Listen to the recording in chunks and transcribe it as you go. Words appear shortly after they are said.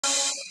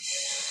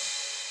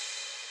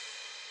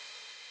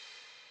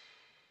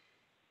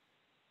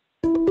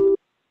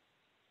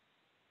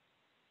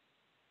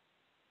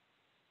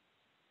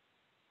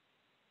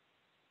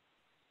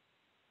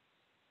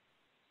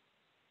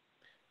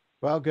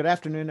Well, good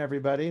afternoon,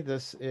 everybody.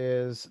 This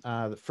is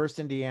the First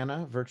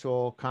Indiana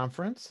Virtual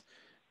Conference,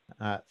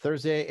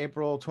 Thursday,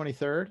 April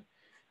 23rd.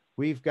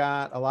 We've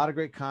got a lot of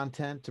great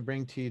content to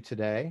bring to you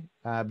today.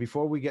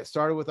 Before we get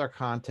started with our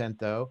content,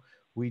 though,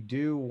 we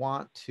do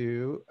want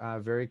to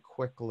very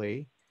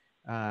quickly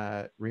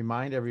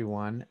remind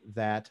everyone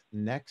that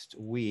next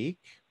week,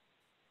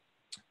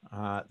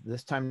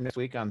 this time next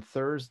week on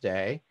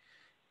Thursday,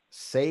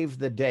 save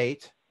the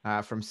date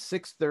from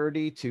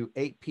 6:30 to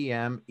 8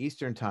 p.m.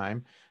 Eastern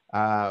Time.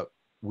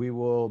 We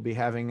will be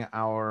having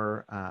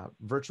our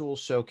virtual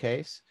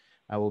showcase.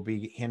 We'll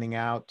be handing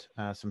out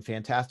some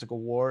fantastic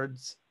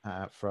awards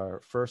for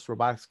our first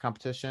robotics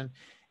competition,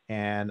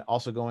 and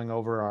also going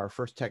over our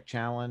first Tech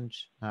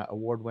Challenge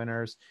award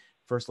winners,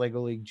 first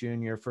Lego League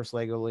Junior, first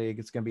Lego League.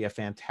 It's going to be a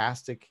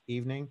fantastic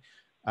evening.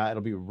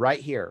 It'll be right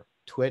here,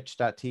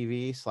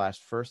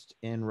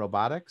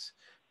 twitch.tv/firstinrobotics.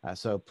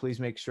 So please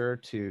make sure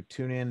to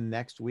tune in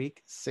next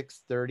week,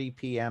 6:30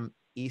 p.m.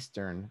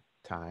 Eastern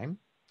Time.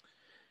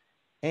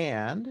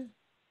 And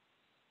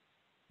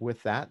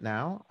with that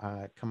now,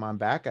 come on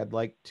back. I'd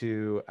like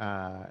to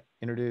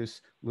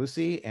introduce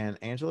Lucy and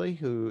Angeli,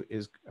 who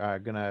is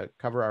going to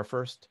cover our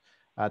first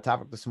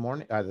topic this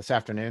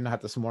afternoon,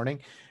 not this morning.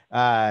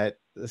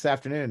 This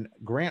afternoon,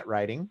 grant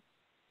writing.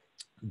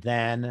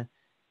 Then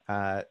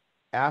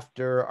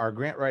after our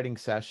grant writing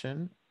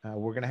session,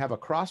 we're going to have a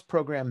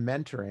cross-program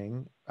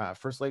mentoring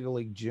First Lego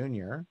League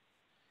Junior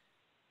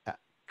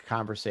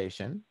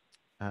conversation.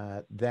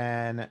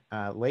 Then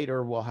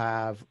later we'll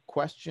have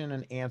question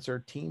and answer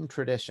team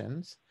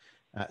traditions.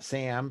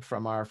 Sam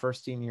from our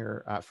first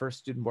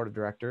student board of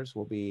directors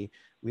will be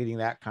leading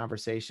that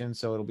conversation.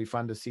 So it'll be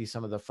fun to see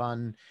some of the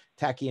fun,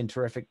 tacky, and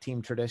terrific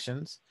team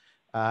traditions.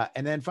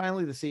 And then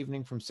finally this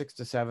evening from 6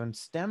 to 7,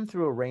 STEM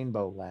through a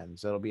rainbow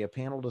lens. It'll be a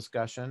panel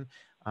discussion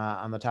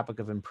on the topic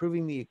of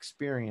improving the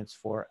experience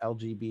for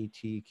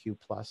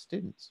LGBTQ+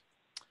 students.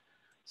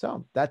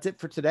 So that's it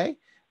for today.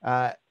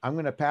 I'm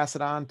going to pass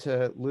it on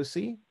to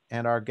Lucy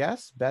and our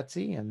guest,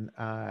 Betsy, and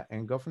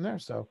go from there.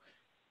 So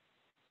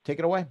take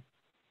it away.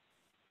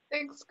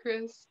 Thanks,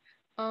 Chris.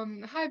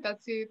 Hi,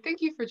 Betsy.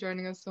 Thank you for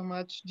joining us so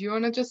much. Do you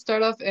want to just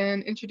start off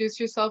and introduce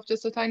yourself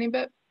just a tiny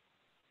bit?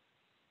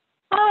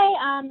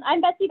 Hi,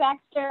 I'm Betsy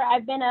Baxter.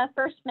 I've been a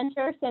first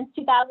mentor since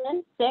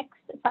 2006,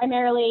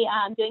 primarily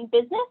doing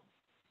business.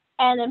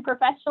 And then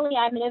professionally,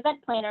 I'm an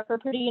event planner for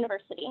Purdue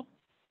University.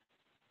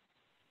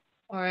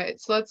 All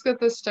right, so let's get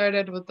this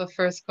started with the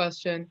first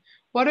question.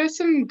 What are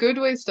some good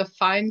ways to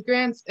find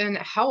grants, and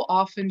how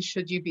often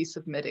should you be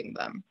submitting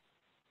them?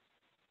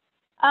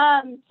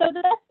 So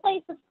the best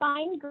place to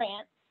find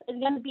grants is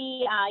going to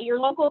be your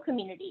local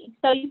community.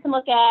 So you can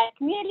look at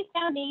community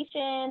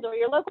foundations or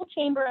your local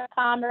chamber of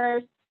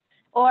commerce,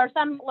 or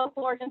some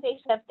local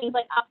organizations have things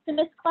like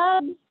optimist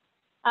clubs.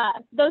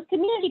 Those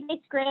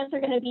community-based grants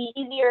are going to be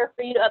easier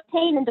for you to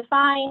obtain and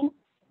define.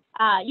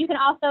 You can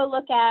also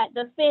look at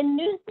the Fin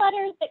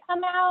newsletters that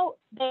come out.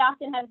 They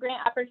often have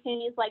grant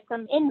opportunities like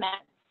from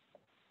INMAX.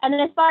 And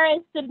then as far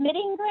as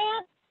submitting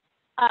grants,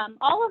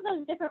 all of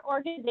those different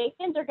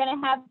organizations are going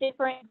to have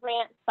different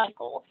grant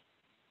cycles.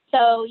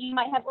 So you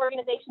might have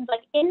organizations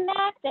like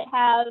INMAX that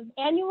have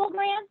annual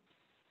grants,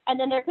 and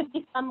then there could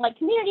be some like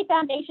community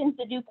foundations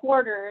that do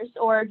quarters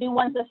or do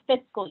ones a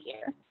fiscal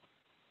year.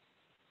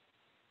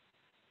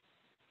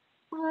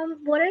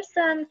 What are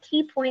some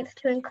key points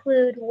to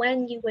include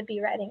when you would be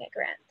writing a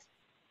grant?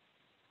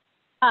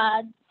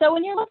 So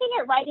when you're looking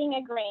at writing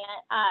a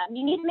grant,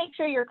 you need to make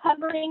sure you're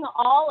covering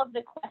all of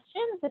the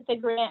questions that the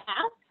grant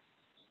asks.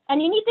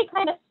 And you need to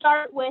kind of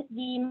start with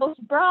the most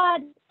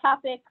broad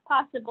topic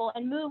possible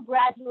and move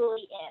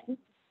gradually in.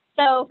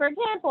 So for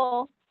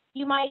example,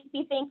 you might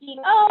be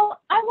thinking, oh,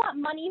 I want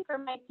money for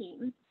my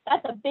team.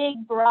 That's a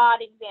big,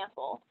 broad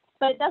example,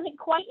 but it doesn't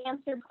quite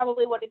answer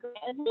probably what a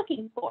grant is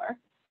looking for.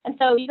 And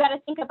so you got to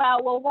think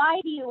about, well, why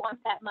do you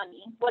want that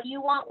money? What do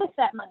you want with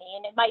that money?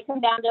 And it might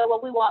come down to,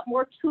 well, we want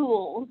more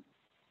tools.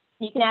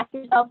 You can ask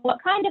yourself, what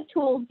kind of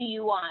tools do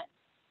you want?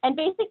 And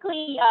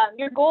basically,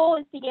 your goal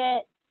is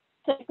to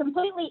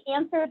completely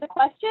answer the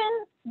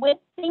question with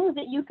things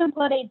that you can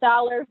put a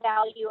dollar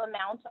value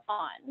amount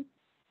on.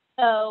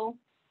 So,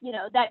 you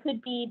know, that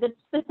could be the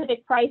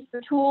specific price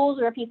for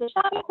tools or a piece of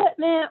shop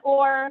equipment,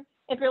 or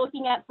if you're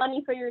looking at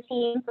money for your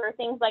team for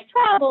things like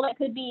travel, it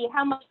could be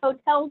how much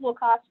hotels will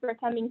cost for a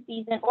coming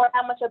season or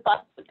how much a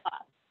bus would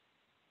cost.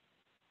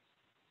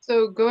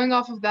 So going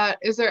off of that,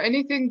 is there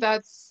anything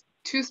that's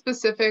too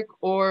specific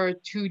or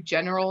too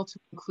general to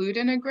include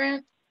in a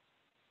grant?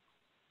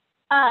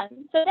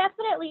 So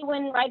definitely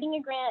when writing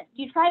a grant,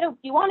 you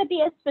want to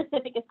be as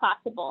specific as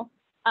possible.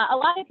 A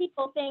lot of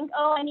people think,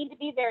 oh, I need to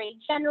be very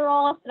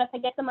general, so if I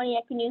get the money,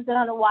 I can use it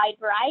on a wide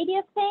variety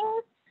of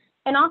things.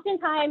 And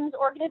oftentimes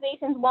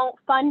organizations won't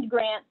fund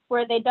grants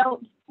where they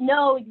don't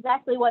know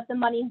exactly what the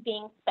money is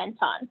being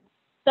spent on.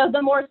 So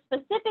the more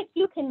specific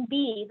you can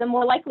be, the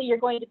more likely you're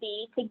going to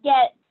be to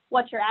get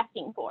what you're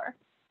asking for.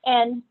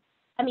 And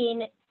I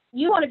mean,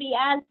 you want to be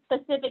as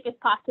specific as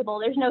possible.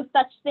 There's no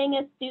such thing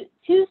as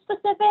too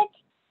specific.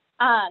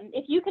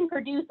 If you can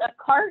produce a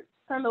cart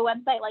from a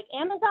website like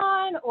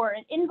Amazon or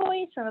an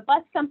invoice from a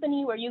bus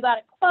company where you got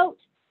a quote,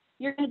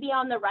 you're going to be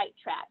on the right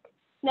track.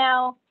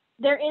 Now,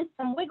 there is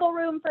some wiggle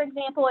room, for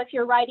example, if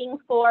you're writing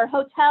for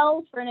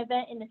hotels for an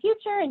event in the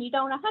future and you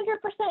don't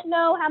 100%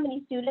 know how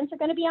many students are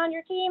going to be on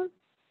your team,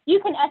 you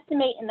can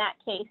estimate in that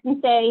case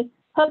and say,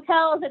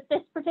 hotels at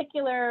this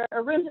particular,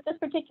 or rooms at this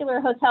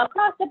particular hotel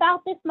cost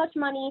about this much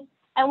money,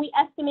 and we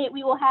estimate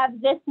we will have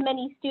this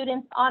many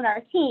students on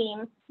our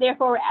team,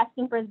 therefore we're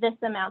asking for this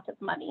amount of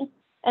money,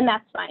 and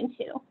that's fine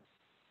too.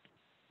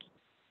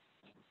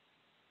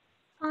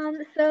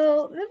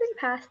 So moving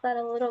past that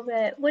a little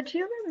bit, would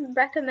you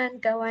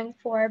recommend going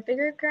for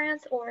bigger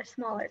grants or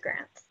smaller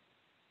grants?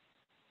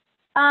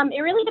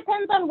 It really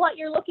depends on what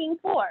you're looking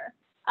for.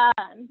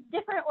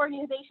 Different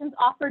organizations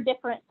offer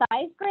different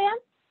size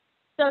grants,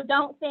 so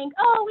don't think,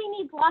 oh, we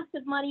need lots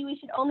of money, we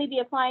should only be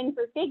applying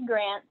for big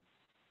grants,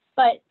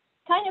 but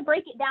kind of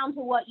break it down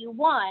to what you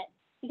want,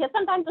 because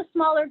sometimes a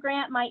smaller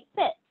grant might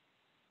fit.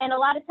 And a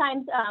lot of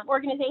times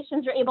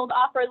organizations are able to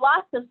offer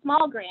lots of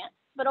small grants,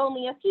 but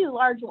only a few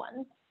large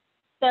ones.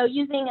 So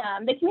using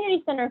the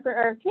Community Center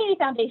or Community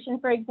Foundation,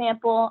 for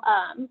example,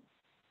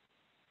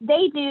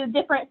 they do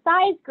different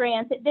size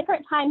grants at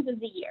different times of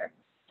the year.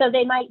 So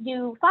they might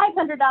do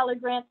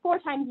 $500 grants 4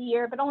 times a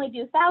year, but only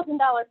do $1,000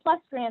 plus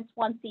grants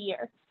once a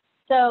year.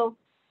 So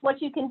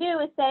what you can do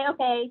is say,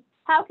 okay,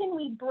 how can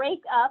we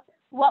break up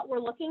what we're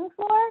looking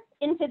for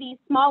into these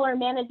smaller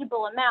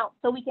manageable amounts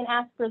so we can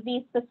ask for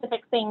these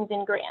specific things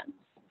in grants?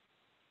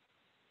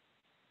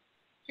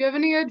 Do you have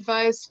any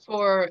advice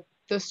for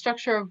the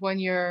structure of when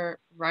you're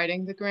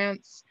writing the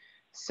grants?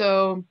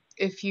 So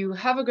if you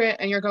have a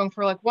grant and you're going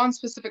for like one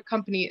specific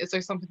company, is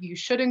there something you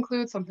should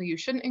include, something you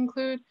shouldn't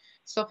include,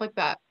 stuff like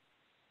that?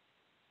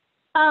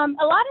 A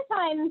lot of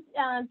times,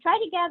 try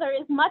to gather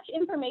as much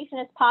information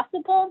as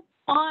possible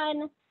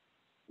on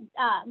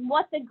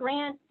what the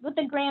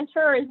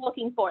grantor is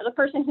looking for, the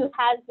person who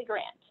has the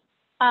grant.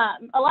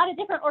 A lot of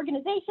different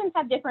organizations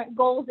have different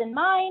goals in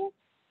mind,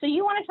 so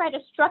you want to try to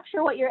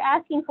structure what you're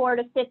asking for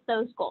to fit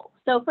those goals.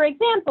 So for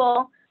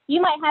example,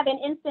 you might have an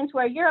instance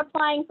where you're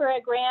applying for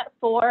a grant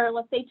for,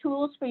 let's say,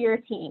 tools for your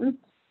team.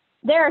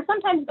 There are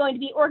sometimes going to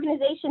be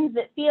organizations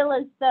that feel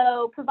as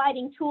though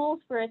providing tools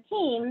for a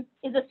team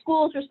is a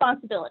school's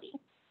responsibility.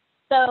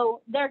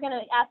 So they're going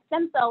to ask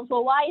themselves,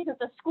 well, why isn't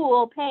the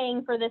school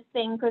paying for this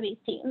thing for these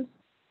teams?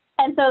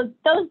 And so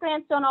those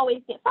grants don't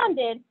always get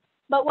funded.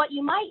 But what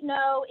you might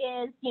know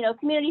is,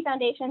 community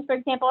foundations, for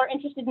example, are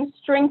interested in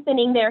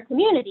strengthening their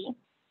community.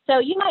 So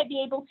you might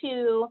be able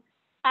to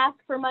ask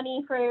for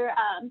money for,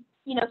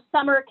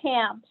 summer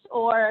camps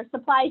or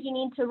supplies you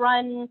need to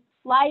run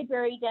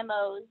library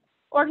demos.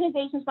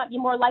 Organizations might be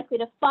more likely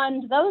to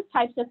fund those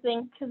types of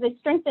things because they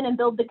strengthen and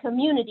build the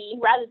community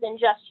rather than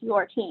just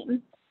your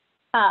team.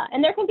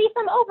 And there can be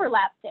some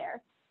overlap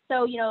there.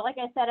 So, like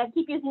I said, I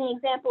keep using the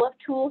example of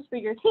tools for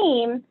your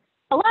team.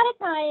 A lot of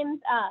times,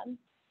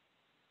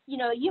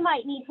 you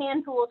might need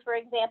hand tools, for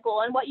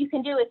example, and what you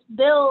can do is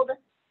build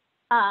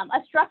a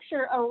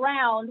structure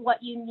around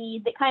what you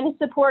need that kind of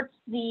supports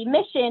the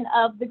mission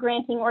of the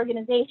granting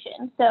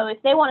organization. So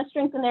if they want to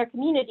strengthen their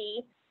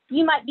community,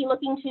 you might be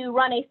looking to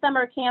run a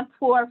summer camp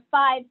for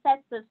 5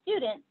 sets of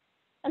students.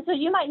 And so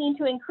you might need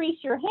to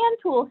increase your hand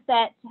tool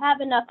set to have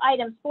enough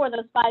items for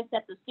those 5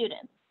 sets of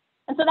students.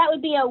 And so that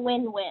would be a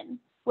win-win,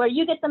 where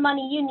you get the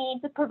money you need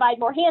to provide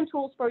more hand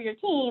tools for your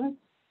team,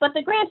 but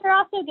the grantor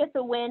also gets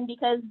a win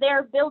because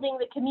they're building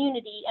the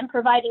community and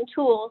providing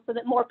tools so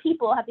that more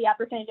people have the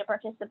opportunity to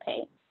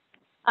participate.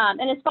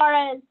 And as far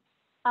as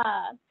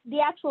the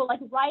actual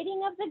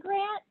writing of the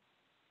grant,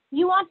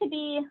 you want to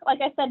be, like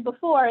I said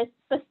before, as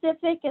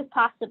specific as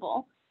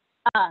possible.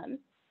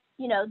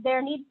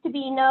 There needs to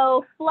be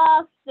no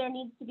fluff. There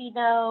needs to be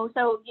no,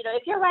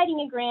 if you're writing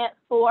a grant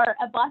for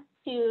a bus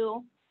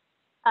to,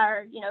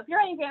 or, if you're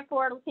writing a grant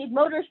for, let's say,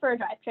 motors for a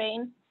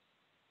drivetrain,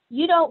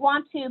 you don't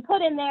want to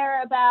put in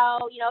there about,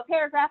 a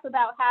paragraph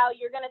about how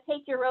you're going to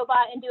take your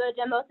robot and do a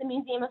demo at the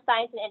Museum of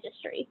Science and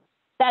Industry.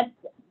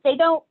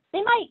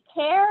 They might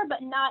care,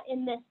 but not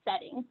in this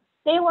setting.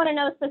 They want to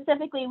know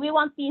specifically, we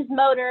want these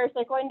motors,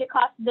 they're going to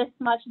cost this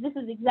much, this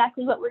is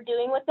exactly what we're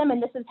doing with them,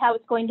 and this is how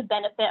it's going to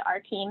benefit our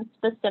team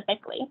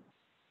specifically.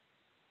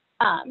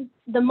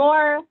 The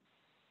more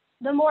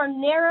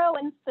narrow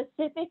and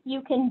specific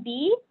you can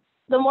be,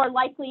 the more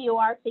likely you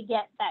are to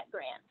get that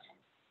grant.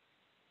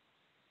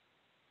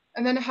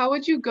 And then how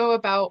would you go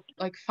about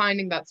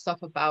finding that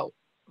stuff about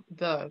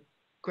the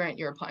grant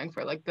you're applying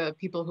for, the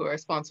people who are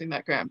sponsoring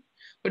that grant?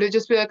 Would it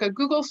just be a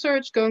Google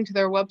search, going to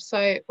their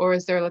website, or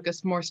is there a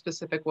more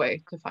specific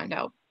way to find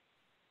out?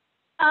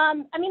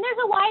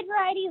 There's a wide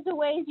variety of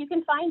ways you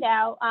can find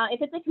out.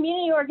 If it's a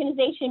community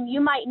organization, you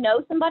might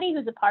know somebody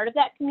who's a part of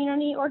that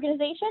community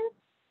organization.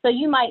 So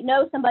you might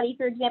know somebody,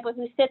 for example,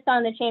 who sits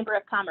on the Chamber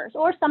of Commerce,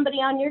 or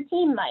somebody on your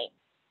team might.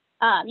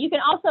 You can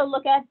also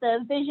look at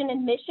the vision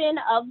and mission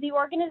of the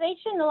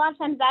organization. A lot of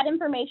times that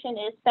information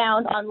is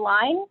found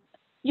online.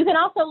 You can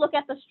also look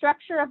at the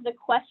structure of the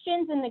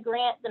questions in the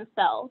grant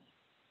themselves.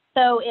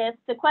 So if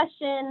the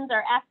questions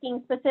are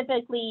asking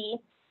specifically,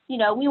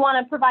 we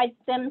want to provide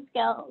STEM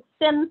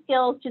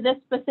skills to this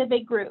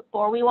specific group,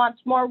 or we want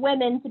more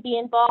women to be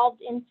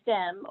involved in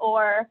STEM,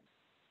 or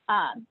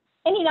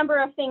any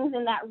number of things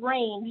in that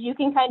range. You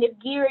can kind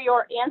of gear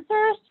your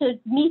answers to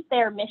meet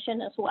their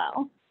mission as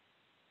well.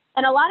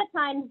 And a lot of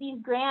times these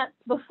grants,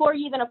 before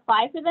you even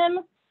apply for them,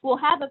 will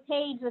have a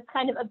page that's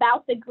kind of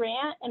about the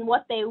grant and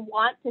what they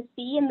want to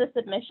see in the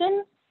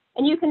submission.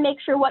 And you can make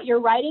sure what you're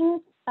writing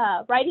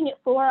it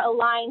for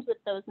aligns with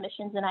those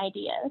missions and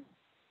ideas.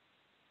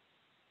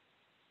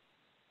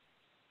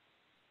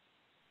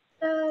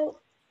 So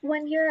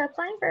when you're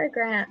applying for a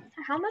grant,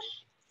 how much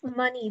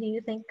money do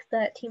you think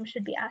the team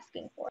should be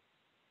asking for?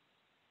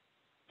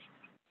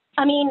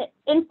 I mean,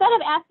 instead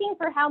of asking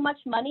for how much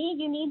money,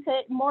 you need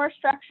to more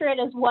structure it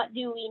as what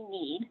do we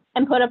need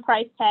and put a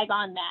price tag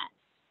on that.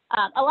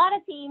 A lot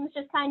of teams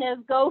just kind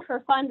of go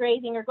for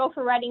fundraising or go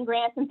for writing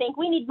grants and think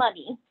we need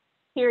money,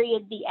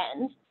 period, the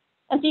end.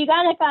 And so you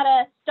kind of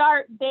gotta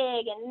start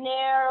big and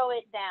narrow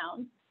it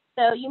down.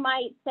 So you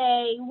might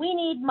say, we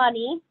need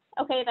money.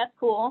 Okay, that's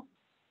cool.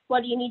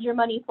 What do you need your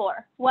money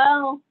for?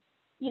 Well,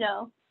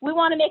 we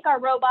want to make our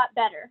robot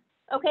better.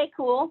 Okay,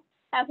 cool.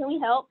 How can we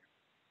help?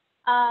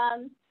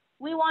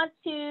 We want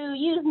to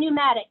use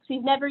pneumatics.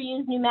 We've never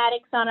used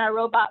pneumatics on our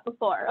robot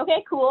before.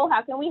 Okay, cool.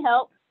 How can we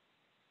help?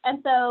 And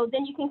so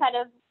then you can kind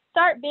of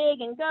start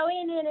big and go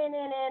in,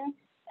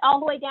 all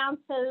the way down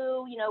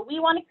to, we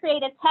want to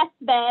create a test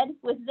bed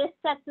with this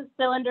sets of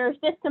cylinders,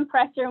 this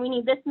compressor, and we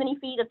need this many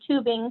feet of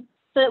tubing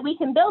so that we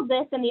can build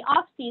this in the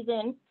off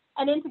season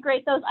and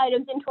integrate those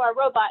items into our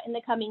robot in the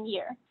coming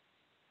year.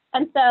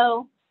 And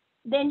so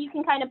then you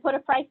can kind of put a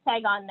price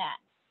tag on that.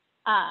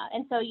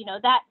 And so,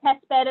 that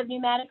test bed of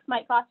pneumatics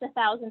might cost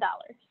 $1,000.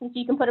 And so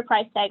you can put a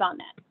price tag on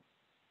that.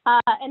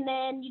 And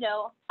then,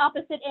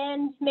 opposite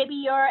end, maybe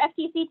your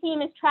FTC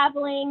team is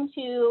traveling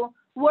to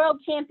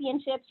world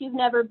championships you've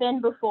never been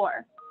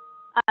before.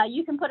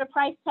 You can put a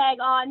price tag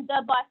on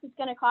the bus it's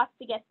going to cost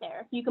to get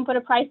there. You can put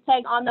a price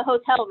tag on the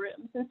hotel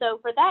rooms. And so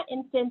for that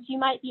instance, you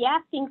might be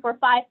asking for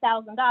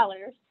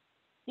 $5,000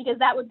 because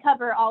that would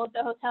cover all of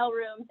the hotel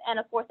rooms and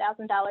a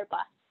 $4,000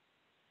 bus.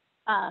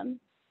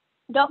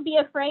 Don't be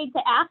afraid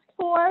to ask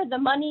for the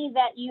money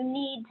that you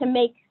need to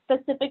make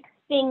specific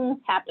things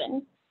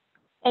happen.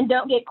 And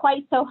don't get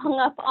quite so hung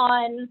up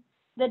on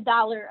the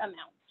dollar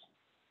amount.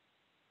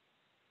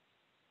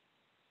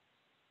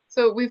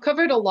 So we've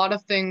covered a lot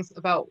of things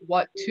about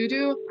what to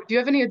do. Do you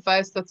have any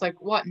advice that's like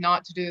what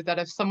not to do, that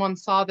if someone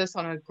saw this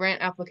on a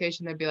grant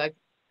application, they'd be like,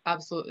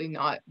 absolutely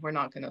not, we're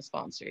not going to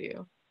sponsor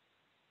you?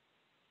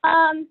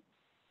 So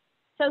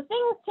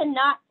things to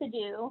not to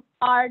do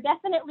are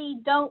definitely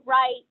don't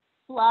write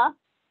fluff.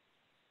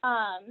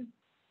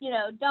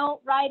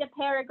 Don't write a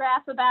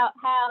paragraph about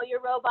how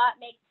your robot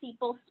makes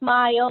people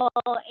smile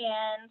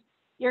and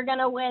you're going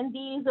to win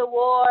these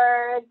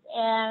awards.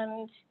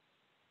 And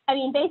I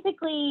mean,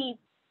 basically,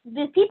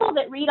 the people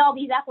that read all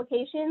these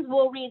applications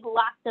will read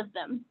lots of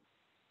them.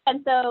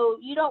 And so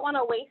you don't want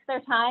to waste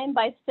their time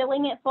by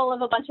filling it full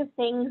of a bunch of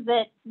things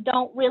that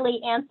don't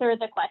really answer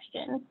the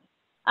question.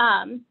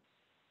 And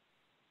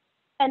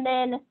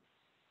then,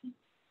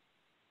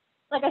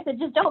 like I said,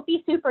 just don't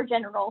be super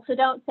general. So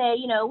don't say,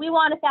 we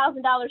want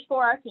 $1,000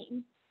 for our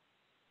team,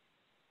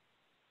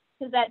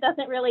 because that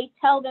doesn't really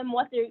tell them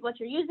what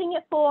you're using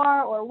it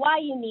for or why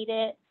you need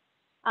it.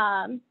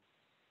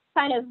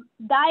 Kind of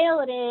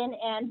dial it in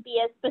and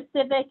be as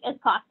specific as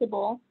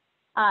possible.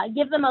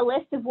 Give them a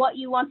list of what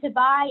you want to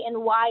buy and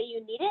why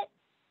you need it.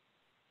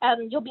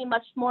 You'll be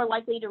much more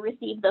likely to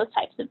receive those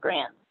types of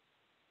grants.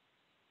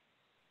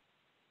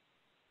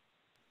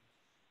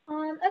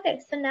 Okay,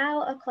 so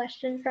now a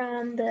question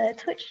from the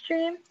Twitch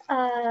stream.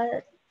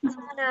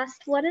 Someone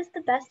asked, what is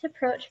the best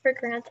approach for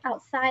grants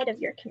outside of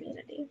your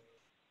community?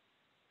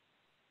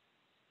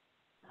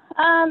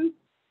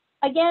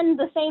 Again,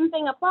 the same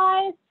thing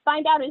applies.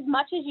 Find out as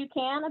much as you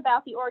can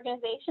about the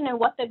organization and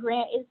what the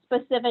grant is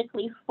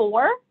specifically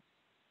for.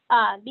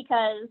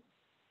 Because,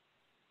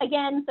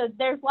 again, so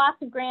there's lots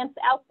of grants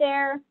out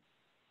there.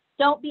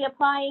 Don't be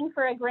applying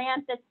for a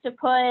grant that's to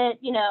put,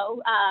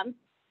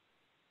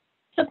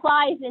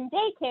 supplies in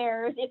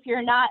daycares if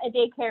you're not a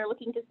daycare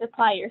looking to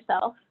supply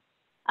yourself.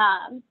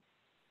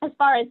 As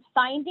far as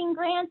finding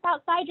grants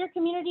outside your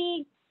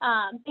community,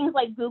 things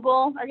like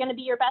Google are going to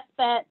be your best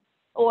bet,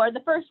 or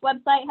the FIRST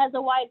website has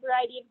a wide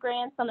variety of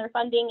grants on their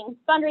funding and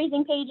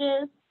fundraising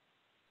pages.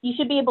 You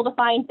should be able to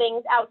find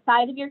things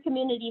outside of your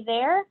community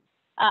there.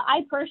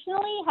 I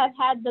personally have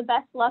had the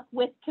best luck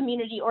with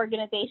community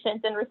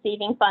organizations and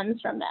receiving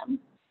funds from them.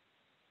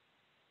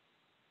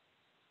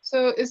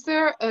 So is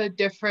there a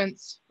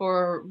difference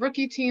for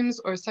rookie teams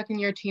or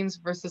second-year teams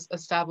versus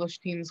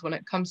established teams when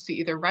it comes to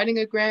either writing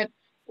a grant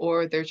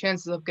or their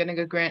chances of getting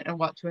a grant and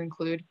what to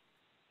include?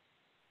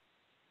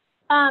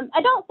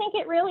 I don't think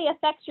it really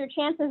affects your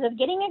chances of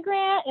getting a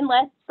grant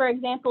unless, for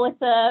example,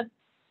 it's a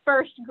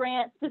FIRST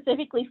grant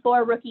specifically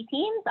for rookie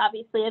teams.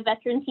 Obviously, a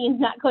veteran team's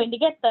not going to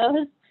get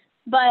those,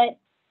 but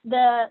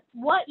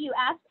what you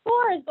ask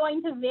for is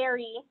going to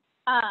vary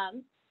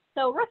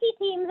So rookie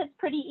teams, it's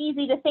pretty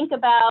easy to think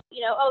about,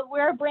 oh,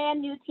 we're a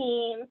brand new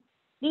team.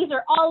 These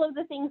are all of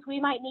the things we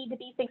might need to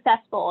be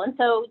successful. And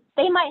so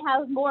they might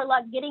have more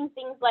luck getting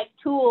things like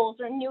tools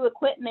or new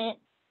equipment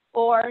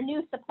or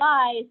new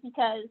supplies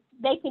because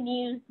they can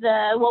use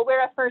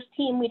we're a first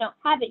team, we don't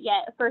have it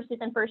yet, a first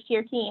and first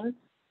year team.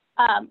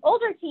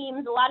 Older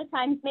teams, a lot of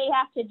times, may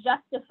have to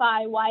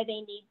justify why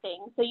they need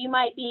things. So you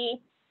might be,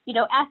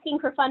 asking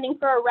for funding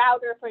for a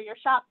router for your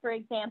shop, for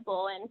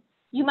example, and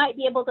you might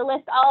be able to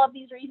list all of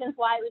these reasons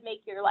why it would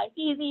make your life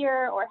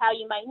easier or how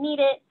you might need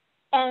it.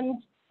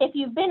 And if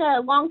you've been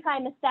a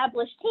long-time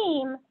established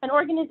team, an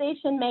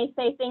organization may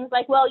say things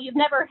like, well, you've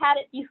never had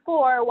it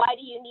before, why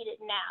do you need it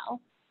now?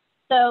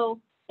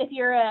 So if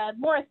you're a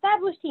more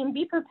established team,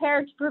 be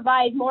prepared to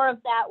provide more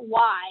of that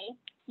why.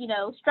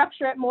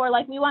 Structure it more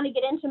like we want to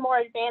get into more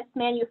advanced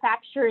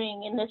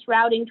manufacturing, and this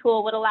routing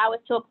tool would allow us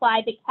to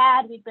apply the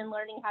CAD we've been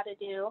learning how to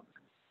do.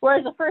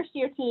 Whereas a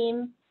first-year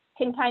team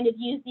can kind of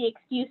use the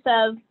excuse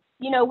of,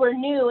 we're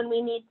new and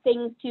we need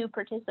things to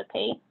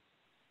participate.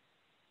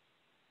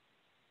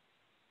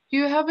 Do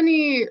you have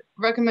any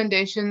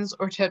recommendations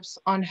or tips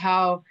on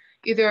how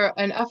either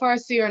an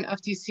FRC or an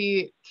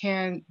FTC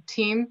can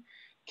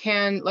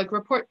like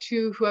report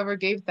to whoever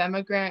gave them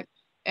a grant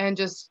and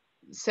just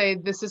say,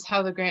 this is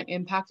how the grant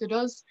impacted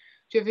us?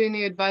 Do you have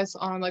any advice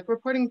on like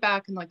reporting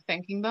back and like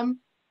thanking them?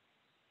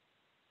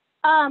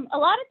 A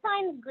lot of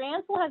times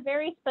grants will have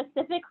very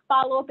specific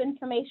follow-up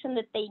information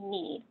that they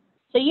need.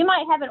 So you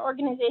might have an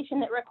organization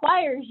that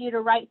requires you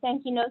to write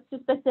thank you notes to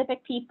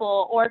specific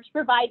people or to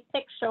provide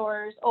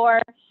pictures,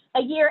 or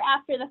a year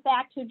after the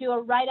fact to do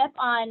a write-up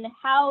on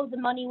how the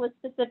money was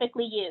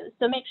specifically used.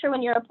 So make sure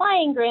when you're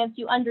applying grants,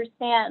 you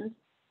understand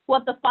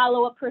what the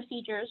follow-up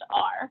procedures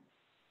are.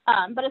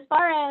 But as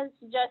far as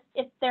just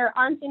if there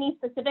aren't any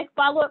specific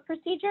follow-up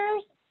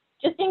procedures,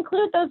 just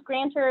include those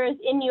grantors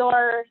in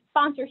your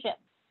sponsorship.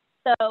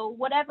 So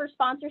whatever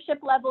sponsorship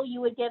level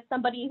you would give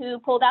somebody who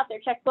pulled out their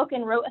checkbook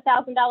and wrote a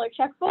 $1,000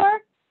 check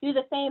for, do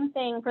the same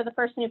thing for the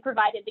person who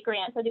provided the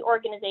grant or the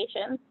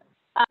organization,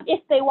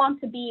 if they want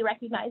to be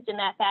recognized in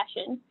that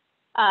fashion.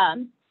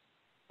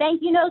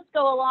 Thank you notes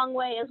go a long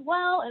way as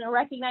well, and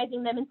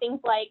recognizing them in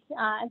things like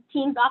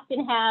teams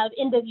often have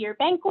end-of-year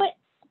banquets.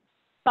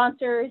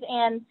 Sponsors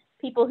and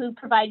people who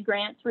provide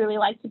grants really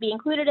like to be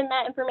included in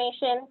that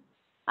information.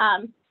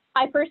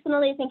 I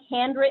personally think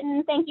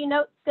handwritten thank you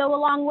notes go a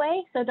long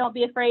way, so don't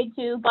be afraid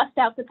to bust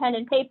out the pen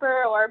and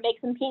paper or make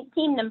some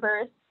team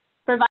numbers,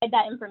 provide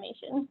that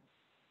information.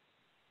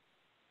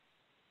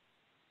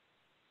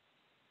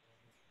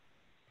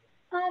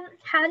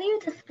 How do you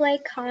display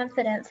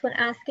confidence when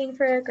asking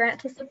for a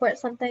grant to support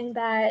something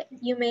that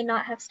you may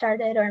not have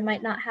started or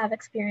might not have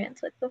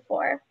experience with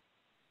before?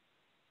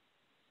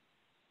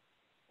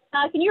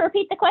 Can you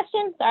repeat the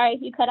question? Sorry,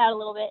 you cut out a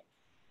little bit.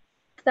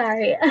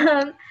 Sorry.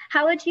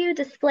 How would you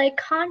display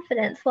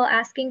confidence while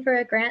asking for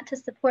a grant to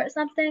support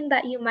something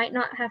that you might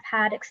not have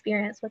had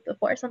experience with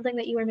before, something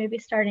that you were maybe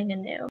starting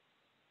anew?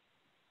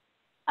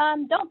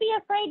 Don't be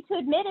afraid to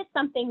admit it's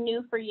something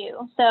new for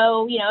you.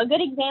 So, a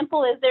good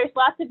example is there's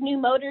lots of new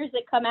motors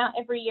that come out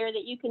every year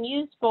that you can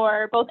use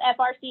for both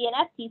FRC and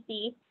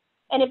FTC.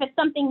 And if it's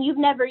something you've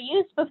never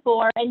used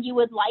before and you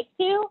would like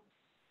to,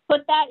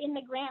 put that in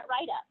the grant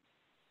write-up.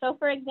 So,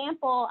 for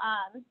example,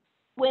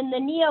 when the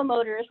Neo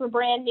motors were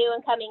brand new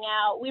and coming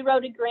out, we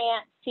wrote a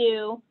grant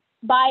to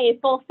buy a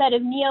full set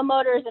of Neo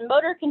motors and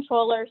motor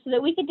controllers so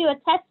that we could do a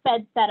test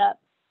bed setup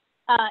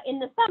in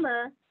the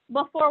summer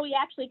before we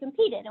actually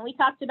competed. And we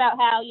talked about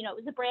how, it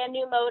was a brand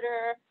new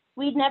motor.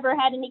 We'd never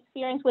had any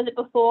experience with it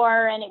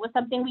before, and it was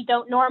something we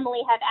don't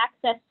normally have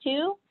access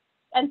to.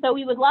 And so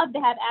we would love to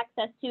have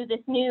access to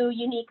this new,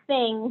 unique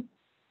thing.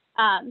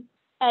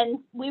 And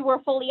we were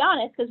fully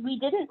honest because we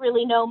didn't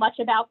really know much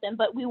about them,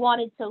 but we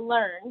wanted to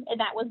learn, and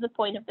that was the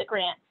point of the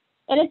grant.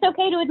 And it's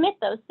okay to admit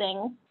those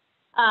things.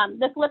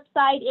 The flip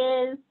side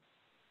is,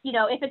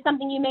 if it's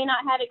something you may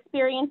not have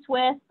experience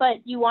with, but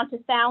you want to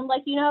sound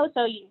like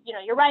so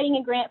you're writing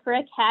a grant for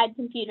a CAD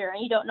computer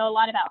and you don't know a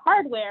lot about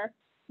hardware,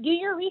 do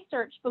your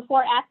research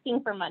before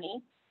asking for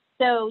money.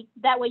 So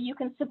that way you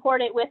can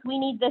support it with, we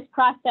need this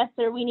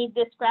processor, we need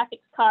this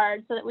graphics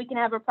card so that we can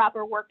have a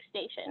proper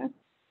workstation,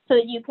 so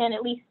that you can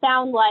at least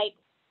sound like,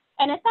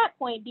 and at that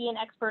point, be an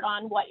expert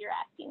on what you're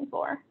asking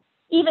for,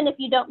 even if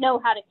you don't know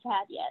how to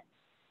CAD yet.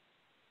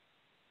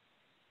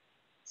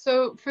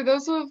 So for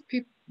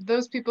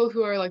those people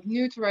who are like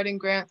new to writing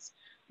grants,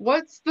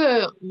 what's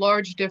the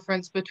large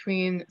difference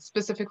between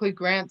specifically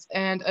grants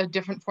and a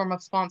different form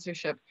of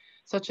sponsorship,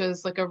 such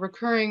as like a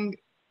recurring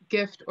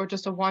gift or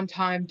just a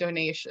one-time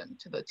donation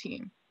to the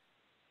team?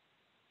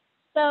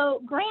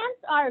 So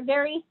grants are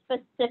very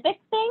specific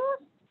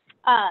things.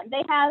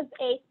 They have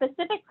a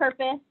specific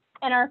purpose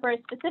and are for a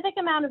specific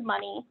amount of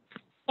money,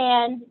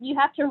 and you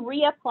have to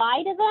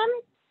reapply to them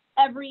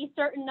every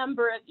certain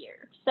number of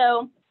years.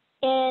 So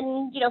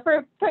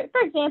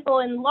for example,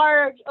 in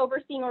large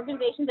overseeing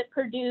organizations at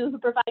Purdue who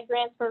provide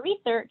grants for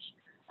research,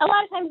 a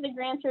lot of times the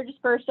grants are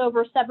dispersed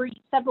over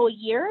several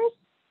years.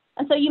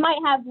 And so you might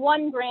have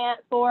one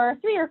grant for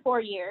 3 or 4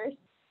 years.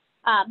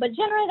 But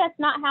generally, that's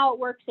not how it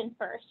works in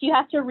FIRST. You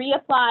have to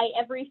reapply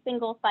every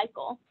single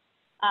cycle.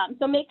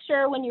 So make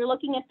sure when you're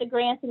looking at the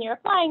grants and you're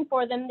applying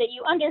for them that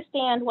you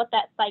understand what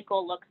that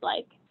cycle looks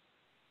like.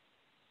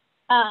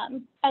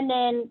 And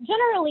then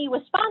generally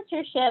with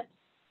sponsorships,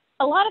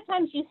 a lot of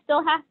times you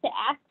still have to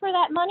ask for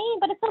that money,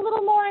 but it's a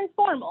little more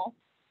informal.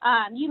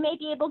 You may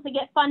be able to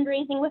get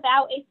fundraising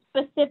without a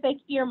specific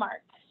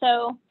earmark.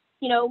 So,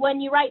 you know, when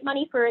you write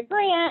money for a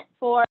grant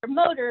for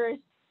motors,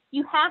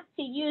 you have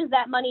to use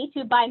that money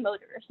to buy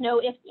motors. No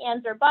ifs,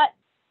 ands, or buts.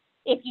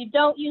 If you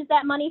don't use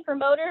that money for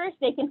motors,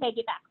 they can take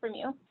it back from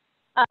you.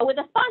 With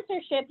a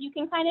sponsorship, you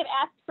can kind of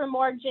ask for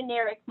more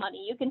generic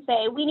money. You can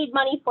say, we need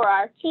money for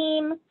our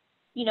team.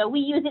 You know, we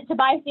use it to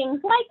buy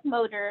things like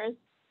motors,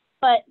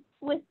 but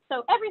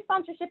so every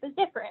sponsorship is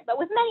different, but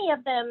with many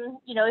of them,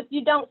 you know, if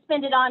you don't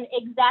spend it on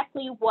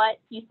exactly what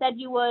you said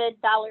you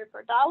would dollar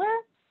for dollar,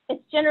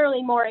 it's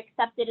generally more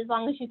accepted as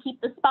long as you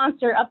keep the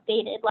sponsor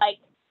updated. Like,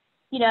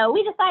 you know,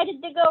 we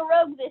decided to go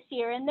rogue this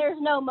year and there's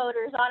no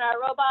motors on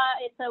our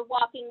robot. It's a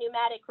walking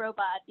pneumatic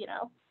robot, you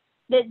know,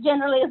 that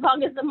generally, as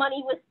long as the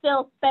money was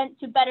still spent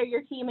to better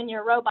your team and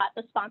your robot,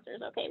 the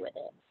sponsor's okay with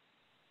it.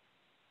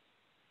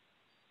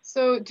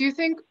 So do you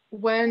think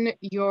when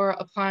you're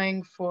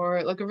applying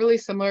for like a really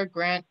similar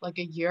grant, like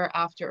a year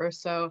after or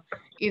so,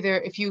 either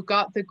if you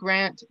got the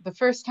grant the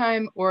first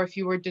time or if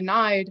you were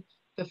denied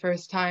the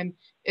first time,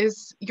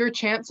 is your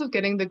chance of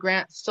getting the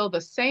grant still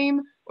the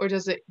same, or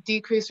does it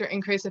decrease or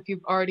increase if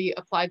you've already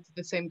applied to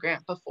the same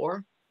grant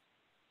before?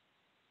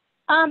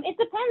 It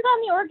depends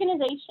on the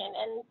organization,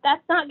 and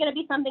that's not going to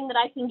be something that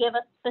I can give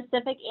a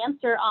specific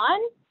answer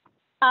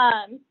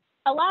on.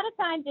 A lot of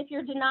times, if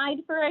you're denied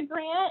for a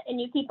grant and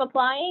you keep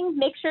applying,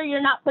 make sure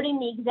you're not putting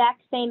the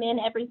exact same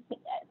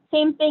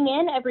thing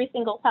in every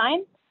single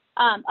time.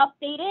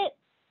 Update it.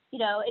 You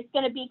know, it's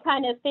going to be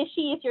kind of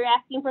fishy if you're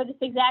asking for this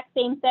exact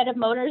same set of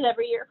motors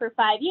every year for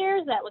 5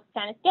 years. That looks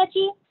kind of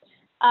sketchy.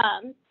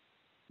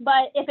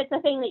 But if it's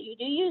a thing that you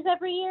do use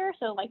every year,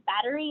 so like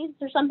batteries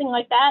or something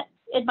like that,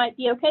 it might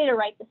be okay to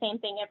write the same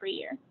thing every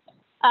year.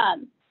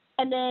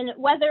 And then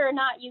whether or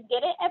not you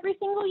get it every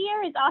single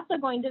year is also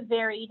going to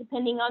vary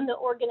depending on the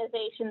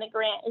organization the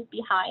grant is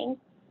behind.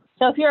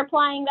 So if you're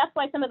applying, that's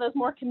why some of those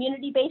more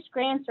community-based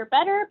grants are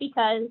better,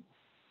 because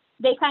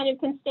they kind of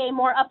can stay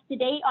more up to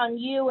date on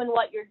you and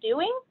what you're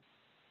doing.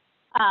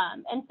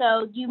 And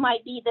so you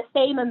might be the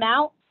same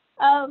amount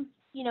of,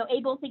 you know,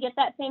 able to get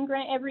that same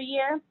grant every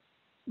year.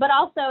 But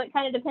also it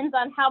kind of depends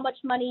on how much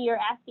money you're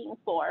asking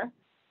for.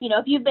 You know,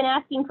 if you've been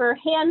asking for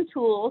hand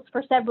tools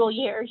for several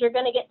years, you're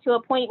going to get to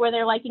a point where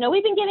they're like, you know,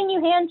 we've been giving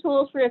you hand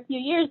tools for a few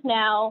years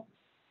now.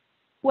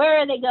 Where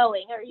are they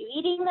going? Are you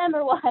eating them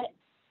or what?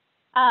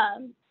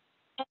 And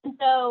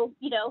so,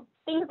 you know,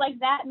 things like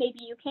that,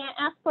 maybe you can't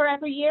ask for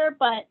every year,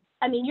 but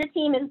I mean, your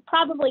team is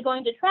probably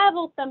going to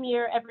travel some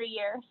year every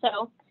year.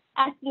 So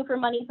asking for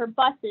money for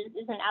buses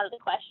isn't out of the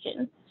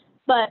question.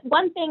 But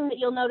one thing that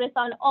you'll notice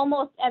on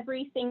almost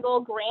every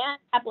single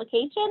grant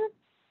application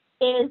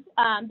is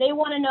they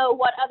want to know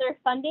what other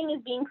funding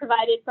is being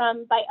provided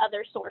by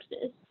other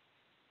sources.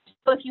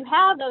 So if you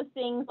have those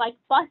things like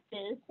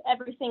buses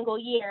every single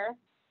year,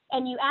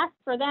 and you ask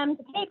for them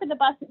to pay for the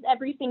buses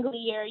every single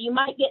year, you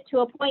might get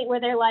to a point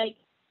where they're like,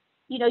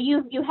 you know,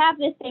 you have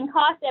this same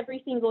cost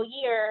every single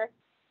year.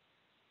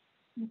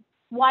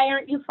 Why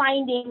aren't you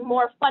finding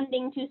more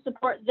funding to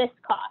support this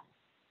cost?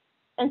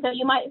 And so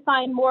you might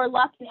find more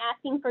luck in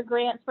asking for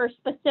grants for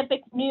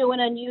specific new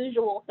and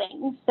unusual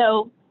things.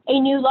 So a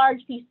new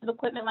large piece of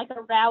equipment like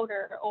a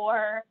router,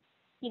 or,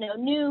 you know,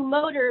 new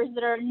motors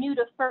that are new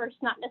to FIRST,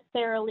 not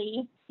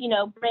necessarily, you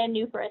know, brand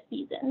new for a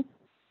season.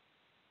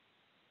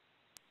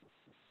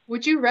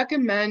 Would you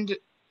recommend,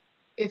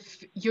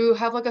 if you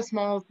have like a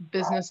small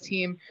business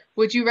team,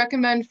 would you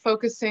recommend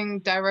focusing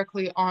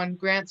directly on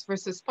grants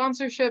versus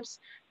sponsorships,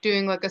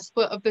 doing like a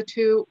split of the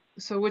two?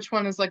 So which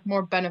one is like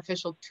more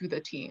beneficial to the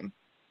team?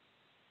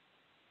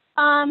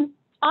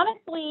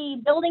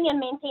 Honestly, building and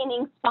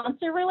maintaining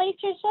sponsor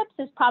relationships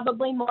is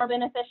probably more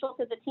beneficial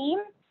to the team.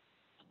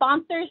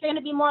 Sponsors are going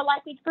to be more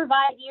likely to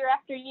provide year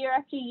after year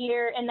after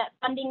year, and that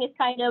funding is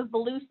kind of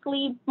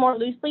more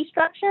loosely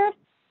structured.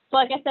 So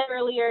like I said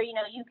earlier, you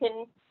know, you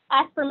can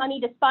ask for money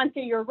to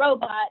sponsor your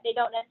robot. They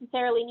don't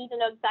necessarily need to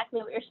know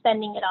exactly what you're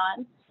spending it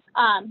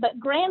on. But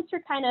grants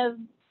are kind of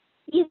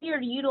easier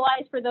to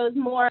utilize for those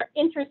more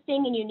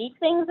interesting and unique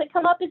things that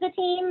come up as a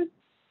team.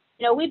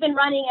 You know, we've been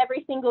running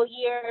every single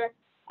year,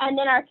 and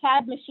then our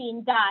CAD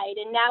machine died,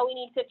 and now we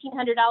need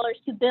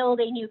 $1,500 to build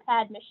a new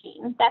CAD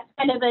machine. That's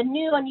kind of a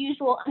new,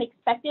 unusual,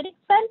 unexpected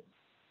expense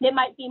that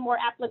might be more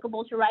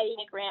applicable to writing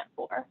a grant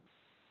for.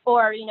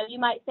 Or, you know, you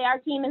might say our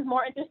team is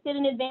more interested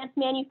in advanced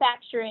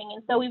manufacturing,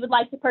 and so we would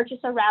like to purchase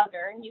a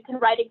router, and you can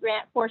write a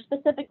grant for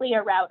specifically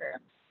a router.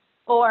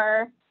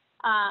 Or,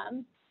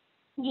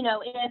 you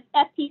know, if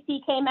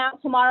FTC came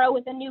out tomorrow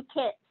with a new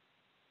kit,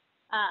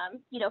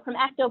 you know, from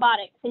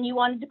Actobotics, and you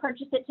wanted to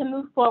purchase it to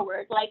move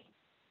forward, like,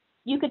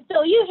 you could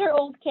still use your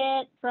old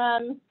kit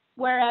from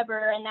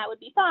wherever, and that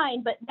would be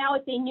fine, but now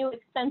it's a new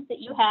expense that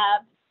you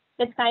have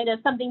it's kind of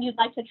something you'd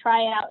like to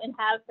try out and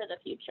have for the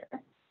future.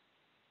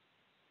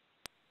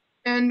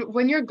 And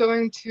when you're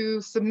going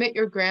to submit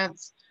your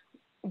grants,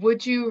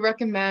 would you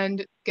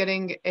recommend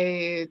getting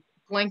a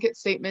blanket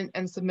statement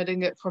and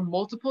submitting it for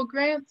multiple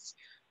grants?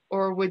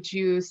 Or would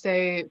you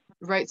say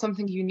write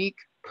something unique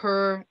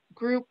per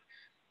group?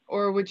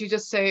 Or would you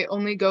just say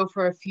only go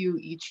for a few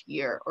each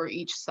year or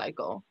each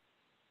cycle?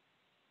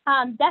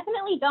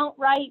 Definitely don't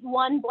write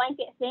one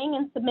blanket thing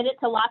and submit it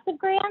to lots of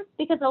grants,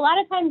 because a lot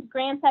of times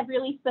grants have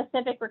really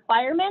specific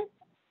requirements.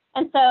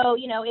 And so,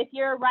 if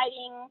you're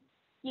writing,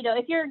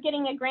 if you're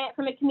getting a grant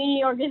from a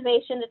community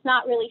organization that's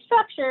not really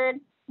structured,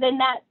 then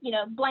that,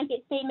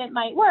 blanket statement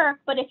might work.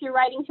 But if you're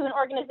writing to an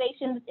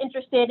organization that's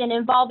interested in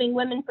involving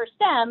women for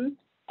STEM,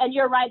 and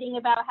you're writing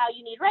about how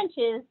you need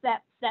wrenches,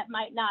 that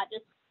might not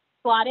just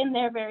slot in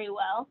there very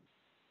well.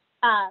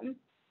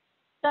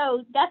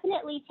 So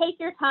definitely take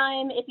your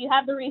time if you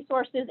have the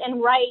resources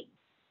and write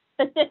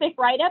specific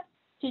write-ups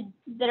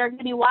that are going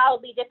to be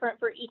wildly different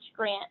for each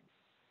grant.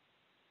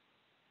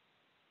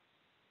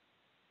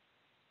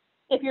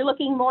 If you're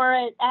looking more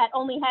at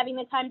only having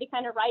the time to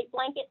kind of write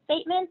blanket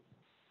statements,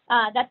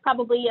 that's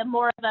probably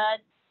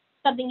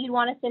something you'd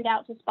want to send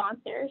out to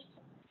sponsors.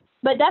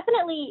 But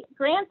definitely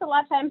grants a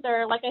lot of times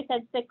are, like I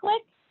said,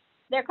 cyclic.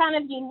 They're kind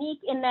of unique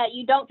in that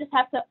you don't just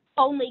have to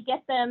only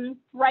get them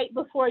right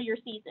before your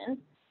season.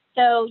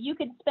 So you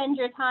could spend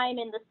your time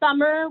in the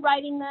summer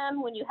writing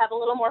them when you have a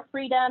little more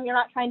freedom. You're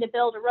not trying to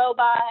build a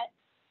robot,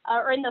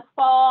 or in the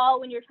fall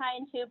when you're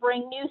trying to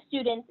bring new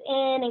students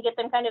in and get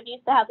them kind of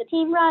used to how the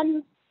team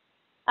runs.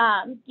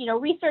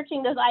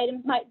 Researching those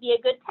items might be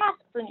a good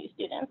task for new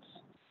students.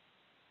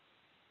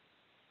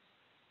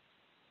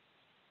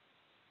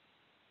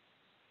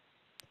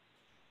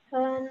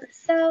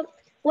 So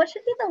what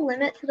should be the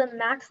limit to the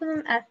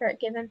maximum effort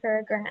given for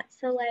a grant?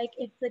 So like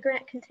if the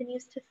grant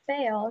continues to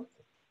fail,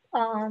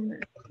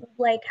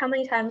 like how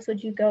many times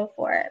would you go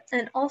for it?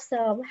 And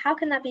also, how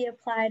can that be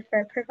applied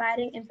for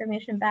providing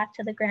information back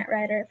to the grant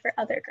writer for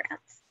other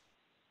grants?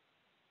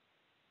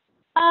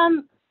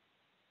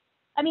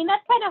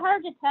 That's kind of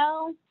hard to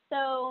tell.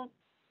 So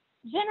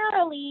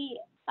generally,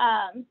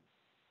 I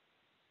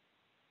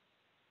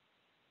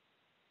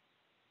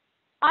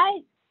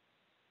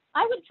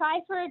would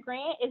try for a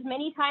grant as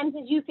many times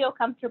as you feel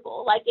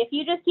comfortable. Like if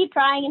you just keep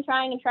trying and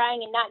trying and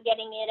trying and not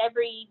getting it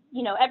every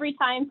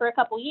time for a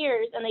couple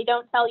years and they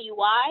don't tell you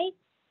why,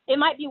 it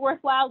might be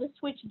worthwhile to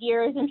switch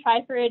gears and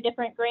try for a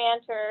different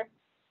grant or,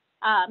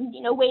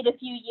 wait a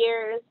few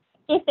years.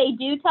 If they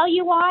do tell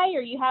you why,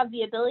 or you have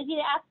the ability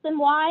to ask them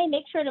why,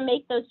 make sure to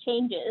make those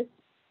changes.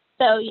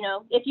 So,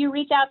 if you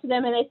reach out to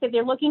them and they say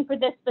they're looking for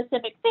this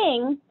specific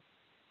thing,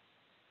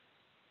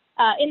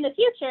 in the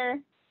future,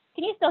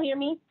 can you still hear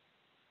me?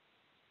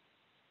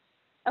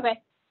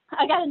 Okay,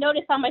 I got a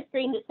notice on my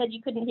screen that said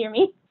you couldn't hear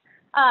me.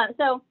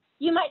 So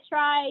you might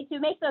try to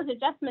make those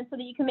adjustments so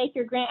that you can make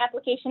your grant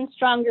application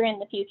stronger in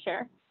the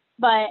future.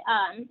 But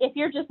if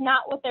you're just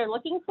not what they're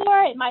looking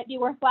for, it might be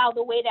worthwhile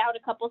to wait out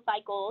a couple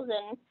cycles.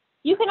 And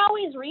you can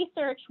always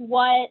research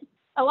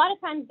a lot of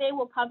times they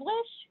will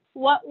publish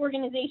what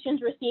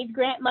organizations received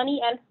grant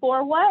money and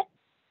for what.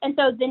 And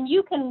so then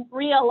you can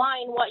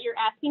realign what you're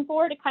asking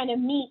for to kind of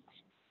meet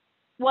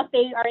what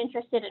they are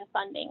interested in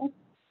funding.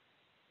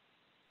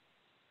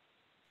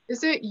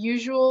 Is it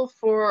usual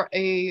for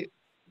a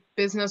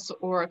business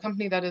or a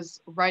company that is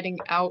writing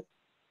out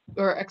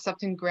or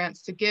accepting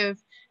grants to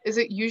give, is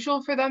it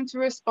usual for them to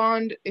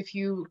respond if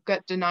you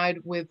get denied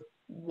with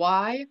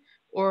why?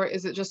 Or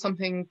is it just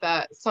something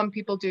that some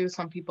people do,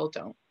 some people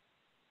don't?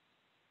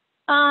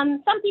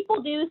 Some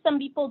people do, some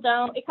people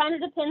don't. It kind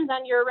of depends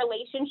on your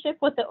relationship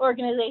with the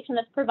organization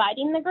that's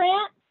providing the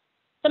grant.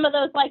 Some of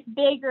those like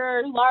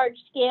bigger, large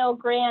scale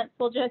grants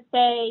will just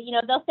say,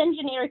 they'll send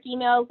generic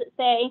emails that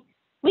say,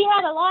 we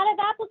had a lot of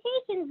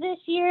applications this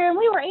year and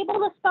we were able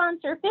to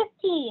sponsor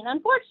 15.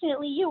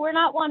 Unfortunately, you were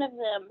not one of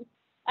them.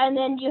 And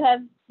then you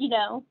have,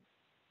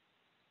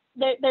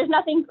 there's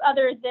nothing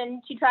other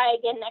than to try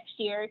again next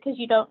year because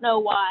you don't know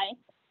why.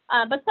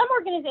 But some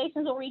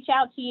organizations will reach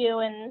out to you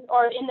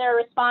or in their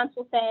response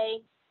will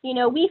say,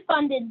 we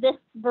funded this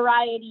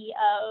variety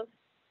of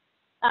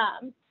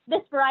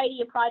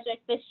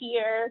project this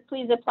year.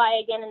 Please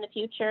apply again in the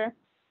future.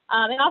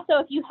 And also,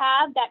 if you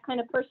have that kind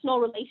of personal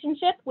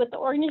relationship with the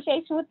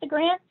organization with the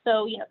grant,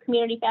 so,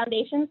 community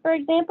foundations, for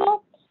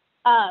example,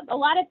 a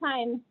lot of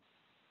times,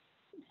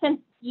 since,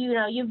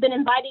 you've been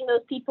inviting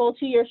those people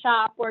to your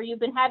shop or you've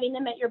been having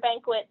them at your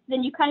banquets,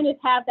 then you kind of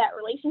have that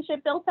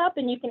relationship built up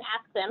and you can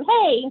ask them,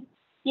 hey,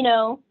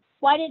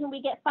 why didn't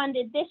we get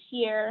funded this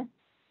year?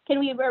 Can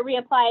we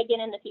reapply again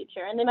in the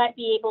future? And they might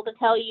be able to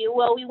tell you,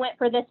 well, we went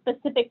for this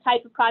specific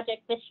type of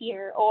project this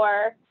year,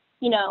 or,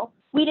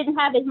 we didn't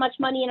have as much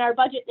money in our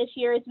budget this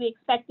year as we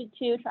expected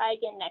to. Try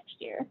again next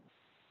year.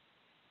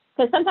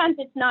 Because sometimes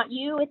it's not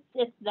you,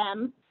 it's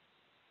them.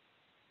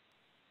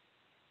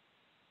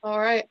 All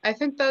right, I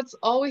think that's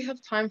all we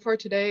have time for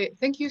today.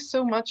 Thank you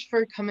so much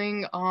for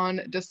coming on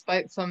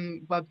despite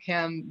some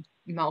webcam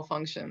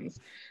malfunctions.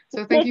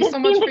 So thank you so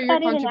much for your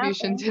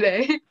contribution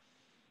today.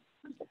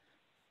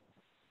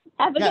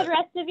 Have a Yeah. good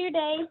rest of your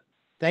day.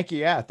 Thank you.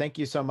 Yeah, thank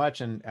you so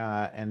much.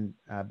 And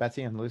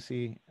Betsy and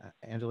Lucy,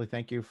 Angeli,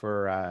 thank you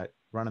for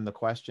running the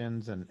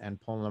questions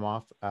and pulling them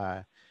off.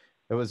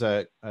 It was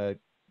a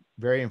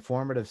very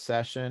informative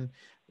session.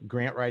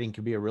 Grant writing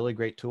can be a really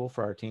great tool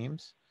for our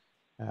teams,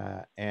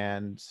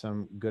 and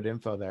some good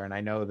info there. And I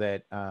know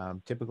that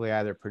typically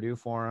either Purdue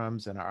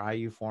forums and our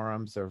IU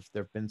forums,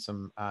 there've been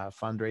some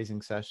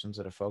fundraising sessions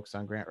that have focused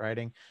on grant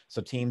writing.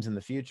 So teams in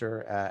the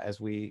future,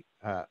 as we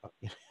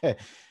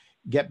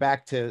get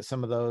back to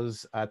some of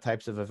those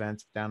types of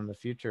events down in the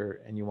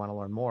future, and you want to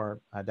learn more,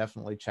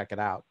 definitely check it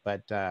out.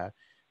 But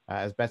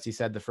as Betsy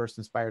said, the First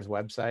Inspires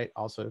website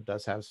also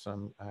does have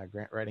some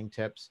grant writing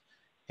tips,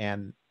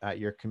 and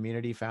your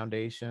community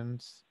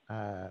foundations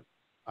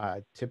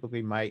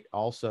typically might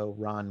also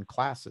run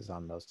classes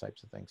on those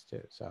types of things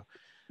too. So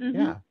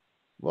yeah,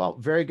 well,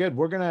 very good.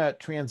 We're going to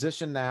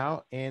transition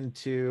now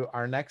into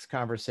our next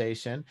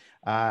conversation.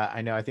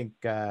 I think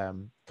a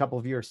couple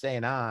of you are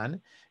staying on,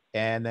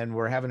 and then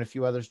we're having a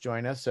few others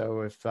join us.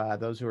 So if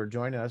those who are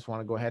joining us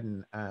want to go ahead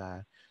and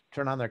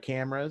turn on their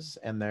cameras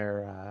and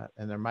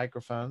their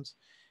microphones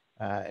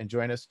and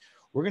join us.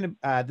 We're going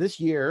to, this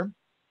year,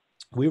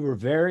 we were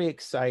very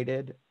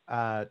excited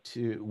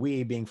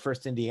we being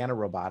First Indiana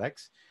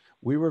Robotics,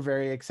 we were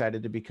very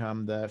excited to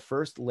become the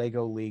first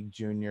LEGO League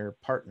Junior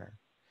partner.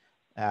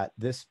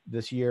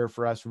 This year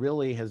for us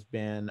really has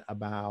been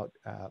about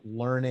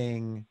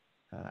learning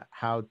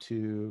how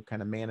to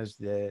kind of manage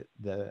the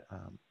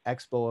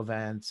expo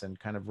events and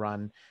kind of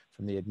run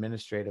from the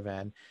administrative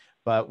end.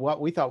 But what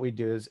we thought we'd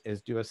do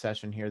is do a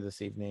session here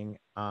this evening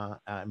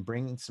and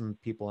bring some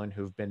people in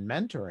who've been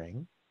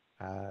mentoring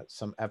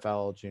some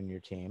FLL junior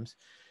teams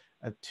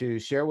to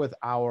share with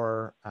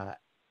our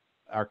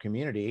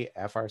community,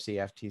 FRC,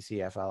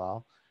 FTC,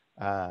 FLL,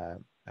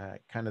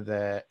 kind of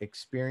the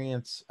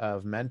experience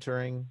of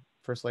mentoring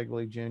First LEGO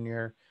League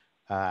Junior,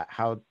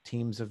 how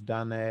teams have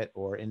done it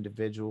or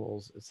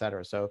individuals, et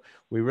cetera. So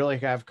we really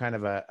have kind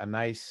of a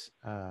nice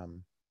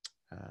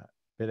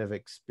bit of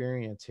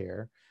experience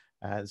here.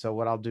 So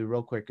what I'll do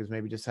real quick is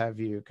maybe just have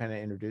you kind of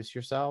introduce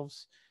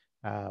yourselves.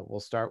 We'll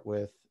start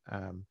with,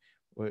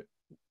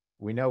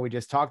 we know we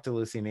just talked to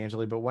Lucy and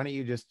Angeli, but why don't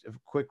you just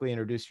quickly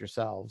introduce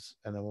yourselves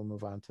and then we'll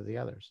move on to the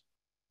others.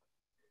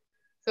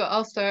 So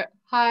I'll start.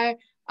 Hi,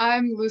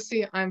 I'm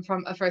Lucy. I'm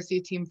from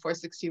FRC Team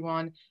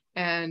 461.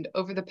 And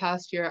over the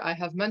past year, I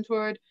have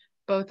mentored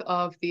both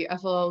of the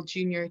FLL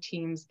junior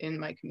teams in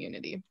my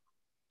community.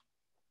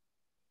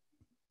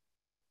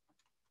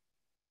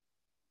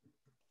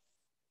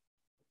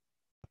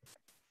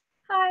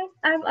 Hi,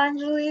 I'm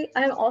Anjali.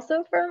 I'm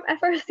also from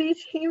FRC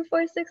Team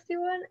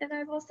 461, and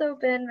I've also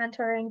been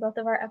mentoring both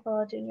of our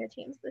FLL junior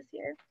teams this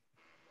year.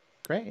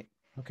 Great.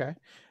 Okay.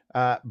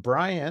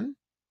 Brian,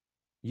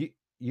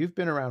 you've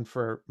been around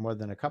for more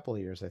than a couple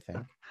of years, I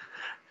think.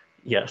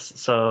 Yes.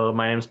 So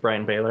my name is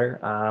Brian Baylor.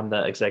 I'm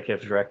the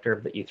executive director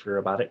of the E3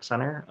 Robotics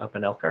Center up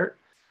in Elkhart.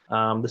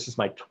 This is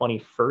my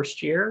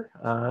 21st year,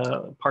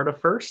 part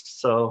of FIRST.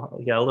 So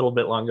yeah, a little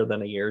bit longer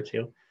than a year or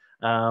two.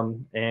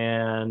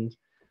 And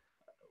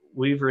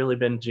we've really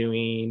been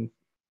doing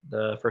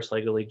the First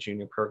LEGO League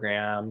Junior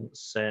program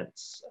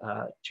since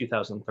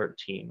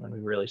 2013, when we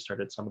really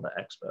started some of the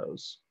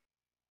expos.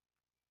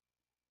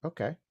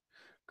 Okay,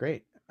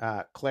 great.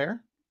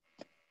 Claire?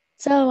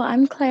 So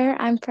I'm Claire.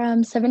 I'm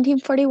from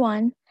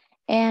 1741,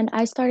 and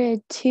I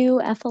started 2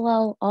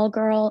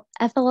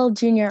 FLL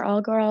Junior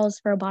All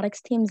Girls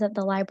robotics teams at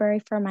the library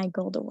for my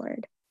Gold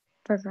Award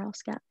for Girl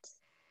Scouts.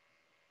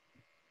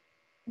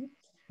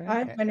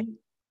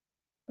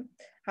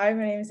 Hi,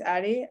 my name is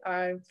Addie.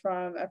 I'm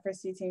from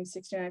FRC Team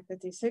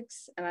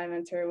 6956, and I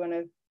mentor one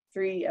of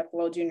 3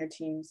 FLL Junior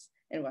teams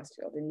in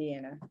Westfield,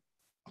 Indiana.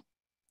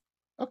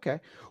 Okay.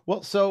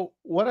 Well, so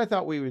what I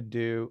thought we would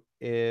do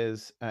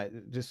is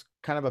just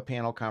kind of a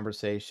panel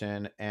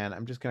conversation, and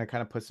I'm just going to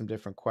kind of put some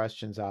different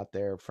questions out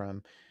there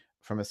from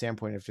a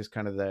standpoint of just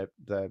kind of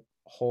the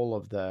whole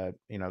of the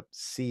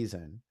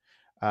season.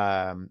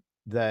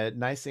 The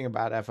nice thing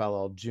about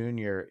FLL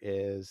Junior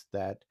is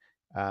that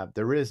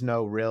there is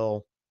no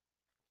real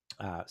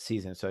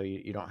season, so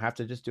you don't have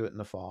to just do it in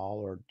the fall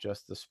or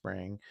just the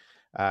spring.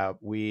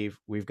 We've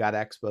got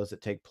expos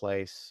that take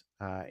place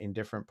in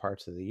different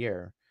parts of the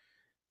year.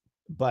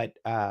 But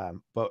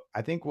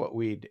I think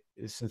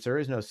since there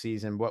is no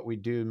season, what we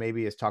do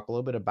maybe is talk a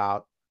little bit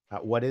about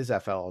what is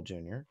FLL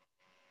Junior,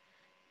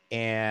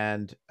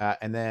 and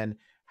then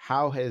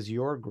how has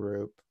your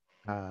group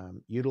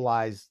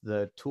utilized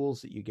the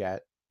tools that you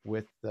get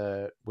with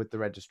the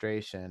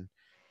registration,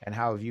 and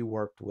how have you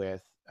worked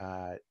with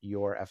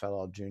your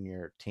FLL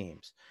Junior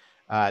teams?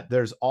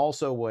 There's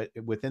also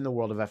within the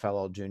world of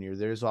FLL Junior,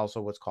 there's also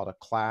what's called a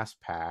class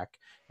pack,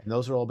 and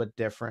those are a little bit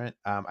different.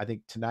 I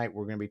think tonight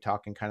we're going to be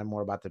talking kind of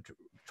more about the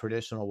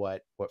traditional,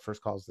 what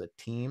FIRST calls the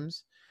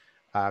teams.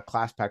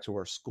 Class packs are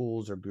where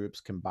schools or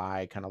groups can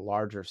buy kind of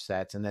larger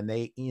sets, and then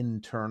they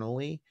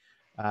internally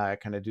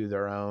kind of do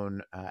their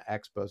own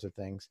expos of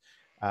things.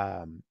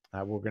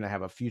 We're going to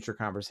have a future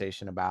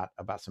conversation about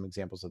some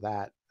examples of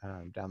that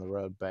down the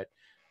road, but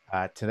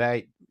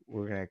Tonight,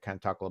 we're going to kind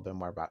of talk a little bit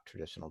more about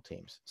traditional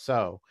teams.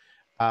 So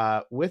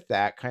with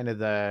that, kind of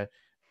the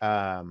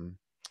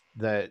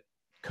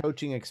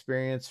coaching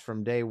experience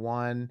from day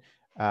one,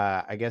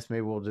 I guess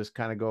maybe we'll just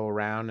kind of go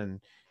around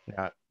and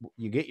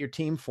you get your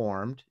team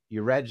formed,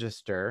 you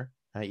register,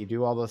 you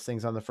do all those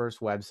things on the first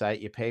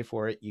website, you pay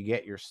for it, you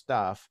get your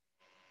stuff.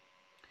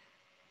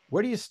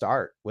 Where do you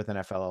start with an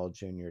FLL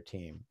junior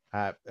team?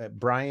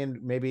 Brian,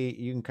 maybe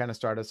you can kind of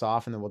start us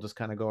off and then we'll just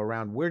kind of go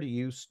around. Where do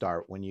you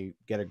start when you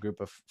get a group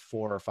of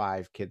 4 or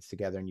 5 kids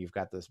together and you've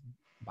got this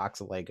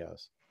box of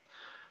Legos?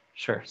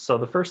 Sure. So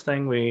the first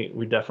thing we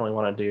definitely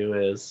want to do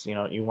is,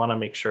 you want to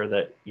make sure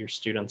that your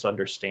students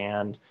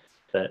understand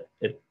that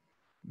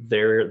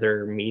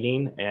they're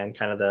meeting and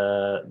kind of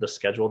the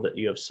schedule that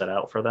you have set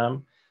out for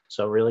them.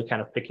 So really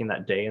kind of picking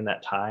that day and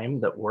that time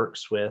that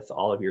works with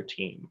all of your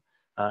team.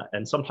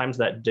 And sometimes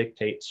that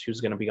dictates who's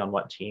going to be on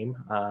what team.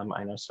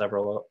 I know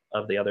several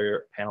of the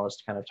other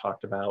panelists kind of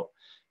talked about,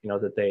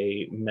 that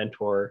they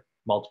mentor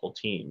multiple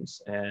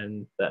teams,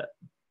 and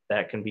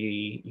that can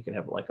be, you can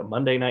have like a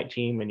Monday night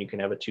team and you can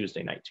have a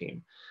Tuesday night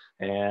team,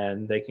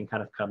 and they can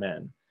kind of come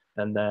in.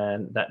 And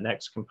then that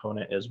next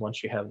component is,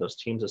 once you have those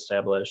teams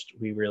established,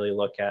 we really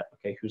look at,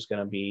 okay, who's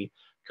going to be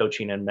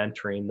coaching and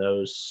mentoring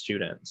those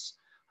students,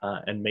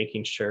 and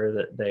making sure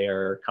that they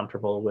are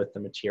comfortable with the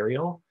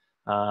material.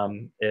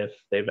 If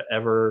they've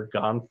ever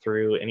gone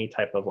through any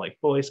type of like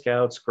Boy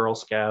Scouts, Girl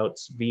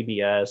Scouts,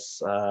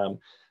 VBS,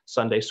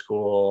 Sunday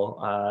school,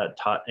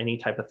 taught any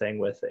type of thing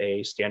with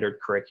a standard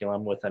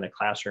curriculum within a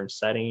classroom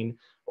setting,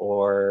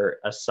 or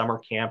a summer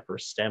camp or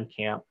STEM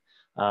camp,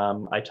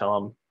 I tell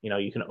them,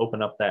 you can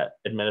open up that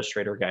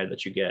administrator guide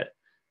that you get,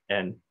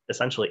 and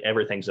essentially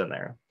everything's in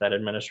there. That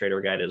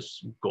administrator guide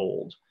is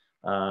gold.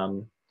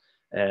 And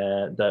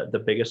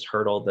the biggest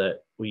hurdle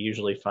that we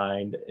usually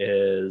find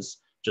is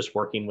just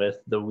working with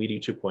the WEDO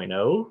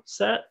 2.0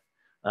 set,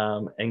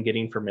 and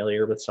getting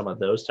familiar with some of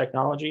those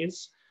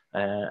technologies.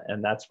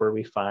 And that's where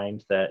we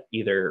find that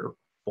either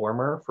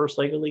former First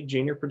Lego League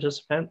junior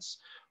participants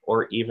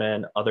or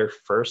even other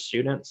first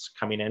students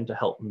coming in to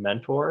help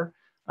mentor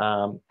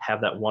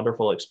have that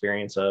wonderful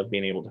experience of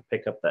being able to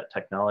pick up that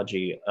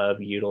technology of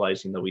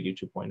utilizing the WEDO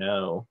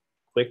 2.0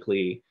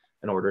 quickly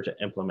in order to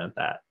implement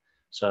that.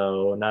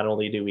 So not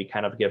only do we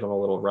kind of give them a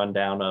little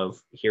rundown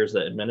of, here's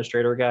the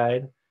administrator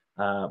guide,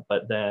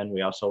 but then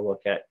we also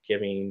look at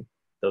giving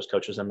those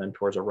coaches and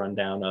mentors a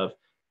rundown of,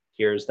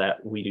 here's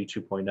that WEDO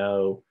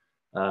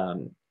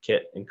 2.0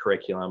 kit and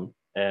curriculum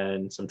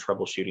and some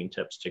troubleshooting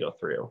tips to go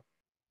through.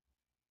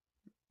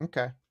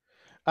 Okay.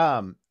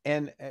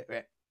 And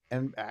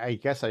I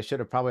guess I should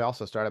have probably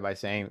also started by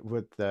saying,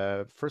 with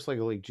the First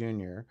Lego League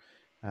Junior,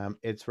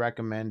 it's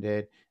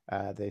recommended,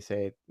 they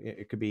say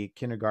it could be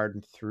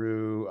kindergarten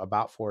through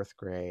about 4th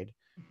grade.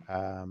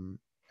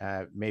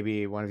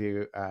 Maybe one of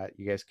you,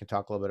 you guys can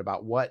talk a little bit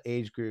about what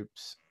age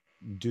groups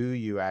do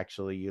you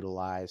actually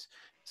utilize.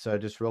 So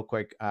just real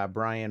quick,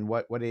 Brian,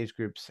 what age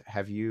groups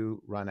have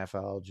you run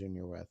FLL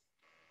Junior with?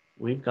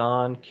 We've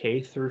gone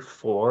K through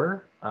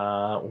 4.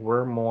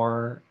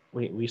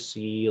 We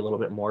see a little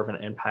bit more of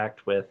an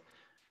impact with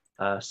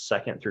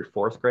 2nd through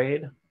 4th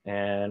grade,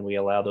 and we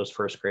allow those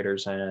first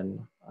graders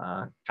in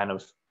kind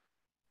of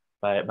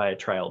by a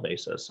trial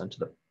basis into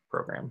the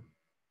program.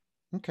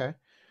 Okay.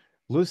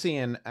 Lucy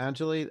and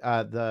Anjali,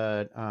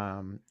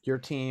 your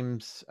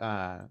teams,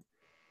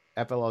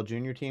 FLL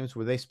junior teams,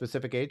 were they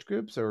specific age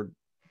groups, or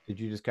did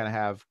you just kind of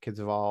have kids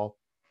of all?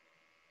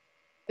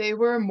 They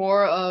were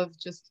more of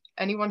just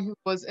anyone who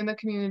was in the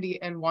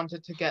community and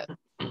wanted to get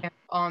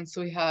on.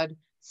 So we had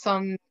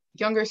some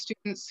younger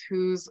students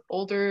whose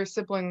older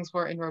siblings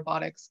were in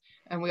robotics,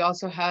 and we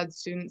also had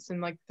students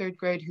in like 3rd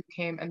grade who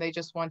came and they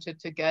just wanted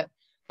to get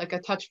like a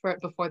touch for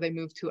it before they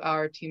moved to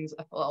our team's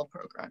FLL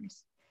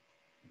programs.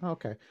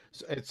 Okay,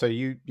 so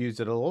you used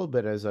it a little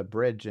bit as a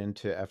bridge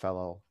into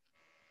FLL.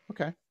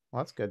 Okay,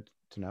 well, that's good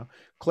to know.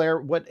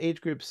 Claire, what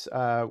age groups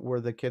were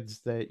the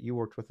kids that you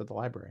worked with at the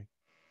library?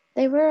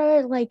 They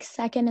were like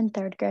 2nd and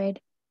 3rd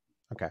grade.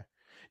 Okay.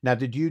 Now,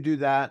 did you do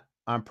that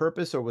on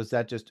purpose, or was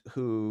that just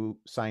who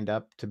signed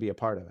up to be a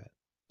part of it?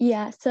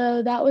 Yeah,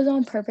 so that was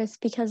on purpose,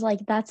 because like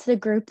that's the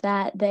group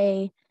that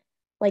they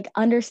like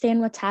understand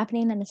what's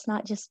happening, and it's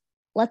not just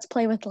let's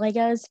play with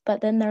Legos,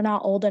 but then they're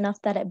not old enough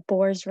that it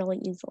bores really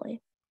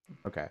easily.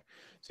 Okay.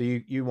 So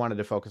you wanted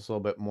to focus a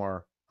little bit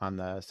more on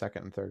the 2nd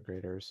and 3rd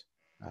graders.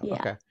 Yeah.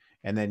 Okay.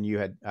 And then you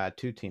had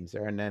 2 teams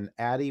there. And then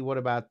Addie, what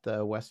about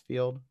the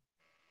Westfield?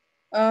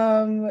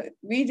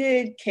 We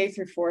did K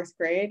through 4th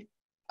grade.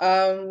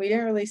 We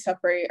didn't really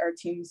separate our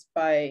teams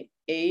by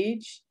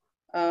age.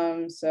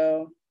 But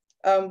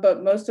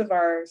most of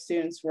our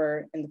students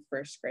were in the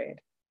 1st grade.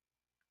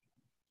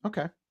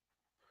 Okay.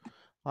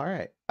 All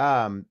right.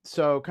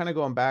 So kind of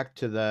going back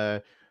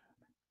to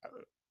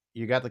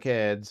you got the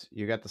kids,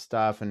 you got the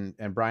stuff, and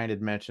Brian had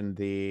mentioned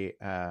the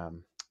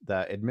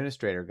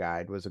administrator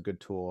guide was a good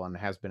tool and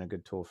has been a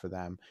good tool for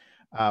them.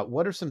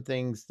 What are some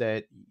things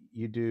that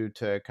you do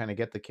to kind of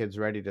get the kids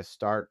ready to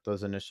start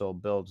those initial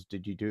builds?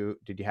 Did you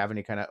have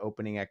any kind of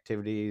opening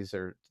activities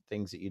or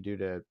things that you do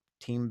to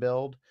team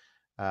build.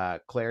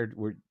 Claire,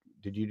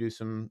 did you do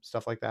some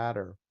stuff like that,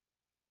 or?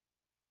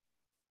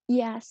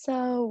 Yeah,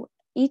 so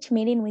each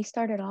meeting we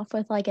started off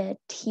with like a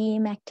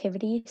team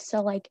activity.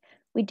 So like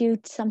we do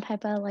some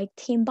type of like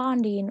team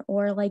bonding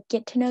or like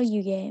get to know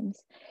you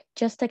games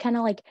just to kind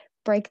of like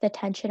break the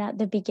tension at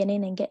the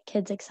beginning and get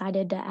kids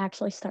excited to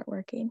actually start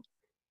working.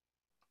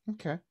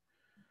 Okay.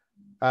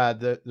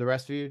 The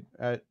rest of you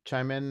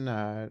chime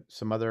in,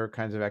 some other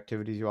kinds of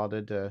activities you all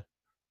did to.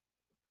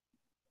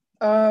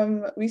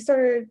 We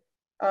started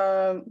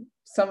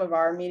some of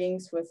our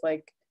meetings with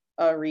like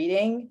a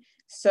reading.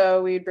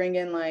 So we'd bring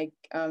in like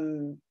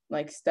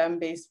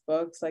STEM-based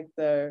books, like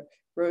the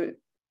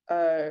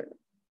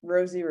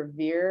Rosie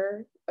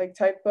Revere like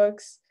type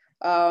books,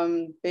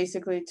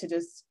 basically to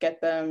just get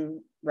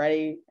them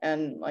ready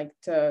and like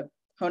to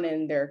hone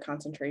in their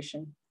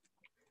concentration.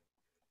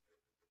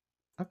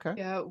 Okay.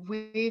 Yeah,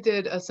 we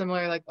did a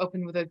similar like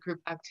open with a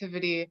group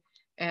activity,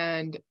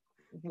 and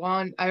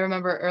I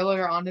remember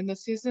earlier on in the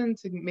season,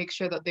 to make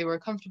sure that they were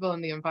comfortable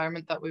in the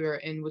environment that we were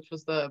in, which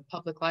was the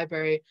public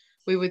library,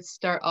 we would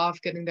start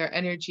off getting their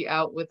energy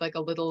out with like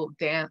a little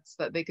dance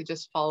that they could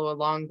just follow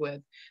along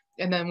with.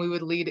 And then we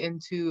would lead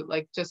into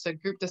like just a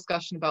group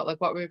discussion about like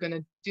what we were going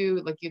to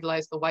do, like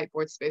utilize the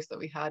whiteboard space that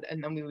we had,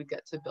 and then we would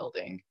get to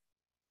building.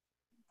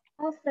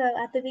 Also,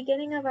 at the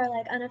beginning of our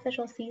like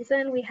unofficial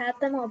season, we had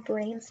them all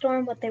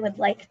brainstorm what they would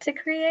like to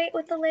create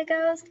with the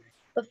Legos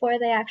before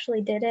they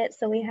actually did it.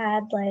 So we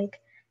had like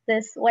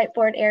this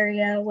whiteboard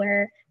area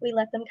where we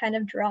let them kind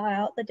of draw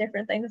out the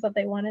different things that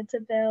they wanted to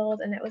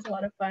build, and it was a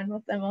lot of fun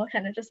with them all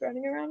kind of just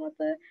running around with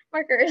the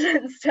markers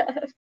and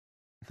stuff.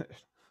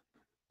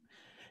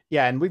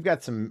 Yeah, and we've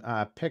got some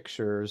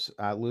pictures.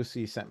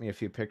 Lucy sent me a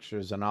few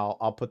pictures, and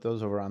I'll put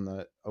those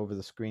over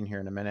the screen here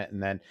in a minute.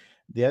 And then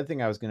the other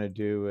thing I was going to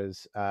do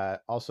is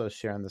also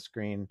share on the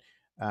screen.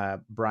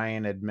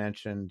 Brian had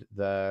mentioned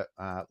the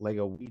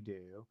Lego We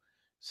Do.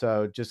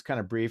 So just kind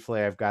of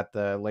briefly, I've got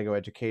the Lego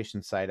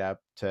education site up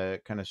to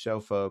kind of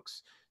show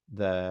folks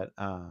the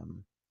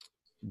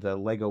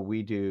Lego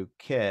We Do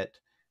kit.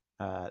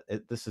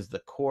 This is the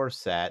core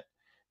set.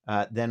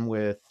 Then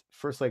with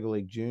First Lego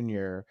League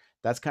Junior,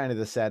 that's kind of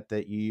the set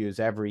that you use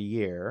every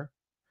year.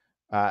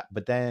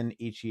 But then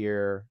each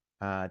year,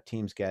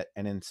 teams get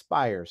an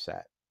Inspire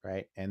set,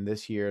 right? And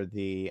this year,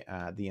 the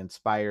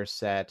Inspire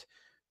set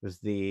was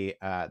the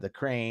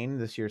crane.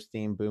 This year's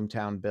theme,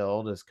 Boomtown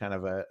Build, is kind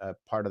of a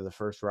part of the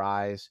First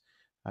Rise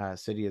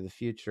City of the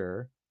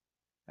Future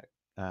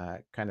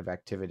kind of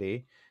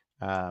activity.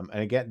 And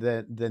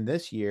again, then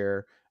this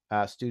year,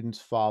 students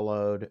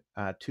followed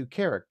two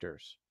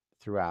characters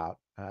throughout,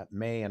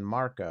 May and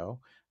Marco.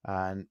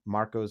 And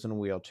Marco's in a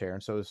wheelchair,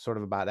 and so it's sort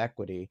of about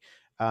equity.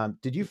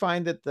 Did you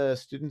find that the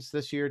students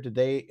this year, did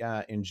they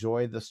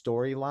enjoy the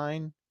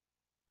storyline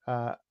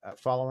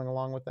following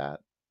along with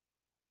that?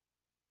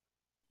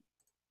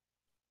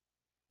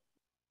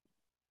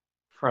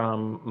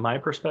 From my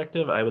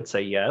perspective, I would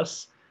say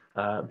yes,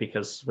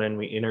 because when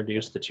we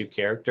introduced the two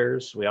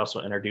characters, we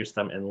also introduced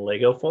them in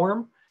Lego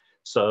form.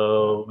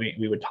 So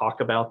we would talk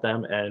about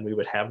them and we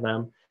would have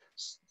them.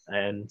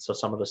 And so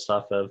some of the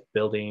stuff of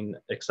building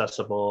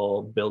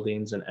accessible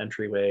buildings and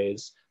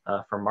entryways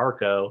for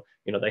Marco,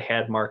 they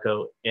had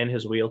Marco in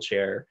his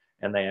wheelchair,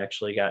 and they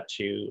actually got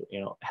to,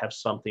 have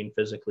something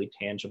physically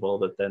tangible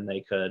that then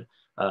they could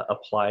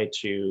apply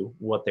to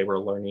what they were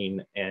learning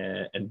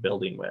and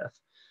building with.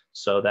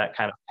 So that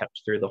kind of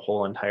kept through the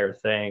whole entire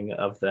thing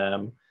of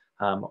them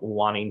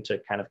wanting to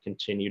kind of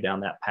continue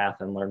down that path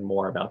and learn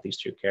more about these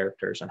two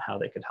characters and how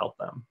they could help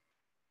them.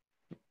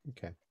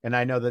 Okay. And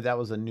I know that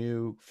was a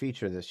new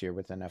feature this year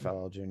with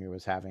FLL Junior,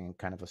 was having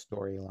kind of a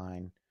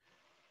storyline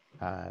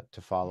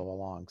to follow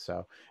along.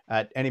 So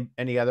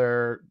any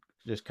other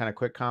just kind of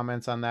quick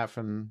comments on that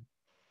from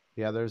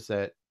the others?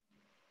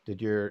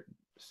 Did your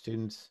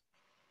students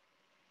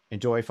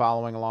enjoy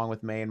following along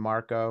with May and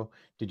Marco?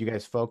 Did you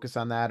guys focus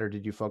on that, or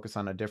did you focus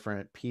on a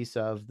different piece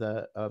of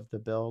the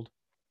build?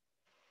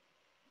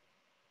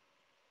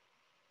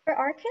 For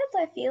our kids,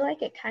 I feel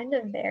like it kind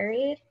of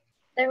varied.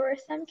 There were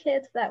some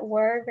kids that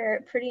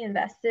were pretty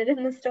invested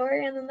in the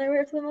story, and then there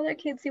were some other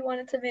kids who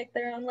wanted to make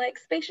their own like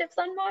spaceships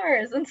on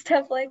Mars and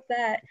stuff like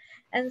that.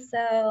 And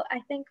so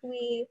I think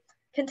we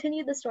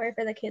continued the story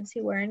for the kids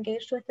who were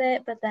engaged with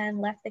it, but then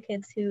left the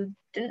kids who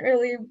didn't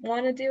really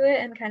want to do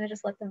it and kind of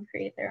just let them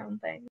create their own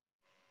thing.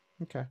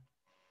 Okay.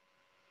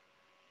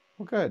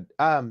 Well, good.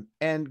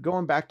 And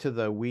going back to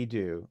the We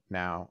Do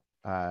now,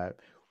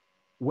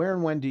 where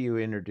and when do you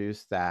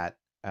introduce that?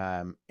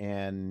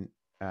 And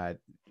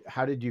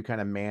how did you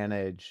kind of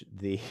manage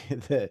the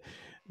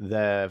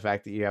the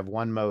fact that you have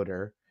one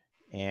motor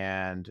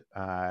and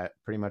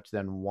pretty much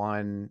then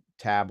one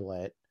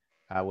tablet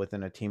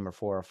within a team of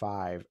 4 or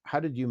 5? How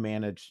did you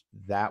manage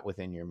that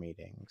within your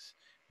meetings?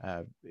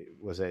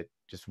 Was it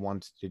just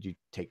once? Did you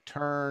take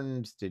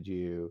turns? Did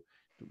you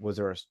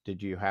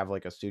have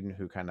like a student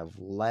who kind of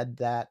led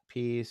that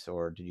piece,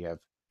 or did you have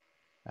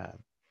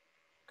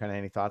kind of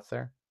any thoughts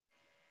there?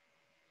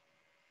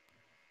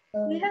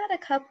 We had a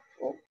couple.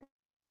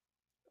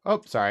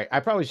 Oh, sorry. I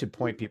probably should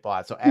point people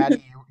out. So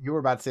Addie, you were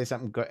about to say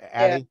something. Go, Yeah.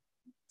 Addie.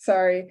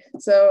 Sorry.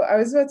 So I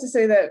was about to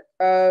say that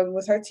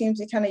with our teams,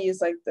 we kind of use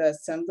like the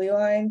assembly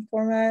line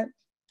format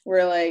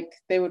where like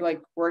they would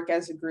like work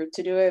as a group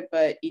to do it,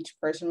 but each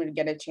person would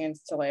get a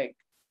chance to like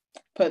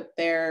put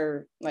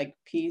their like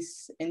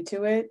piece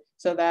into it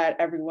so that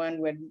everyone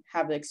would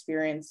have the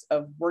experience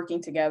of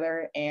working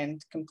together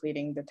and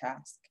completing the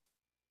task.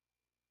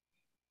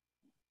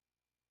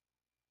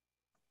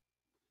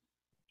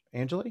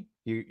 Angeli,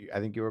 I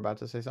think you were about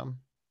to say something.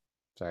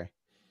 Sorry.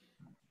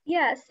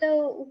 Yeah,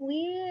 so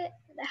we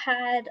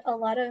had a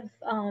lot of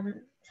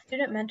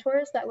student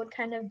mentors that would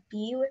kind of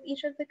be with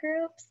each of the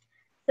groups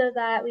so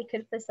that we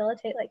could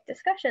facilitate like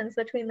discussions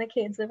between the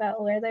kids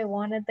about where they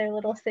wanted their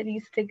little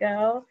cities to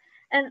go.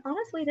 And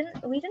honestly,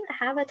 we didn't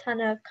have a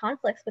ton of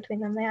conflicts between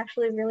them. They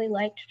actually really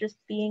liked just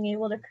being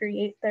able to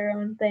create their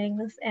own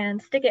things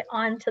and stick it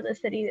on to the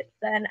city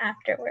then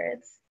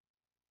afterwards.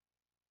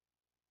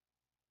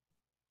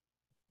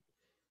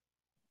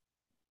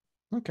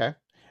 Okay.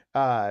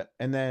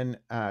 And then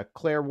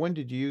Claire, when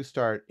did you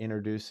start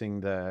introducing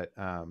did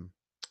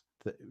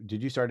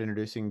you start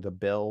introducing the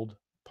build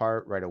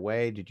part right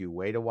away? Did you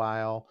wait a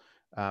while?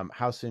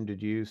 How soon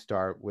did you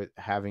start with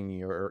having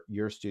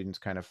your students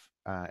kind of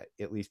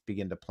at least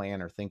begin to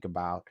plan or think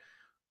about,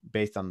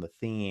 based on the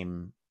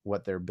theme,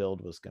 what their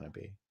build was going to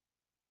be?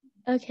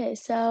 Okay,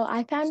 so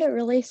I found it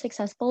really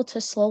successful to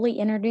slowly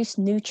introduce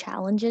new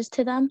challenges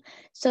to them.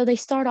 So they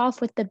start off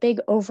with the big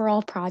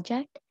overall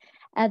project,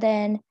 and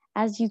then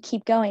as you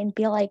keep going,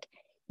 be like,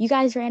 you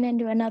guys ran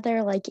into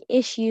another like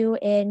issue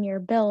in your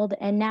build,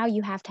 and now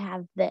you have to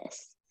have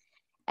this.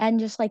 And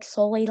just like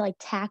slowly like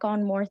tack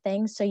on more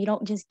things so you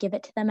don't just give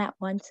it to them at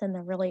once and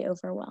they're really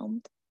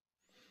overwhelmed.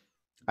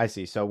 I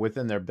see. So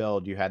within their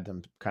build, you had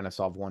them kind of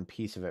solve one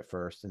piece of it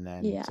first, and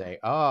then Yeah. say,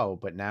 "Oh,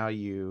 but now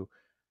you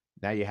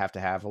have to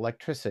have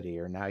electricity,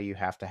 or now you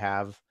have to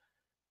have,"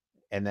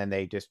 and then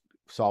they just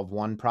solve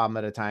one problem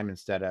at a time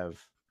instead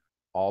of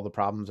all the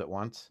problems at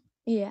once.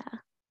 Yeah.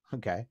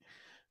 Okay.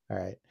 All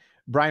right.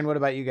 Brian, what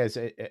about you guys?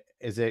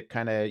 Is it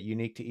kind of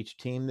unique to each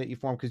team that you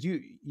form? Because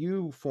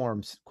you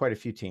form quite a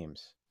few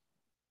teams.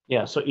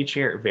 Yeah, so each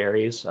year it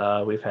varies.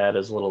 We've had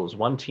as little as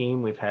one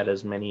team. We've had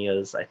as many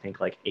as I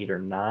think like 8 or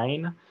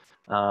 9,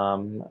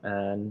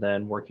 and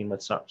then working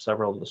with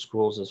several of the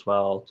schools as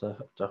well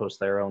to host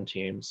their own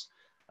teams.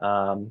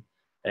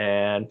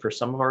 And for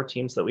some of our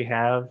teams that we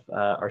have,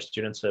 our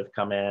students have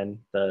come in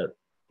the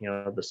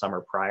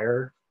summer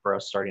prior for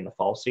us starting the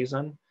fall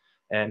season,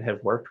 and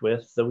have worked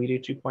with the We Do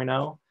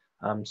 2.0.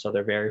 So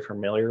they're very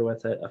familiar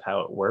with it, of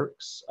how it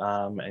works,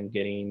 and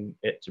getting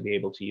it to be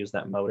able to use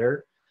that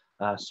motor.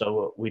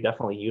 So we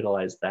definitely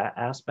utilize that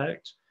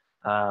aspect.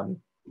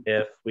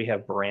 If we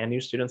have brand new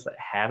students that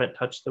haven't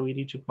touched the We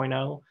Do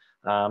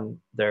 2.0,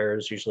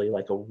 there's usually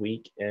like a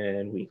week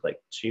in week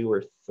like 2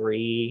 or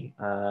 3.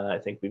 I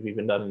think we've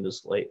even done it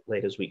as late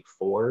as week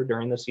 4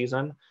 during the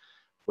season,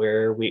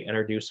 where we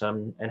introduce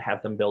them and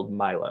have them build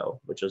Milo,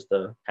 which is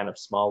the kind of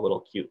small little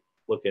cute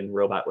looking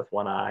robot with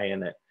one eye,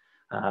 and it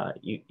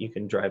you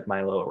can drive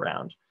Milo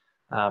around.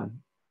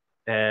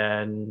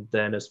 And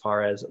then as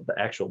far as the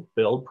actual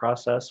build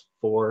process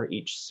for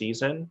each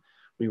season,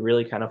 we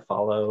really kind of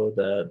follow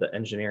the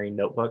engineering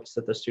notebooks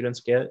that the students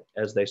get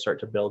as they start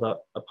to build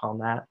up upon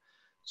that.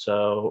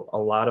 So a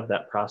lot of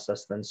that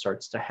process then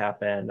starts to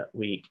happen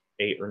week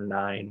 8 or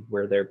 9,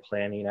 where they're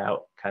planning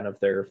out kind of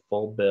their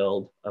full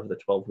build of the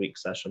 12-week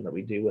session that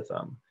we do with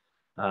them.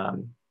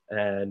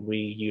 And we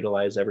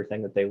utilize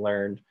everything that they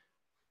learned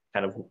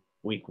kind of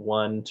week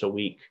 1 to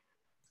week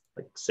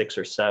like 6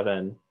 or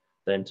 7,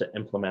 then to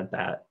implement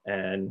that.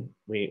 And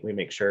we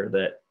make sure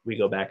that we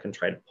go back and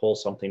try to pull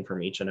something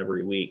from each and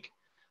every week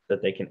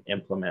that they can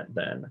implement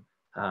then,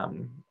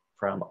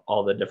 from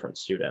all the different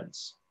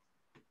students.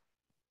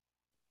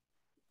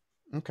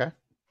 Okay.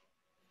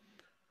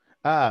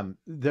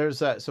 There's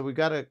so we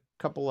got a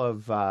couple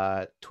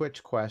of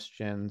Twitch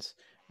questions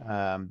that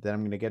I'm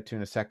going to get to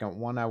in a second.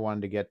 One I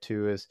wanted to get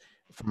to is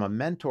from a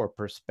mentor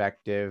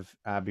perspective.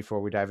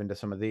 Before we dive into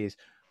some of these,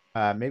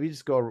 maybe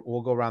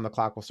we'll go around the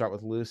clock. We'll start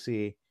with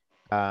Lucy.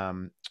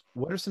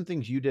 What are some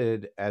things you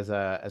did as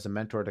a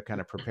mentor to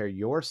kind of prepare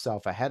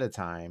yourself ahead of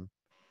time?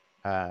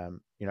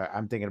 I'm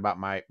thinking about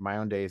my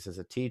own days as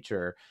a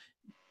teacher.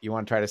 You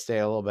want to try to stay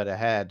a little bit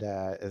ahead,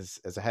 as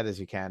ahead as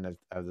you can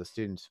of the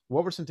students.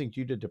 What were some things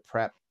you did to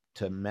prep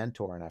to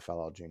mentor an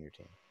FLL junior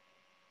team?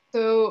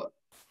 So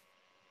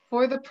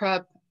for the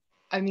prep,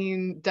 I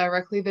mean,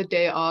 directly the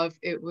day of,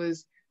 it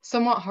was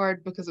somewhat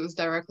hard because it was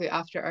directly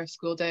after our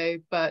school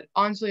day, but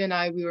Anjali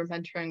and we were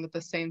mentoring at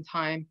the same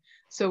time.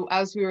 So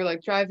as we were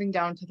like driving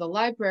down to the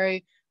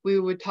library, we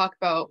would talk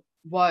about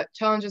what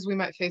challenges we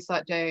might face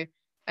that day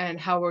and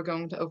how we're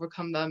going to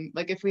overcome them.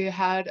 Like if we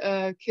had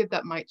a kid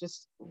that might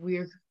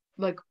we're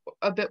like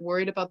a bit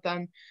worried about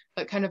them,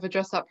 but kind of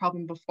address that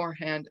problem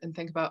beforehand and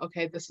think about,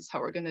 okay, this is how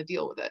we're going to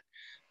deal with it.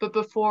 But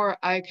before,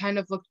 I kind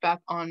of looked back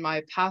on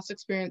my past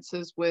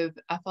experiences with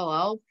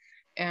FLL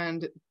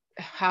and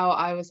how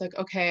I was like,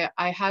 okay,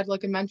 I had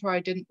like a mentor I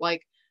didn't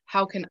like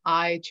how can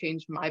I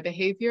change my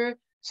behavior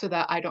so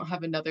that I don't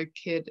have another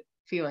kid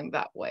feeling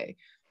that way.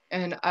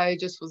 And I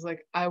just was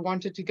like, I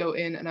wanted to go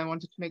in and I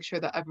wanted to make sure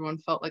that everyone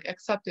felt like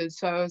accepted.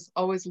 So I was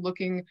always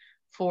looking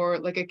for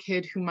like a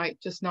kid who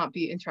might just not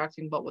be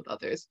interacting well with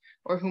others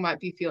or who might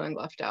be feeling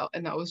left out.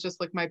 And that was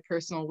just like my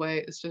personal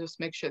way, is to just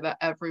make sure that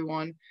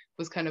everyone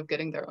was kind of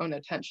getting their own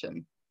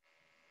attention.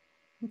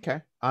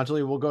 Okay.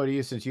 Anjali, we'll go to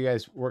you since you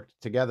guys worked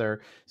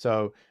together.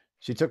 So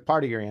she took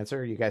part of your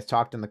answer. You guys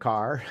talked in the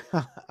car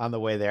on the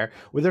way there.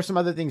 Were there some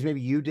other things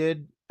maybe you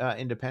did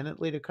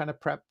independently to kind of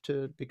prep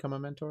to become a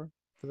mentor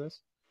for this?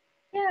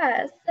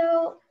 Yeah,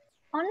 so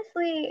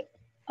honestly,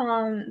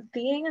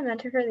 being a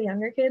mentor for the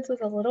younger kids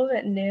was a little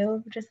bit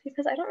new just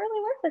because I don't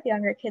really work with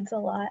younger kids a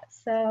lot.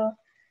 So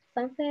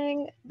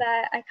something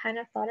that I kind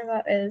of thought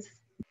about is,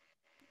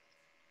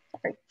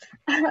 sorry,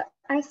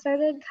 I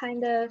started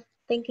kind of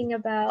thinking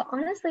about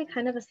honestly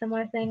kind of a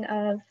similar thing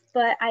of,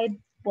 but I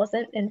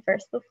wasn't in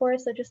first before,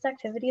 so just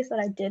activities that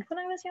I did when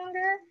I was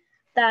younger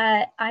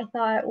that I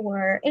thought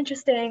were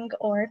interesting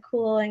or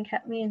cool and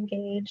kept me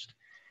engaged.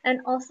 And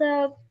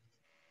also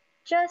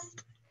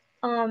just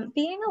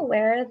being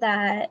aware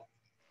that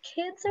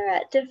kids are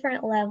at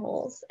different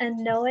levels and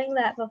knowing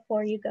that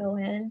before you go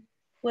in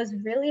was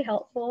really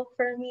helpful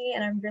for me.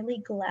 And I'm really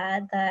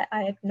glad that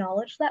I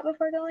acknowledged that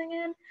before going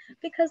in,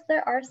 because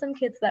there are some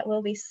kids that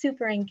will be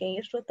super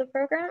engaged with the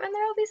program and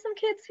there will be some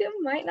kids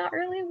who might not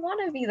really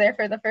want to be there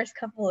for the first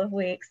couple of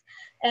weeks.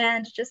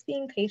 And just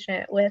being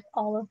patient with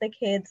all of the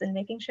kids and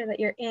making sure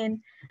that you're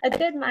in a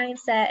good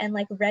mindset and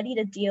like ready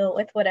to deal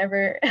with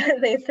whatever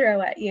they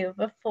throw at you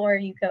before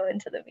you go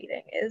into the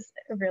meeting is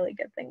a really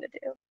good thing to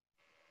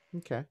do.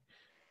 Okay.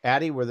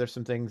 Addie, were there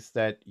some things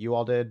that you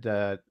all did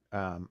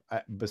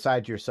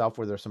besides yourself?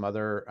 Were there some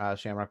other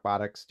Shamrock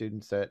Robotics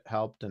students that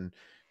helped? And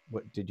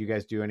what did you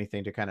guys do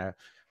anything to kind of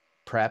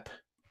prep?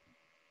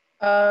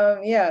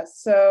 Yeah,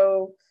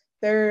 so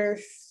there are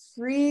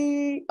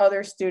 3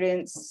 other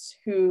students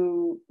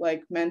who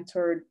like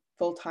mentored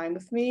full time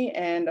with me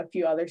and a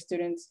few other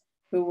students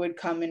who would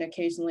come in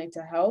occasionally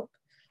to help.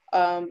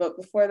 But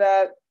before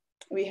that,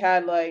 we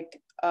had like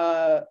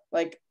a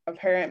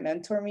parent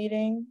mentor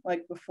meeting,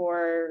 like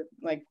before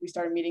like we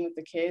started meeting with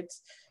the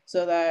kids,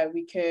 so that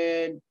we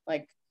could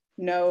like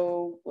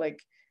know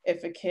like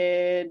if a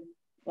kid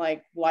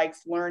like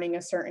likes learning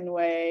a certain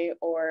way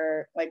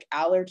or like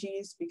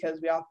allergies, because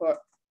we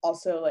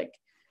also like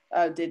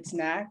did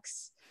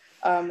snacks.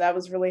 That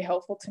was really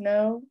helpful to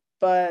know.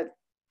 But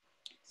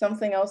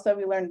something else that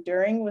we learned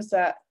during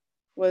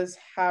was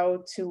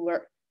how to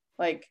learn,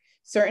 like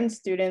certain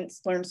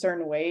students learn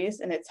certain ways,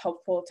 and it's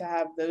helpful to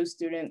have those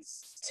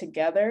students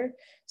together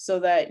so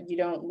that you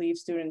don't leave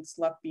students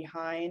left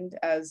behind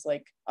as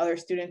like other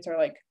students are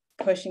like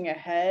pushing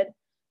ahead.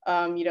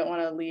 You don't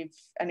want to leave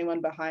anyone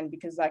behind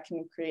because that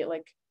can create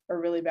like a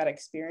really bad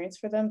experience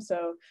for them.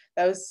 So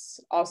that was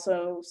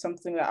also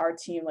something that our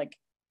team like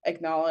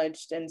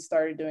acknowledged and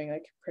started doing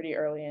like pretty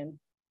early in.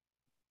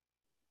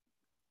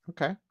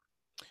 Okay.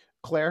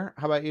 Claire,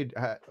 how about you?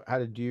 How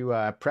did you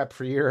prep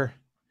for your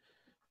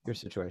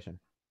situation?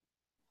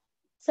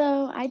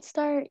 So I'd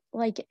start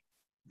like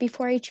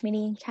before each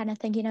meeting, kind of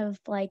thinking of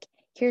like,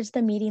 here's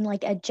the meeting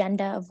like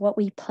agenda of what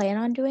we plan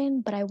on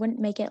doing, but I wouldn't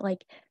make it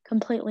like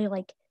completely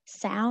like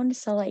sound.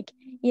 So like,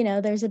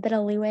 there's a bit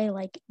of leeway,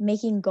 like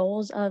making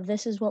goals of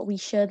this is what we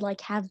should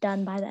like have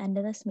done by the end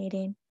of this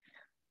meeting,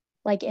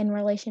 like in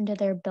relation to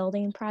their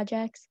building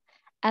projects.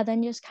 And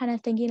then just kind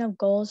of thinking of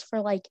goals for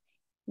like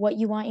what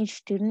you want each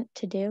student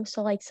to do.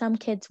 So like some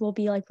kids will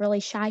be like really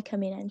shy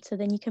coming in. So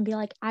then you can be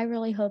like, I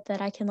really hope that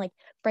I can like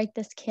break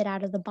this kid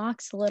out of the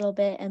box a little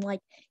bit and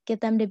like get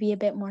them to be a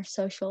bit more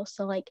social.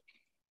 So like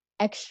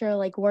extra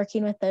like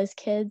working with those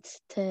kids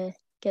to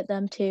get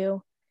them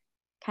to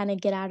kind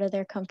of get out of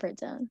their comfort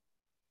zone.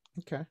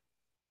 Okay.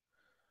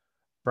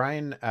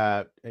 Brian,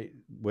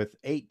 with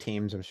 8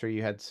 teams, I'm sure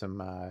you had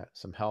some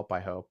help.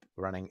 I hope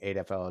running 8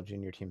 FLL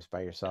junior teams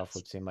by yourself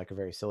would seem like a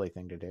very silly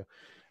thing to do.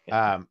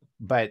 Yeah.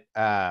 But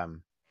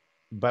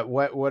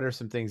what are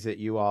some things that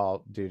you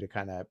all do to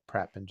kind of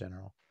prep in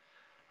general?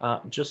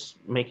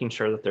 Just making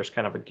sure that there's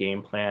kind of a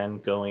game plan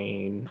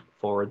going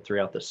forward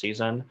throughout the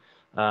season.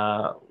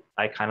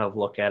 I kind of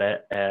look at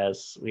it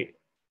as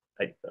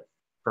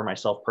for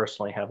myself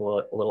personally, have a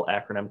little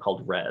acronym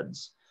called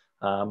REDS,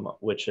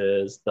 which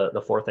is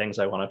the 4 things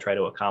I want to try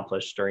to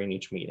accomplish during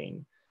each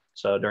meeting.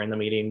 So during the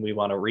meeting, we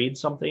want to read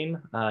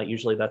something.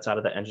 Usually that's out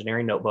of the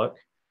engineering notebook.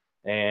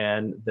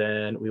 And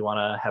then we want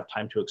to have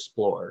time to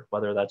explore,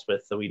 whether that's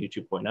with the WeDo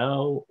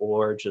 2.0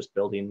 or just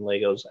building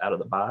Legos out of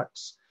the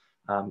box.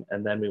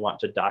 And then we want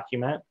to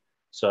document.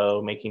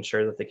 So making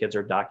sure that the kids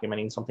are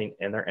documenting something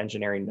in their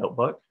engineering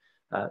notebook.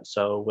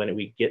 So when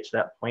we get to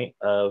that point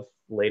of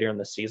later in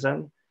the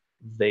season,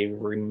 they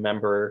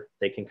remember,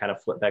 they can kind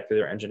of flip back through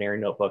their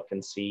engineering notebook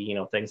and see,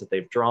 things that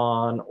they've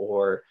drawn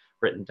or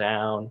written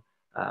down.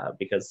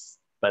 Because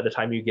by the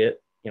time you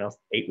get,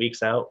 8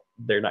 weeks out,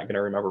 they're not going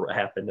to remember what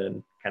happened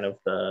in kind of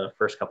the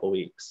first couple of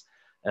weeks.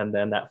 And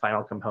then that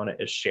final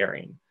component is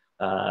sharing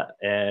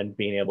and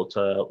being able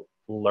to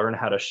learn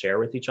how to share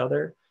with each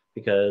other.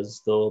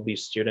 because there'll be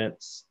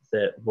students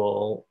that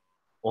will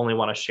only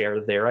want to share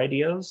their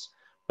ideas,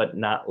 but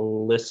not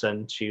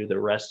listen to the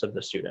rest of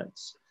the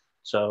students.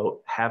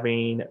 So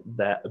having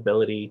that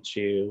ability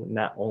to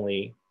not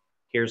only,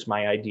 here's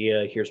my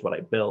idea, here's what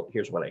I built,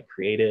 here's what I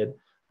created,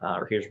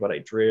 or here's what I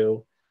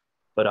drew,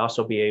 but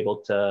also be able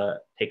to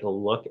take a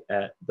look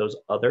at those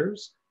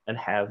others and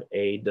have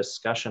a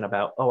discussion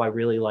about, oh, I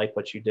really like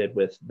what you did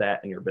with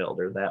that in your build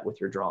or that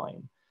with your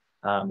drawing.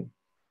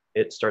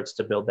 It starts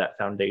to build that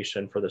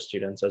foundation for the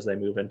students as they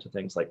move into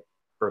things like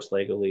First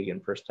Lego League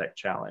and First Tech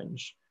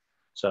Challenge.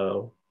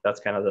 So that's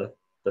kind of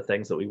the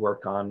things that we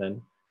work on.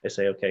 And I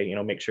say, okay, you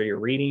know, make sure you're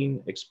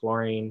reading,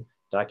 exploring,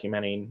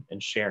 documenting,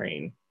 and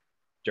sharing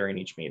during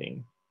each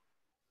meeting.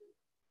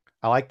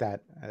 I like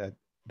that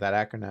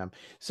acronym.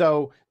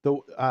 So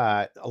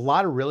a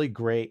lot of really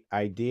great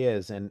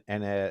ideas and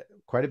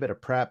quite a bit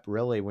of prep,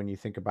 really, when you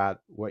think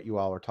about what you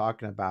all were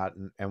talking about.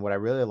 And what I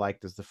really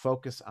liked is the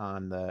focus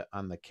on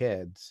the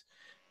kids.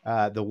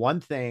 The one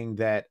thing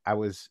that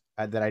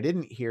that I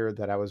didn't hear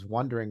that I was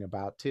wondering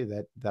about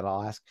too, that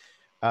I'll ask,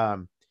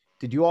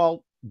 did you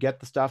all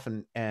get the stuff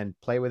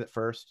and play with it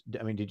first?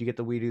 I mean, did you get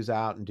the WeDos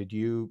out and did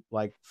you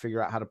like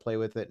figure out how to play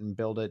with it and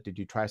build it? Did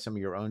you try some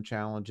of your own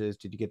challenges?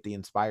 Did you get the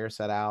Inspire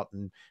set out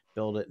and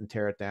build it and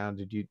tear it down?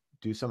 Did you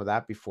do some of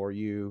that before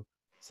you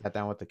sat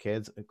down with the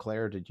kids?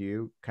 Claire, did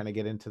you kind of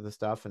get into the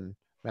stuff and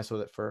mess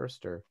with it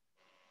first, or?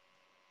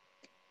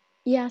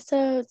 Yeah,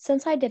 so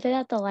since I did it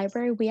at the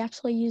library, we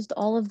actually used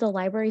all of the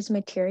library's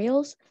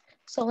materials.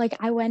 So like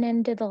I went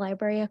into the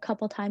library a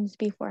couple times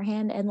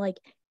beforehand and like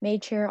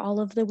made sure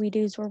all of the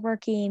WeDos were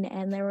working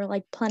and there were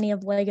like plenty of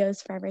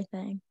Legos for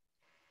everything.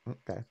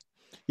 Okay.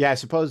 Yeah, I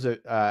suppose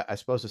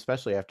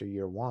especially after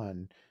year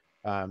one,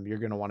 you're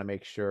going to want to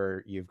make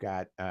sure you've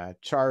got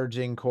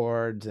charging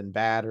cords and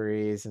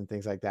batteries and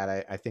things like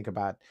that. I think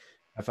about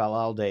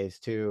FLL days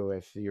too.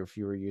 If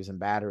you were using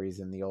batteries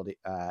in the old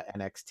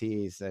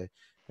NXTs,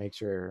 make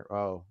sure,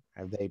 oh,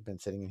 have they been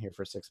sitting in here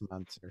for 6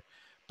 months?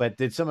 But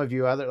did some of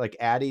you like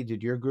Addie,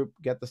 did your group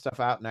get the stuff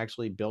out and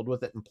actually build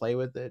with it and play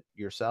with it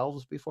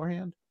yourselves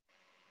beforehand?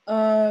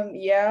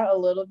 Yeah, a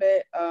little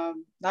bit.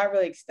 Not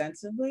really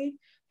extensively,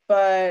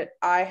 but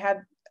I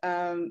had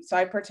so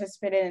I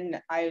participated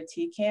in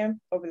IoT camp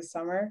over the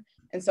summer,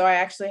 and so I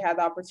actually had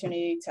the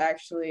opportunity to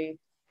actually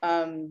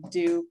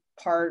do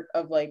part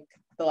of like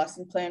the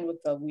lesson plan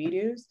with the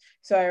WeDos.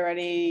 So I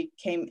already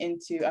came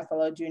into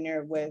FLO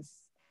Junior with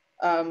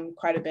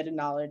quite a bit of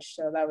knowledge,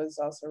 so that was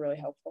also really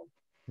helpful.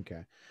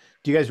 Okay.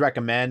 Do you guys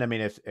recommend, I mean,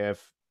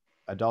 if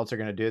adults are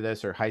going to do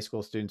this or high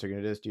school students are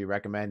going to do this, do you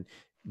recommend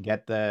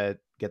get the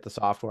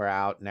software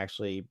out and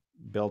actually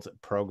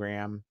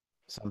program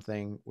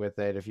something with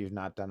it if you've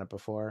not done it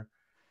before?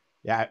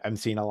 Yeah, I'm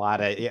seeing a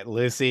lot of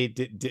Lucy.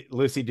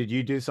 Lucy, did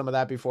you do some of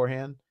that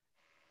beforehand?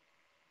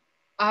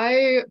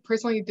 I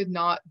personally did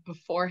not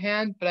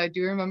beforehand, but I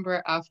do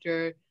remember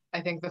after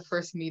I think the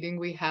first meeting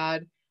we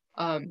had,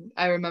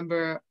 I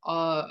remember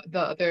the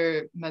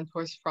other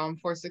mentors from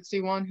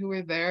 461 who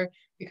were there.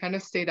 We kind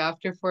of stayed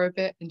after for a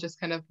bit and just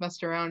kind of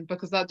messed around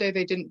because that day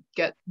they didn't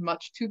get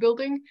much to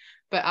building,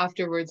 but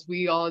afterwards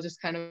we all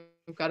just kind of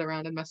got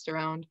around and messed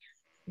around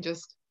and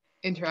just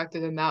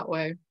interacted in that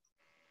way.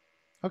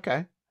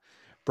 Okay.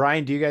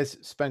 Brian, do you guys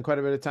spend quite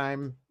a bit of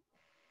time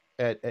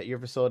at your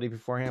facility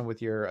beforehand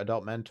with your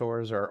adult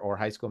mentors or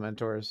high school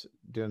mentors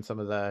doing some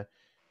of the,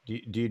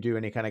 do you do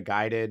any kind of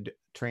guided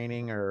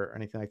training or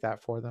anything like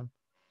that for them?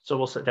 So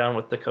we'll sit down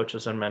with the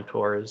coaches and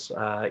mentors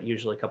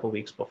usually a couple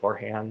weeks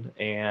beforehand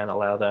and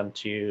allow them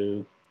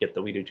to get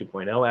the WeDo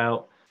 2.0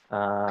 out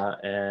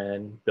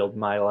and build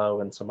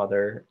Milo and some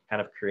other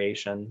kind of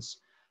creations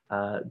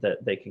that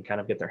they can kind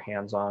of get their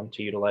hands on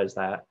to utilize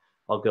that.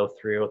 I'll go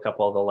through a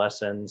couple of the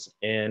lessons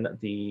in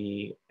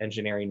the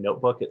engineering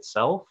notebook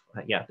itself.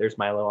 Yeah, there's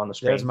Milo on the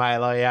screen. There's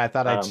Milo. Yeah, I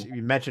thought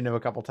you mentioned him a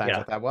couple times. Yeah.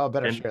 I thought, well,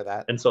 better share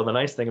that. And so the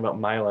nice thing about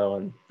Milo,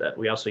 and that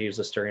we also use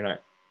this during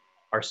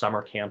our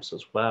summer camps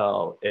as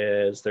well,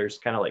 is there's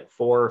kind of like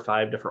 4 or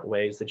 5 different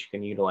ways that you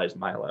can utilize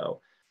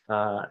Milo.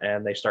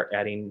 And they start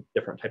adding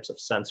different types of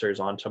sensors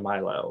onto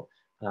Milo.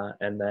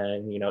 And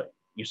then,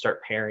 you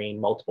start pairing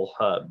multiple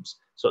hubs.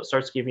 So it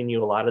starts giving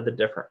you a lot of the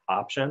different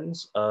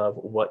options of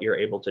what you're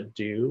able to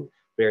do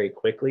very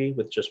quickly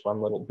with just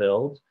one little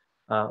build,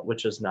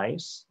 which is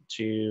nice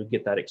to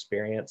get that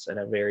experience in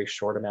a very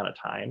short amount of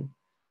time.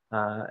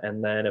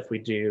 And then if we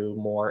do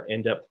more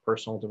in-depth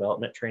personal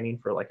development training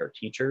for like our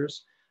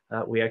teachers,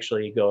 we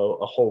actually go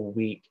a whole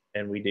week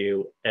and we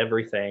do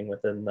everything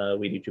within the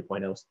WeDo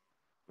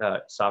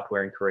 2.0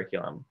 software and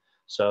curriculum.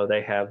 So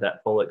they have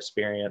that full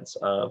experience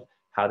of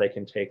how they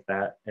can take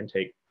that and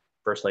take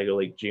First Lego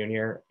League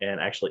Junior and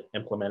actually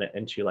implement it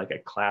into like a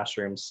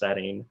classroom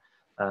setting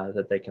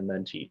that they can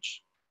then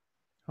teach.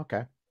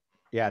 Okay.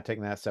 Yeah,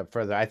 taking that step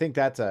further. I think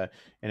that's an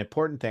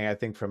important thing, I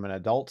think, from an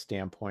adult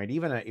standpoint,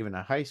 even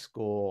a high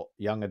school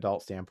young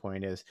adult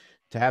standpoint, is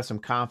to have some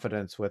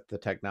confidence with the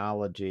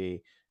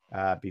technology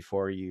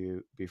before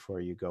you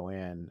go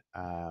in,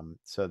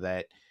 so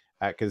that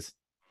because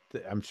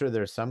I'm sure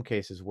there's some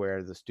cases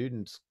where the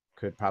students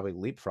could probably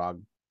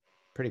leapfrog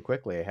pretty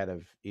quickly ahead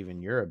of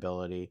even your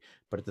ability,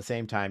 but at the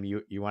same time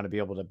you want to be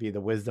able to be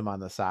the wisdom on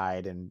the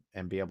side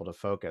and be able to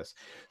focus.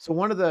 So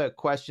one of the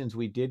questions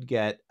we did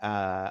get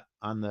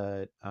on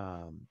the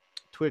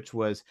Twitch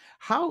was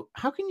how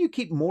can you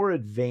keep more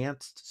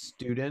advanced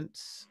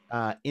students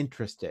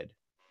interested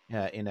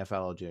in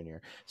FLL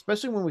Junior,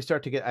 especially when we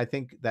start to get, I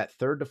think, that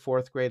 3rd to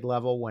 4th grade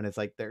level, when it's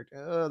like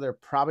they're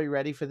probably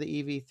ready for the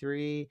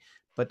EV3,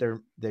 but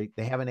they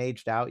haven't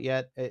aged out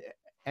yet.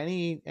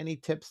 Any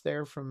tips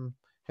there from,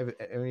 have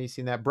you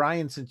seen that,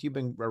 Brian? Since you've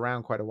been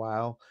around quite a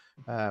while,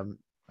 a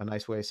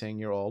nice way of saying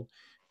you're old.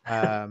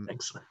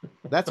 Thanks.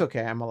 That's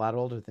okay. I'm a lot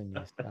older than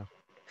you. So.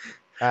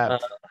 Uh,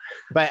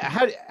 But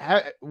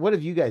what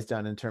have you guys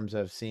done in terms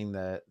of seeing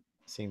that,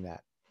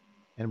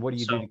 and what do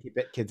you do to keep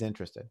kids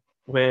interested?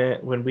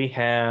 When we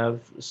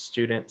have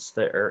students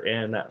that are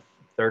in that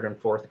 3rd and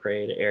 4th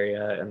grade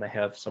area and they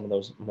have some of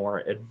those more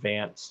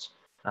advanced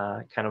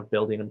kind of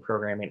building and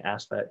programming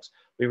aspects,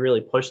 we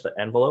really push the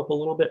envelope a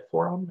little bit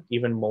for them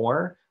even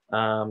more.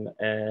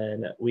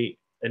 And we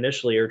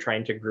initially are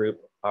trying to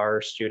group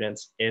our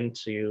students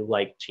into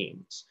like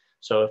teams.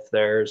 So if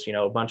there's,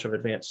 a bunch of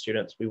advanced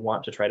students, we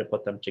want to try to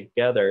put them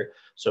together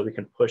so we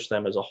can push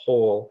them as a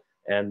whole,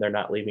 and they're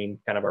not leaving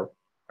kind of our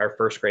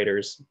 1st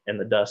graders in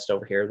the dust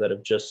over here that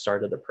have just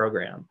started the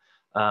program.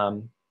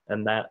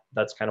 And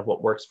that's kind of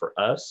what works for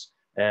us.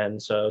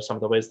 And so some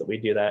of the ways that we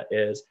do that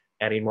is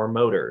adding more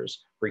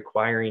motors,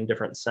 requiring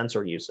different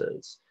sensor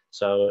uses.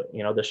 So,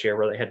 this year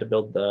where they had to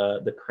build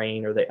the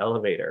crane or the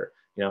elevator,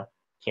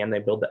 can they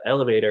build the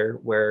elevator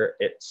where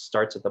it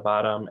starts at the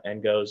bottom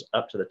and goes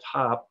up to the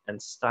top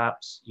and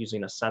stops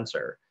using a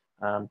sensor?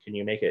 Can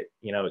you make it,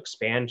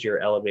 expand your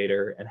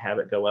elevator and have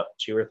it go up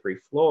 2 or 3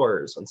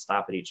 floors and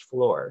stop at each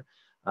floor?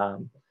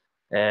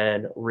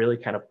 And really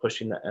kind of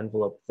pushing the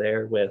envelope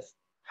there with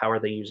how are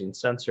they using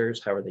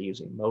sensors? How are they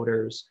using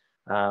motors?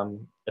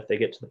 If they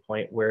get to the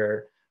point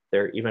where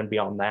they're even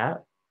beyond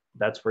that,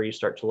 that's where you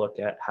start to look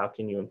at how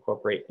can you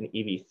incorporate an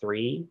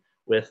EV3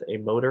 with a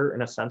motor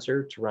and a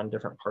sensor to run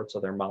different parts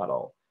of their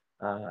model,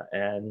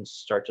 and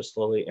start to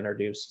slowly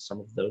introduce some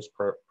of those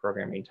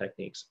programming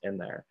techniques in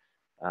there.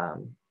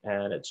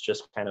 And it's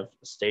just kind of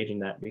staging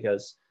that,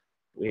 because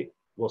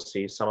we'll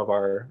see some of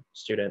our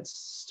students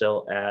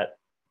still at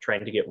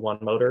trying to get one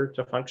motor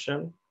to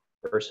function,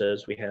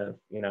 versus we have,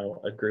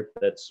 a group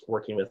that's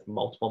working with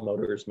multiple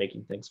motors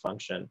making things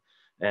function,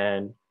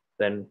 and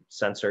then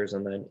sensors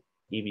and then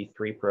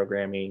EV3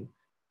 programming,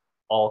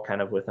 all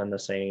kind of within the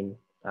same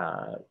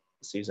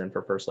season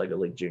for First Lego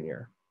League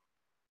Junior.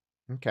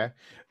 Okay.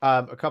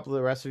 A couple of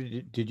the rest of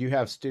you, did you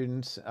have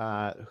students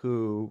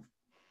who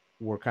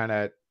were kind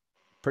of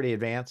pretty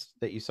advanced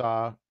that you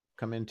saw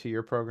come into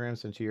your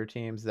programs, into your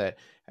teams? That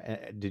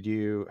did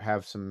you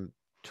have some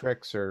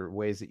tricks or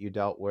ways that you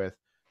dealt with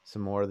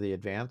some more of the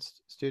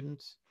advanced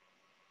students?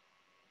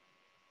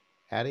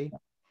 Addie?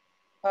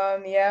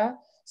 Yeah.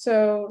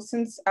 So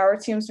since our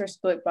teams are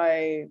split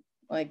by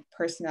like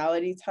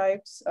personality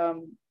types,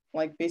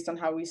 like based on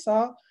how we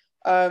saw,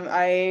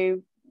 I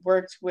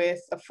worked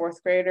with a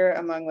 4th grader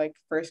among like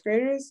 1st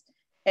graders,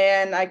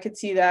 and I could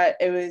see that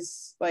it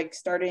was like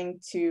starting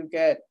to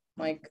get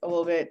like a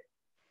little bit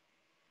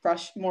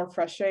more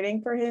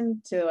frustrating for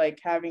him to like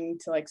having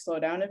to like slow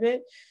down a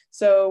bit.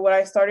 So what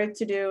I started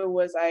to do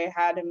was I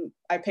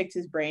picked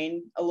his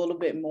brain a little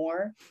bit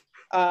more,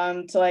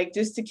 to like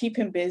just to keep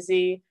him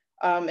busy.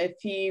 If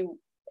he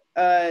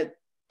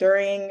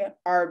during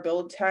our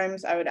build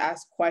times, I would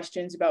ask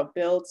questions about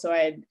build, so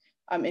I'd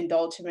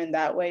indulge him in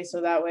that way, so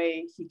that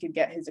way he could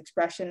get his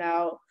expression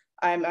out.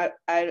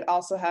 I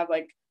also have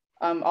like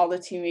all the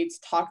teammates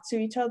talk to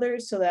each other,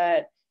 so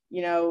that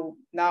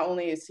not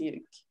only is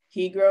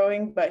he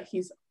growing, but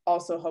he's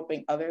also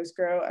helping others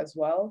grow as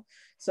well.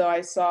 So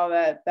I saw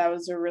that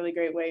was a really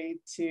great way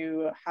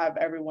to have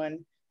everyone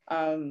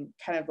kind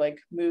of like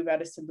move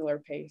at a similar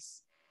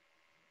pace.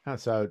 Oh,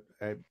 so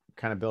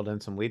kind of build in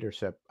some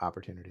leadership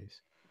opportunities.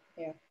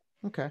 Yeah.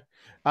 Okay.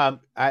 I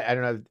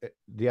don't know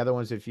the other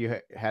ones, if you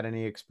had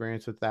any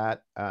experience with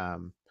that,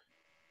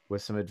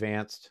 with some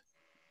advanced.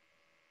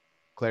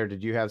 Claire,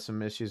 did you have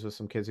some issues with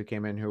some kids who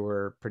came in who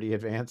were pretty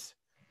advanced?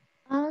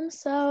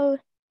 So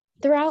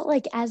throughout,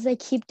 like, as they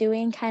keep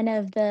doing kind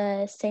of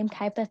the same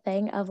type of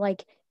thing of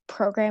like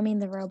programming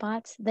the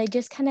robots, they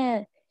just kind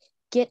of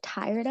get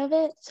tired of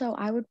it. So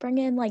I would bring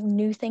in like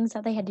new things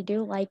that they had to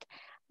do, like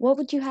what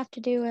would you have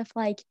to do if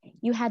like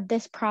you had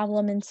this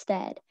problem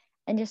instead,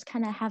 and just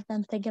kind of have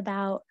them think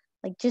about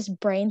like just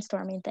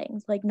brainstorming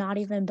things, like not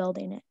even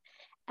building it.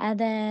 And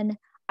then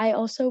I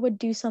also would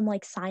do some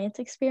like science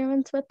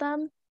experiments with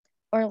them,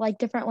 or like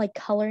different like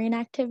coloring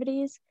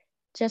activities,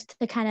 just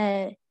to kind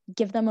of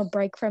give them a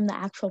break from the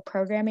actual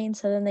programming,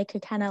 so then they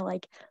could kind of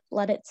like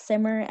let it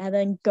simmer and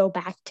then go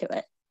back to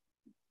it.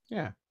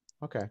 Yeah.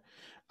 Okay.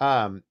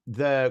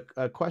 The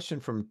question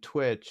from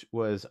Twitch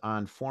was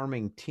on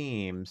forming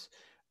teams.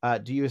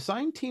 Do you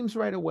assign teams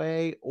right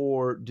away,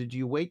 or did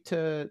you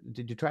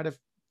try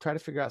to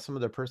figure out some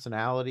of their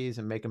personalities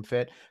and make them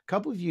fit? A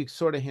couple of you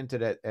sort of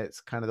hinted at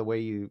kind of the way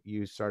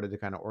you started to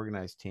kind of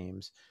organize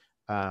teams.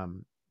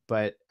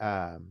 but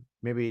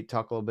maybe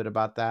talk a little bit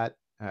about that.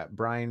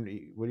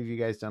 Brian, what have you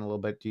guys done a little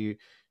bit? Do you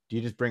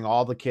just bring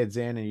all the kids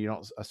in and you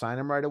don't assign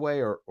them right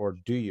away, or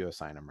do you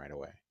assign them right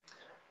away?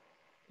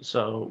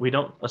 So we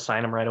don't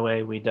assign them right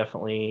away. We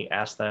definitely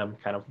ask them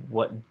kind of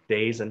what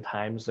days and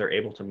times they're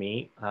able to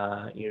meet.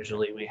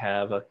 Usually we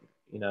have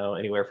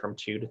anywhere from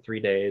 2 to 3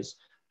 days,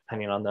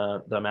 depending on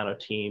the amount of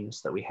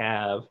teams that we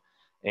have.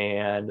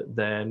 And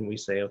then we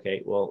say,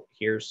 okay, well,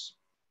 here's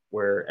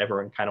where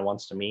everyone kind of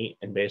wants to meet.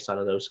 And based on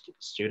those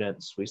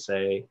students, we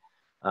say,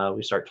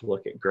 we start to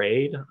look at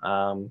grade,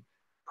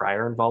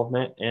 prior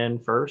involvement in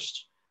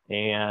first,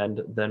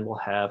 and then we'll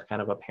have kind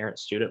of a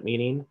parent-student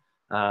meeting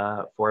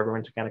for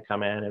everyone to kind of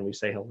come in, and we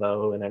say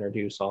hello and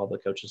introduce all the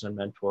coaches and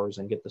mentors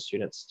and get the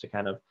students to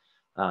kind of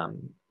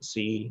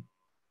see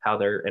how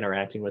they're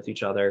interacting with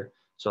each other.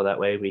 So that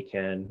way we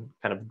can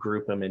kind of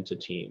group them into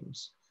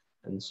teams.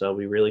 And so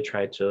we really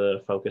try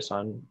to focus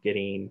on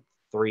getting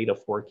 3 to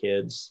 4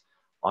 kids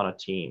on a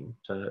team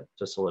to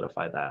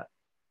solidify that.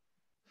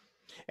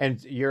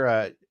 And you're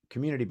a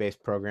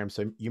community-based program,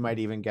 so you might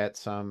even get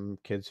some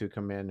kids who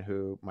come in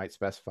who might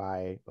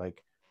specify,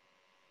 like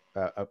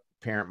a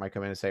parent might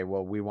come in and say,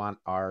 well, we want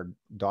our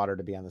daughter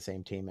to be on the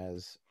same team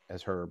as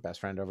her best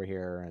friend over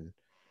here. And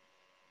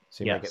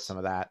so you might get some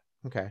of that.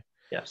 Okay.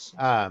 Yes.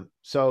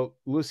 So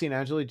Lucy and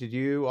Angela, did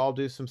you all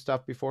do some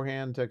stuff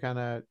beforehand to kind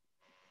of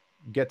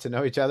get to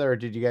know each other, or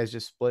did you guys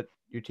just split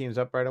your teams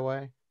up right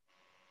away?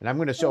 And I'm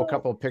going to show a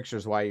couple of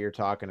pictures while you're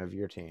talking of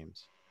your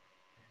teams.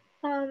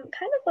 Kind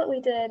of what we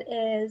did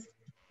is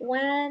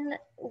when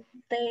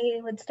they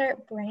would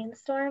start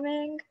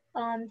brainstorming,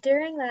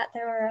 during that,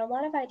 there were a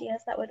lot of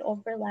ideas that would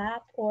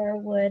overlap or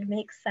would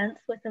make sense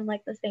within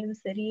like the same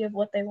city of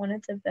what they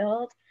wanted to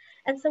build.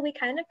 And so we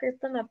kind of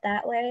grouped them up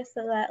that way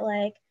so that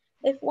like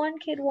if one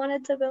kid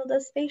wanted to build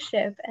a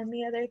spaceship and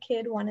the other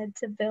kid wanted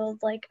to build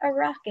like a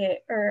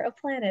rocket or a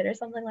planet or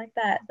something like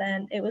that,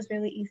 then it was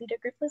really easy to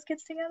group those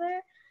kids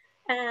together.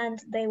 And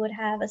they would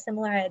have a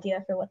similar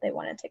idea for what they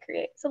wanted to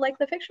create. So like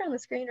the picture on the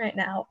screen right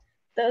now,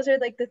 those are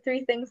like the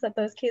 3 things that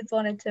those kids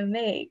wanted to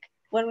make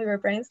when we were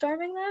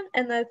brainstorming them,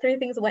 and the 3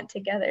 things went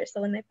together.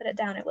 So when they put it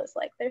down, it was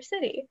like their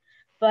city,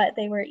 but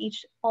they were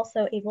each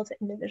also able to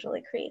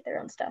individually create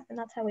their own stuff. And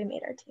that's how we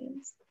made our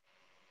teams.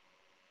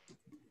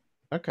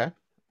 Okay.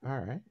 All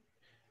right.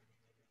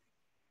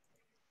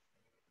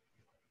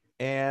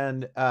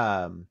 And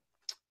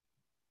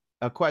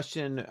a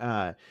question,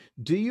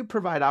 do you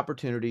provide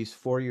opportunities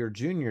for your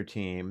junior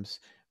teams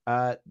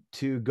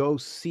to go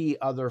see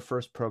other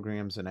FIRST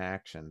programs in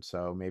action?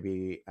 So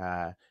maybe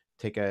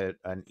take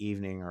an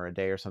evening or a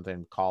day or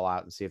something, call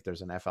out and see if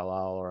there's an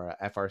FLL or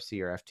a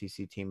FRC or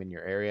FTC team in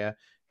your area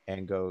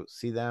and go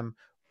see them,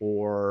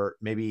 or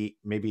maybe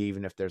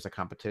even if there's a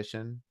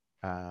competition.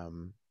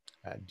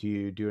 Do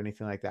you do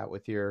anything like that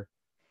with your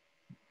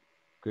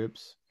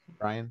groups,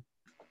 Brian?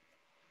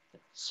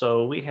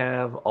 So we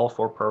have all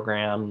 4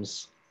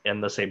 programs in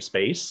the same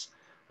space,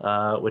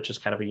 which is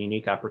kind of a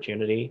unique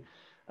opportunity,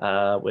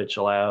 which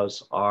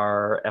allows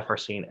our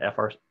FRC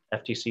and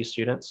FTC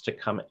students to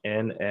come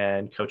in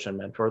and coach and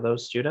mentor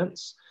those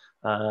students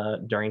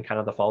during kind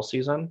of the fall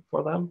season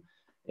for them.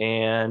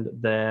 And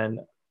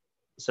then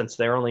since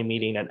they're only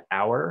meeting an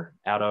hour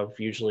out of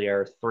usually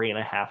our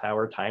 3.5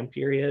 hour time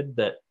period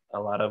that a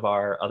lot of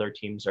our other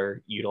teams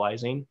are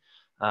utilizing,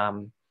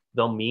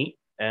 they'll meet,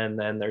 and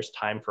then there's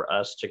time for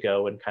us to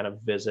go and kind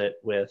of visit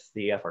with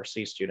the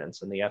FRC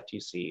students and the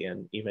FTC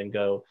and even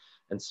go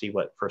and see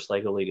what First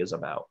LEGO League is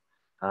about.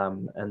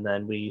 And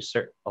then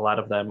a lot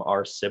of them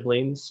are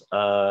siblings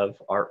of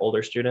our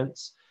older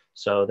students.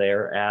 So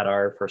they're at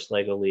our First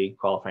LEGO League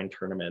qualifying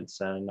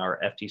tournaments and our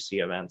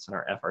FTC events and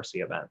our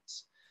FRC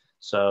events.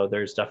 So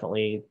there's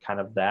definitely kind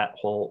of that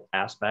whole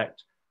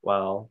aspect.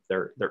 While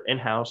they're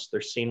in-house,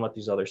 they're seeing what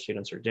these other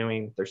students are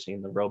doing, they're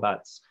seeing the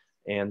robots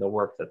and the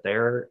work that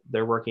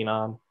they're working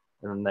on,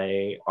 and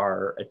they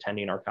are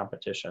attending our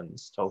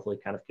competitions to hopefully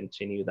kind of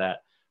continue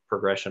that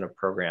progression of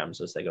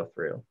programs as they go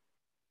through.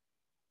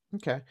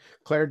 Okay.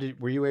 Claire,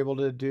 were you able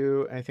to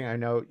do anything?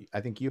 I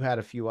think you had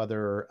a few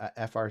other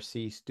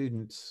FRC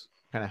students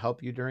kind of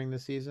help you during the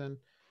season,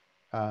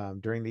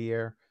 during the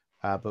year,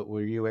 but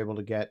were you able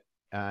to get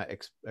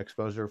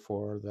exposure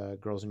for the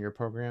girls in your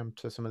program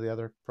to some of the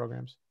other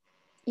programs?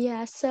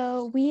 Yeah,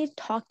 so we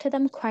talked to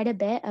them quite a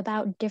bit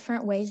about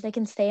different ways they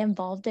can stay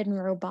involved in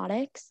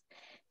robotics.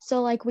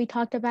 So like we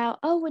talked about,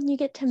 when you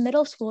get to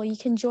middle school, you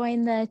can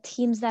join the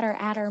teams that are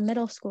at our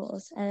middle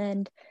schools,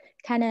 and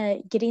kind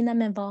of getting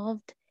them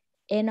involved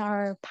in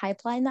our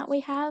pipeline that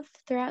we have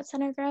throughout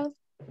Center Grove.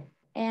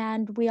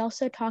 And we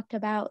also talked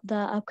about the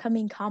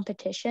upcoming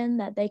competition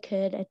that they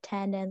could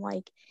attend, and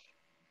like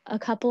a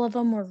couple of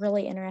them were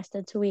really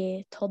interested, so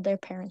we told their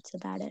parents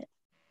about it.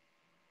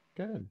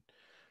 Good.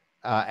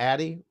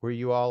 Addie, were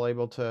you all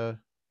able to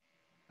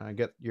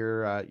get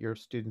your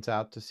students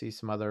out to see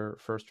some other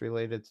FIRST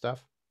related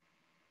stuff?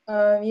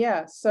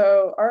 Yeah,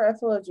 so our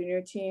FLL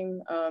junior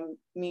team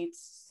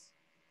meets,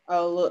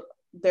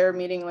 their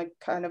meeting like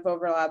kind of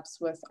overlaps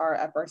with our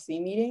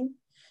FRC meeting.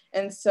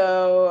 And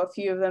so a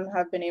few of them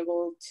have been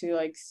able to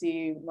like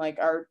see like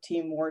our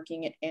team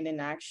working in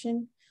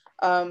action.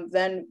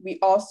 Then we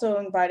also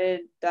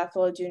invited the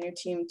FLL junior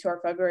team to our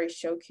February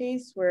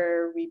showcase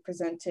where we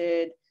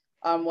presented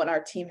what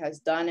our team has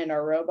done in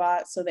our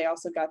robot. So they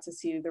also got to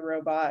see the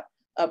robot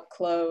up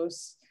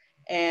close,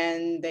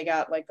 and they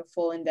got like a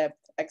full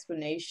in-depth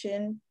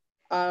explanation.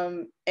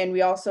 And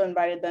we also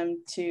invited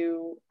them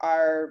to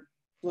our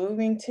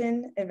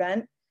Bloomington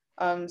event.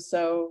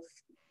 So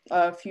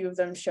a few of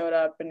them showed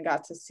up and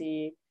got to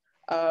see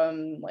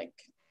like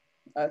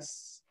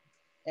us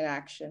in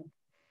action.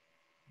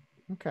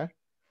 Okay.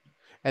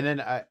 And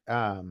then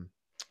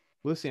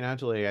Lucy and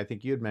Anjali, I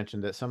think you had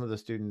mentioned that some of the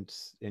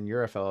students in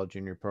your FLL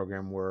junior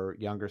program were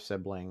younger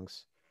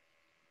siblings.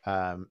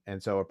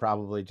 And so are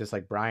probably, just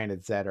like Brian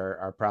had said,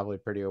 are probably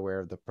pretty aware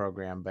of the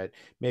program, but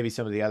maybe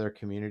some of the other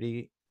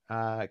community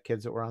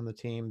kids that were on the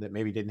team that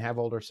maybe didn't have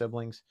older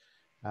siblings,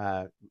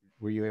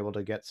 were you able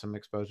to get some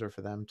exposure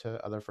for them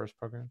to other FIRST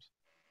programs?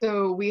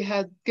 So we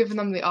had given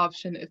them the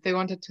option if they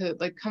wanted to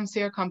like come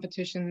see our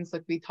competitions,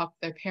 like we talked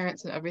to their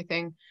parents and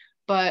everything,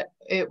 but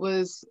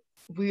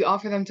we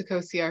offer them to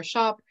go see our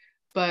shop,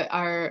 but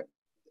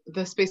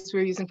the space we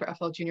were using for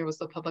FL Junior was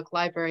the public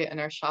library and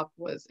our shop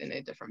was in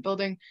a different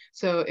building.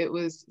 So it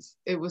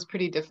was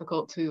pretty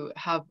difficult to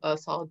have a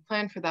solid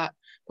plan for that.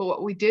 But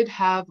what we did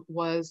have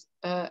was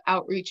an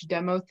outreach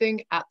demo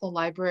thing at the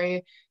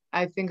library.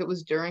 I think it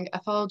was during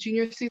FL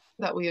Junior season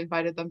that we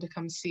invited them to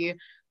come see.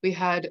 We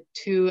had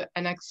 2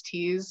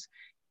 NXTs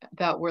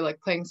that were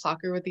like playing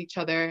soccer with each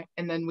other.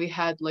 And then we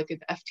had like an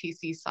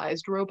FTC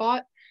sized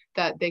robot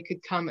that they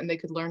could come and they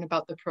could learn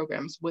about the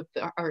programs with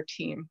our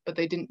team, but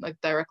they didn't like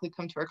directly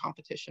come to our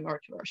competition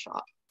or to our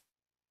shop.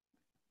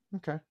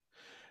 Okay.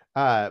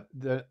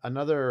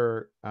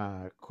 Another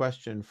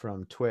question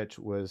from Twitch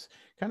was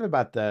kind of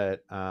about the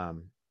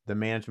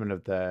management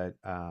of the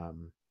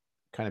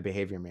kind of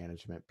behavior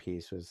management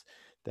piece, was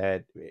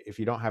that if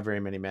you don't have very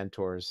many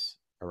mentors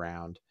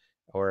around,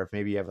 or if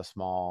maybe you have a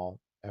small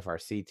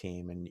FRC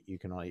team and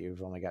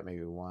you've only got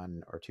maybe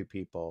 1 or 2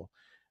 people,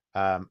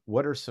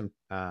 what are some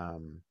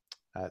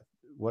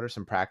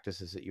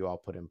practices that you all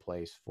put in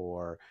place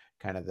for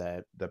kind of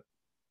the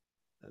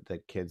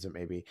kids that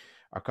maybe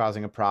are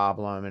causing a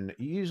problem? And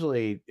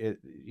usually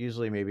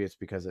maybe it's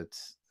because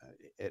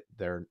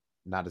they're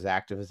not as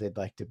active as they'd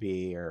like to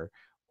be, or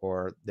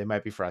they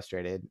might be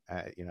frustrated.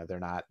 They're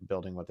not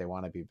building what they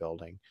want to be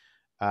building.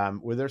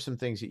 Were there some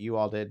things that you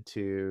all did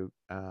to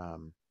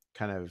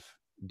kind of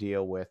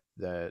deal with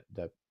the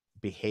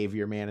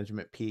behavior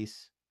management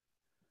piece?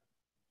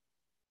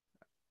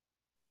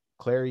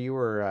 Claire, you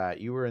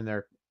were in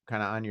there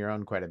kind of on your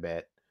own quite a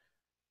bit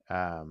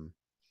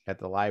at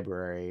the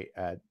library.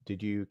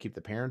 Did you keep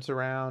the parents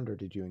around, or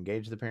did you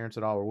engage the parents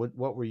at all, or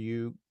what were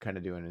you kind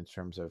of doing in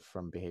terms of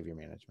from behavior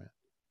management?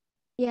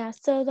 Yeah,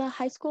 so the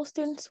high school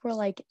students were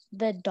like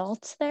the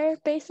adults there,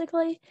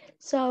 basically.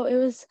 So it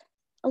was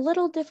a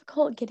little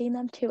difficult getting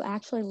them to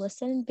actually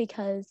listen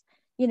because,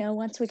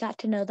 once we got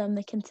to know them,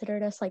 they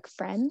considered us like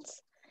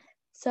friends.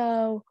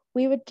 So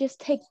we would just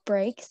take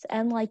breaks,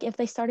 and like if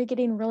they started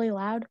getting really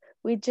loud,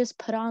 we'd just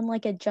put on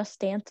like a Just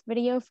Dance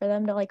video for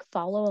them to like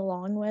follow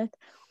along with.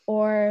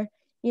 Or,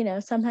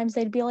 sometimes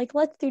they'd be like,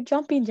 let's do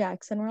jumping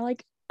jacks. And we're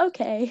like,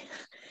 okay.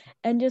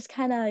 And just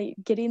kind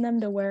of getting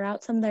them to wear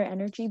out some of their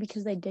energy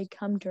because they did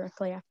come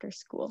directly after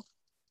school.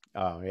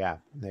 Oh yeah,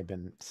 they've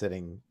been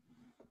sitting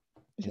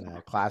in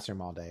a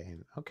classroom all day.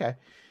 Okay.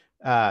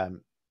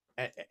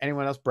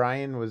 Anyone else?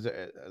 Brian, was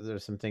there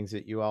some things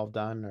that you all have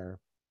done, or?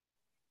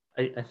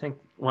 I think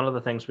one of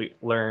the things we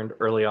learned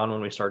early on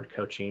when we started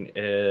coaching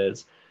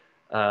is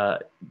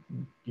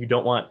you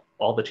don't want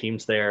all the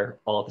teams there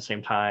all at the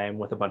same time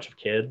with a bunch of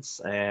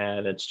kids,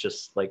 and it's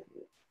just like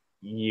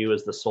you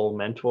as the sole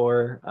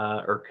mentor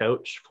or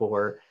coach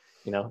for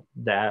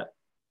that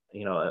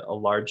a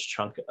large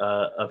chunk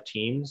of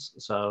teams.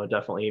 So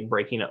definitely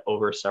breaking it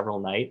over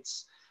several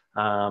nights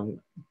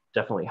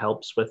definitely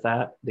helps with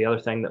that. The other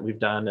thing that we've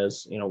done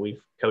is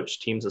we've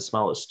coached teams as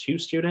small as 2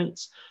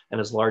 students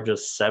and as large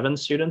as 7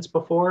 students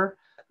before.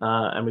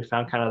 And we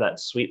found kind of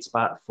that sweet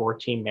spot for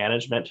team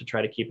management to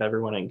try to keep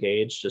everyone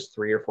engaged, just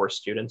 3 or 4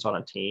 students on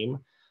a team.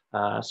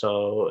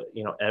 So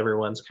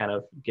everyone's kind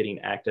of getting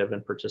active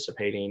and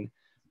participating.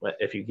 But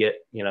if you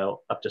get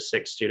up to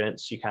 6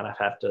 students, you kind of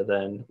have to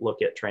then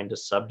look at trying to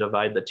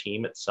subdivide the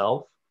team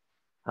itself.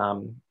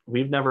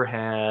 We've never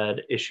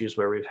had issues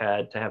where we've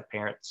had to have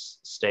parents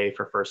stay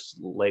for First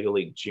Lego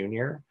League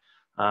Junior.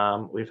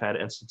 We've had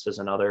instances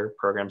in other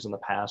programs in the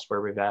past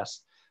where we've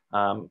asked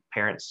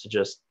parents to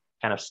just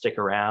kind of stick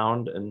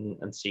around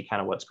and see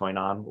kind of what's going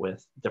on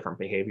with different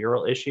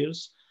behavioral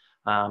issues.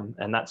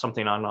 And that's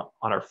something on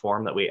our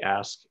form that we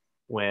ask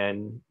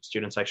when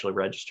students actually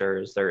register.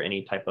 Is there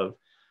any type of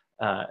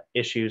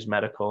issues,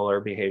 medical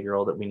or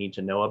behavioral, that we need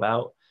to know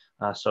about?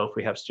 So if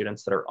we have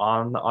students that are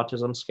on the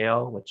autism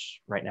scale,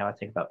 which right now I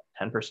think about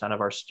 10% of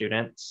our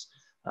students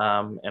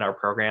in our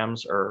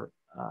programs are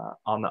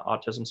on the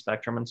autism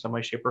spectrum in some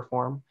way, shape, or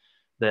form,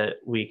 that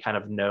we kind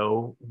of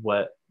know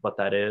what what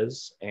that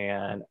is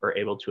and are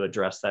able to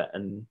address that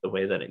in the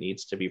way that it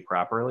needs to be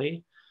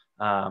properly.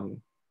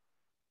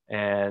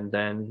 And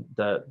then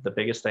the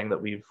biggest thing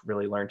that we've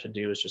really learned to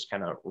do is just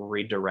kind of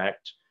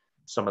redirect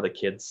some of the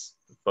kids'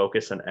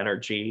 focus and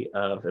energy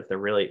of if they're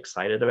really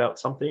excited about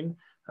something.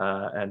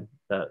 And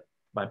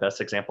my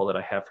best example that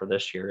I have for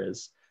this year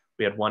is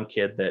we had one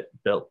kid that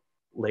built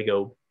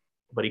Lego,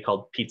 what he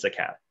called Pizza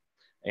Cat.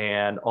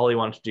 And all he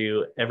wanted to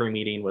do every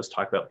meeting was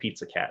talk about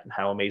Pizza Cat and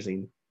how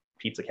amazing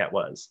Pizza Cat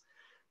was.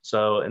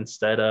 So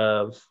instead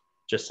of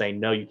just saying,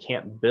 no, you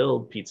can't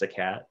build Pizza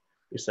Cat,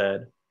 we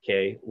said,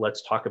 okay,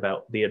 let's talk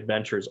about the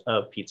adventures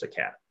of Pizza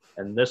Cat.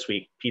 And this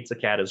week, Pizza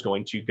Cat is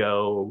going to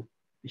go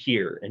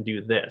here and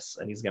do this,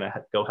 and he's going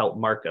to go help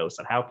Marcos.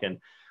 And how can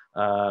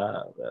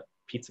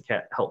Pizza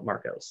Cat help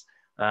Marcos?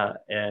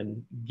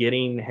 And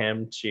getting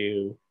him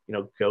to,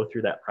 go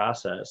through that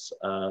process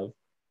of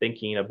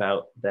thinking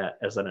about that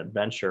as an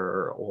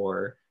adventure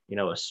or,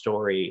 a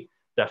story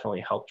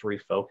definitely helped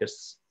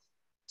refocus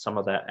some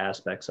of that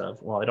aspects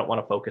of, well, I don't want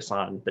to focus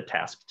on the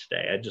task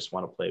today. I just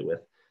want to play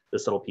with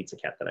this little Pizza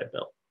Cat that I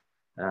built.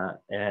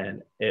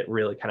 And it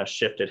really kind of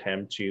shifted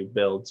him to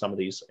build some of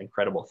these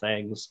incredible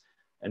things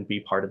and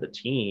be part of the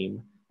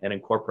team and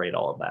incorporate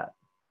all of that.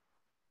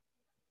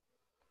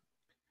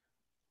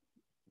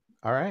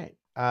 All right.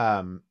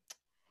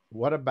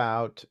 What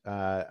about,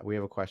 we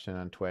have a question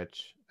on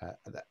Twitch.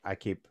 I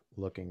keep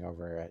looking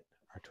over at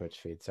our Twitch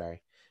feed.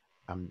 Sorry.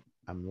 I'm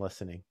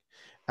listening.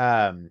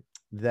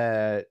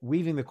 The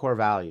weaving the core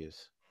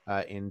values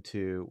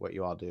into what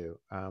you all do.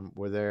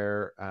 Were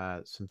there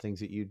some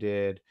things that you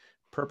did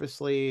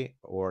purposely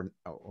or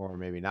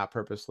maybe not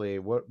purposely?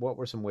 What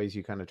were some ways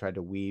you kind of tried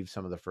to weave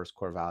some of the first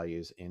core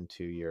values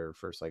into your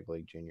first Lego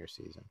League Junior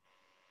season?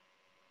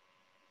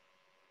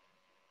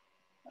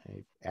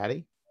 Hey,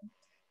 Addie?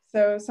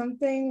 So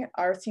something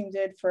our team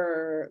did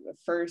for the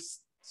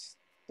first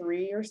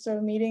 3 or so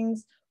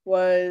meetings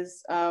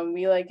was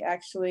we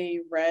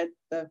actually read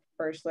the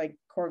first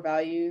core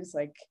values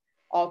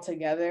all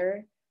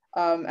together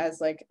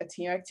as a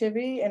team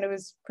activity, and it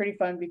was pretty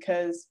fun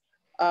because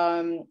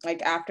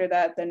after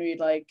that then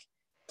we'd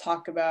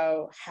talk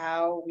about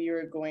how we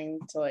were going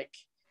to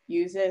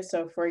use it.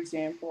 So for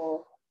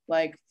example,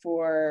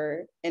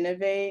 for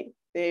innovate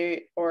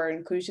or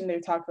inclusion, they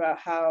talk about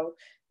how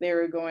they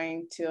were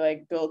going to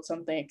build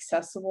something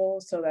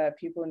accessible so that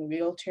people in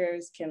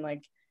wheelchairs can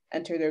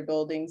enter their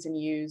buildings and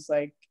use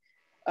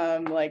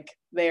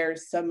their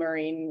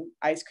submarine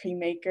ice cream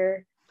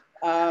maker.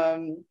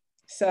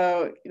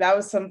 So that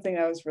was something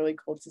that was really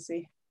cool to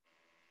see.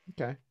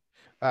 Okay.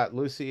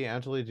 Lucy,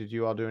 Angeli, did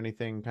you all do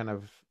anything kind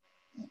of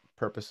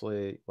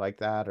purposely like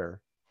that,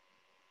 or?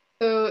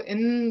 So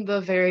in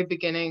the very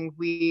beginning,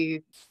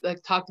 we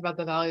talked about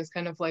the values,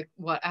 kind of like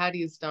what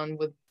Addie's done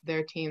with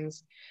their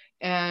teams.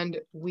 And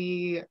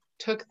we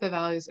took the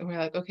values and we're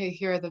like, okay,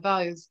 here are the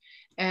values.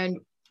 And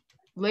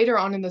later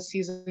on in the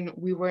season,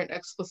 we weren't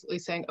explicitly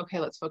saying, okay,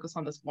 let's focus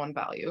on this one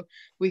value.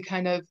 We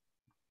kind of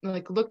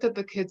looked at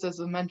the kids as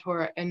a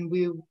mentor, and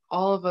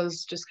all of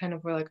us just kind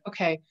of were like,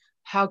 okay,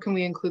 how can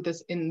we include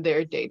this in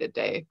their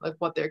day-to-day,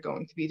 what they're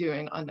going to be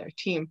doing on their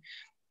team?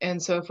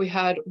 And so if we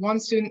had one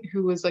student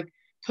who was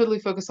totally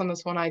focused on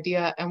this one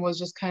idea and was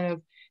just kind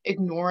of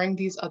ignoring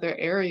these other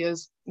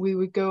areas, we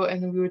would go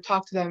and we would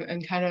talk to them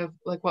and kind of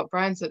what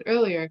Brian said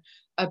earlier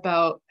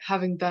about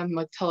having them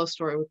tell a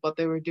story with what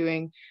they were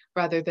doing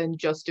rather than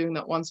just doing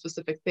that one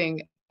specific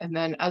thing. And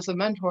then as a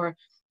mentor,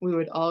 we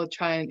would all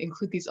try and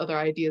include these other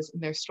ideas in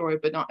their story,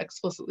 but not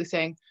explicitly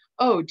saying,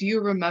 oh, do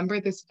you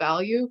remember this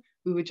value?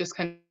 We would just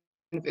kind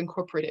of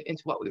incorporate it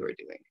into what we were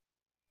doing.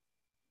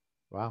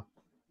 Wow.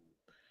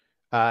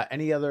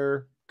 Any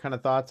other kind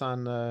of thoughts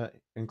on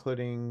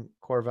including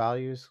core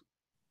values?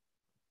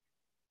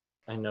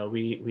 I know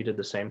we did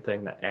the same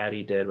thing that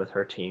Addie did with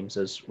her teams,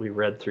 is we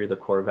read through the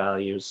core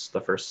values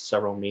the first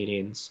several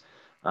meetings.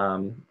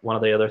 One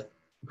of the other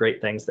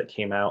great things that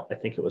came out, I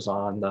think it was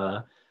on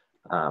the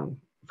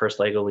First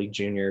Lego League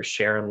Junior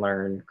Share and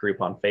Learn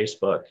group on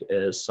Facebook,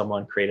 is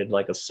someone created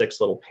a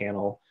 6 little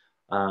panel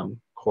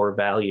core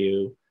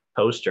value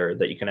poster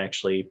that you can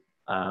actually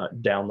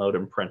download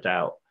and print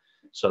out.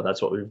 So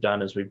that's what we've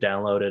done, is we've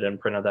downloaded and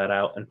printed that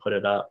out and put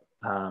it up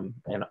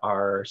in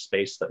our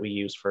space that we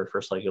use for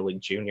First Lego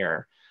League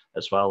Junior,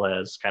 as well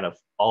as kind of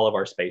all of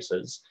our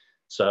spaces.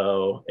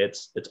 So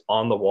it's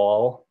on the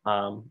wall,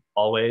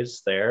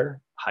 always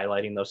there,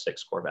 highlighting those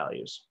 6 core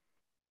values.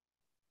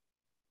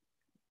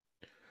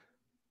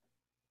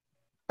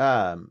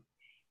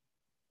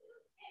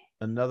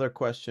 Another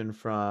question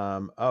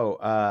from,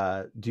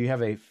 do you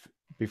have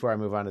before I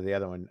move on to the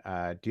other one,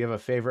 do you have a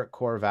favorite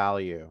core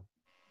value?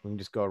 We can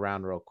just go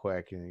around real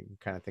quick and you can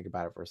kind of think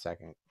about it for a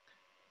second.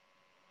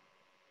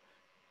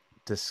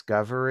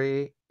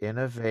 Discovery,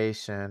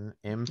 innovation,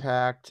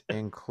 impact,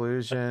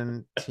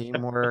 inclusion,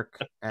 teamwork,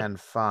 and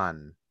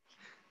fun.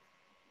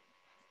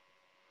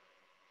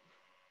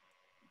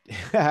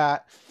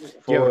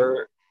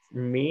 For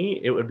me,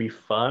 it would be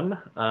fun,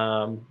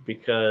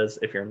 because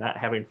if you're not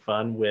having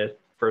fun with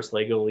First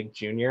Lego League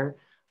Junior,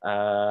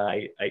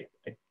 I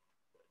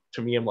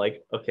to me, I'm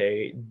like,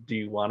 okay, do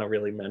you want to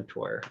really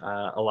mentor?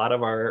 A lot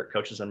of our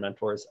coaches and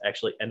mentors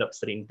actually end up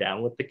sitting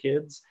down with the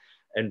kids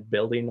and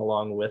building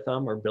along with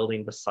them or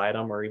building beside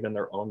them or even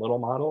their own little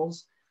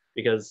models,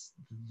 because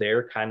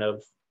they're kind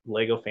of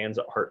Lego fans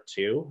at heart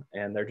too.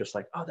 And they're just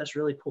like, oh, that's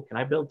really cool. Can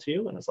I build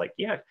too? And it's like,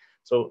 yeah.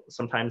 So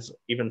sometimes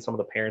even some of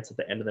the parents at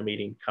the end of the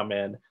meeting come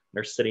in,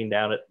 they're sitting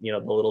down at, the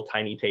little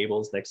tiny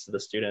tables next to the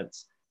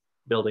students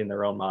building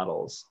their own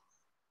models.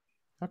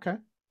 Okay.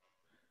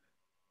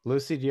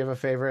 Lucy, do you have a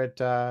favorite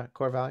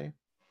core value?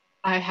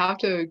 I have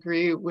to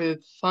agree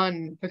with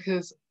fun,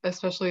 because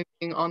especially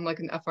being on like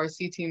an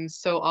FRC team,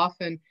 so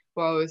often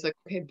we're always like,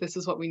 okay, this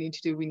is what we need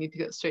to do. We need to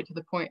get straight to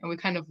the point. And we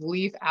kind of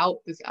leave out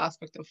this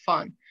aspect of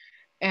fun.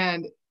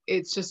 And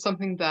it's just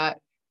something that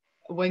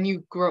when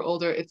you grow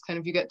older, it's kind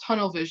of, you get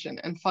tunnel vision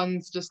and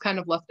fun's just kind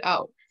of left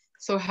out.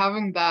 So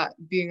having that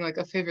being like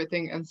a favorite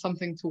thing and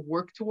something to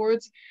work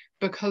towards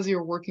because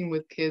you're working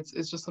with kids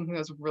is just something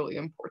that's really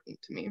important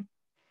to me.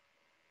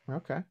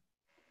 Okay.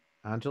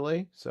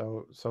 Anjali,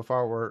 so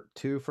far we're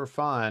 2 for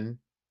fun.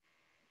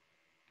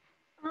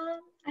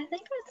 I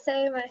think I'd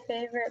say my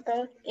favorite,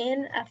 both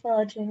in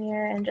FLL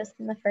Junior and just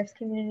in the first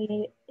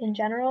community in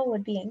general,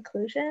 would be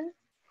inclusion.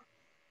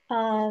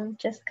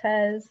 Just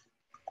because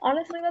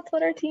honestly, that's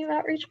what our team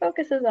outreach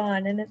focuses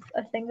on, and it's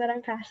a thing that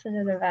I'm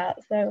passionate about.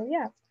 So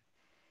yeah.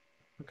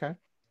 Okay.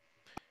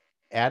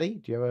 Addie,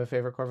 do you have a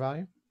favorite core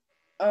value?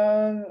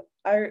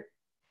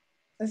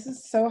 This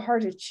is so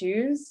hard to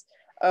choose.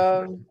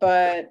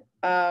 But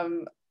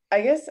I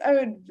guess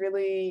I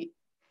really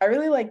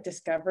like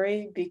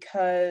discovery,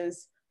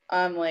 because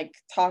like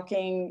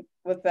talking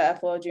with the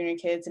FLL Junior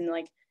kids and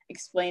like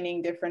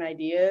explaining different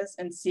ideas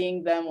and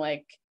seeing them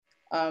like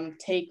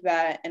take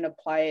that and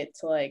apply it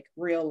to like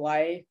real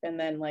life and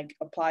then like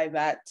apply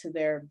that to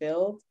their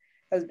build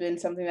has been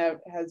something that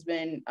has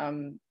been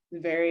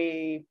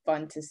very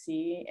fun to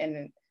see,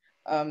 and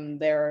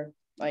they're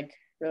like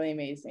really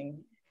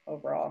amazing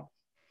overall.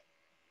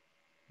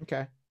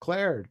 Okay.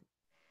 Claire,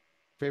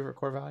 favorite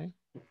core value?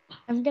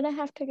 I'm gonna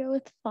have to go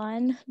with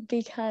fun,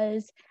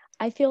 because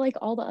I feel like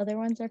all the other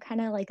ones are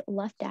kind of like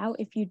left out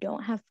if you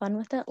don't have fun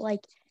with it.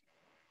 Like,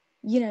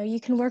 you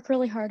can work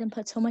really hard and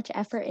put so much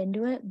effort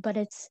into it, but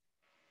it's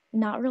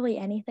not really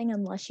anything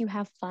unless you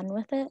have fun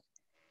with it.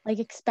 Like,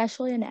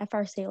 especially in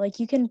FRC, like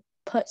you can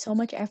put so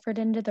much effort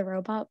into the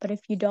robot, but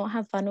if you don't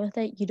have fun with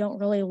it, you don't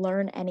really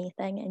learn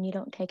anything and you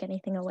don't take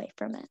anything away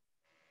from it.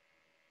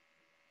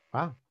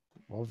 Wow.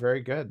 Well,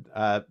 very good.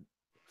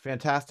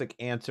 Fantastic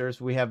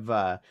answers. We have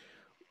a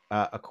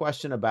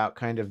question about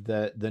kind of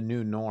the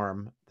new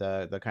norm,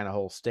 the kind of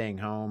whole staying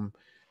home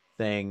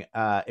thing.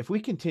 If we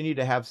continue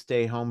to have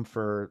stay home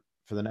for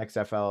the next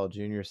FLL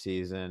Junior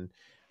season,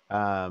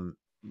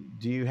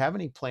 do you have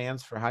any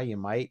plans for how you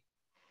might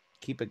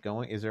keep it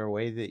going? Is there a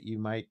way that you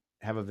might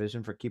have a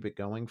vision for keep it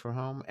going from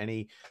home?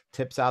 Any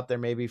tips out there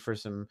maybe for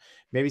some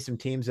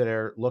teams that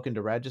are looking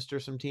to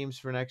register some teams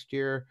for next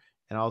year,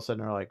 and all of a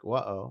sudden are like,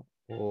 whoa,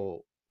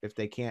 well, if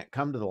they can't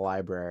come to the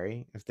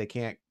library, if they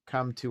can't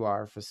come to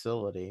our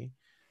facility,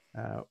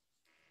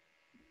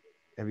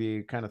 have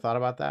you kind of thought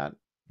about that,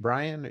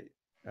 Brian?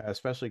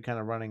 Especially kind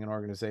of running an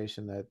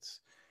organization that's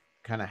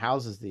kind of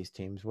houses these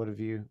teams. What have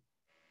you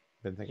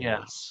been thinking Yeah,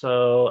 about?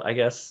 so I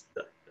guess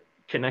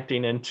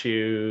connecting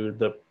into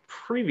the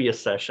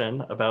previous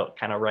session about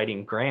kind of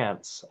writing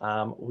grants,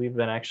 we've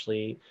been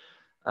actually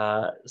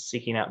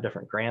seeking out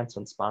different grants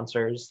and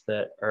sponsors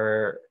that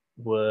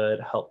would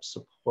help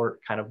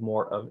support kind of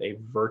more of a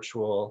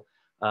virtual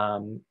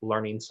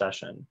learning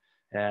session.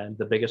 And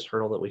the biggest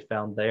hurdle that we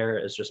found there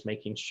is just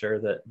making sure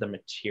that the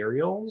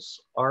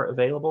materials are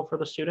available for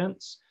the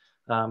students.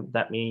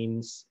 That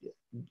means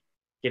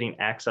getting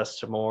access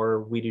to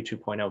more We Do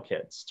 2.0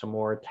 kits, to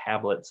more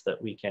tablets that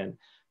we can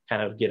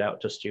kind of get out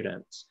to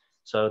students.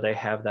 So they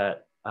have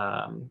that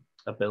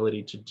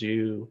ability to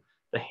do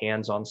the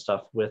hands-on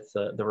stuff with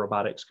the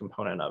robotics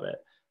component of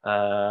it.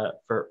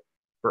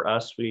 For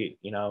us, the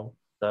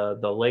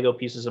Lego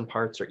pieces and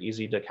parts are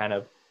easy to kind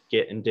of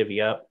get and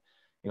divvy up.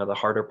 The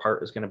harder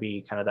part is going to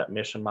be kind of that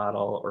mission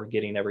model or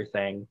getting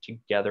everything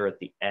together at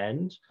the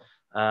end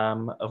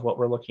of what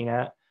we're looking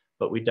at.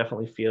 But we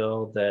definitely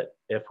feel that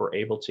if we're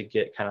able to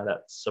get kind of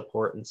that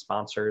support and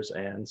sponsors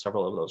and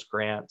several of those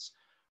grants,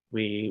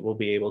 we will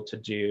be able to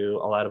do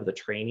a lot of the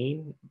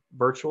training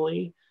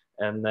virtually,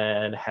 and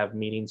then have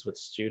meetings with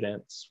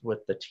students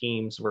with the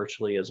teams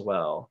virtually as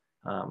well,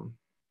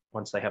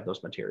 once they have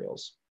those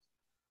materials.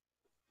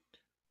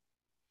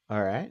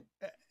 All right.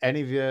 Any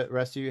of you,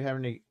 rest of you, have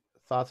any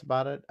thoughts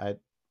about it?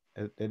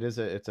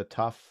 It's a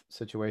tough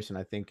situation.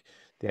 I think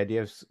the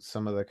idea of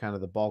some of the kind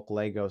of the bulk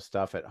Lego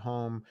stuff at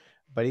home,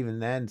 but even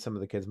then, some of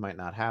the kids might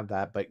not have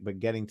that. But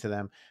getting to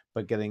them,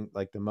 but getting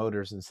like the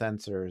motors and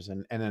sensors,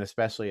 and then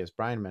especially as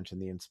Brian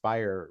mentioned, the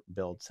Inspire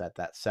build set,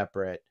 that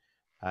separate.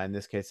 In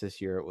this case,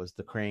 this year it was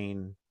the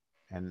crane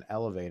and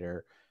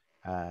elevator.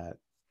 How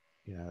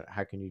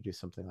can you do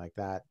something like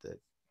that?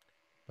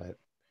 But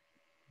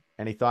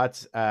any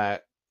thoughts?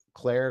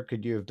 Claire,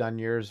 could you have done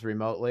yours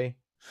remotely?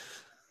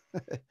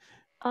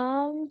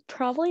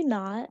 Probably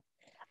not.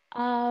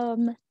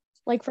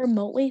 Like for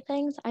remotely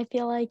things, I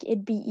feel like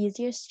it'd be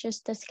easiest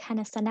just to kind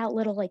of send out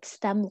little like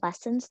STEM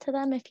lessons to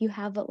them if you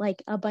have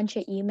like a bunch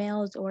of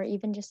emails, or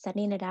even just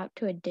sending it out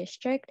to a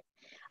district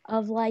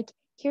of like,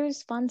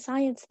 here's fun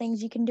science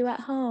things you can do at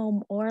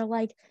home, or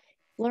like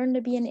learn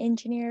to be an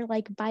engineer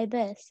like by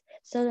this.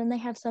 So then they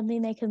have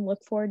something they can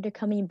look forward to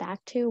coming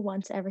back to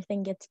once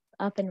everything gets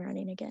up and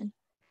running again.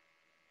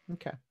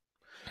 Okay.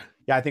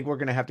 Yeah, I think we're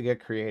going to have to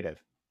get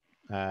creative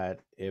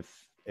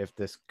if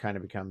this kind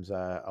of becomes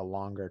a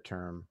longer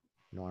term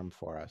norm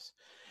for us.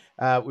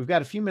 We've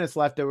got a few minutes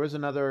left. There was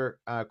another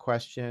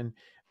question.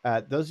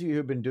 Those of you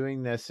who've been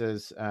doing this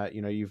as,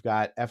 you've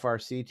got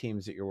FRC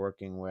teams that you're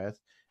working with,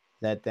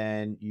 that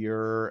then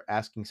you're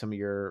asking some of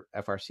your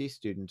FRC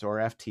students or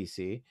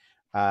FTC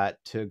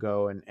to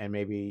go and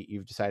maybe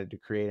you've decided to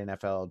create an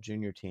FLL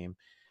junior team.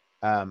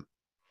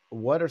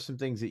 What are some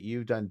things that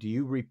you've done? Do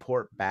you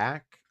report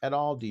back at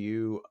all? Do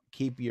you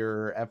keep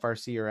your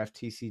FRC or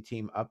FTC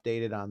team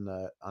updated on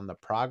the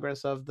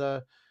progress of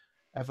the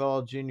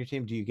FLL junior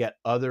team? Do you get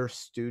other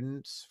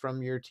students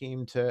from your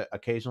team to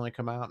occasionally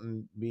come out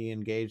and be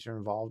engaged or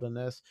involved in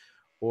this?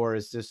 Or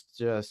is this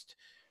just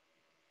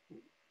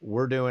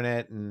we're doing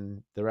it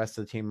and the rest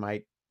of the team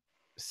might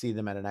see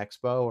them at an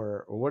expo,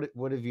 or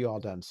what have you all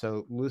done?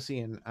 So Lucy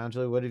and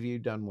Anjali, what have you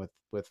done with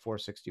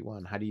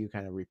 461? How do you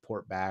kind of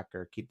report back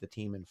or keep the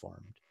team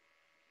informed?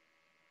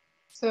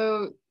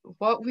 So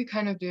what we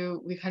kind of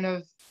do, we kind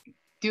of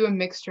do a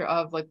mixture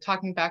of like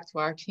talking back to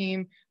our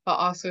team, but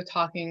also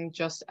talking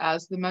just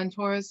as the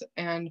mentors.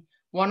 And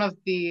one of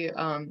the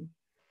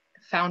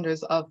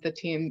founders of the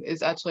team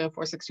is actually a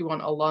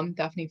 461 alum,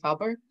 Daphne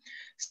Fauber.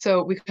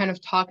 So we kind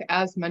of talk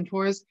as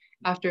mentors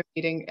after a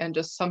meeting and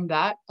just sum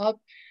that up.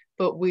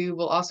 But we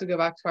will also go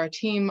back to our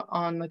team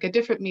on like a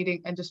different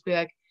meeting and just be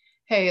like,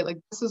 hey, like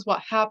this is what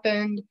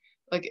happened.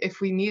 Like if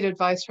we need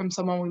advice from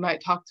someone, we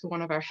might talk to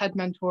one of our head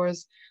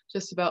mentors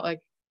just about like,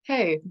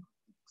 hey,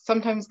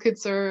 sometimes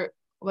kids are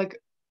like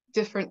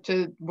different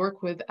to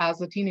work with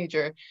as a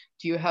teenager.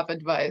 Do you have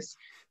advice?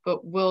 But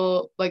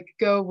we'll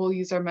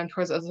use our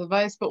mentors as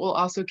advice, but we'll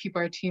also keep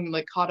our team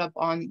like caught up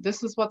on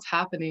this is what's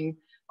happening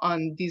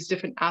on these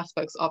different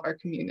aspects of our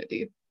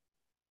community.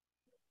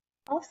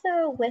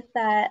 Also with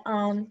that,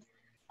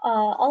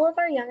 all of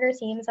our younger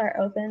teams are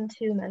open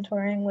to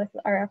mentoring with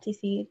our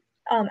FRC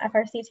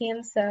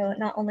teams. So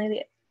not only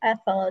the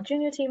FLL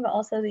junior team, but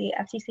also the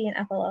FTC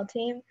and FLL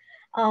team.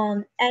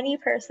 Any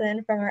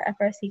person from our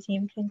FRC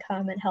team can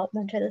come and help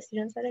mentor the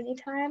students at any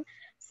time.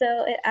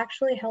 So it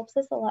actually helps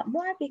us a lot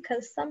more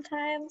because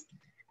sometimes,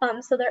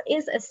 so there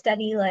is a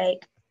steady,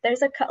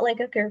 there's a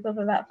group of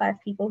about 5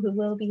 people who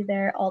will be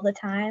there all the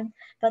time,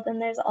 but then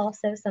there's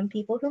also some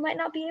people who might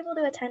not be able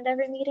to attend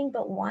every meeting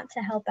but want to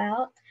help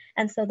out,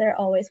 and so they're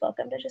always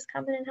welcome to just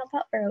come in and help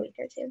out for a week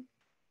or two.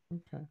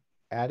 Okay.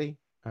 Addie,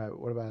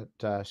 what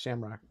about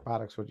Shamrock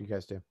Robotics? What do you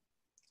guys do?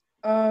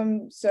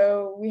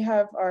 So we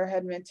have our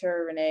head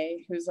mentor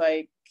Renee, who's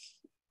like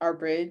our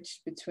bridge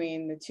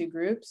between the two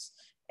groups,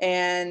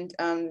 and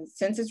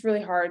since it's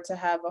really hard to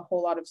have a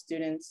whole lot of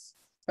students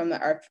from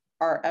our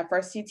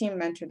FRC team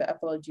mentor the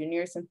FLL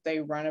juniors since they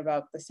run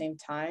about the same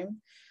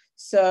time.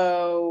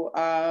 So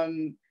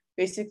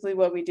basically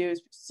what we do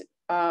is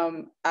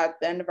at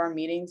the end of our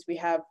meetings, we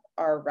have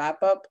our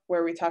wrap up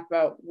where we talk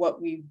about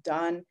what we've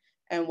done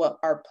and what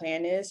our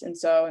plan is. And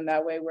so in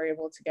that way, we're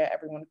able to get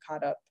everyone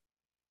caught up.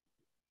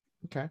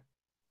 Okay.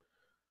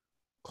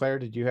 Claire,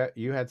 did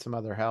you had some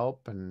other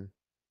help, and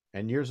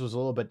yours was a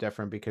little bit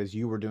different because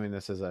you were doing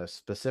this as a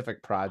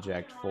specific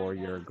project for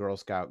your Girl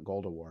Scout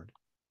Gold Award.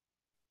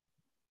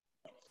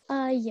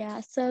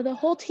 Yeah, so the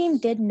whole team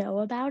did know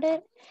about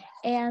it,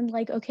 and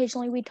like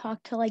occasionally we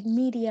talk to like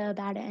media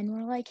about it, and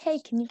we're like, hey,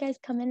 can you guys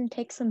come in and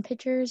take some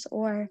pictures?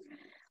 Or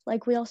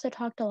like we also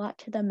talked a lot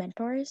to the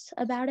mentors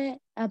about it,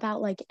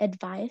 about like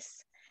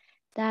advice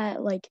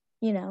that like,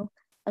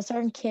 a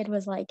certain kid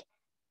was like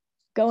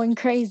going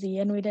crazy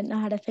and we didn't know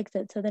how to fix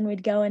it. So then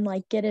we'd go and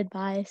like get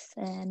advice,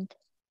 and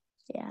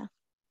yeah.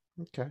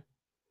 Okay.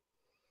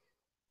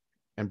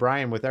 And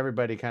Brian, with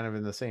everybody kind of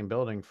in the same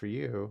building for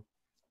you,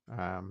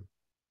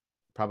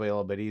 probably a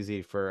little bit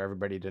easy for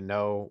everybody to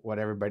know what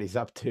everybody's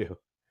up to.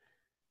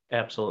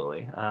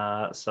 Absolutely.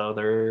 So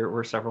there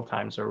were several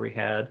times where we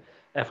had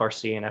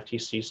FRC and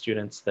FTC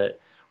students that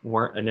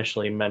weren't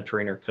initially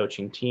mentoring or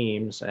coaching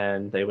teams,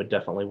 and they would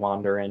definitely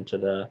wander into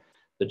the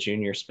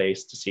junior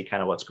space to see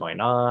kind of what's going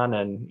on,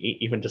 and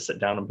even to sit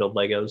down and build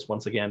Legos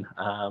once again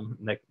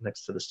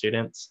next to the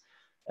students.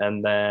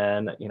 And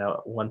then,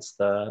 once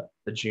the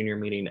junior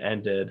meeting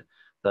ended,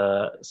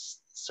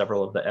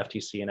 several of the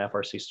FTC and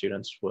FRC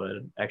students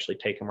would actually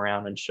take them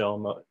around and show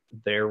them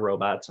their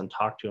robots and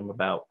talk to them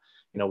about,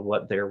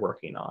 what they're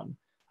working on.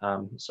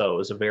 So it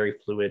was a very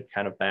fluid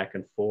kind of back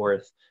and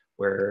forth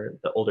where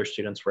the older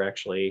students were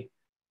actually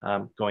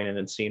going in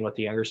and seeing what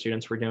the younger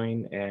students were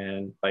doing,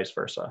 and vice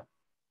versa.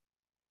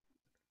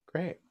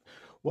 Great.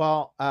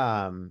 Well,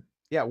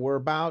 yeah, we're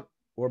about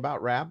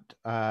wrapped.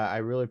 I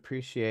really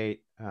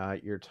appreciate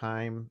your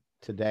time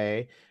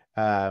today.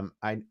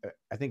 I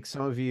think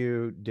some of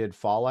you did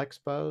fall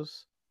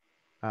expos.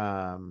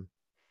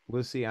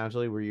 Lucy,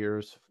 Anjali, were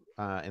yours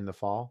in the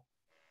fall?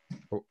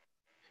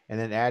 And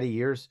then Addie,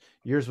 yours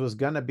was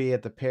gonna be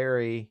at the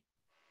Perry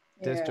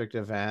district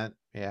event,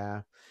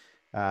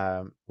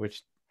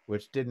 which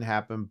didn't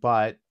happen,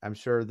 but I'm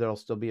sure there'll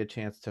still be a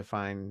chance to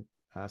find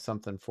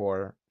something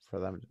for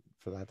them,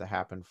 for that to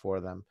happen for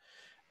them.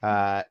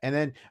 And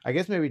then I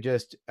guess maybe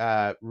just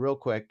real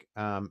quick,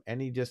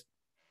 any just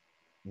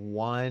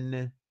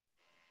one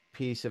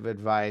piece of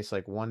advice,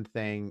 like one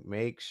thing,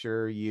 make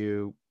sure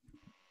you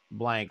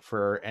blank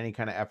for any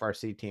kind of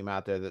FRC team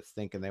out there that's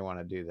thinking they want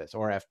to do this,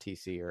 or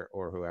FTC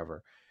or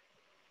whoever.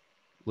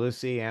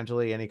 Lucy,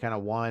 Anjali, any kind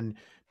of one,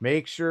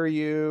 make sure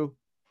you.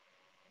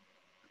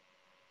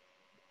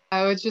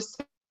 I would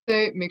just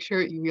say, make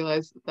sure you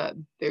realize that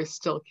they're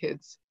still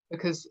kids,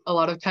 because a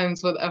lot of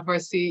times with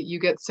FRC, you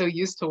get so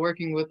used to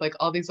working with like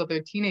all these other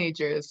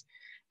teenagers,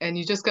 and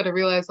you just got to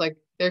realize like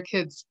they're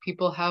kids.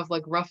 People have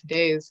like rough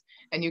days,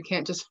 and you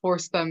can't just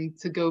force them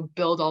to go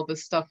build all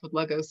this stuff with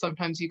Legos.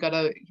 Sometimes you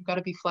gotta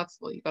be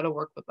flexible. You gotta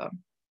work with them.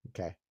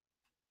 Okay.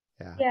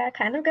 Yeah. Yeah,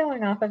 kind of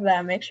going off of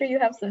that, make sure you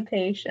have some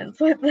patience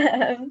with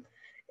them.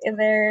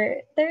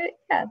 They're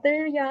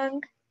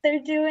young. They're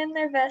doing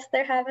their best.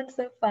 They're having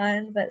some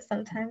fun, but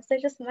sometimes they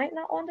just might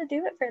not want to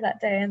do it for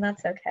that day, and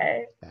that's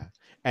okay. Yeah.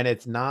 And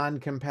it's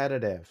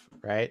non-competitive,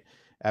 right?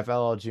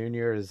 FLL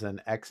Junior is an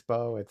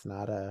expo. It's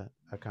not a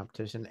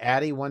competition.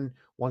 Addie, one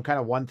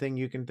thing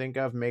you can think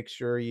of, make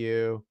sure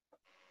you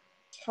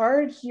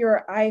charge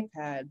your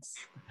iPads.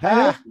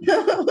 Ha!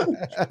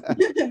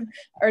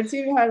 Our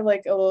team had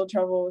like a little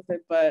trouble with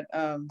it, but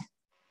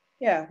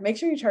yeah, make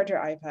sure you charge your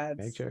iPads.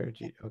 Make sure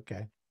you,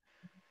 okay.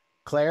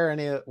 Claire,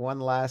 any one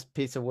last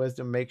piece of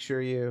wisdom? Make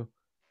sure you.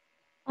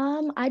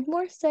 I'd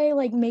more say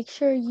like make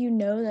sure you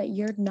know that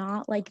you're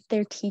not like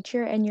their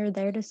teacher and you're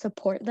there to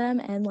support them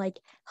and like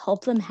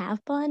help them have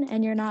fun,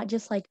 and you're not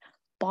just like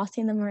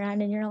bossing them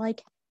around and you're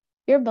like,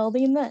 you're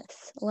building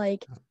this.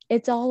 Like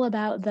it's all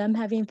about them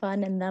having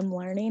fun and them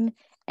learning.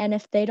 And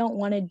if they don't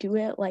want to do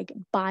it like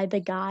by the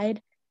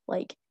guide,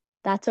 like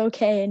that's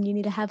okay, and you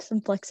need to have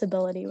some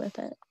flexibility with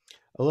it.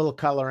 A little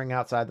coloring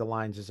outside the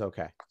lines is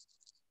okay.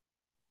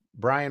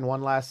 Brian,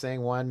 one last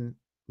thing.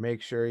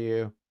 Make sure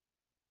you.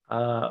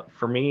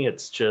 For me,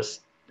 it's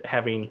just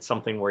having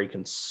something where you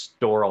can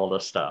store all the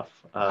stuff.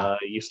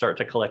 You start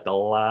to collect a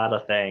lot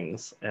of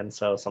things, and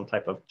so some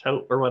type of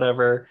tote or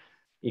whatever,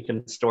 you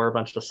can store a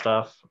bunch of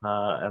stuff.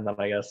 And then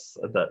I guess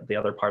the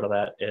other part of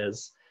that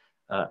is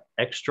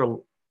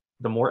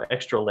the more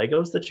extra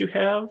Legos that you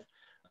have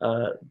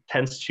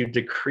tends to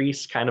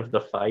decrease kind of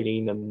the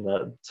fighting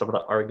and some of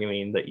the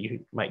arguing that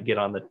you might get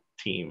on the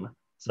team.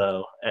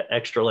 So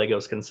extra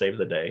Legos can save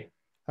the day.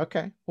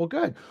 Okay, well,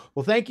 good.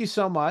 Well, thank you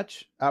so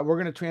much. We're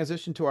going to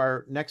transition to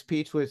our next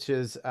piece, which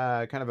is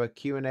kind of a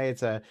Q&A.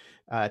 It's a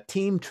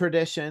team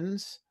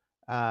traditions,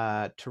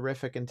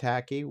 terrific and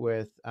tacky,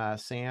 with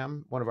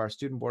Sam, one of our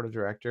student board of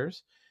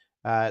directors.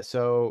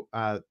 So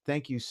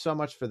thank you so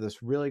much for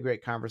this really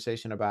great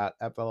conversation about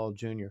FLL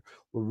Junior.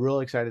 We're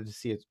really excited to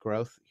see its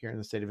growth here in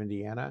the state of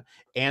Indiana,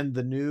 and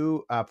the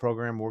new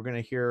program. We're going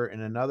to hear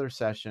in another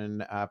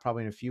session,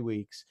 probably in a few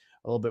weeks,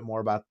 a little bit more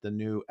about the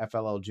new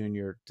FLL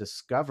Junior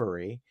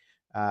Discovery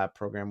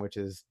program, which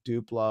is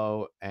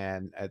Duplo,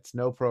 and it's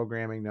no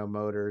programming, no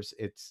motors.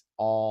 It's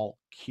all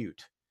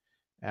cute.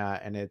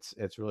 And it's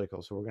really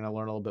cool. So we're going to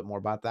learn a little bit more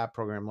about that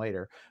program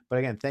later. But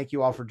again, thank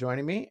you all for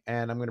joining me,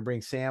 and I'm going to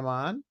bring Sam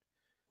on.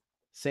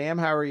 Sam,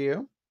 how are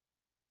you?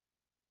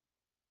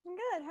 I'm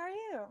good. How are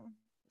you?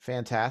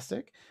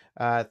 Fantastic.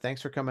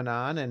 Thanks for coming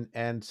on.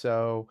 And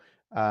so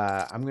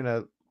I'm going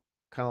to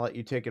kind of let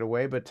you take it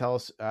away, but tell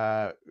us,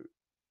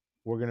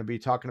 we're going to be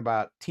talking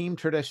about team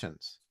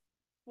traditions.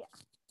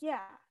 Yeah.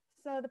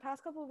 So the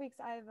past couple of weeks,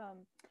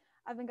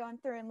 I've been going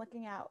through and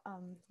looking at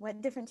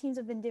what different teams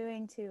have been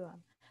doing to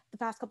the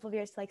past couple of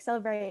years to like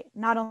celebrate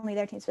not only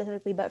their team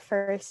specifically, but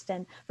First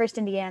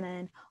Indiana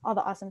and all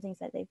the awesome things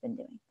that they've been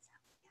doing. So,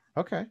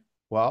 yeah. Okay.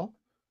 Well,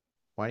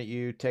 why don't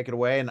you take it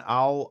away, and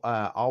I'll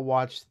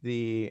watch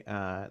the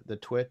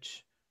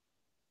Twitch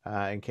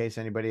in case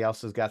anybody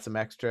else has got some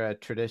extra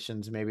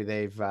traditions maybe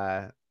they've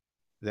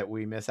that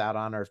we miss out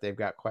on, or if they've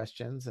got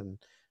questions, and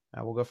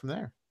we'll go from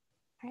there.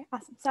 All right,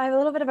 awesome. So I have a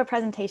little bit of a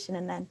presentation,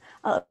 and then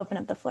I'll open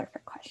up the floor for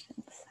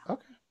questions. So.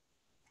 Okay.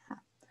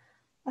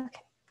 Yeah.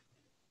 Okay.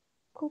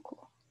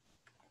 Cool.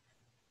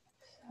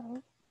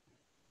 So,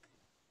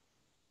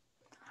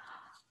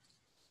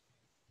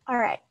 all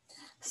right.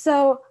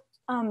 So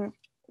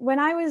when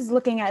I was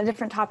looking at a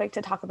different topic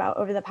to talk about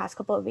over the past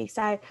couple of weeks,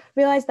 I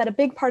realized that a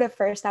big part of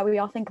First that we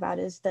all think about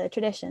is the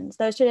traditions.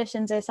 Those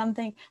traditions are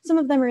something, some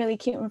of them are really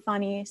cute and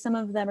funny, some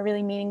of them are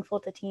really meaningful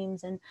to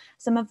teams, and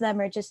some of them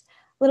are just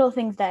little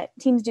things that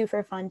teams do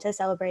for fun to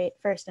celebrate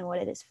First and what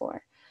it is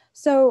for.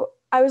 So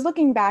I was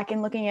looking back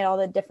and looking at all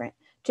the different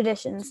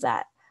traditions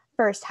that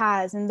First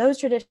has, and those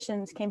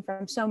traditions came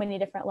from so many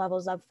different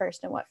levels of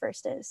First and what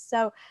First is.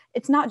 So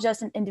it's not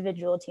just an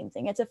individual team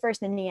thing, it's a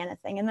First Indiana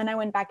thing. And then I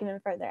went back even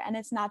further, and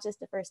it's not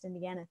just a First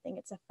Indiana thing,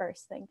 it's a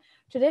First thing.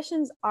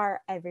 Traditions are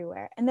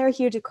everywhere, and they're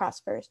huge across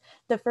First.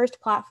 The First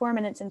platform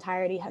in its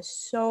entirety has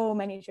so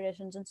many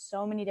traditions and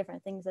so many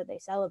different things that they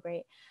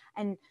celebrate,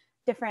 and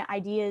different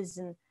ideas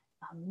and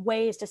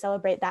ways to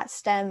celebrate that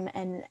STEM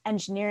and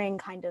engineering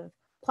kind of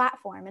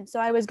platform. And so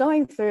I was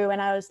going through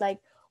and I was like,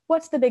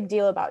 what's the big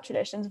deal about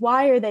traditions?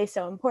 Why are they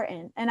so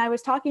important? And I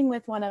was talking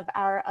with one of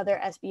our other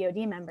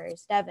SBOD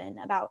members, Devin,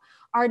 about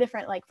our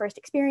different like First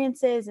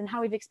experiences and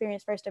how we've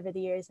experienced First over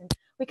the years. And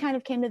we kind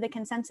of came to the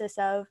consensus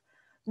of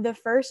the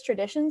First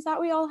traditions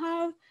that we all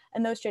have,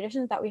 and those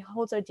traditions that we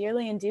hold so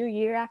dearly and do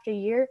year after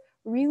year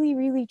really,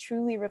 really,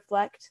 truly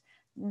reflect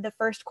the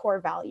First core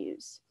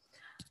values.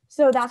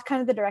 So that's kind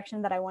of the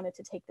direction that I wanted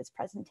to take this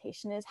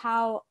presentation, is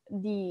how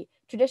the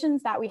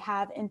traditions that we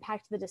have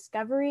impact the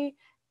discovery,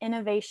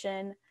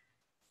 innovation,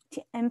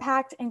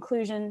 impact,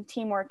 inclusion,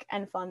 teamwork,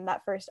 and fun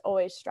that First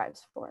always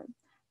strives for.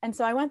 And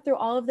so I went through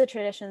all of the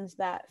traditions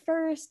that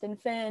First and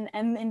Finn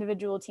and the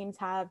individual teams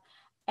have,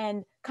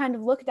 and kind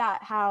of looked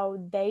at how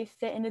they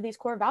fit into these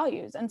core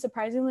values. And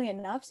surprisingly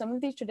enough, some of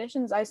these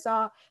traditions I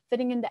saw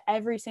fitting into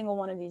every single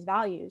one of these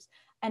values.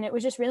 And it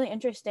was just really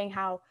interesting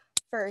how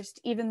First,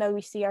 even though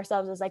we see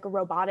ourselves as like a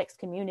robotics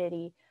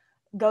community,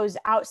 goes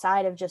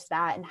outside of just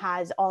that and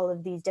has all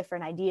of these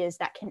different ideas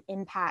that can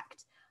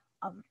impact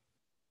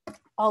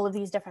all of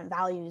these different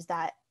values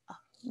that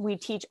we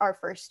teach our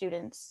First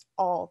students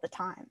all the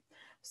time.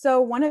 So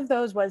one of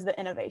those was the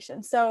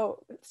innovation.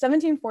 So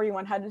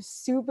 1741 had a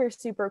super,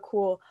 super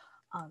cool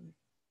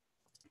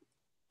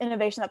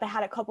innovation that they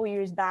had a couple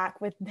years back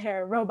with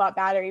their robot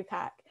battery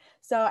pack.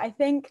 So I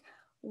think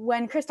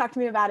when Chris talked to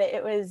me about it,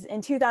 it was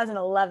in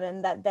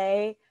 2011 that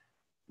they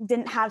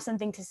didn't have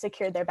something to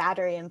secure their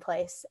battery in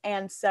place.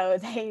 And so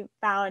they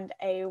found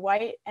a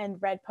white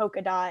and red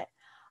polka dot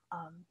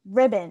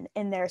ribbon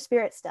in their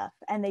Spirit stuff,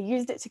 and they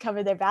used it to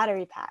cover their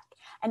battery pack.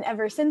 And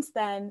ever since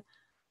then,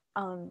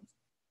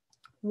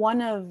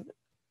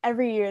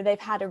 every year they've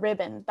had a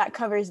ribbon that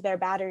covers their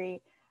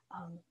battery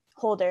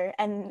holder.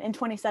 And in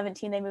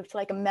 2017, they moved to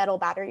like a metal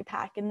battery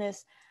pack, and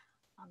this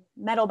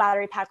metal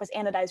battery pack was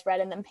anodized red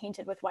and then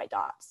painted with white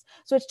dots.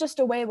 So it's just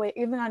a way where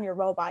even on your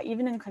robot,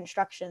 even in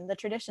construction, the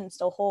tradition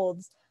still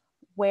holds,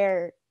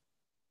 where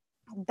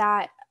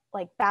that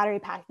like battery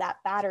pack, that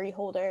battery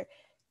holder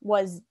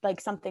was like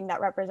something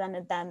that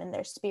represented them and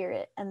their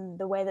spirit and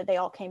the way that they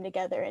all came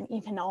together, and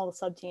even all the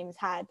sub teams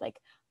had like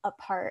a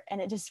part,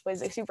 and it just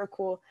was a super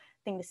cool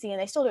thing to see, and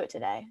they still do it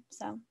today.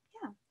 So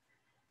yeah,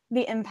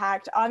 the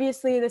impact,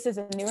 obviously this is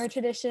a newer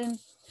tradition,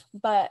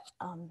 but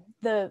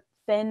the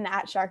fin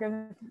at shark,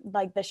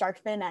 like the shark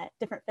fin at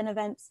different fin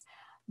events,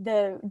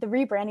 the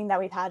rebranding that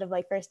we've had of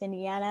like First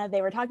Indiana,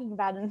 they were talking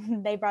about,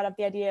 and they brought up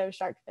the idea of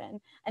shark fin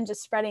and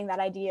just spreading that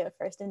idea of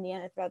First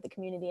Indiana throughout the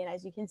community. And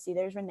as you can see,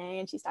 there's Renee,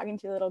 and she's talking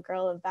to a little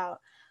girl about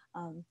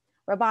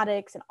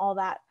robotics and all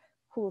that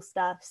cool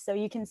stuff. So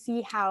you can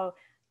see how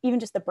even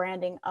just the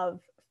branding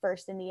of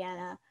First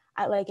Indiana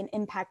at like an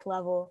impact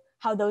level,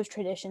 how those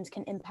traditions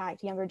can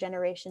impact younger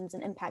generations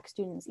and impact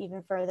students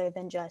even further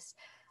than just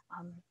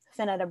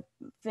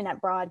Finn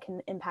at Broad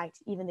can impact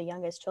even the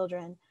youngest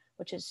children,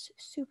 which is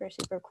super,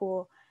 super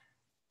cool.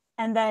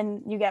 And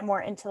then you get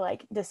more into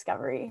like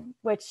discovery,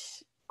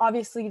 which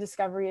obviously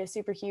discovery is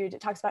super huge.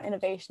 It talks about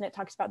innovation. It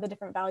talks about the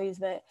different values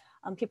that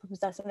people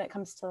possess when it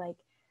comes to like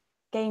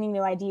gaining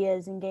new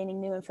ideas and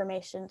gaining new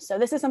information. So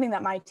this is something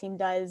that my team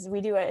does. We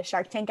do a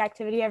Shark Tank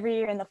activity every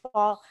year in the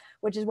fall,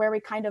 which is where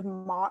we kind of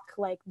mock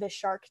like the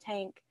Shark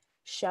Tank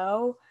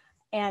show.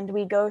 And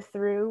we go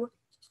through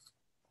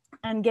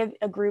and give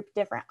a group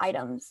different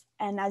items.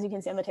 And as you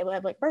can see on the table, I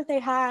have like birthday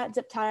hat,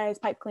 zip ties,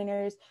 pipe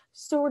cleaners,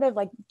 sort of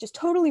like just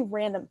totally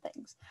random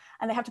things.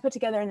 And they have to put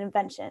together an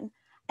invention.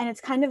 And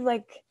it's kind of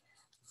like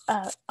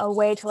a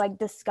way to like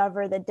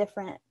discover the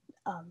different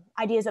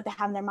ideas that they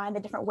have in their mind, the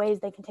different ways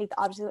they can take the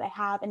objects that they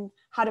have and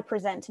how to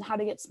present and how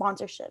to get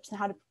sponsorships and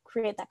how to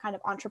create that kind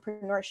of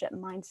entrepreneurship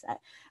mindset.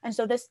 And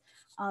so this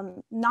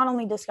not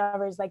only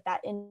discovers like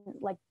that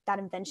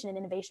invention and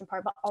innovation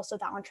part, but also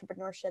that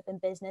entrepreneurship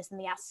and business and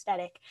the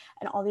aesthetic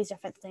and all these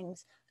different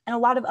things. And a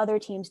lot of other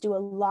teams do a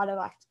lot of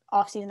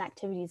off-season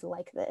activities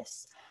like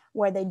this,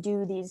 where they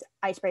do these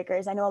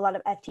icebreakers. I know a lot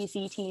of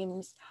FTC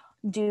teams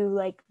do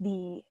like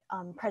the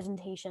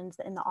presentations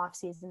in the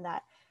off-season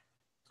that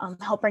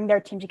help bring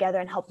their team together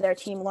and help their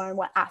team learn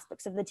what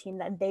aspects of the team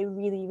that they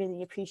really,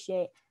 really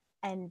appreciate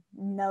and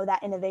know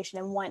that innovation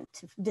and want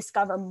to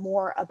discover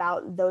more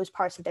about those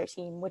parts of their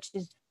team, which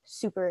is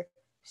super,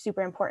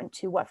 super important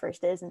to what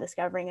First is and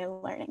discovering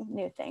and learning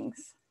new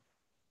things.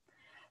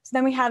 So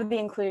then we have the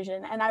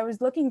inclusion, and I was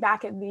looking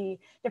back at the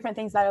different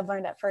things that I've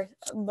learned at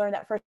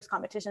First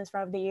competitions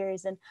from the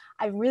years, and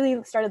I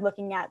really started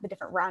looking at the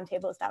different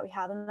roundtables that we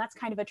have, and that's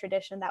kind of a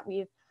tradition that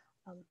we've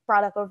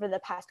brought up over the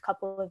past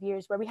couple of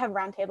years, where we have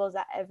roundtables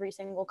at every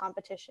single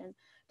competition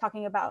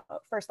talking about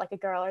First Like a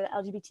Girl or the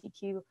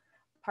LGBTQ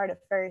part of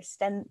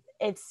FIRST, and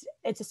it's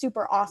a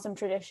super awesome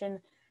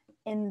tradition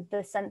in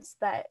the sense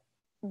that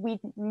we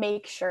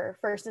make sure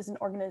FIRST as an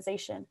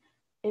organization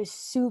is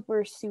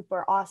super,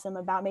 super awesome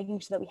about making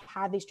sure that we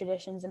have these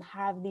traditions and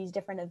have these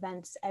different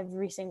events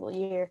every single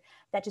year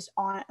that just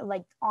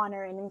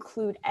honor and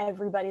include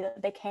everybody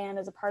that they can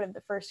as a part of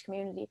the FIRST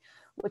community,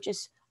 which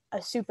is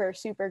a super,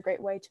 super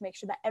great way to make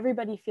sure that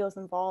everybody feels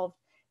involved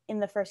in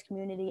the FIRST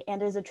community,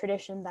 and is a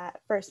tradition that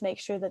FIRST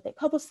makes sure that they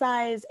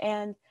publicize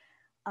and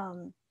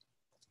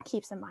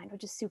keeps in mind,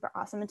 which is super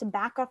awesome. And to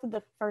back off of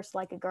the FIRST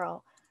Like a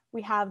Girl,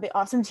 we have the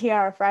awesome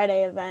Tiara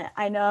Friday event.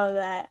 I know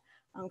that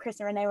Chris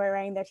and Renee were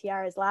wearing their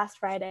tiaras last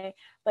Friday,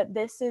 but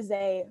this is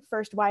a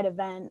FIRST-wide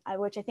event,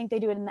 which I think they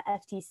do it in the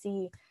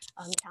FTC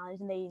challenge,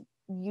 and they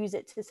use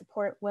it to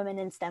support women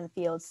in STEM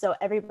fields. So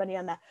everybody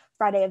on the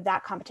Friday of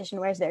that competition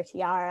wears their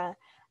tiara,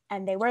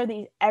 and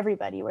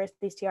everybody wears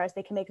these tiaras.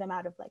 They can make them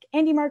out of like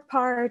Andy Mark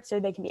parts, or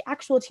they can be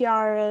actual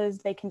tiaras.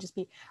 They can just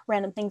be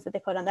random things that they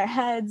put on their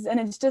heads. And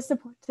it's just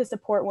to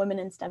support women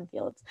in STEM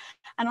fields.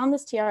 And on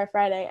this Tiara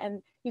Friday,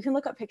 and you can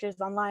look up pictures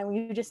online where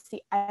you just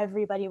see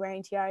everybody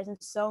wearing tiaras and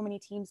so many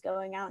teams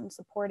going out and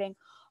supporting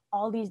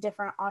all these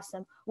different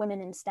awesome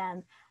women in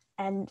STEM.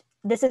 And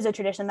this is a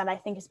tradition that I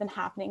think has been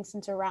happening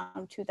since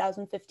around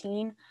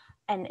 2015.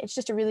 And it's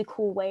just a really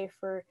cool way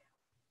for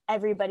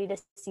everybody to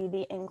see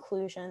the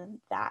inclusion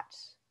that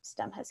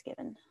STEM has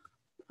given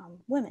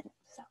women.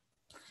 So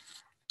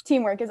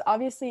teamwork is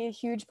obviously a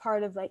huge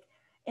part of like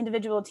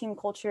individual team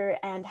culture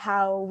and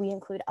how we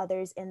include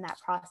others in that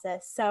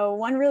process. So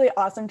one really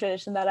awesome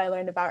tradition that I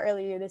learned about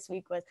earlier this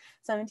week was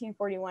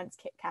 1741's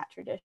Kit Kat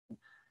tradition.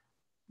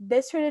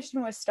 This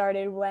tradition was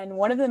started when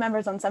one of the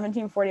members on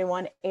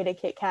 1741 ate a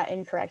Kit Kat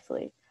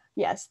incorrectly.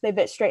 Yes, they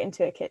bit straight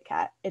into a Kit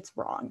Kat. It's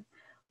wrong.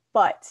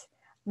 But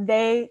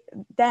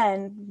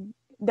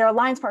their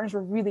alliance partners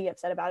were really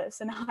upset about it.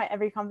 So now at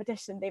every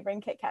competition, they bring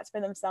Kit Kats for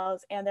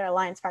themselves and their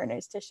alliance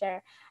partners to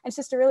share. It's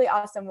just a really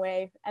awesome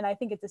way. And I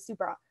think it's a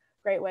super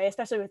great way,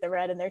 especially with the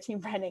red and their team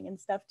branding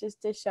and stuff,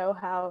 just to show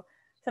how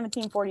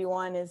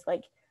 1741 is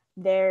like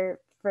there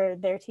for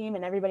their team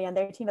and everybody on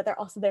their team, but they're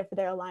also there for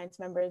their alliance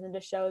members, and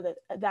to show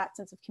that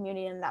sense of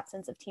community and that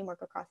sense of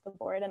teamwork across the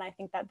board. And I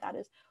think that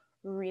is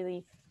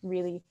really,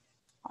 really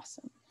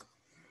awesome.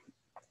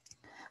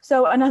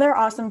 So another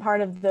awesome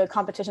part of the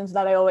competitions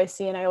that I always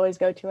see and I always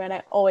go to, and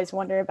I always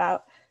wonder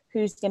about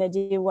who's going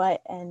to do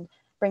what and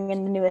bring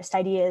in the newest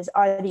ideas,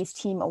 are these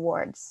team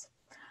awards.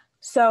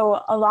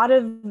 So a lot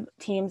of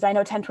teams, I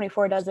know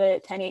 1024 does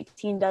it,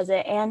 1018 does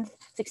it, and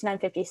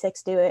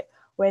 6956 do it,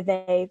 where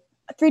they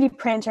 3D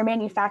print or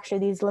manufacture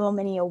these little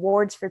mini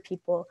awards for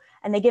people,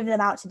 and they give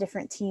them out to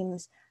different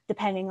teams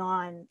depending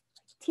on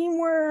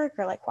teamwork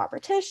or like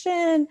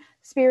cooperation,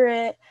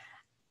 spirit,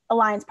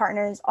 alliance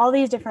partners, all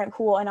these different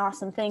cool and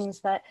awesome things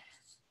that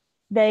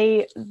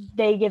they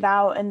give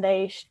out, and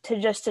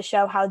to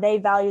show how they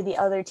value the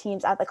other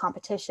teams at the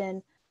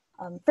competition.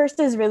 FIRST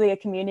is really a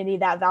community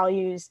that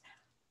values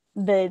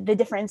the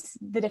different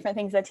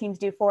things that teams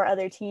do for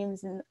other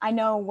teams. And I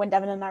know when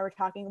Devin and I were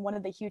talking, one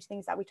of the huge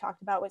things that we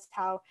talked about was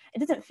how it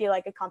doesn't feel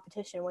like a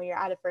competition when you're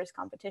at a FIRST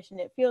competition.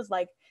 It feels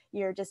like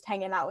you're just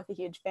hanging out with a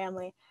huge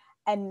family.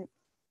 And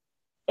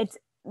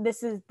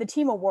this is the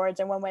team awards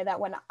are one way that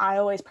when I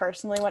always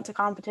personally went to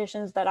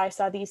competitions, that I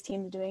saw these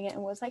teams doing it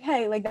and was like,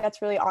 hey, like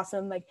that's really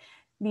awesome. Like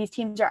these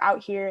teams are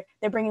out here,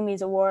 they're bringing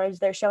these awards,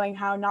 they're showing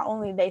how not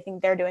only they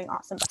think they're doing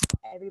awesome, but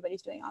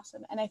everybody's doing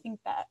awesome. And I think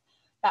that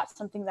that's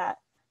something that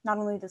not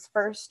only does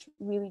FIRST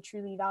really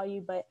truly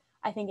value, but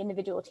I think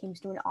individual teams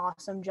do an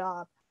awesome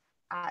job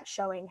at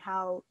showing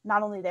how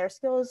not only their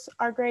skills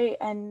are great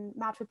and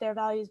match with their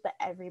values, but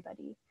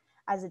everybody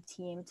as a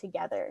team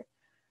together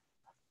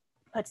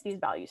puts these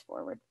values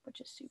forward,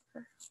 which is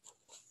super.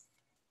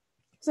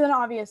 So then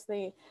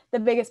obviously the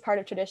biggest part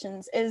of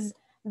traditions is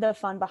the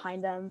fun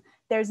behind them.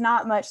 There's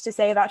not much to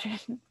say about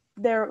traditions.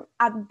 They're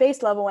at the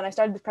base level. When I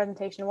started this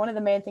presentation, one of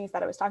the main things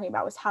that I was talking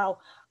about was how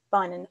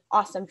fun and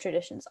awesome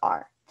traditions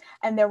are.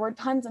 And there were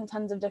tons and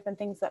tons of different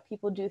things that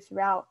people do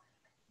throughout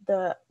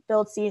the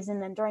build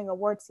season and during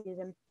award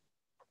season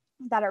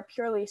that are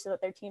purely so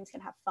that their teams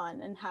can have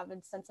fun and have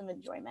a sense of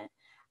enjoyment.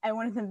 And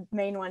one of the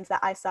main ones that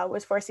I saw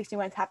was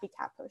 461's Happy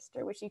Cat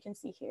poster, which you can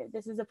see here.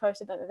 This is a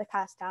poster that they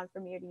pass down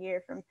from year to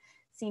year, from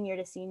senior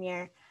to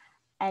senior,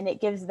 and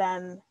it gives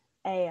them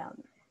like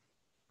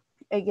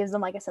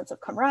a sense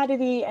of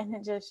camaraderie, and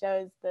it just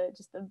shows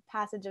the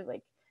passage of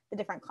like the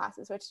different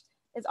classes, which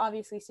is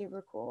obviously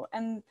super cool.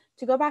 And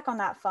to go back on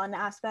that fun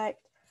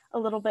aspect a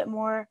little bit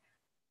more,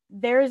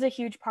 there is a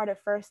huge part of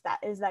FIRST that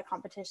is that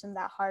competition,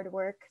 that hard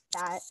work,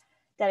 that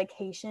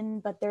dedication,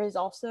 but there is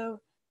also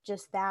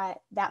just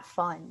that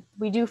fun.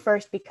 We do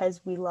FIRST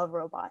because we love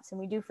robots, and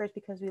we do FIRST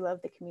because we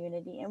love the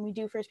community, and we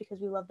do FIRST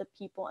because we love the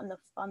people and the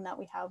fun that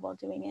we have while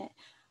doing it.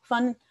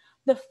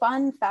 The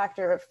fun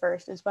factor of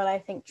FIRST is what I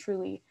think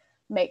truly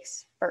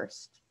makes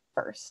FIRST,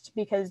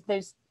 because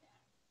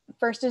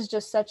FIRST is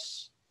just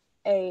such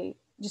a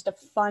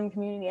fun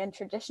community, and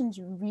traditions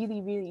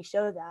really, really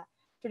show that.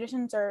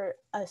 traditions are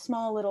a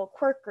small little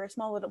quirk or a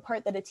small little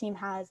part that a team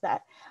has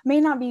that may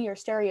not be your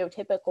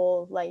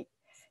stereotypical, like,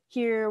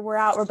 here we're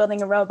out, we're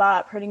building a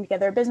robot, putting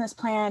together a business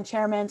plan,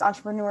 chairman's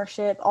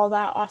entrepreneurship, all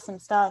that awesome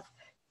stuff.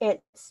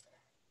 It's,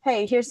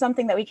 hey, here's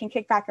something that we can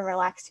kick back and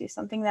relax to,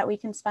 something that we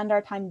can spend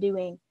our time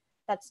doing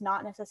that's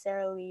not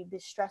necessarily the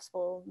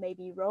stressful,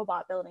 maybe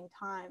robot building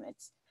time.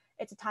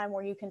 It's a time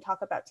where you can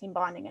talk about team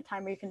bonding, a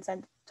time where you can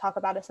talk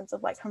about a sense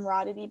of like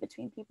camaraderie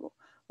between people,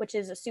 which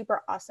is a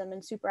super awesome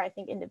and super, I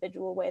think,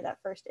 individual way that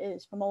FIRST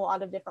is from a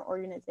lot of different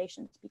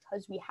organizations,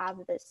 because we have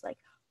this like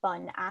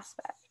fun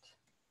aspect.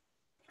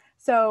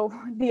 So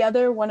the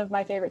other one of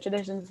my favorite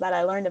traditions that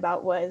I learned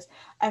about was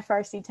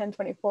FRC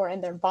 1024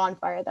 and their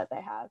bonfire that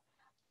they have.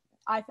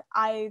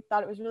 I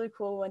thought it was really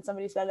cool when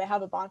somebody said they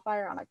have a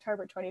bonfire on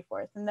October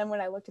 24th. And then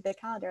when I looked at the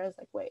calendar, I was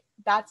like, wait,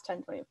 that's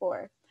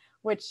 1024,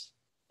 which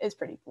is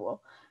pretty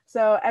cool.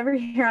 So every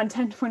year on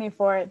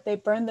 1024, they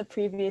burn the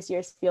previous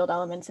year's field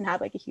elements and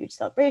have like a huge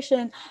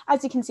celebration.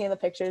 As you can see in the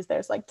pictures,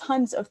 there's like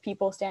tons of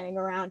people standing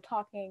around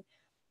talking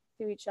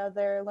to each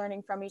other,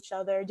 learning from each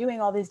other, doing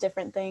all these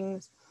different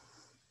things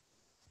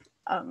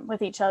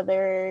with each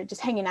other,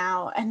 just hanging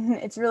out. And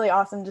it's really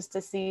awesome just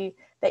to see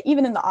that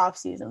even in the off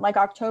season, like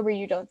October,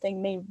 you don't think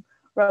main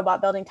robot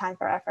building time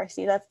for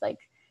FRC, that's like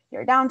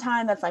your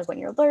downtime, that's like when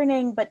you're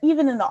learning. But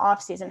even in the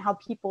off season, how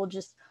people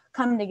just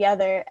come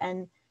together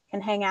and can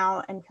hang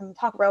out and can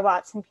talk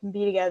robots and can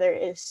be together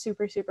is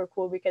super, super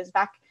cool. Because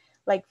back,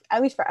 like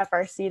at least for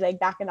FRC, like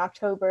back in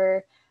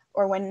October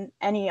or when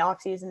any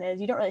off season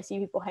is, you don't really see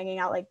people hanging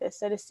out like this.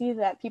 So to see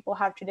that people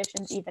have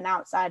traditions even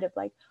outside of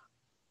like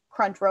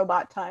crunch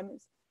robot time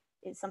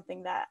is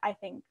something that I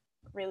think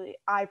really,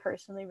 I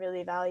personally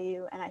really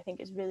value, and I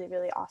think is really,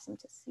 really awesome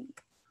to see.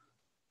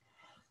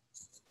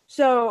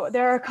 So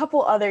there are a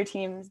couple other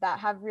teams that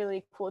have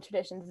really cool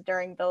traditions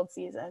during build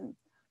season.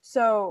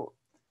 So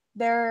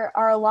there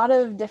are a lot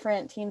of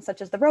different teams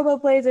such as the Robo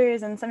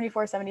Blazers and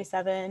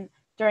 7477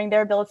 during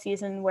their build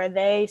season, where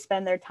they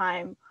spend their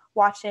time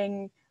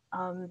watching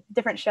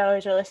different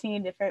shows or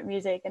listening to different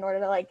music in order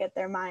to like get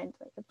their mind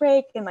like a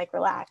break and like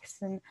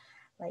relax and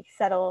like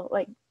settle,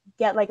 like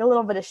get like a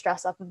little bit of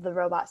stress off of the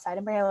robot side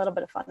and bring a little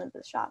bit of fun into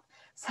the shop.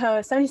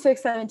 So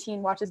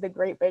 7617 watches the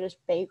Great British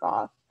Bake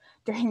Off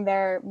during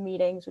their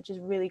meetings, which is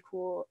really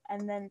cool.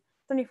 And then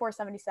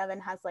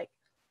 7477 has like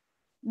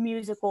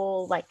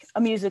musical, like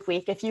a music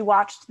week. If you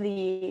watched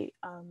the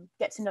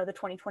Get to Know the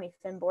 2020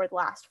 Fin board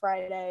last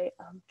Friday,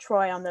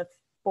 Troy on the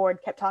board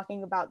kept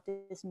talking about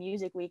this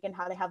music week and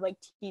how they have like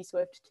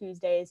T-Swift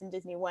Tuesdays and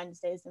Disney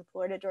Wednesdays and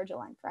Florida Georgia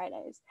Line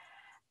Fridays,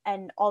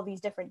 and all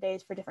these different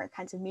days for different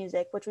kinds of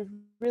music, which was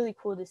really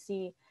cool to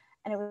see.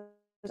 And it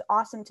was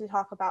awesome to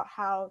talk about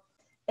how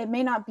it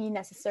may not be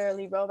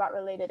necessarily robot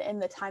related in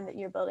the time that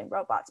you're building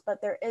robots, but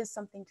there is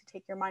something to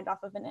take your mind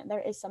off of it, and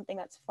there is something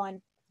that's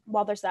fun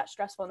while there's that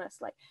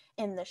stressfulness like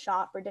in the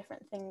shop or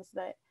different things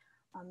that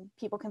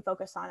people can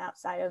focus on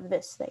outside of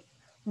this like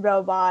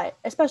robot,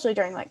 especially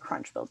during like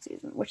crunch build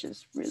season, which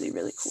is really,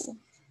 really cool.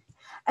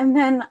 And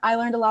then I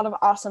learned a lot of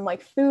awesome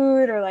like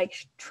food or like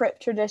trip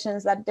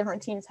traditions that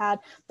different teams had.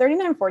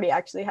 3940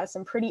 actually has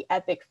some pretty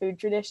epic food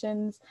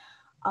traditions.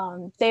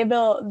 They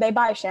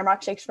buy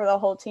Shamrock Shakes for the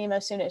whole team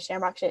as soon as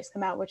Shamrock Shakes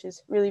come out, which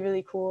is really,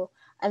 really cool.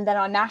 And then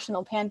on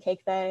National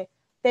Pancake Day,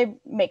 they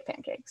make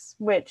pancakes,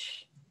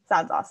 which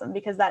sounds awesome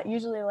because that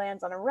usually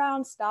lands on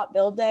around Stop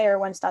Build Day, or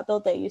when Stop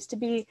Build Day used to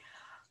be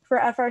for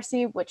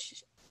FRC,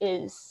 which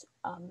is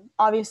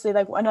obviously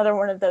like another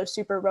one of those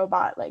super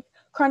robot like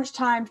crunch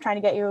times, trying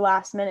to get your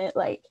last minute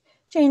like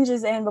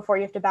changes in before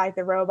you have to bag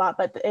the robot.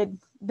 But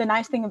the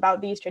nice thing about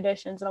these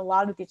traditions and a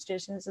lot of these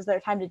traditions is their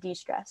time to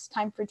de-stress,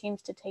 time for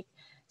teams to take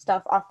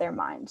stuff off their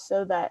mind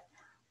so that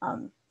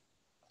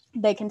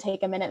they can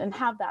take a minute and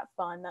have that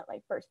fun that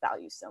like FIRST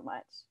values so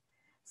much.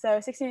 So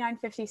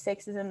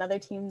 6956 is another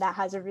team that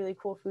has a really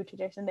cool food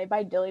tradition. They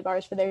buy dilly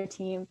bars for their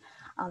team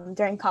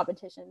during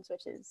competitions,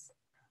 which is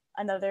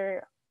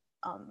another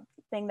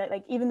thing that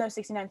like, even though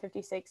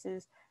 6956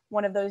 is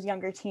one of those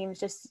younger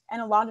teams,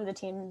 and a lot of the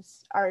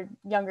teams are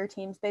younger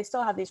teams, they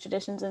still have these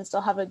traditions and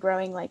still have a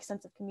growing like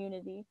sense of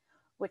community,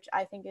 which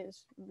I think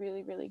is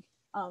really, really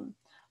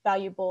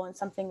valuable, and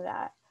something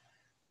that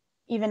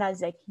even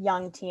as like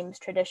young teams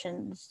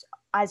traditions,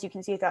 as you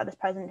can see throughout this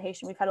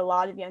presentation, we've had a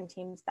lot of young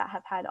teams that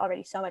have had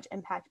already so much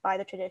impact by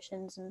the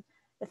traditions and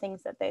the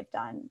things that they've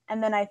done.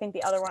 And then I think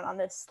the other one on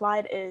this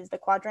slide is the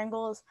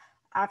quadrangles.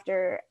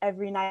 After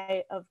every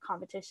night of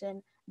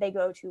competition, they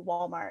go to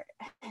Walmart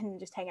and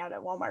just hang out at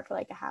Walmart for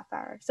like a half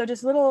hour. So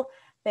just little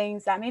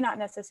things that may not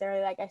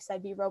necessarily, like I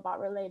said, be robot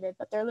related,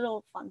 but they're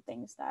little fun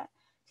things that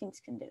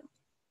teams can do.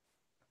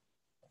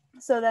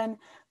 So then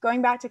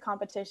going back to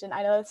competition,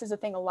 I know this is a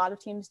thing a lot of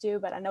teams do,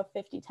 but I know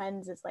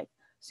 5010s is like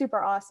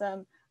super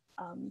awesome.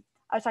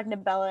 I was talking to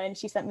Bella and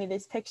she sent me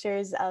these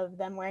pictures of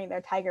them wearing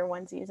their Tiger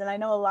onesies. And I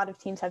know a lot of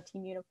teams have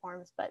team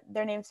uniforms, but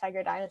their name's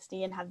Tiger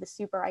Dynasty and have the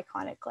super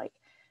iconic like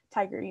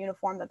Tiger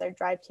uniform that their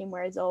drive team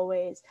wears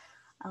always.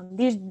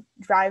 These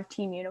drive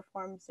team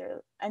uniforms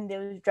and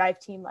those drive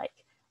team like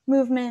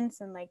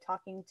movements and like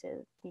talking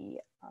to the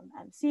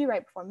MC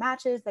right before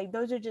matches. Like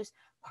those are just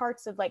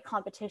parts of like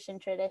competition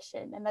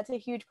tradition, and that's a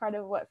huge part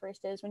of what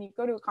First is. When you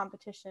go to a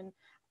competition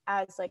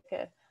as like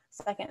a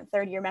second and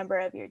third year member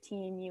of your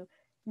team, you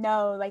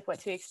know like what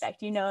to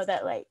expect. You know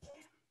that like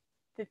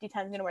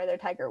 5010 is going to wear their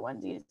tiger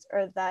onesies,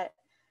 or that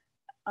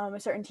a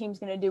certain team's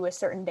going to do a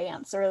certain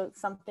dance, or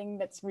something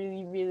that's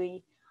really,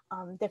 really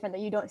different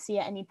that you don't see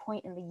at any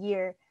point in the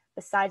year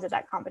besides at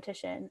that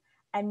competition.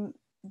 And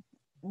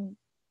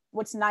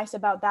what's nice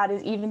about that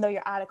is even though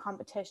you're at a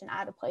competition,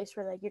 at a place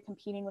where like you're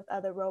competing with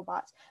other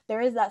robots,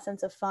 there is that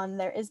sense of fun,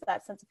 there is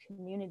that sense of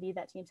community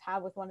that teams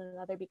have with one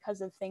another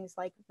because of things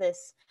like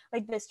this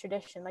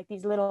tradition, like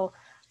these little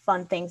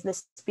fun things, the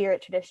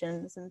spirit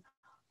traditions and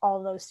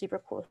all those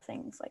super cool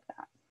things like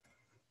that.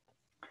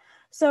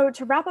 So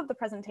to wrap up the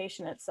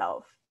presentation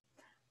itself,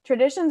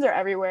 traditions are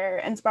everywhere,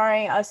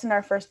 inspiring us in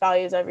our First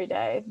values every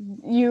day.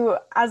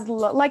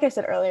 Like I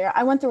said earlier,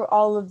 I went through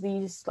all of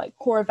these like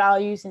core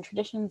values and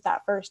traditions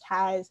that First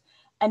has,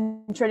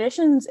 and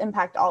traditions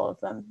impact all of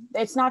them.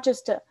 It's not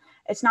just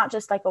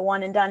like a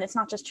one and done. It's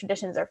not just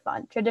traditions are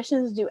fun.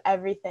 Traditions do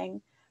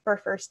everything for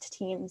First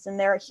teams, and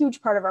they're a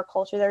huge part of our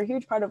culture. They're a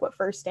huge part of what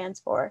First stands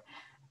for,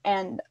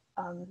 and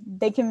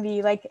they can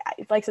be like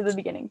I said at the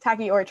beginning,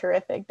 tacky or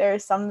terrific.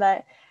 There's some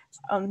that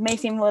may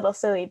seem a little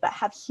silly, but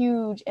have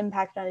huge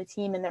impact on a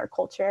team and their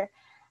culture.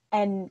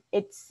 And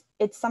it's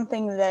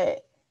something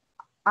that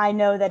I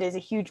know that is a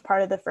huge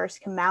part of the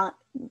First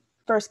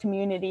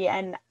community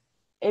and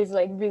is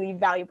like really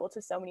valuable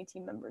to so many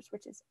team members,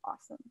 which is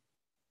awesome.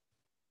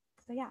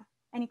 So yeah,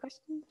 any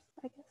questions,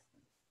 I guess?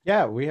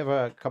 Yeah, we have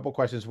a couple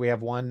questions. We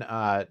have one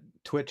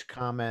Twitch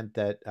comment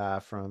that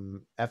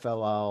from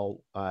FLL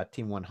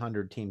Team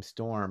 100, Team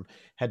Storm,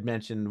 had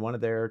mentioned one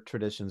of their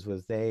traditions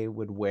was they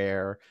would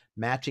wear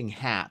matching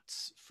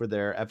hats for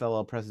their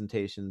FLL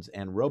presentations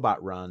and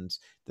robot runs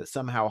that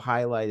somehow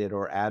highlighted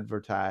or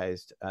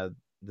advertised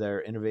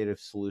their innovative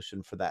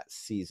solution for that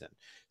season.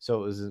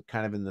 So it was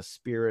kind of in the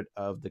spirit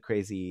of the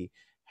crazy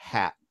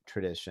hat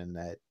tradition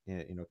that,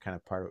 kind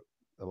of part of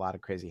a lot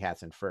of crazy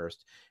hats in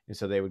First. And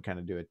so they would kind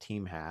of do a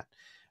team hat.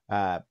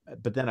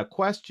 But then a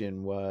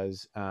question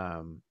was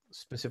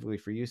specifically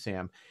for you,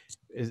 Sam,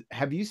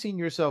 have you seen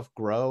yourself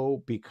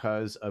grow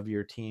because of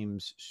your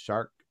team's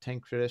Shark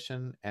Tank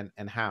tradition? And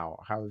how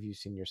have you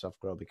seen yourself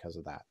grow because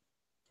of that?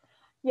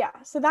 Yeah,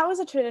 so that was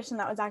a tradition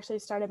that was actually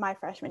started my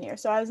freshman year.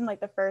 So I was in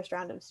like the first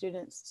round of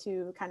students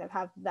to kind of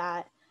have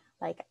that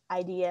like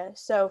idea.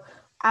 So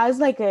as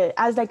like a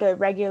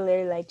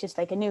regular, like just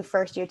like a new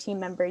first year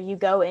team member, you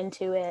go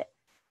into it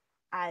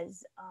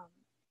as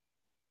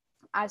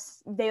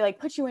they like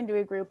put you into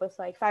a group with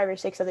like 5 or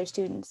 6 other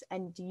students,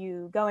 and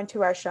you go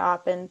into our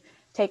shop and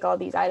take all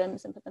these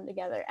items and put them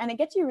together, and it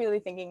gets you really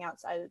thinking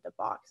outside of the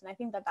box. And I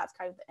think that that's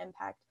kind of the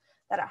impact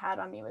that it had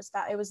on me, was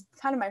that it was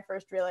kind of my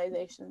first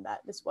realization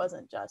that this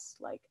wasn't just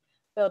like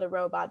build a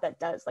robot that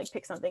does like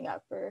pick something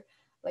up or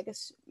like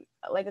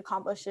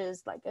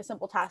accomplishes like a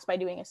simple task by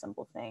doing a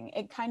simple thing.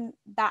 It kind of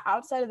that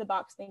outside of the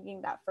box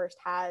thinking that First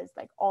has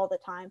like all the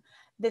time.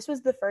 This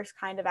was the first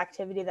kind of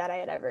activity that I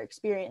had ever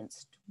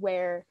experienced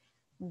where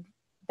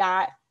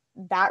that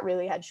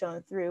really had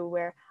shown through,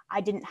 where I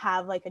didn't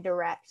have like a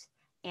direct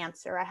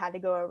answer. I had to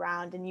go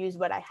around and use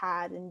what I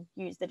had and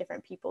use the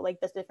different people, like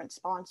the different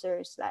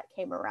sponsors that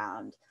came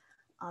around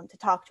to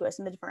talk to us,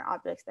 and the different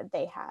objects that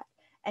they had,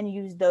 and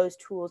use those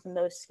tools and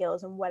those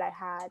skills and what I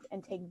had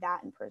and take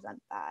that and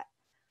present that,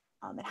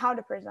 and how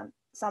to present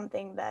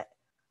something that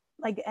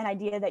like an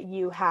idea that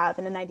you have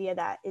and an idea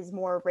that is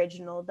more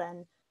original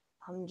than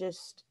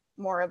just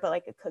more of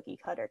like a cookie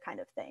cutter kind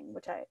of thing,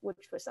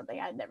 which was something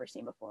I had never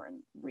seen before and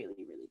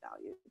really, really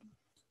valued.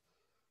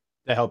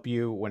 To help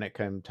you when it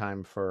came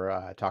time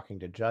for talking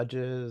to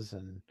judges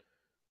and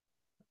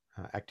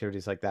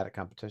activities like that at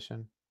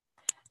competition?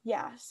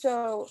 Yeah,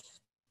 so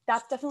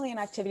that's definitely an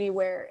activity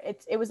where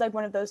it was like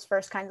one of those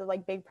first kinds of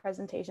like big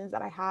presentations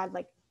that I had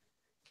like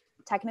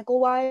technical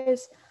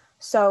wise.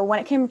 So when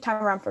it came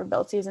time around for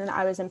build season,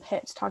 I was in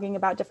pits talking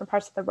about different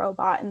parts of the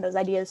robot and those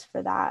ideas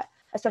for that,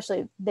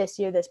 especially this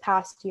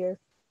past year.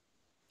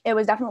 It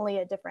was definitely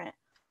a different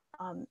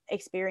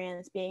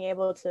experience being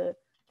able to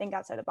think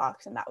outside the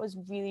box. And that was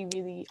really,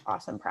 really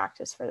awesome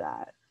practice for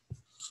that.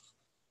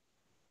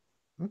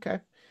 Okay.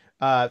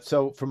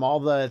 So from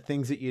all the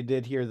things that you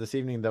did here this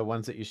evening, the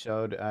ones that you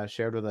shared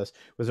with us,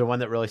 was there one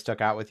that really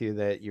stuck out with you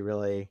that you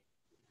really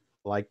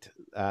liked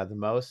the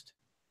most?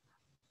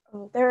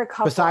 Oh, there are a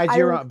couple.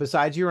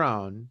 Besides your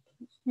own.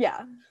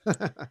 Yeah.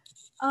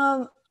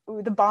 The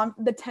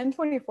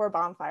 1024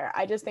 bonfire,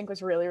 I just think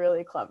was really,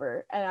 really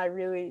clever. And I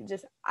really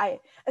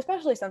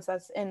especially since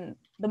that's in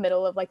the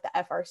middle of like the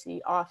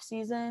FRC off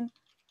season,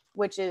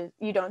 which is,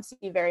 you don't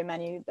see very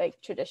many like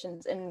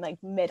traditions in like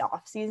mid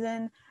off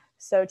season.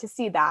 So to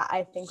see that,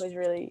 I think was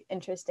really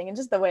interesting. And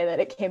just the way that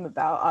it came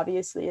about,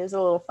 obviously, is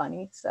a little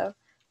funny. So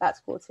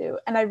that's cool too.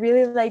 And I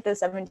really like the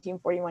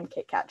 1741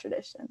 Kit Kat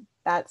tradition.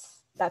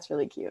 That's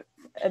really cute.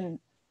 And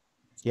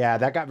yeah,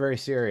 that got very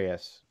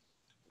serious.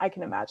 I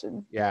can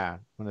imagine. Yeah,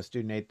 when a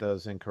student ate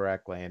those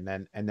incorrectly, and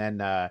then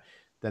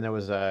there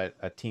was a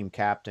team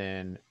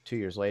captain 2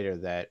 years later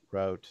that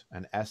wrote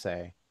an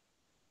essay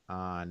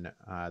on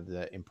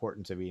the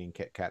importance of eating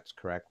Kit Kats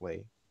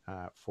correctly.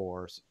 I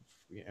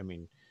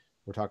mean,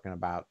 we're talking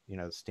about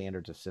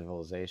standards of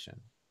civilization.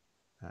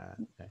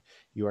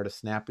 You are to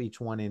snap each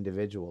one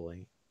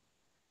individually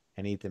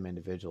and eat them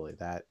individually.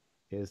 That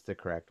is the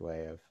correct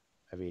way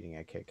of eating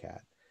a Kit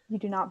Kat. You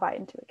do not bite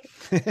into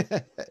a Kit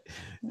Kat.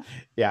 No.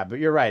 Yeah, but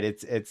you're right.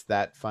 It's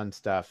that fun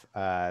stuff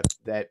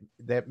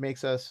that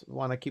makes us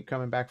want to keep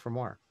coming back for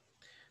more.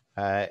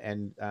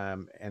 And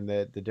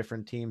the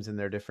different teams and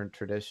their different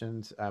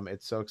traditions.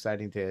 It's so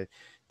exciting to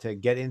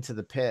get into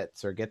the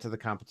pits or get to the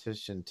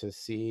competition to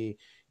see.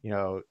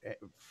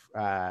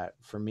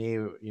 For me,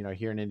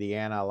 here in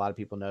Indiana, a lot of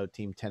people know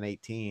Team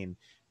 1018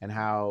 and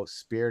how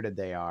spirited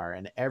they are.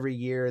 And every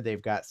year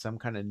they've got some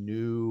kind of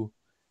new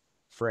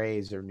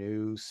phrase or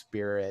new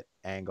spirit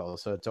angle.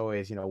 So it's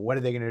always, what are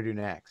they going to do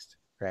next?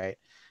 Right.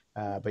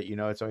 But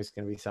it's always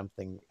going to be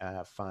something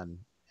fun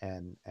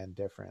and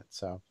different.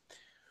 So,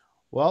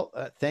 well,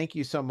 thank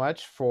you so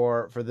much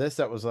for this.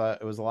 It was a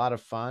lot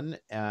of fun.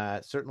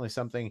 Certainly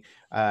something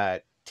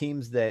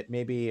teams that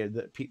maybe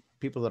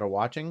people that are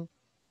watching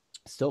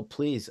still,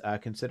 please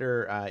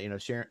consider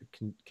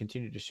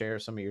continue to share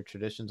some of your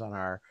traditions on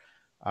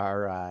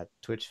our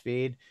Twitch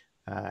feed.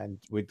 And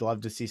we'd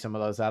love to see some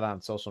of those out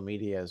on social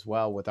media as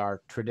well with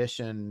our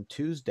Tradition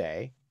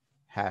Tuesday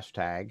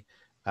hashtag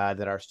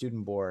that our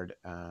student board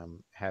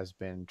has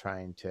been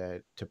trying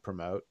to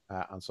promote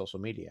on social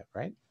media,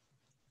 right?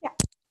 Yeah,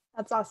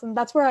 that's awesome.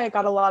 That's where I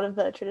got a lot of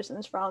the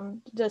traditions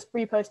from, just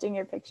reposting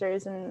your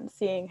pictures and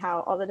seeing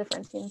how all the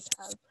different teams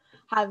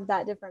have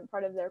that different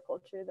part of their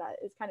culture that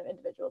is kind of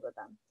individual to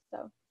them.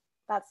 So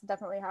that's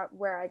definitely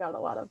where I got a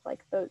lot of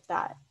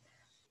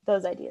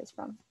those ideas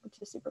from,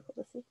 which is super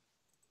cool to see.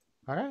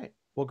 All right.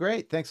 Well,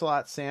 great. Thanks a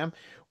lot, Sam.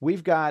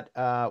 We've got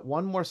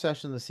one more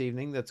session this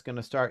evening that's going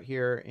to start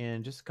here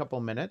in just a couple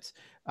of minutes.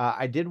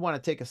 I did want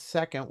to take a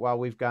second while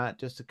we've got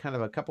just a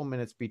couple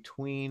minutes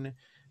between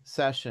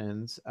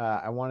sessions.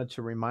 I wanted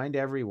to remind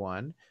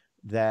everyone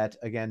that,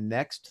 again,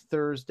 next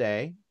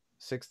Thursday,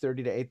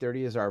 6:30 to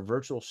 8:30 is our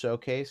virtual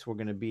showcase. We're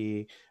going to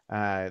be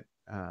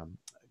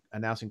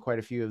announcing quite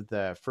a few of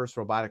the FIRST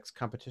Robotics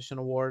Competition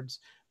Awards.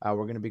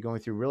 We're going to be going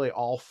through really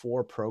all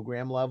 4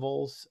 program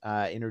levels,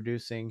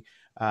 introducing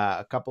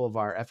a couple of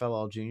our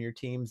FLL junior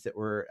teams that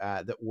were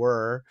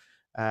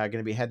going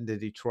to be heading to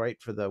Detroit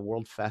for the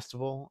World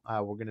Festival.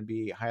 We're going to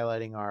be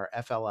highlighting our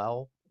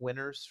FLL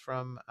winners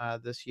from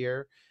this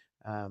year,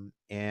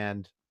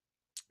 and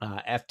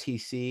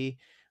FTC,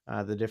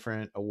 the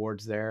different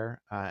awards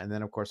there, and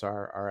then of course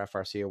our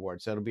FRC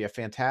awards. So it'll be a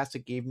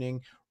fantastic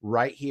evening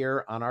right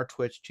here on our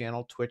Twitch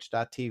channel,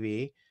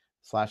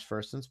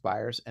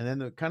 twitch.tv/FirstInspires. And then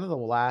the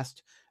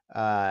last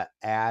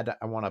ad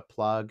I want to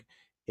plug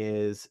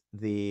is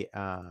the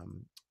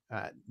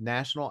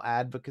National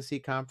Advocacy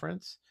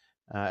Conference.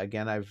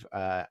 Again,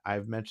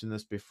 I've mentioned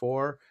this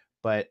before,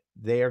 but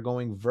they are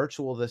going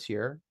virtual this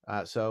year.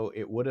 So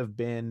it would have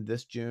been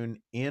this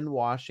June in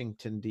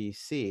Washington,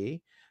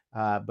 D.C.,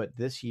 but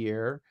this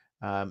year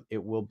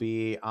it will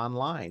be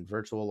online,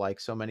 virtual, like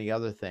so many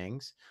other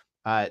things.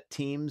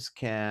 Teams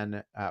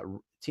and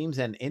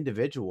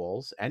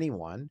individuals,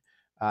 anyone,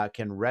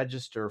 can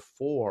register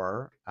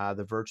for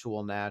the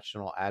virtual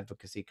National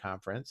Advocacy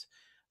Conference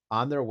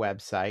on their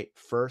website,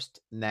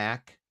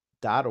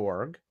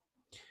 firstnac.org.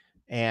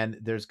 And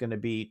there's going to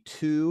be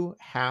 2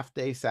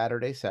 half-day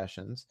Saturday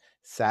sessions,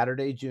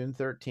 Saturday, June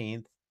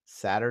 13th,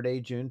 Saturday,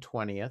 June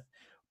 20th.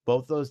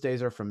 Both those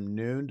days are from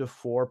noon to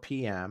 4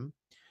 p.m.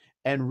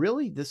 And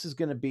really, this is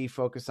going to be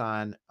focused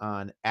on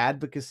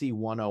Advocacy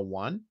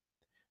 101,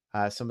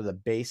 some of the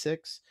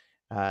basics.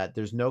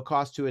 There's no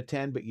cost to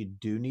attend, but you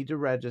do need to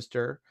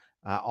register.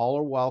 All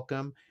are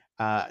welcome.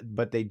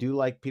 But they do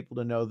like people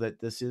to know that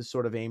this is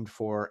sort of aimed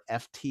for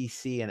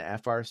FTC and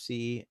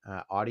FRC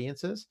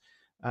audiences.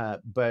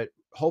 But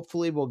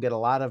hopefully we'll get a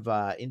lot of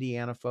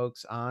Indiana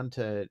folks on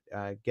to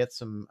get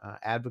some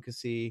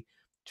advocacy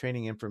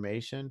training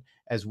information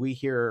as we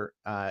here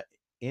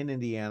in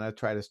Indiana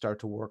try to start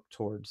to work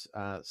towards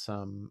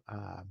some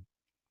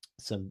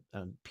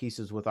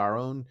pieces with our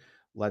own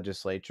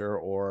legislature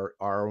or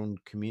our own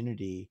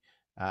community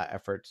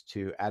efforts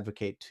to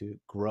advocate to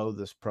grow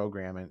this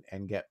program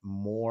and get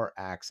more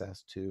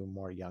access to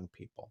more young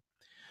people.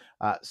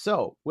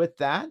 So with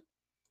that,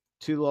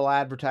 2 little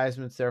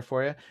advertisements there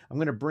for you. I'm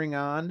going to bring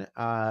on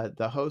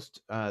the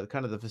host,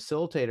 kind of the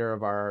facilitator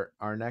of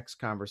our next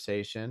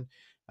conversation,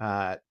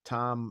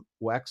 Tom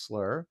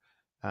Wexler.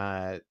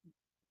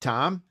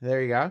 Tom,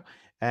 there you go.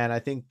 And I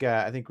think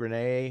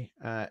Renee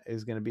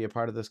is going to be a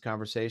part of this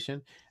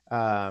conversation.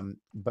 Hi.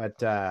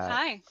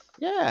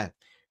 Yeah.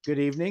 Good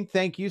evening.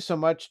 Thank you so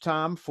much,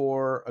 Tom,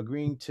 for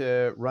agreeing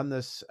to run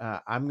this.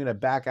 I'm going to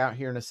back out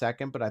here in a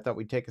second, but I thought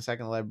we'd take a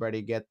second to let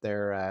everybody get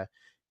their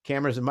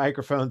cameras and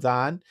microphones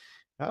on.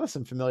 Oh,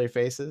 some familiar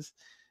faces.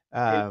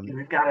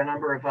 We've got a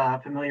number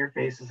of familiar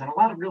faces and a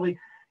lot of really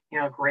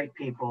great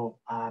people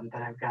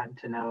that I've gotten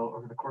to know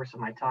over the course of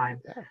my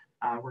time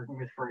working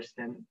with FIRST.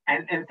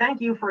 And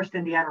thank you, FIRST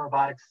Indiana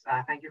Robotics.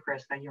 Thank you,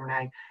 Chris. Thank you,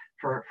 Renee,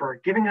 for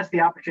giving us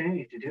the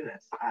opportunity to do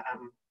this.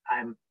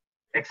 I'm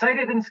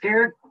excited and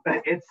scared,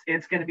 but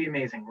it's going to be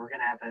amazing. We're going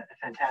to have a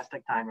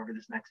fantastic time over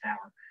this next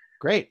hour.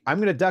 Great. I'm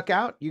going to duck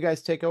out. You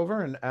guys take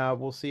over, and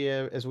we'll see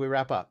you as we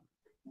wrap up.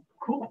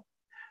 Cool.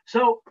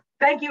 So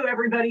thank you,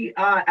 everybody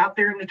out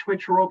there in the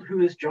Twitch world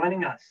who is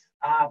joining us.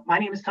 My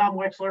name is Tom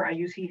Wexler. I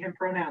use he, him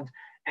pronouns,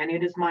 and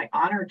it is my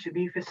honor to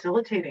be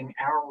facilitating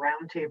our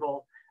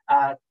roundtable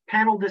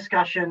panel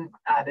discussion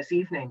this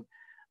evening.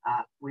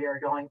 We are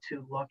going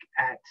to look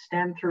at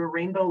STEM through a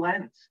rainbow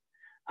lens,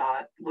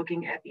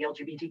 looking at the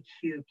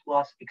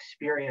LGBTQ+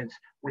 experience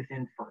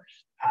within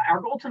FIRST.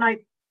 Our goal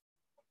tonight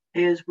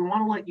is we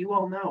want to let you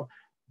all know,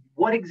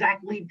 what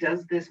exactly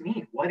does this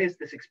mean? What is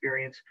this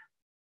experience?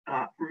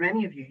 For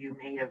many of you,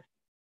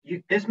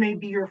 this may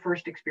be your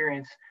first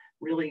experience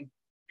really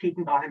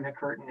peeking behind the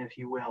curtain, if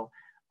you will,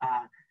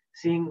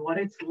 seeing what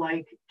it's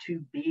like to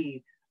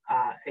be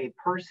a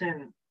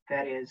person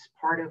that is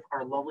part of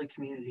our lovely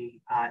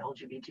community,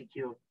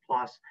 LGBTQ+,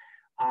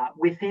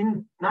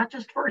 within not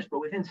just FIRST, but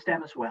within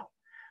STEM as well.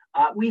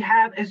 We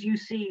have, as you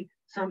see,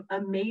 some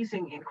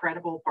amazing,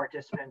 incredible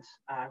participants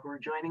who are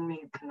joining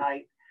me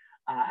tonight,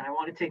 and I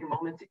want to take a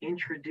moment to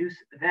introduce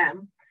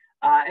them.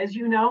 As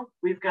you know,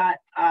 we've got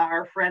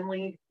our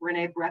friendly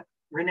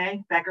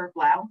Renee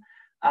Becker-Blau,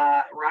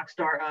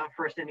 Rockstar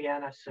FIRST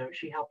Indiana, so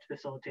she helped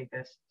facilitate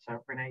this.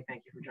 So Renee,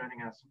 thank you for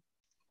joining us.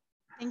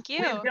 Thank you.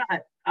 We've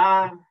got,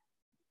 I've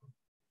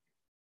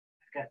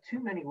got too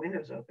many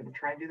windows open to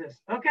try and do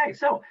this. Okay,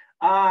 so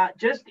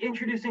just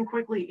introducing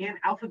quickly in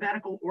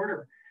alphabetical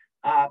order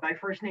by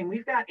first name,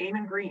 we've got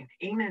Eamon Green.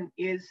 Eamon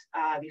is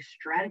the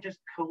strategist,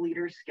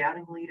 co-leader,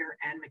 scouting leader,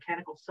 and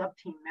mechanical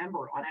sub-team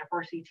member on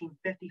FRC Team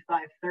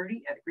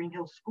 5530 at Green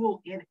Hills School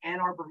in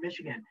Ann Arbor,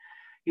 Michigan.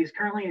 He's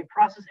currently a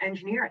process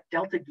engineer at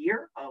Delta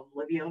Gear of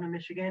Livonia,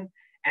 Michigan,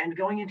 and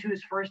going into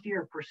his first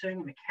year pursuing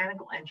a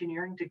mechanical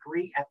engineering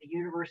degree at the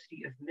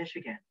University of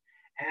Michigan.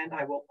 And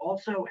I will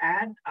also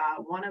add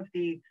one of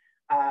the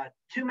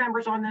two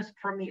members on this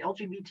from the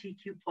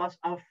LGBTQ+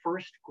 of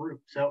FIRST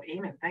group. So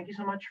Eamon, thank you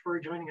so much for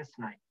joining us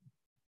tonight.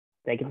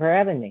 Thank you for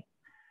having me.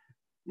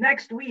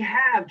 Next, we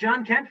have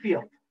John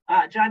Kentfield.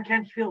 John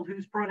Kentfield,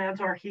 whose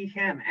pronouns are he,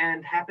 him,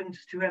 and happens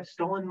to have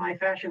stolen my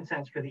fashion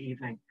sense for the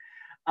evening.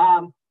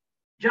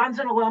 John's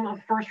an alum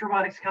of FIRST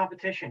Robotics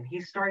Competition.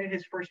 He started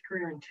his FIRST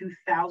career in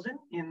 2000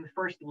 in the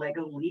FIRST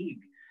LEGO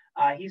League.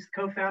 He's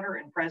the co-founder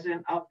and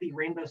president of the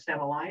Rainbow STEM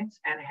Alliance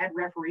and head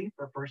referee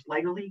for FIRST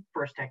LEGO League,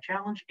 FIRST Tech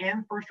Challenge,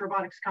 and FIRST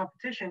Robotics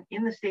Competition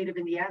in the state of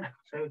Indiana.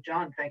 So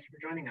John, thank you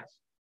for joining us.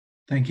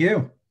 Thank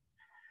you.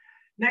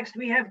 Next,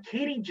 we have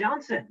Katie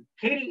Johnson.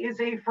 Katie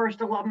is a FIRST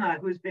alumna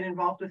who has been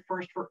involved with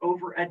FIRST for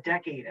over a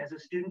decade as a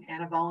student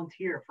and a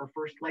volunteer for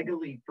FIRST LEGO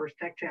League, FIRST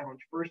Tech Challenge,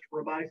 FIRST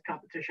Robotics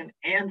Competition,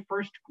 and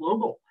FIRST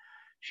Global.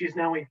 She is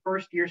now a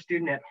first-year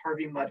student at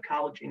Harvey Mudd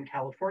College in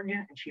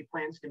California, and she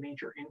plans to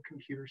major in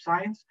computer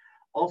science.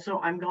 Also,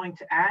 I'm going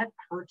to add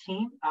her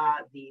team,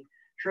 the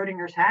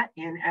Schrodinger's Hat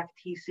in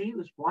FTC,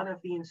 was one of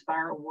the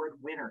Inspire Award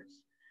winners.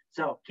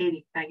 So,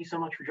 Katie, thank you so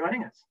much for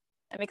joining us.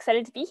 I'm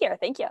excited to be here.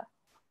 Thank you.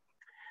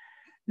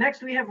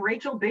 Next, we have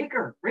Rachel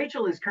Baker.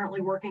 Rachel is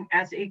currently working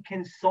as a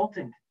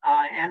consultant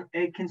and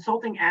a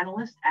consulting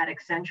analyst at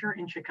Accenture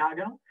in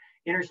Chicago.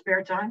 In her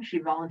spare time, she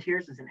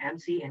volunteers as an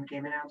MC and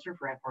game announcer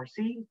for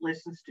FRC,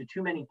 listens to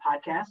too many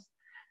podcasts,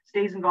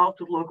 stays involved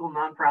with local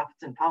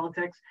nonprofits and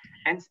politics,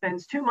 and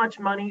spends too much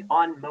money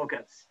on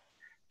mochas.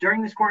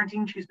 During this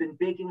quarantine, she's been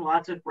baking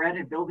lots of bread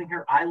and building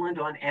her island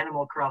on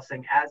Animal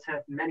Crossing, as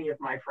have many of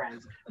my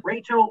friends.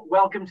 Rachel,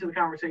 welcome to the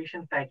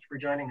conversation. Thank you for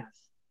joining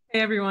us. Hey,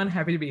 everyone.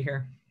 Happy to be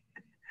here.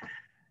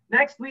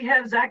 Next, we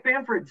have Zach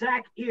Bamford.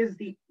 Zach is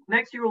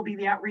next year will be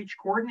the outreach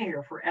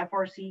coordinator for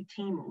FRC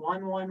Team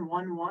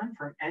 1111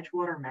 from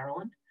Edgewater,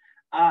 Maryland.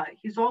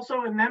 He's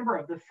also a member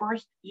of the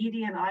FIRST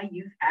ED&I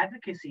Youth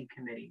Advocacy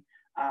Committee.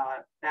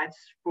 That's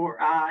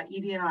for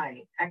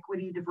ED&I,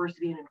 Equity,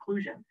 Diversity, and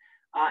Inclusion.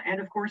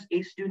 And of course,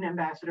 a student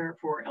ambassador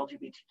for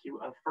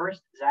LGBTQ of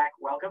FIRST. Zach,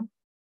 welcome.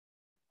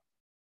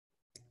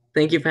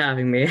 Thank you for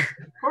having me. Of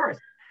course.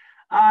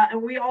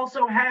 And we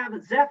also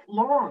have Zeph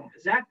Long.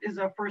 Zeph is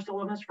a FIRST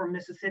alumnus from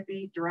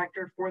Mississippi,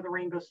 director for the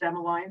Rainbow STEM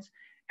Alliance,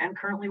 and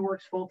currently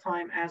works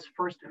full-time as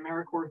FIRST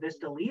AmeriCorps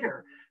Vista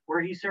leader,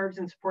 where he serves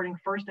in supporting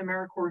FIRST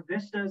AmeriCorps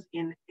Vistas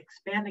in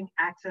expanding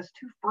access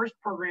to FIRST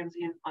programs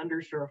in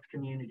underserved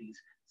communities.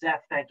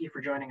 Zeph, thank you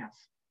for joining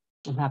us.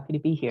 I'm happy to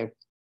be here.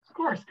 Of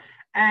course.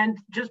 And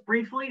just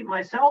briefly,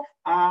 myself,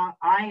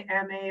 I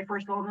am a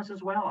FIRST alumnus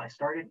as well. I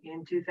started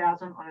in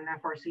 2000 on an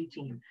FRC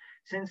team.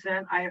 Since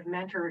then, I have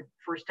mentored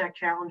FIRST Tech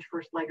Challenge,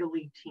 FIRST LEGO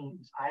League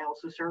teams. I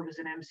also serve as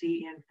an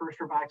MC in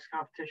FIRST Robotics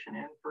Competition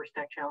and FIRST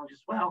Tech Challenge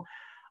as well.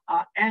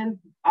 And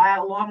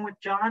along with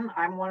John,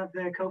 I'm one of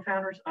the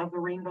co-founders of the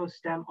Rainbow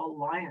STEM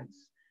Alliance.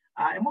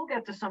 And we'll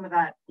get to some of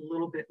that a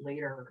little bit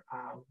later,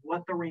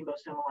 what the Rainbow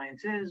STEM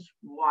Alliance is,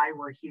 why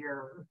we're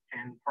here,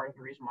 and part of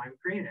the reason why we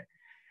created it.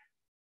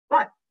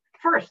 But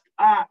first,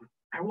 I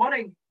want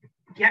to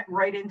get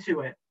right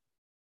into it.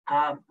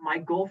 My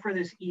goal for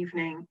this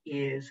evening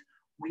is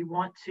we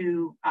want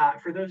to,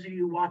 for those of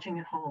you watching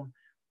at home,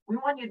 we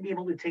want you to be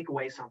able to take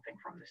away something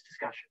from this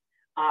discussion,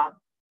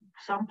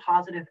 some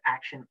positive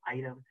action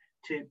item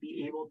to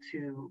be able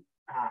to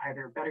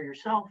either better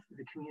yourself,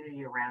 the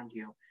community around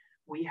you.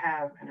 We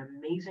have an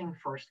amazing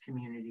FIRST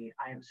community.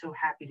 I am so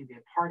happy to be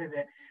a part of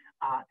it.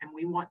 And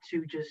we want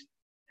to just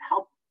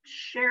help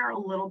share a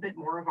little bit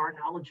more of our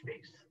knowledge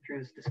base through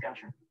this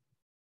discussion.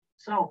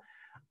 So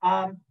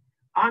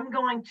I'm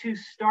going to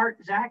start,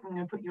 Zach, I'm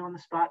going to put you on the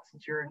spot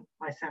since you're in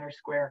my center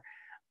square.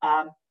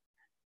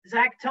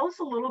 Zach, tell us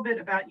a little bit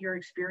about your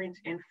experience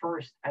in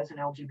FIRST as an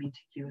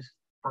LGBTQ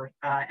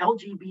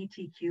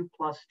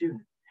plus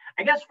student.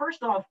 I guess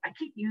first off, I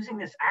keep using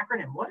this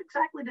acronym. What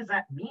exactly does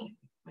that mean?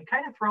 We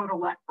kind of throw it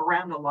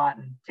around a lot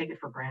and take it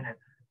for granted.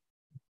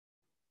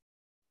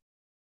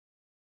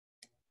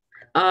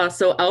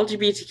 So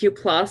LGBTQ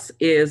plus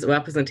is a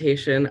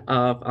representation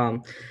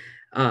of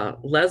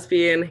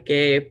lesbian,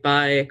 gay,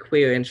 bi,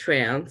 queer, and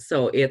trans.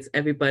 So it's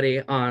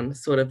everybody on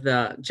sort of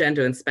the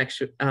gender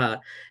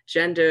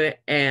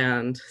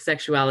and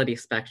sexuality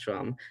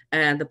spectrum.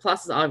 And the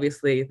plus is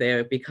obviously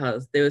there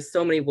because there's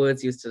so many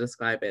words used to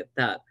describe it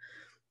that,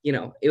 you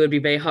know, it would be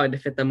very hard to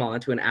fit them all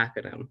into an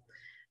acronym.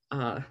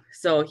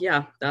 So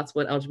yeah, that's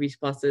what LGBT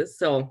plus is.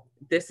 So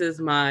this is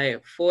my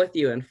 4th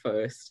year in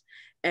FIRST.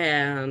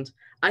 And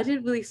I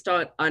didn't really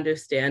start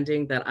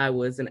understanding that I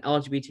was an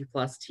LGBT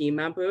plus team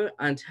member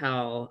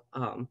until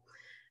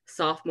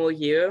sophomore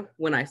year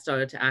when I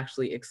started to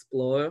actually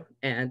explore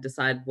and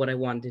decide what I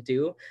wanted to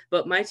do.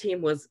 But my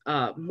team was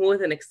more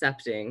than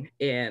accepting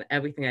in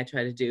everything I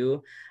tried to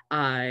do.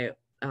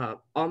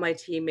 All my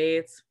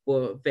teammates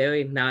were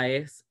very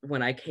nice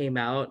when I came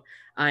out.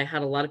 I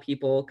had a lot of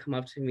people come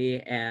up to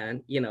me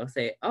and, you know,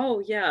 say, oh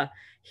yeah,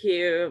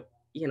 here,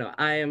 you know,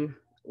 I'm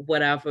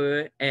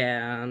whatever.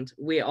 And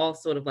we all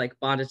sort of like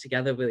bonded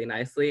together really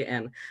nicely.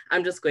 And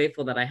I'm just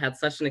grateful that I had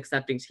such an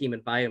accepting team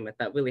environment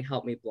that really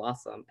helped me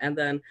blossom. And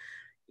then,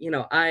 you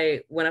know,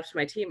 I went up to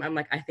my team. I'm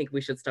like, I think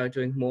we should start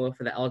doing more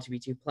for the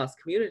LGBT plus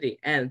community.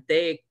 And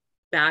they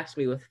backed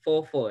me with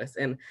full force.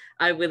 And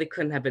I really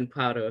couldn't have been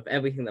prouder of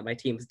everything that my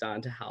team's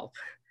done to help.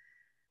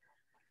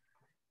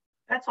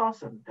 That's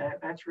awesome.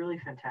 That's really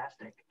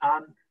fantastic.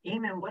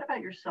 Eamon, what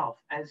about yourself?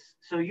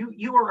 So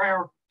you are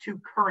our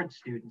 2 current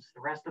students. The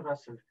rest of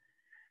us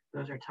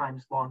those are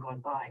times long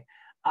gone by.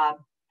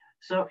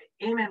 So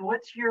Eamon,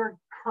 what's your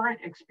current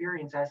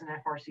experience as an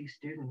FRC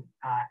student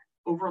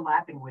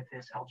overlapping with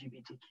this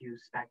LGBTQ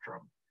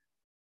spectrum?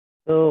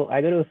 So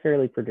I go to a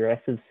fairly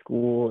progressive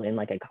school in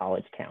like a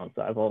college town.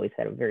 So I've always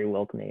had a very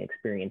welcoming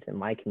experience in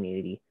my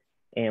community.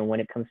 And when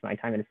it comes to my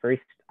time in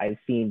FIRST, I've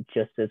seen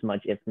just as much,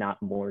 if not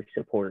more,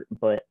 support.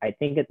 But I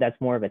think that's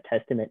more of a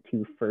testament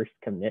to FIRST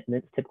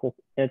commitments to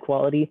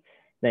equality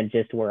than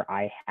just where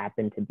I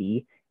happen to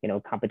be. You know,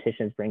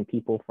 competitions bring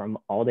people from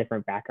all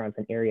different backgrounds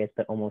and areas,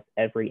 but almost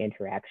every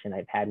interaction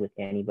I've had with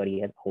anybody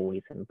has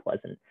always been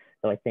pleasant.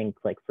 So I think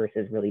like FIRST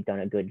has really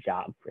done a good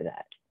job for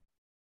that.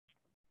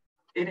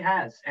 It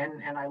has,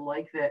 and I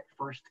like that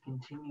FIRST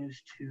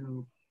continues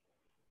to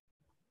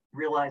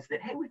realize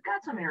that, hey, we've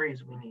got some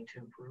areas we need to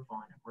improve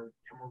on, and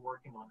we're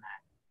working on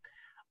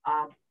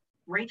that.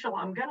 Rachel,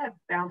 I'm gonna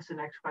bounce the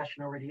next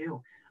question over to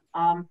you.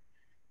 Part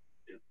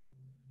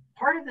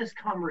of this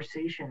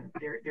conversation,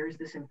 there's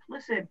this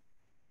implicit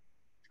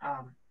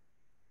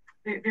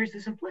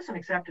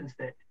acceptance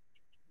that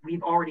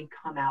we've already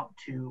come out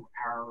to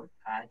our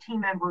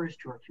team members,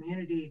 to our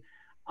community,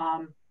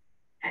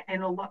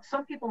 and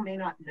some people may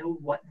not know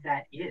what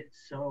that is.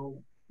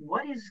 So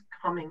what is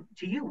coming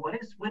to you? What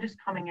is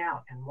coming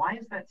out, and why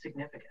is that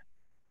significant?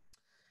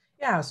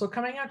 Yeah, so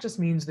coming out just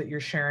means that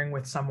you're sharing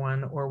with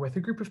someone or with a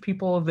group of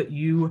people that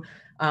you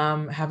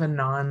have a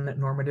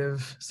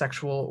non-normative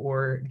sexual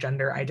or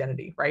gender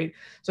identity, right?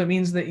 So it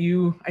means that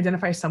you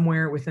identify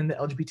somewhere within the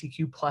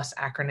LGBTQ plus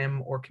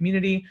acronym or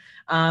community.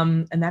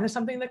 And that is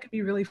something that could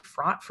be really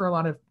fraught for a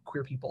lot of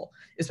queer people,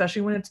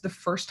 especially when it's the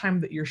first time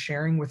that you're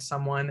sharing with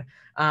someone,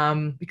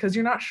 because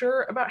you're not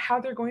sure about how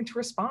they're going to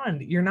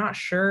respond. You're not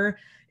sure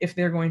if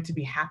they're going to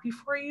be happy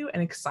for you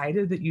and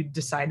excited that you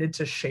decided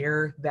to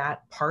share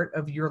that part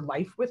of your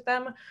life with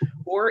them,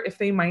 or if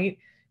they might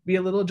be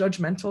a little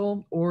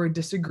judgmental or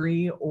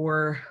disagree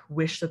or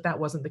wish that that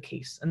wasn't the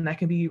case. And that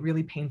can be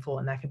really painful,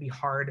 and that can be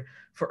hard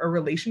for a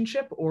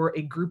relationship or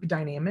a group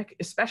dynamic,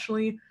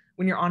 especially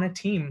when you're on a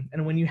team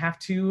and when you have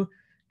to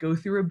go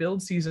through a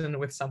build season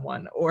with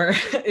someone, or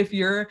if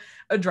you're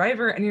a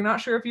driver and you're not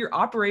sure if your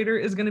operator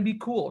is going to be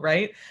cool,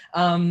 right?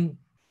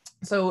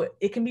 So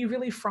it can be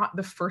really fraught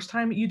the first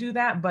time you do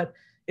that, but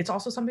it's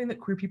also something that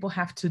queer people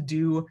have to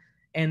do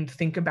and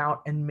think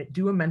about and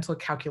do a mental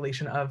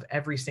calculation of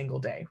every single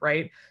day,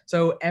 right?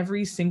 So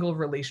every single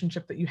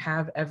relationship that you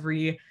have,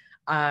 every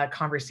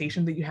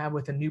conversation that you have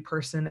with a new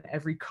person,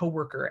 every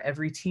coworker,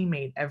 every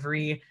teammate,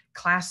 every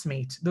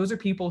classmate, those are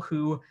people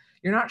who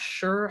you're not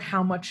sure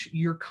how much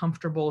you're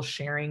comfortable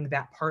sharing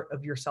that part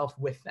of yourself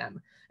with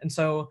them. And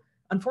so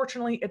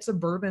unfortunately, it's a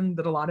burden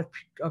that a lot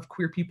of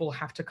queer people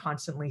have to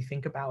constantly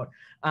think about.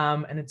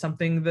 And it's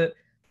something that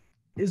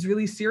is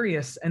really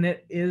serious. And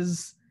it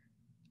is,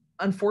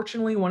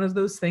 unfortunately, one of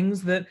those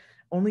things that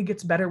only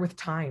gets better with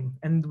time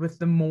and with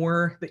the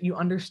more that you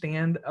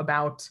understand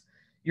about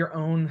your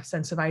own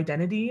sense of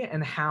identity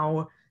and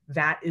how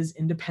that is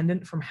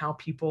independent from how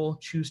people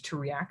choose to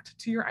react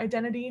to your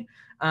identity.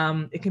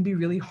 It can be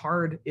really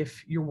hard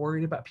if you're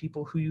worried about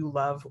people who you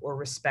love or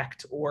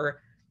respect,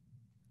 or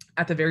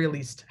at the very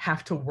least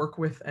have to work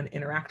with and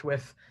interact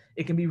with.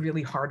 It can be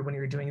really hard when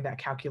you're doing that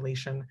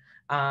calculation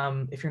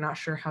if you're not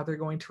sure how they're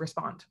going to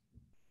respond.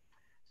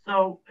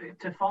 So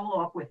to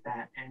follow up with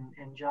that,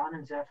 and John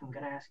and Zeph, I'm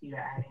going to ask you to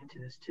add into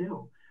this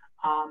too.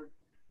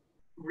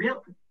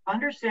 Real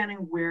understanding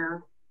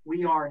where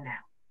we are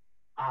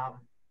now.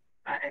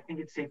 I think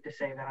it's safe to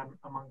say that I'm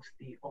amongst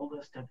the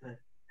oldest of the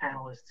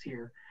panelists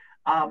here,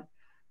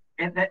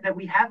 and that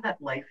we have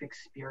that life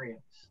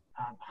experience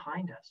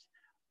behind us.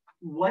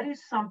 What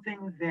is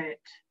something that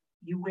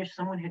you wish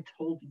someone had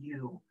told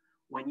you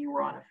when you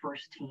were on a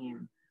first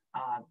team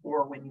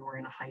or when you were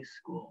in high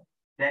school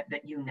that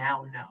you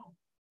now know?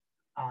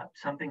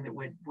 Something that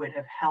would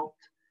have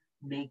helped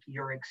make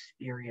your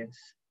experience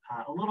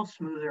a little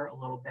smoother, a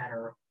little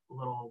better, a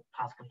little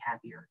possibly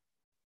happier.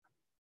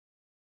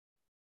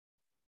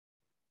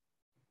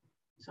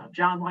 So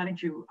John, why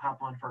don't you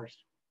hop on first?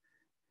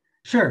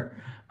 Sure.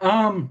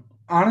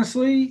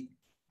 Honestly,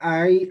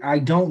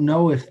 I don't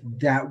know if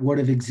that would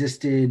have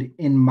existed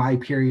in my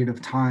period of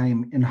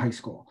time in high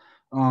school.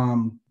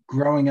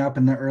 Growing up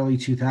in the early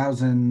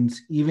 2000s,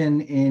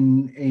 even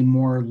in a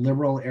more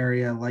liberal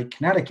area like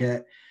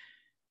Connecticut,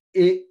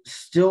 it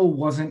still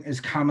wasn't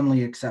as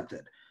commonly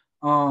accepted.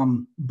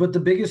 But the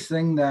biggest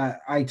thing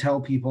that I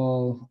tell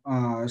people,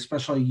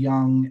 especially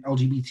young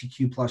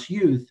LGBTQ plus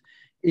youth,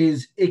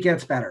 is it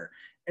gets better.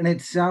 And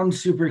it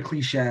sounds super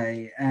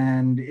cliche,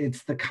 and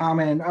it's the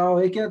common, oh,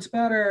 it gets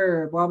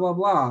better, blah, blah,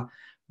 blah.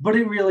 But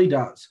it really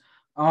does.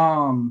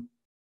 From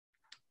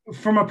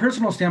a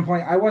personal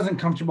standpoint, I wasn't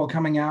comfortable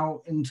coming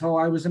out until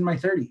I was in my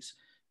 30s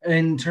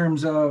in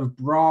terms of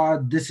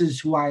broad, this is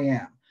who I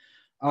am.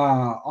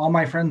 All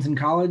my friends in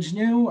college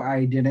knew.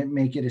 I didn't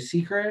make it a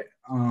secret.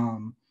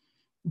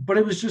 But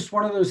it was just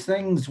one of those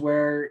things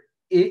where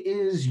it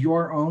is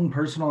your own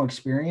personal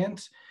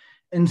experience.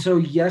 And so,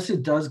 yes,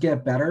 it does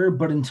get better,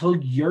 but until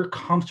you're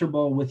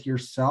comfortable with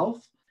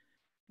yourself,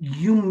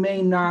 you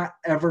may not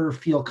ever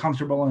feel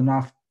comfortable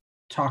enough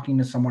talking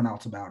to someone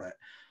else about it.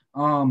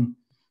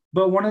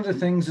 But one of the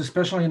things,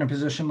 especially in a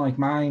position like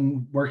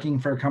mine, working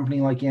for a company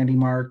like Andy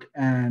Mark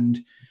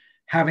and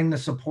having the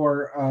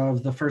support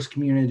of the FIRST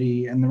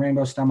community and the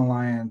Rainbow STEM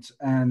Alliance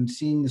and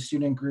seeing the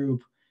student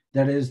group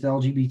that is the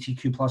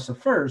LGBTQ plus of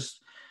FIRST,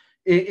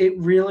 it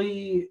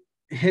really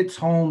hits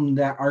home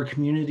that our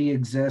community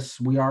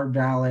exists, we are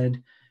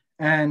valid,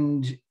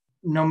 and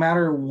no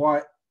matter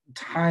what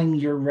time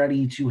you're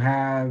ready to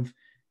have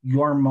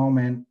your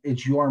moment,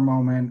 it's your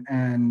moment,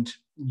 and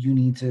you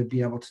need to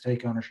be able to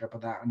take ownership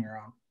of that on your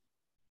own.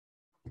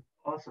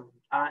 Awesome.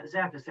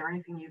 Zeph, is there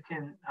anything you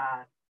can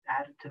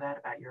add to that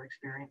about your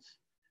experience?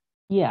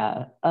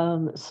 Yeah,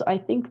 so I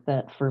think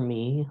that for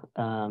me,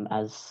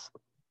 as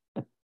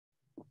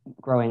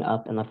growing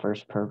up in the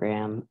FIRST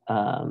program,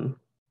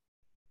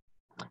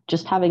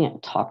 just having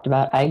it talked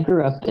about. I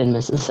grew up in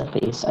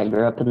Mississippi, so I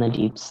grew up in the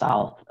deep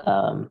South,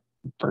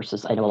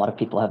 versus I know a lot of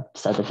people have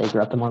said that they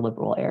grew up in more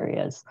liberal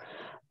areas.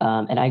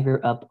 And I grew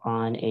up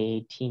on a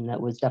team that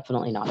was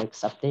definitely not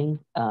accepting.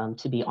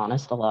 To be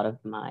honest, a lot of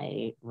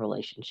my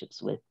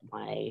relationships with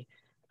my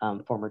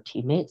former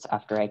teammates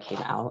after I came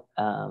out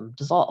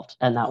dissolved,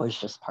 and that was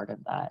just part of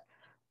that.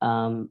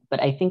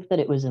 But I think that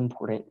it was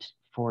important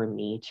for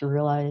me to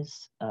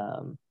realize,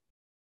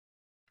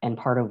 and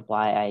part of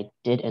why I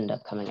did end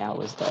up coming out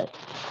was that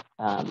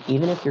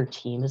even if your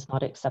team is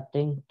not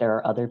accepting, there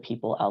are other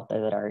people out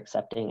there that are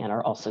accepting and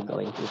are also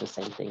going through the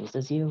same things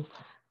as you.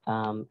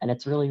 And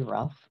it's really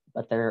rough,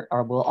 but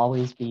will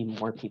always be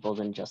more people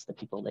than just the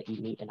people that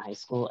you meet in high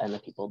school and the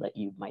people that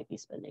you might be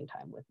spending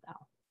time with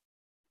now.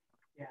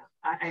 Yeah,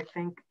 I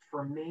think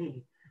for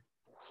me,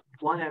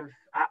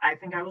 I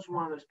think I was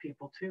one of those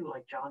people too,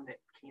 like John, that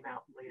came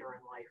out later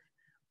in life.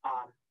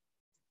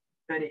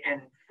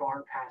 And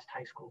far past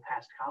high school,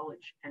 past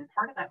college. And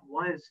part of that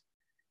was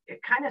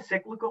it kind of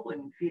cyclical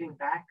and feeding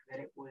back that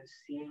it was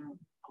seeing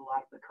a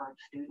lot of the current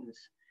students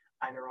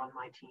either on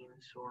my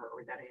teams or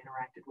that I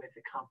interacted with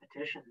at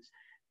competitions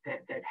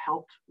that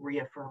helped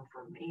reaffirm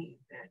for me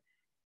that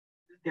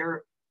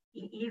there,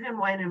 even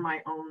when in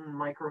my own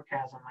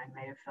microcosm, I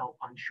may have felt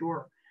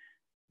unsure,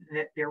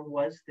 that there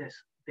was this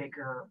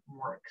bigger,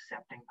 more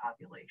accepting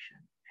population.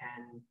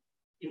 And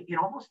it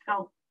almost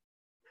felt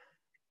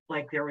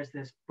like there was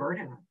this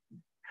burden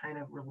kind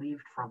of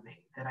relieved from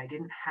me, that I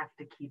didn't have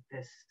to keep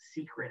this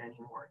secret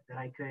anymore, that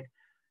I could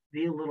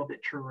be a little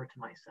bit truer to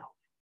myself.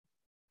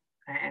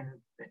 And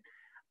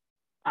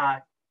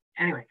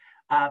anyway,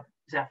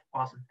 Zeph,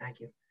 awesome, thank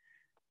you.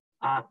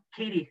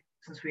 Katie,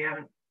 since we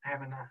haven't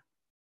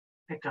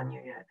picked on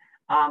you yet,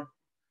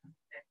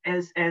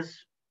 as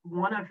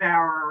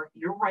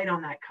you're right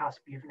on that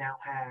cusp. You've now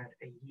had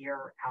a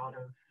year out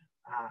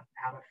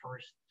of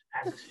First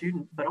as a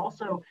student, but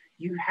also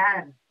you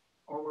had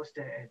almost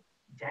a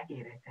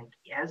decade, I think,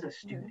 as a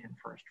student in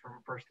First, from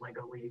First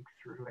Lego League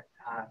through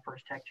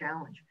First Tech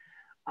Challenge.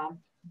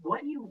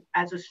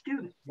 As a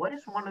student, what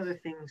is one of the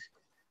things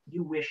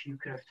you wish you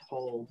could have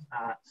told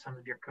some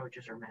of your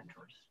coaches or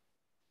mentors?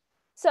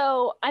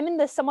 So I'm in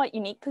this somewhat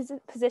unique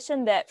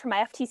position that for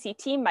my FTC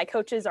team, my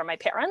coaches are my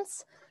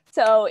parents.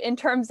 So in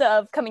terms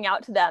of coming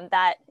out to them,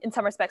 that in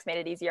some respects made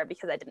it easier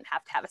because I didn't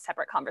have to have a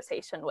separate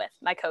conversation with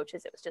my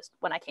coaches. It was just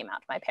when I came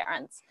out to my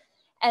parents.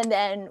 And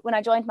then when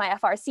I joined my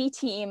FRC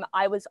team,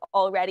 I was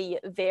already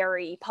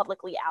very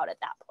publicly out at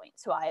that point.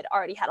 So I had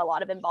already had a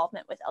lot of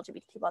involvement with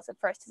LGBTQ+ at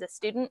First as a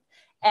student,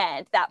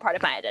 and that part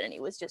of my identity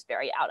was just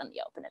very out in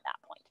the open at that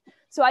point.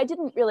 So I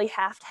didn't really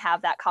have to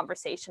have that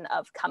conversation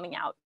of coming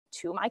out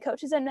to my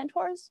coaches and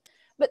mentors.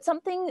 But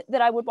something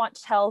that I would want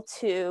to tell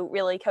to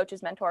really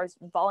coaches, mentors,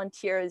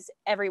 volunteers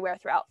everywhere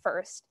throughout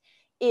First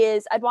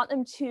is I'd want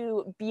them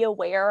to be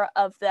aware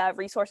of the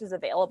resources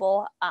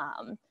available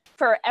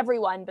for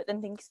everyone, but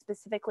then think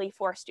specifically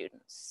for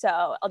students.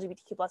 So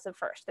LGBTQ+ at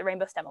First, the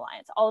Rainbow STEM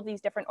Alliance, all of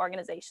these different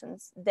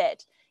organizations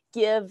that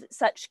give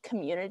such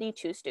community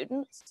to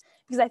students,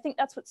 because I think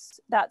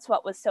that's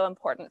what was so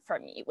important for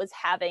me, was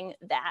having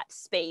that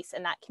space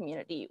and that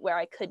community where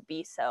I could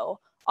be so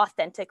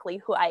authentically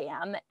who I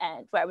am,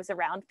 and where I was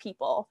around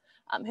people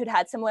who'd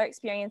had similar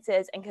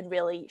experiences and could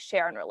really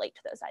share and relate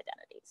to those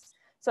identities.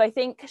 So I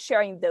think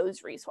sharing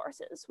those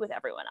resources with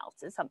everyone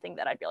else is something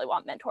that I'd really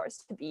want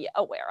mentors to be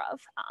aware of,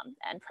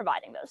 and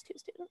providing those to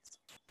students.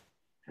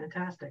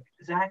 Fantastic.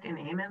 Zach and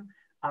Eamon,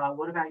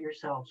 what about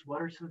yourselves?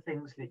 What are some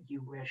things that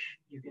you wish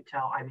you could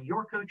tell either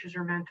your coaches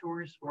or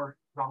mentors or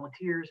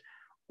volunteers,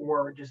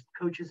 or just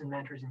coaches and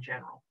mentors in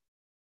general?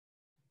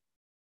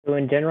 So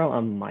in general,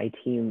 on my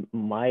team,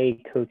 my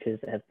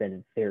coaches have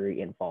been very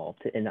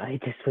involved, and I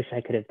just wish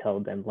I could have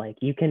told them, like,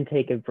 you can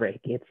take a break,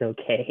 it's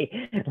okay.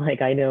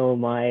 Like, I know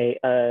my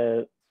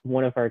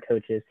one of our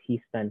coaches,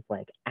 he spends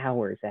like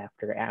hours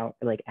after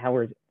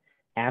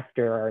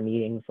our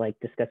meetings, like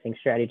discussing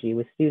strategy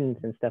with students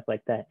and stuff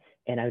like that.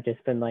 And I've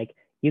just been like,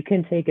 you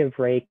can take a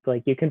break,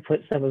 like you can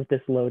put some of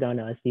this load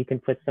on us, you can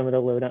put some of the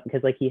load on,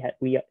 because like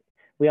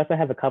we also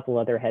have a couple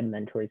other head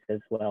mentors as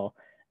well.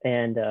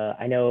 And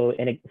I know,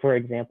 for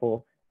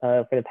example,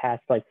 for the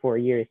past like 4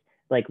 years,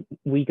 like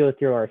we go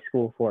through our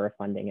school for our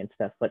funding and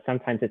stuff, but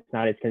sometimes it's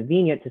not as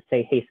convenient to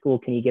say, hey, school,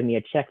 can you give me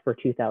a check for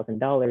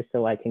 $2,000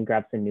 so I can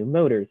grab some new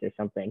motors or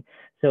something?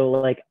 So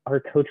like our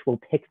coach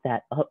will pick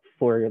that up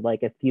for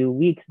like a few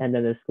weeks, and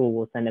then the school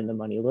will send him the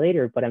money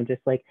later. But I'm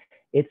just like,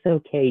 it's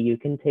okay, you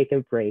can take a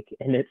break.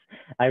 And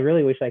I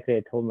really wish I could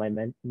have told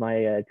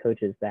my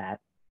coaches that.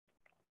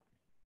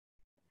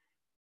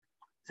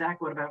 Zach,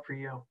 what about for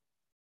you?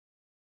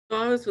 So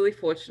I was really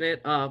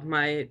fortunate.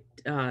 My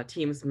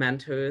team's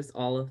mentors,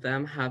 all of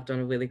them, have done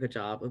a really good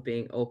job of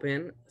being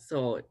open.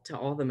 So to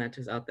all the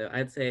mentors out there,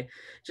 I'd say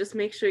just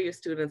make sure your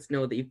students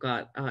know that you've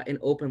got an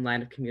open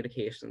line of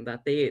communication,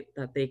 that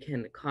they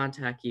can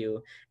contact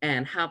you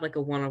and have like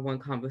a one-on-one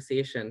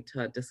conversation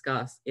to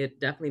discuss. It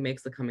definitely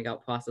makes the coming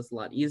out process a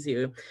lot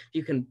easier.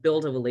 You can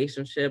build a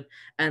relationship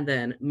and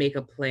then make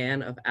a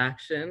plan of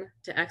action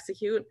to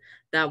execute.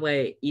 That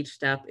way, each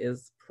step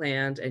is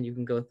planned and you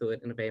can go through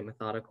it in a very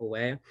methodical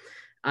way.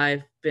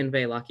 I've been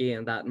very lucky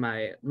in that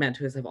my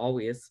mentors have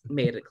always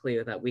made it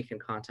clear that we can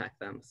contact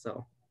them.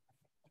 So,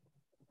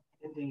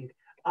 indeed.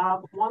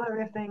 One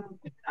other thing,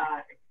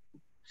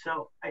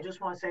 so I just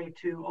want to say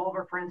to all of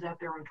our friends out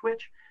there on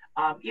Twitch,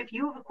 if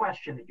you have a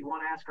question that you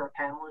want to ask our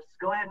panelists,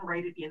 go ahead and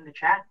write it in the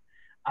chat.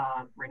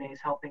 Renee's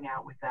helping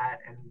out with that,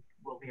 and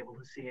we'll be able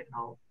to see it, and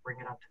I'll bring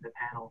it up to the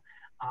panel.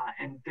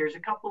 And there's a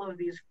couple of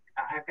these.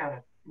 I've got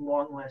a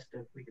long list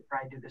of, we could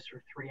probably do this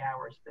for 3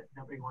 hours, but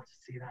nobody wants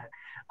to see that.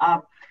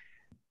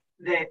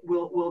 That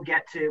we'll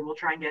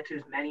try and get to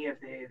as many of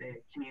the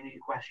community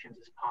questions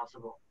as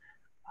possible.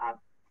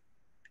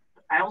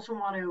 I also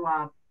want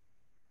to,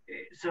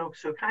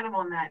 so kind of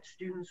on that,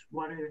 students,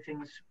 what are the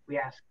things we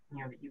ask,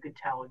 that you could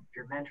tell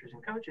your mentors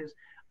and coaches?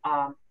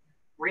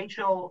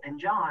 Rachel and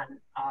John,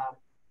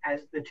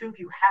 as the two of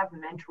you have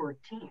mentored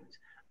teams,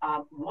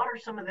 what are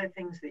some of the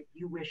things that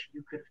you wish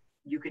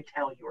you could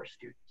tell your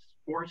students,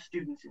 or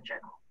students in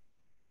general?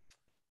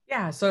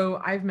 Yeah, so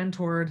I've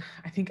mentored,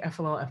 I think,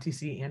 FLL,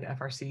 FTC, and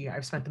FRC.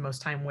 I've spent the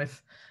most time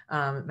with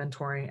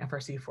mentoring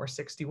FRC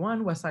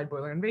 461, Westside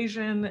Boiler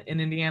Invasion in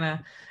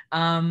Indiana.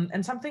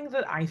 And something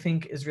that I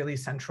think is really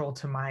central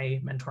to my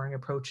mentoring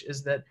approach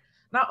is that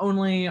not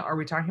only are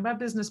we talking about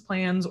business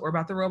plans or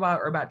about the robot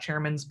or about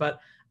chairmans, but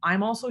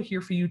I'm also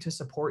here for you to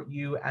support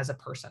you as a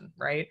person,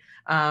 right?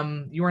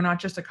 You are not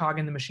just a cog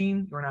in the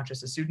machine. You are not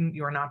just a student.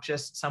 You are not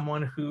just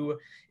someone who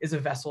is a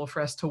vessel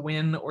for us to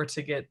win or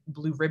to get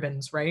blue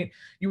ribbons, right?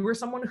 You are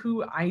someone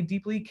who I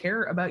deeply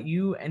care about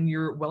you and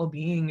your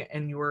well-being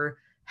and your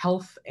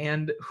health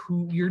and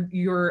who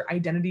your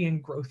identity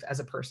and growth as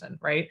a person,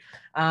 right?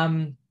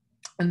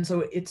 And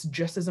so it's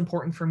just as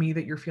important for me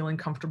that you're feeling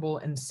comfortable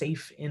and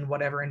safe in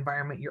whatever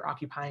environment you're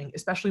occupying,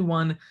 especially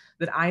one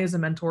that I as a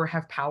mentor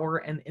have power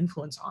and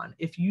influence on.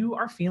 If you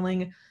are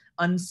feeling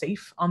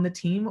unsafe on the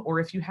team, or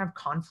if you have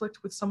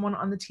conflict with someone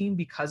on the team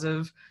because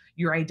of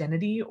your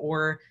identity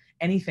or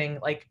anything,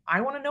 like, I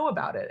want to know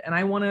about it and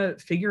I want to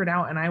figure it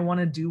out, and I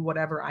want to do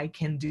whatever I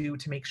can do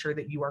to make sure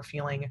that you are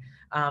feeling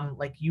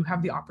like you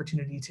have the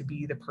opportunity to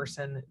be the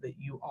person that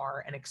you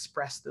are and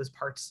express those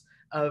parts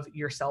of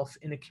yourself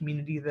in a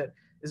community that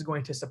is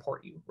going to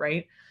support you,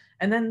 right?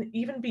 And then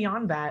even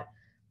beyond that,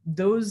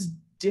 those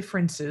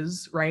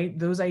differences, right?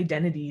 Those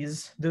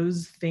identities,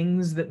 those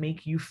things that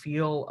make you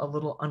feel a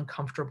little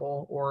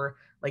uncomfortable or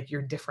like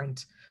you're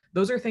different,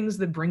 those are things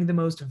that bring the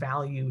most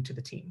value to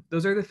the team.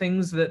 Those are the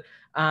things that,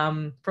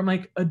 from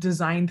like a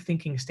design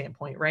thinking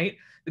standpoint, right?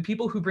 The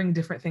people who bring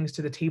different things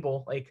to the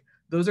table, like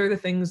those are the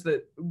things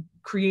that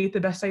create the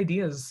best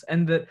ideas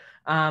and that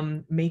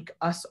make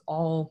us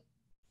all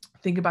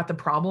think about the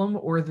problem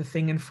or the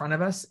thing in front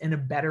of us in a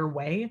better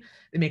way.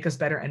 They make us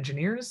better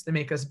engineers. They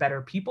make us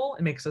better people.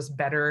 It makes us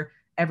better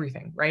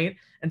everything, right?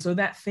 And so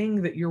that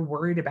thing that you're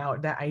worried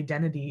about, that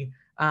identity,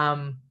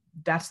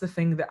 that's the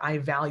thing that I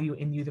value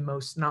in you the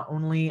most, not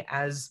only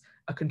as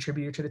a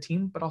contributor to the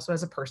team, but also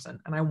as a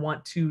person. And I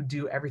want to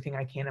do everything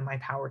I can in my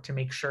power to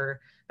make sure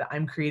that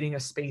I'm creating a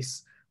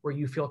space where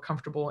you feel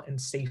comfortable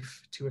and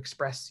safe to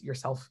express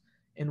yourself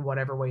in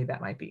whatever way that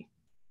might be.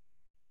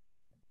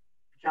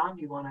 John,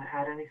 do you want to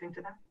add anything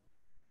to that?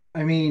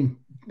 I mean,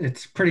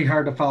 it's pretty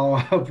hard to follow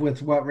up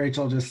with what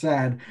Rachel just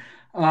said.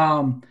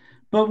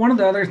 But one of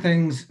the other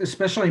things,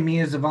 especially me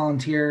as a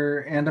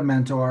volunteer and a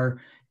mentor,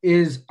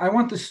 is I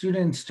want the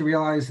students to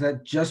realize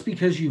that just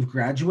because you've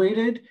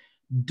graduated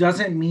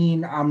doesn't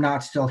mean I'm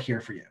not still here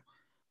for you.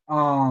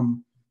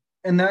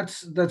 And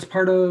that's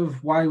part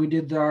of why we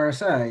did the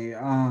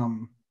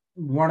RSA.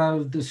 One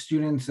of the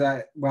students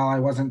that, while I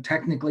wasn't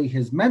technically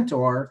his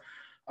mentor,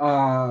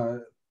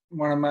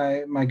 one of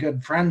my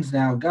good friends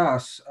now,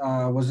 Gus,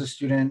 was a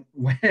student.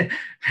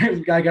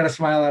 I got a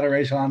smile out of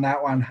Rachel on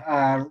that one.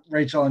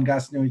 Rachel and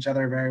Gus knew each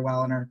other very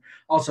well and are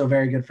also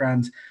very good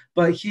friends.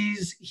 But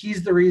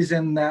he's the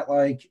reason that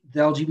like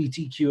the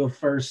LGBTQ of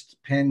first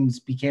pins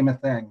became a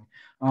thing.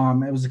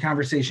 It was a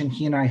conversation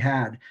he and I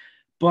had.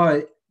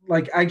 But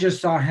like I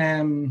just saw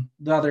him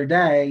the other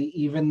day,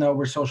 even though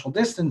we're social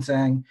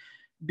distancing,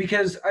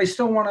 because I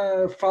still want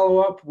to follow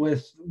up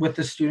with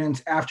the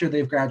students after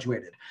they've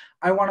graduated.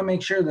 I want to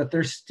make sure that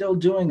they're still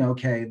doing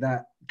okay,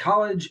 that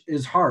college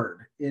is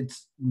hard.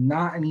 It's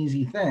not an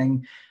easy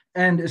thing.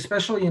 And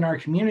especially in our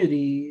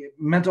community,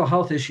 mental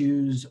health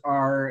issues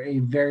are a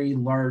very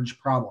large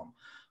problem.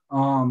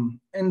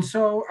 And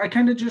so I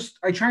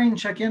try and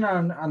check in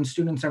on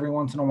students every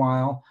once in a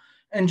while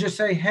and just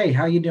say, hey,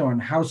 how you doing?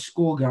 How's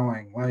school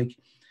going? Like,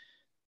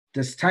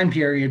 this time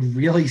period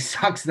really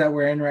sucks that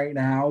we're in right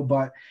now,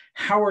 but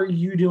how are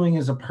you doing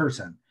as a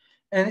person?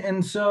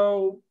 And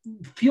so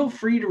feel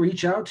free to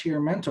reach out to your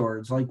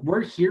mentors. Like,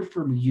 we're here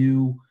for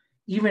you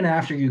even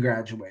after you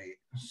graduate.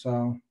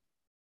 So.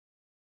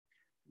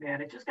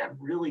 Man, it just got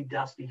really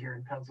dusty here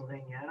in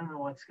Pennsylvania. I don't know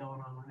what's going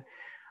on with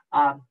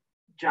it.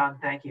 John,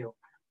 thank you.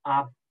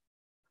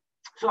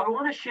 So I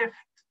want to shift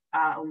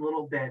a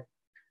little bit.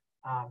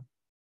 I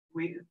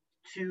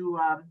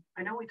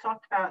know we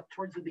talked about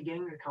towards the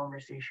beginning of the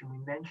conversation, we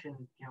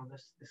mentioned,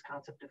 this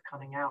concept of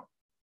coming out.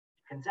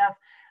 And Zeph,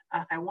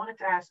 I wanted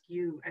to ask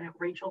you, and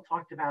Rachel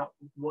talked about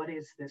what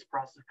is this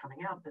process of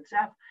coming out, but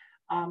Zeph,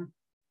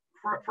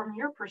 from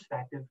your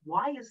perspective,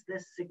 why is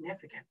this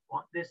significant?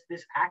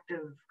 This act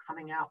of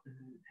coming out and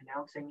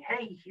announcing,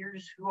 hey,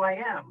 here's who I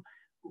am.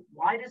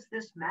 Why does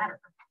this matter?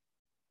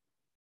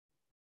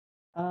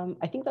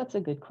 I think that's a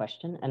good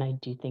question. And I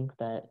do think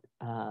that,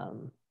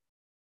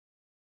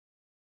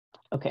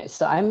 okay,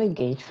 so I'm a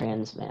gay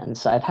trans man.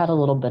 So I've had a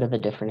little bit of a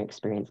different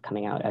experience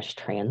coming out as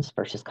trans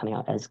versus coming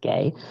out as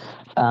gay.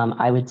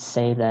 I would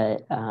say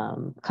that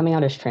coming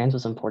out as trans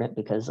was important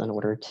because in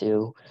order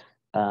to,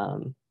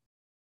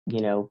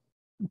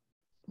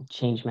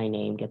 change my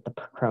name, get the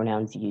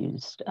pronouns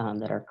used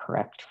that are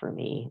correct for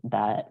me,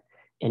 that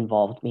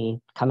involved me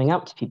coming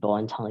out to people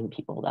and telling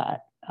people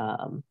that.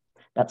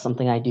 That's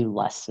something I do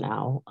less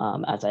now.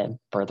 As I'm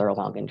further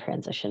along in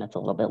transition, it's a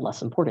little bit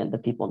less important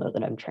that people know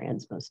that I'm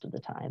trans most of the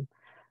time.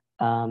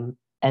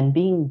 And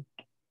being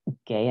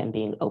gay and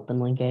being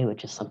openly gay,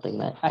 which is something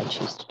that I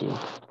choose to do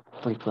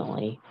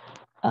frequently,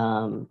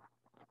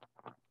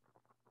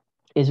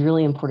 is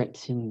really important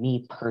to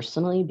me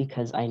personally,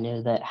 because I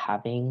know that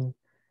having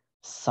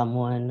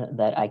someone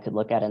that I could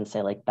look at and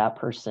say, like, that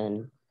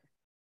person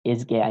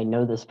is gay, I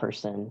know this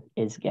person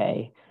is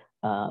gay,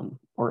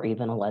 or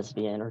even a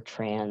lesbian or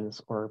trans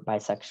or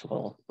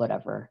bisexual,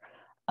 whatever,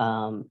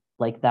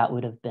 like that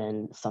would have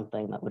been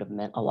something that would have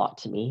meant a lot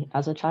to me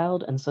as a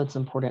child. And so it's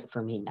important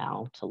for me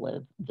now to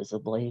live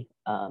visibly,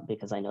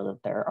 because I know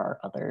that there are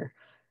other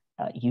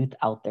youth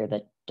out there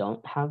that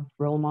don't have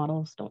role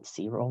models, don't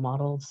see role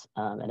models,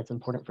 and it's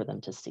important for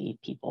them to see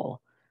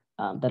people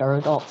that are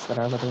adults, that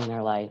are living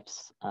their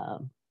lives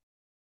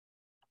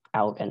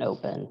out and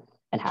open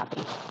and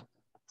happy.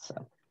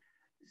 So,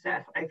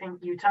 Zeph, I think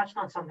you touched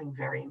on something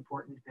very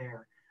important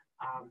there.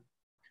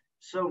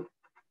 So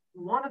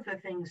one of the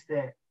things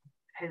that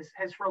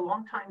has for a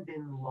long time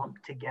been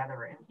lumped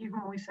together, and even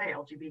when we say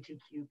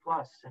LGBTQ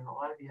plus and a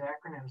lot of these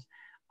acronyms,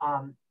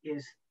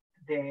 is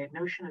the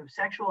notion of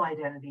sexual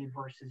identity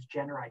versus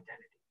gender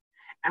identity.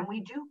 And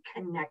we do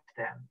connect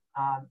them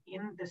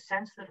in the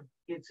sense that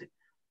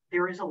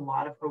there is a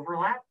lot of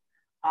overlap,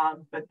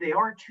 but they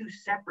are two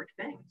separate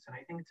things. And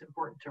I think it's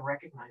important to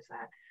recognize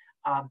that.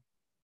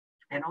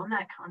 And on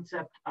that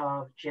concept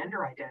of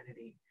gender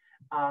identity,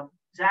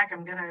 Zach,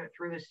 I'm gonna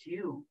throw this to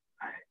you.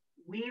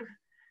 We've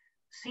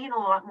seen a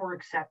lot more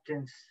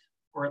acceptance,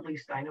 or at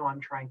least I know I'm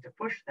trying to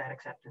push that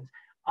acceptance,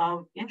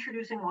 of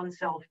introducing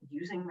oneself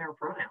using their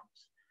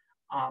pronouns.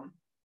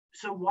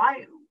 So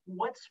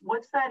what's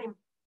that,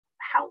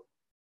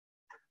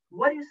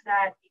 what is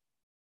that,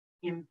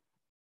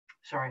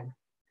 sorry,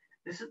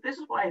 this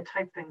is why I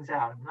type things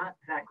out. I'm not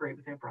that great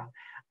with improv.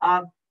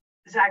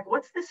 Zach,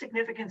 what's the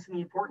significance and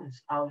the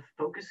importance of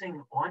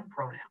focusing on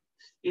pronouns?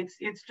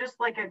 It's just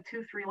like a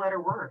 2-3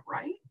 letter word,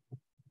 right?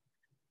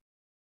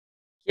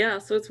 Yeah,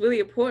 so it's really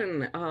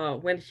important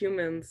when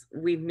humans,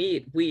 we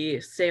meet, we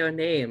say our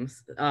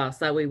names, so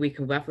that way we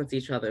can reference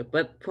each other,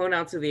 but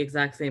pronouns are the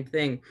exact same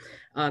thing.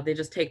 They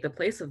just take the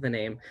place of the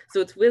name.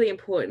 So it's really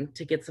important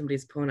to get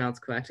somebody's pronouns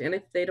correct. And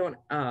if they don't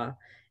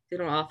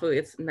offer,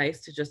 it's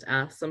nice to just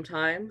ask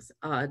sometimes,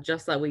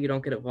 just that way you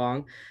don't get it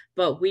wrong.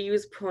 But we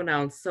use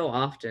pronouns so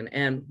often.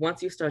 And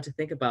once you start to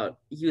think about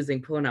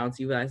using pronouns,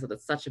 you realize that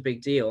it's such a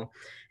big deal.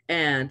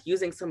 And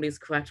using somebody's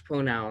correct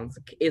pronouns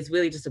is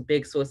really just a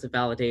big source of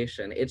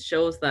validation. It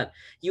shows that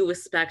you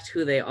respect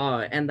who they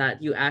are and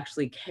that you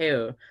actually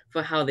care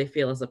for how they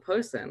feel as a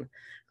person.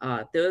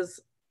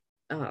 There's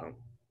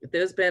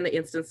been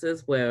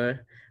instances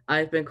where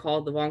I've been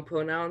called the wrong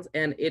pronouns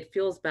and it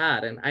feels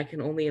bad. And I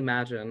can only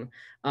imagine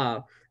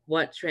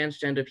what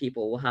transgender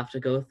people will have to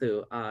go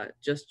through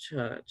just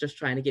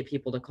trying to get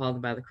people to call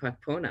them by the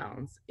correct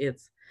pronouns.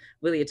 It's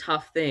really a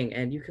tough thing,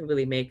 and you can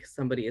really make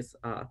somebody's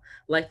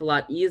life a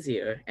lot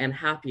easier and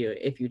happier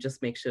if you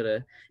just make sure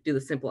to do the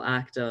simple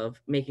act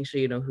of making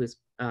sure you know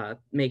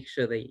make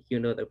sure that you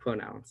know their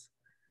pronouns.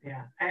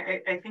 Yeah,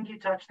 I think you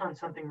touched on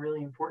something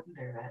really important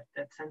there,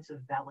 that sense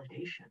of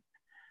validation.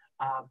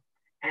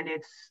 And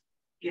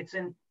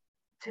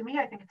to me,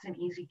 I think it's an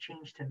easy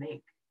change to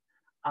make.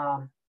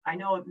 I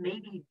know it may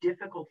be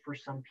difficult for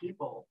some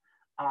people,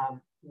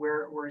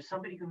 where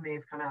somebody who may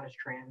have come out as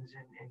trans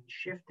and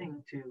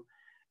shifting to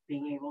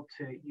being able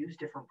to use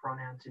different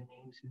pronouns and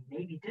names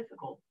may be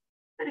difficult,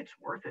 but it's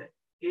worth it.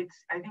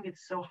 I think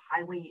it's so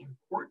highly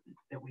important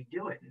that we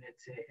do it, and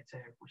it's a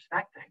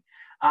respect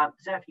thing.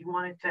 Zeph, you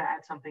wanted to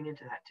add something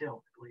into that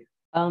too, I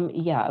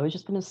believe. Yeah, I was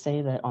just going to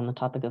say that on the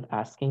topic of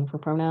asking for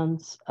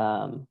pronouns,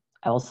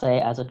 I will say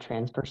as a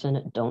trans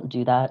person, don't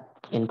do that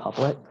in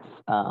public,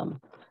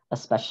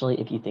 especially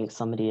if you think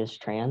somebody is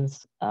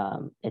trans.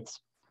 It's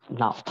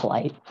not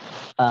polite.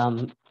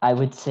 I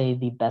would say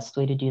the best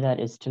way to do that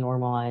is to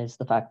normalize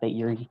the fact that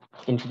you're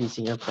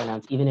introducing your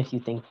pronouns, even if you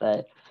think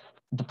that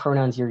the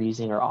pronouns you're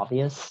using are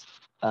obvious.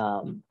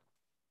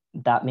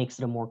 That makes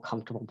it a more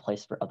comfortable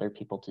place for other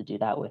people to do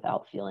that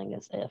without feeling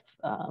as if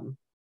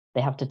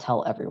they have to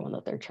tell everyone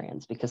that they're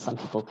trans, because some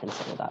people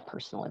consider that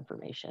personal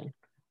information.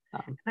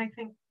 And I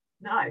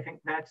think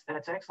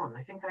that's excellent.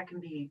 I think that can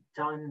be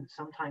done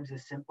sometimes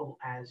as simple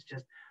as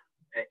just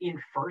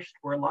in FIRST,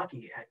 we're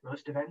lucky at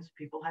most events,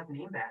 people have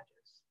name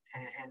badges,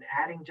 and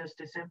adding just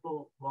a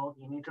simple, well,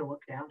 you need to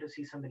look down to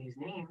see somebody's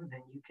name,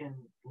 then you can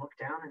look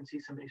down and see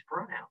somebody's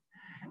pronoun.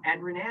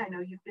 And Renee, I know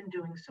you've been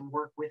doing some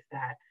work with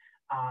that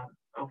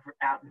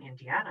out in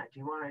Indiana. Do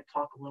you want to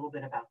talk a little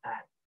bit about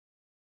that?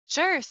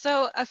 Sure.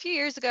 So a few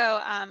years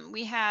ago,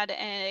 we had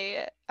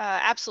a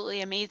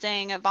absolutely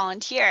amazing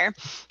volunteer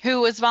who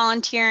was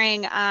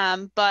volunteering,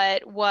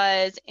 but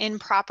was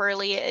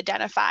improperly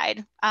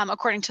identified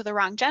according to the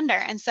wrong gender.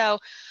 And so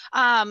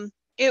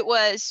it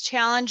was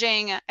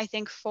challenging, I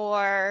think,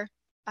 for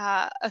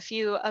a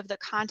few of the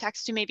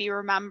contacts to maybe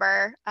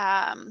remember,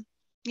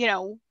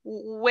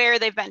 where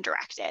they've been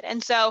directed.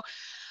 And so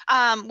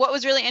what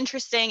was really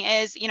interesting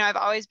is, I've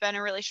always been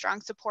a really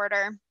strong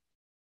supporter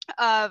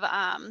of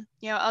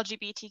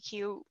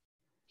LGBTQ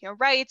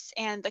rights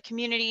and the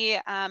community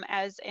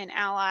as an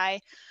ally,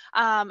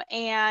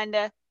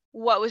 and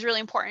what was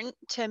really important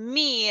to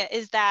me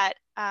is that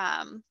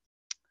I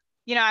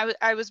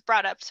was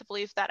brought up to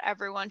believe that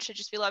everyone should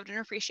just be loved and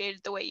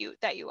appreciated the way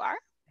that you are,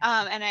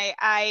 and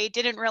I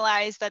didn't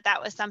realize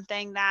that was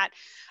something that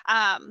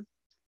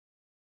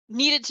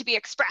needed to be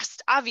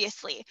expressed,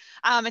 obviously,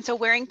 and so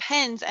wearing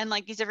pins and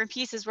like these different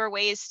pieces were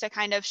ways to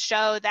kind of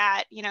show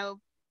that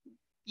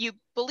you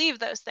believe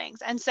those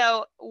things. And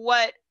so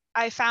what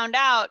I found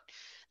out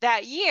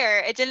that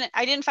year,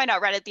 I didn't find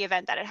out right at the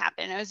event that it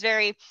happened. I was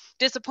very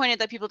disappointed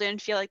that people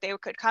didn't feel like they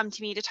could come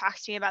to me to talk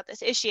to me about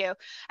this issue.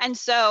 And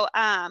so,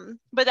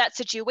 but that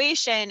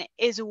situation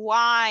is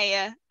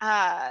why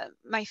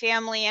my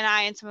family and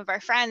I and some of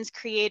our friends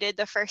created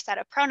the first set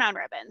of pronoun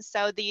ribbons.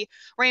 So the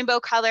rainbow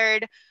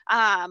colored,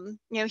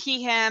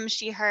 he, him,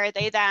 she, her,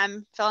 they,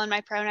 them, fill in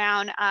my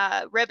pronoun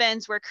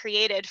ribbons were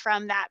created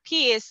from that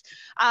piece.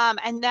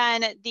 And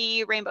then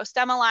the Rainbow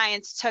STEM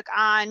Alliance took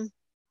on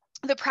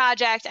the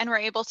project and were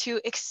able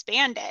to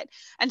expand it.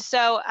 And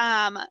so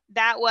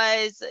that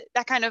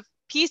kind of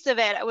piece of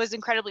it was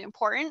incredibly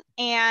important.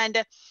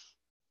 And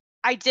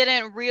I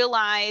didn't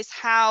realize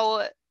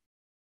how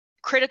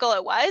critical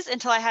it was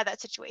until I had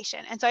that situation.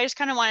 And so I just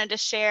kind of wanted to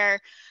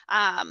share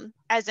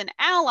as an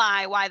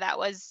ally why that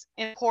was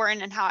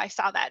important and how I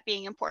saw that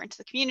being important to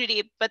the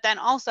community, but then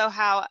also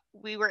how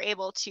we were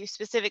able to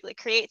specifically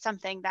create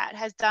something that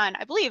has done,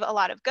 I believe, a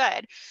lot of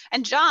good.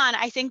 And John,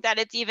 I think that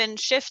it's even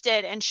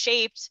shifted and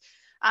shaped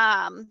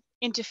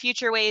into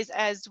future ways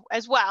as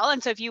well.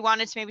 And so if you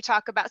wanted to maybe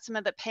talk about some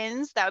of the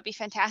pins, that would be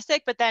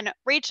fantastic. But then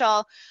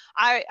Rachel,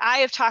 I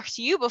have talked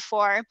to you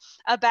before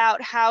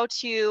about how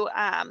to,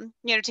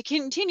 to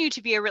continue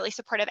to be a really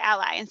supportive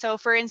ally. And so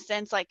for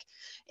instance, like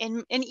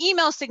in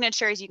email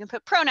signatures, you can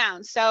put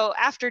pronouns. So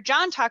after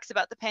John talks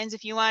about the pins,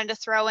 if you wanted to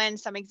throw in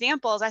some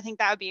examples, I think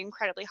that would be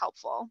incredibly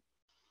helpful.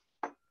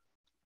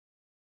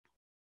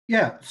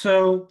 Yeah,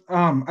 so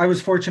I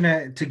was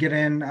fortunate to get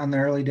in on the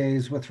early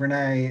days with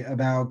Renee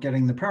about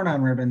getting the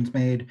pronoun ribbons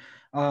made.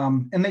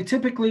 And they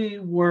typically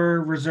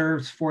were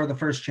reserved for the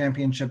first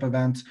championship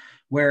events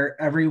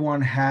where everyone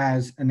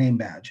has a name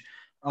badge.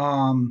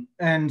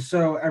 And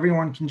so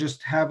everyone can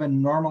just have a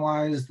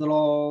normalized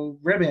little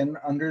ribbon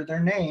under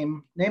their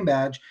name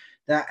badge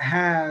that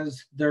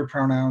has their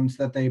pronouns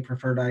that they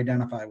prefer to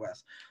identify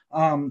with.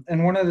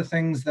 And one of the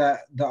things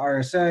that the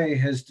RSA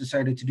has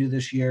decided to do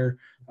this year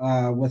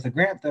with a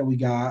grant that we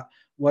got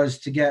was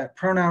to get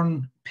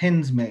pronoun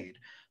pins made.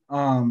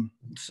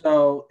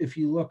 So if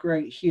you look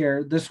right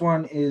here, this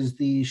one is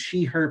the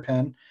she, her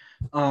pin.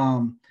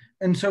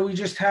 And so we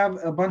just have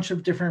a bunch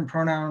of different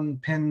pronoun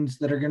pins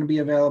that are going to be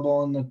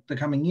available in the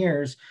coming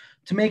years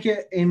to make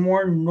it a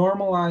more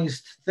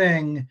normalized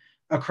thing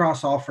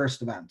across all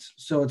first events.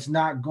 So it's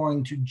not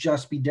going to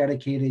just be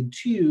dedicated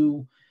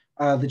to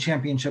the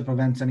championship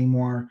events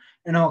anymore.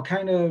 And it'll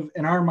kind of,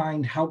 in our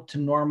mind, help to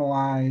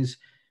normalize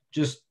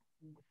just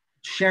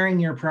sharing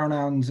your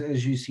pronouns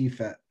as you see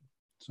fit.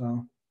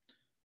 So.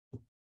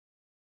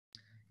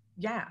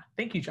 Yeah,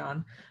 thank you,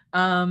 John.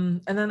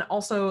 And then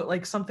also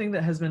like something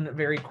that has been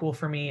very cool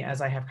for me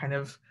as I have kind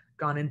of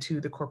gone into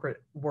the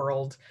corporate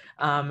world,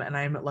 and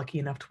I'm lucky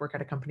enough to work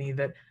at a company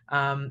that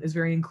is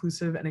very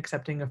inclusive and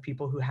accepting of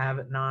people who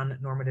have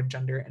non-normative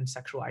gender and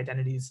sexual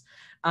identities.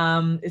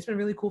 It's been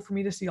really cool for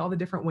me to see all the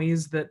different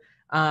ways that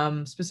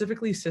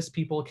specifically cis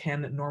people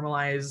can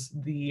normalize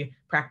the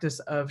practice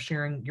of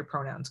sharing your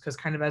pronouns, because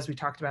kind of as we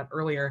talked about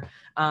earlier,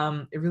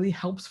 it really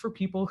helps for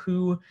people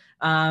who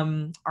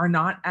are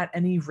not at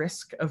any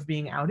risk of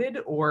being outed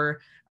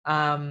or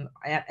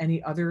at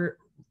any other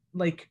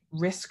like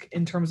risk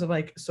in terms of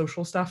like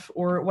social stuff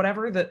or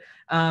whatever, that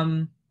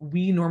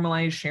we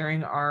normalize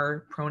sharing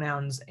our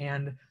pronouns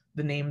and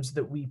the names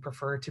that we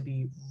prefer to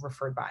be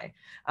referred by.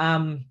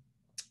 And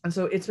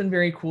so it's been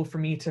very cool for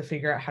me to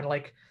figure out how to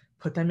like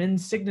put them in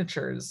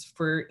signatures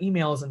for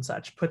emails and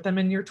such, put them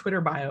in your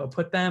Twitter bio,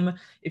 put them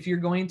if you're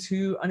going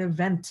to an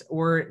event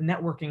or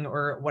networking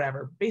or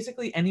whatever,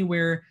 basically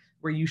anywhere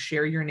where you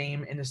share your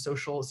name in a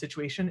social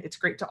situation, it's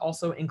great to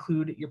also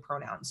include your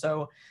pronouns.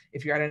 So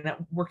if you're at a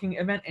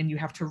networking event and you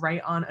have to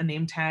write on a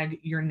name tag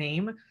your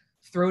name,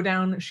 throw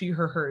down she,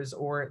 her, hers,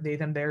 or they,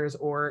 them, theirs,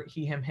 or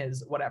he, him,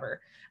 his, whatever.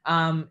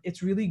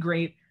 It's really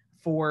great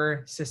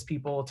for cis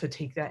people to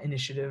take that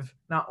initiative.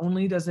 Not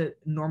only does it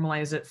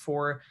normalize it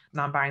for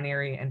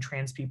non-binary and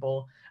trans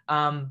people,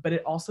 but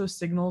it also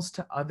signals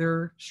to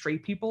other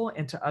straight people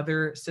and to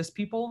other cis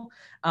people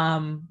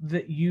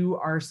that you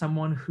are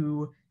someone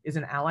who is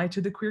an ally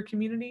to the queer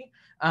community,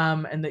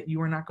 and that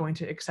you are not going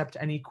to accept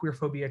any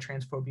queerphobia,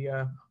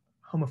 transphobia,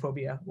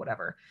 homophobia,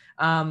 whatever.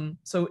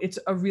 So it's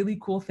a really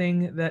cool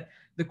thing that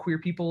the queer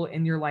people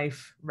in your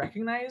life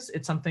recognize.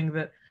 It's something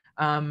that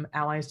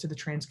allies to the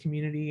trans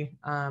community,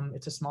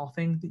 it's a small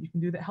thing that you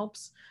can do that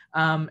helps.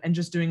 And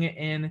just doing it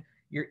in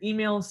your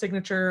email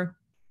signature,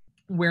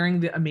 wearing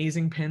the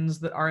amazing pins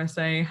that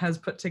RSA has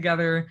put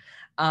together,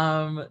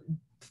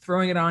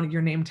 throwing it on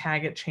your name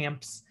tag at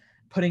Champs,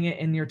 putting it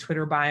in your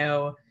Twitter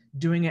bio,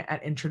 doing it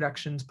at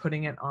introductions,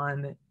 putting it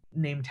on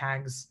name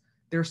tags.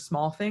 They're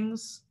small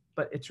things,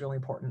 but it's really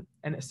important.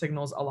 And it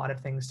signals a lot of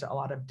things to a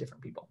lot of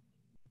different people.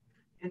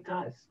 It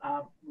does.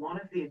 One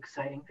of the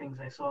exciting things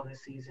I saw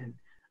this season,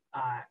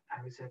 I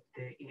was at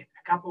a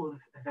couple of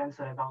events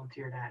that I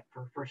volunteered at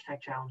for First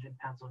Tech Challenge in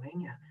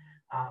Pennsylvania.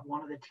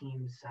 One of the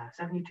teams,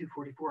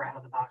 7244 Out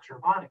of the Box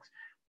Robotics,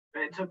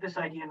 took this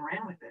idea and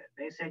ran with it.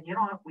 They said, you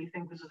know what, we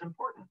think this is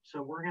important.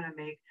 So we're going to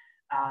make,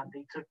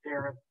 they took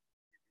their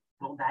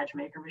little badge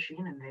maker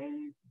machine and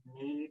they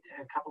made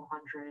a couple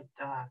hundred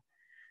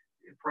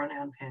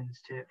pronoun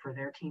pins for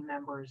their team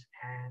members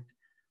and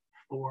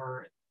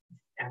for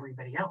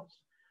everybody else.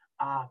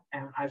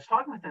 And I was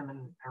talking with them,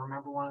 and I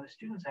remember one of the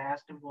students, I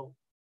asked him, well,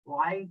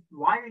 why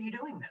are you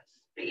doing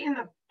this? In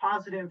the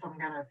positive, I'm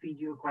going to feed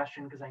you a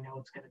question because I know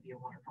it's going to be a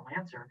wonderful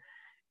answer.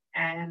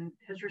 And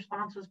his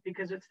response was,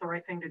 because it's the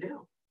right thing to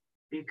do,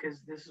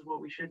 because this is what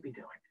we should be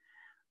doing.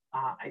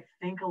 I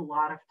think a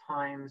lot of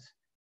times,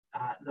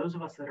 those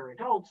of us that are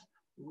adults,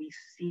 we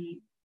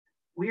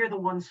are the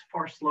ones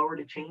far slower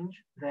to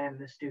change than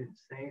the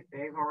students.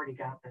 They've already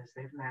got this.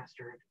 They've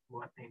mastered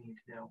what they need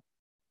to do.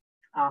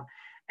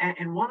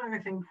 And one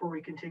other thing before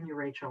we continue,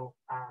 Rachel,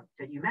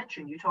 that you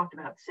mentioned, you talked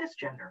about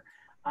cisgender.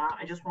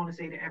 I just want to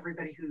say to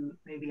everybody who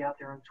may be out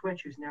there on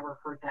Twitch who's never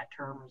heard that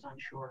term or is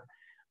unsure,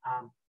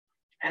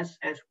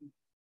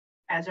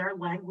 as our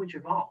language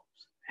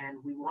evolves,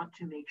 and we want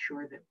to make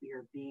sure that we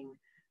are being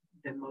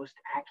the most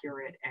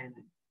accurate and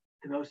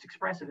the most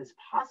expressive as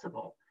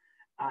possible,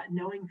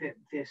 knowing that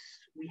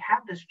we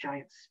have this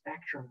giant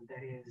spectrum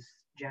that is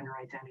gender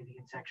identity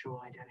and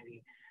sexual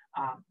identity.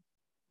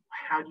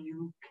 How do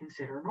you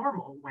consider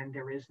normal when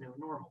there is no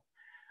normal?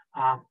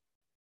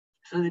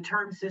 So the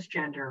term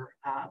cisgender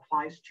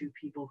applies to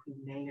people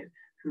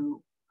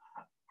who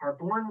are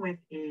born with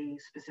a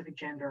specific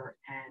gender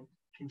and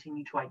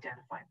continue to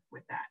identify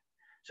with that.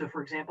 So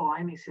for example,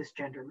 I'm a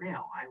cisgender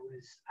male. I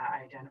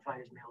identified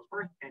as male at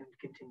birth and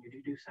continue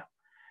to do so.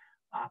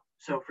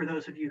 So for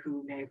those of you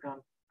who may have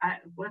gone,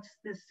 what's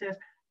this cis?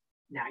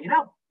 Now you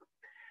know.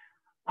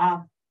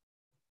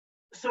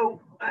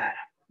 So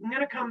I'm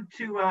going to come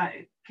to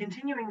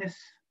continuing this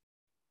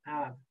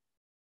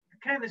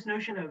kind of this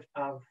notion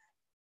of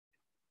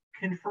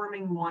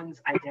confirming one's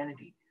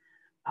identity.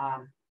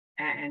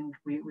 And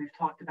we've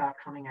talked about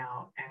coming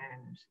out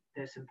and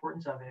this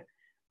importance of it.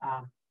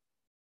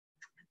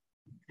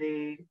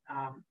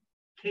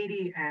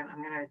 Katie, and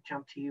I'm going to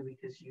jump to you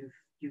because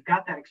you've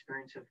got that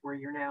experience of where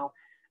you're now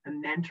a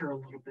mentor a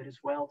little bit as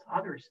well to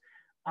others.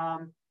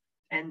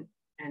 And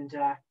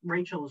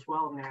Rachel as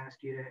well, I'm going to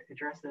ask you to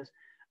address this.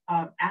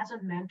 As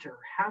a mentor,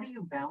 how do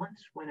you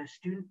balance when a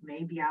student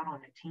may be out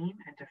on a team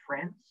and to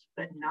friends,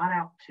 but not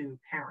out to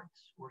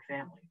parents or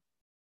family?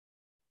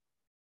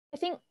 I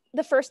think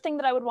the first thing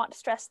that I would want to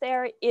stress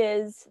there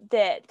is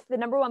that the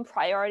number one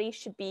priority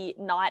should be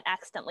not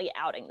accidentally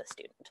outing the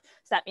student.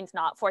 So that means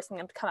not forcing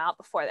them to come out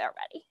before they're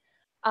ready.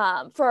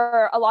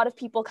 For a lot of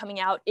people, coming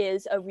out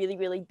is a really,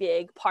 really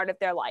big part of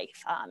their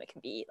life. It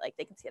can be like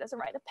they can see it as a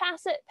rite of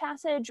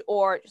passage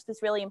or just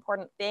this really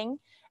important thing.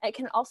 And it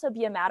can also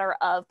be a matter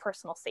of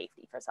personal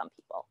safety for some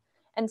people.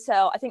 And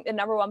so I think the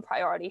number one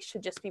priority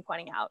should just be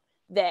pointing out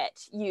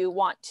that you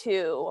want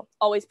to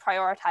always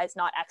prioritize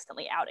not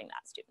accidentally outing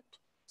that student.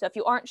 So if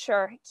you aren't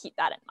sure, keep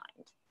that in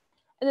mind.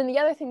 And then the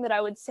other thing that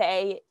I would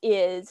say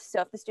is,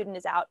 so if the student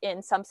is out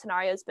in some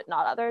scenarios but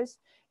not others,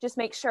 just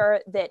make sure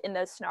that in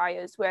those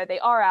scenarios where they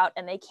are out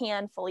and they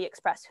can fully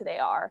express who they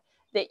are,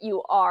 that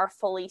you are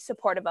fully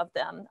supportive of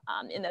them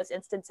in those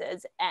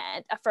instances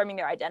and affirming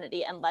their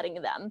identity and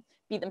letting them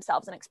be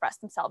themselves and express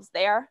themselves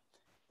there.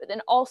 But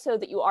then also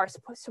that you are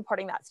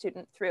supporting that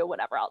student through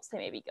whatever else they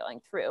may be going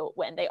through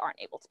when they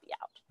aren't able to be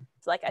out.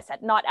 So like I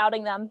said, not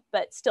outing them,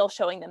 but still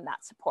showing them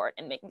that support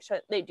and making sure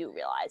that they do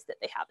realize that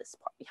they have the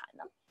support behind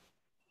them.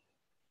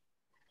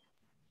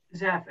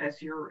 Zeph,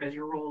 as your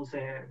role as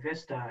a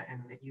Vista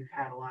and that you've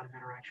had a lot of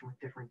interaction with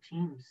different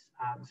teams,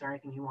 is there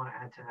anything you want to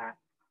add to that?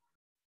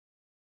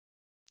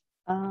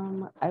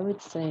 I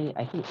would say,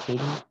 I think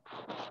Katie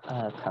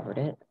covered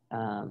it,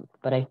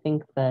 but I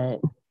think that,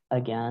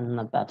 again,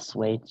 the best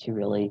way to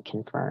really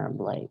confirm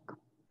like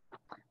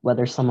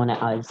whether someone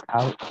is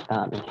out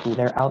and who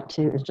they're out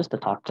to is just to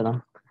talk to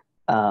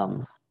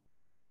them.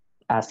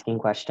 Asking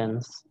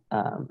questions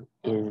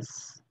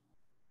is,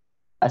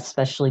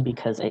 especially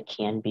because it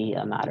can be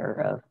a matter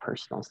of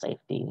personal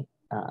safety.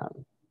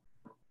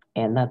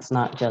 And that's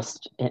not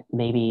just,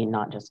 maybe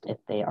not just if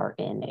they are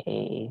in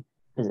a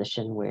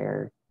position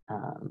where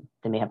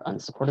they may have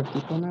unsupportive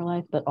people in their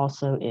life, but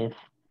also if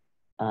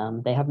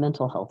they have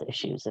mental health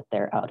issues, if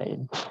they're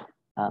outed,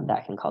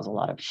 that can cause a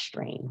lot of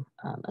strain,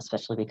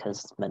 especially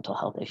because mental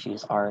health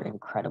issues are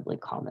incredibly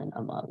common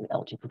among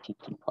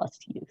LGBTQ+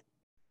 youth.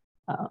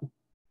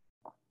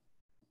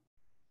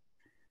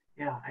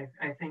 Yeah,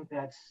 I think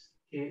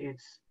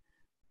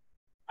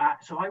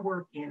so I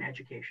work in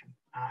education.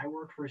 I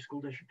work for a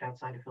school district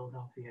outside of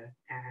Philadelphia,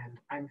 and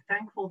I'm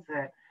thankful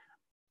that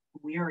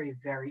we are a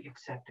very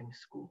accepting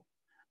school.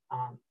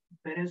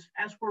 But as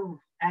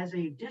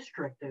a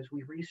district, as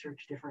we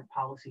research different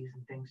policies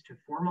and things to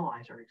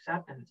formalize our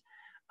acceptance,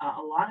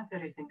 a lot of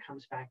it, I think,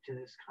 comes back to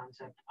this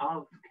concept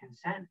of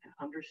consent and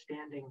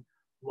understanding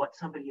what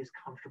somebody is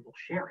comfortable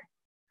sharing.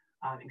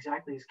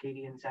 Exactly as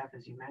Katie and Zeph,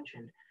 as you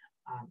mentioned.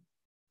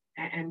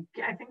 And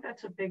I think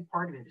that's a big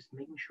part of it, is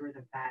making sure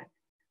that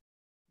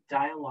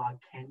dialogue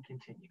can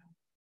continue.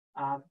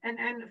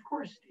 And of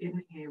course,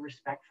 in a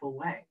respectful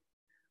way.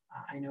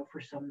 I know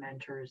for some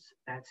mentors,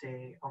 that's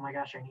oh my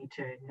gosh, I need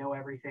to know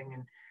everything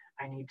and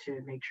I need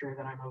to make sure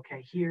that I'm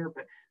okay here,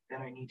 but that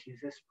I need to use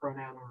this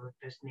pronoun or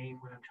this name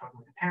when I'm talking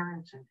with the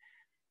parents. And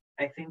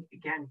I think,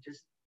 again,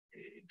 just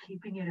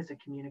keeping it as a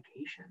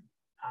communication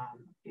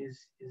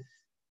is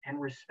and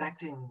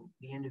respecting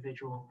the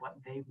individual and what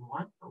they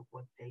want or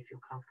what they feel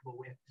comfortable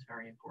with is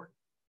very important.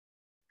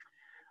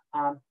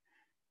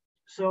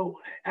 So,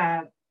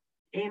 Eamon,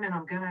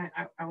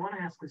 I want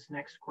to ask this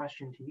next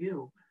question to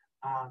you.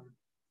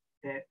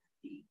 That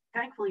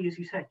thankfully, as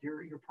you said,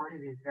 you're part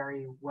of a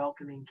very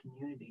welcoming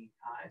community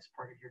as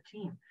part of your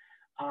team.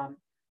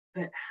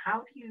 But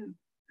how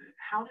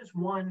does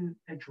one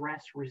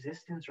address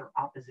resistance or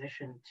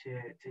opposition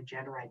to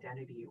gender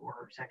identity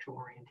or sexual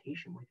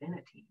orientation within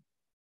a team?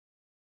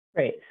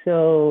 Right.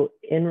 So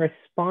in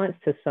response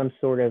to some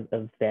sort of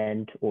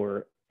event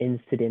or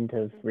incident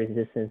of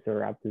resistance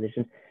or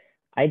opposition,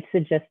 I'd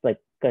suggest like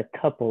a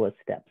couple of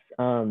steps.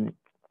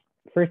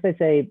 First, I'd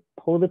say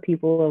pull the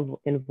people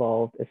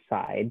involved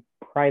aside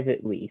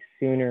privately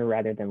sooner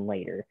rather than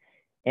later,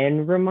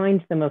 and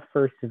remind them of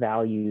FIRST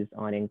values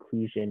on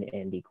inclusion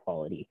and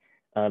equality.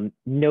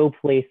 No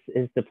place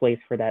is the place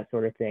for that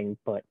sort of thing,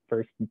 but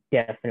FIRST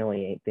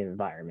definitely ain't the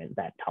environment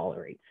that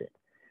tolerates it.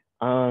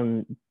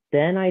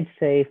 Then I'd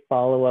say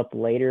follow up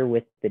later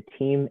with the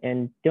team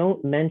and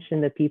don't mention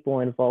the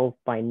people involved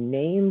by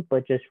name,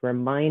 but just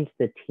remind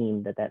the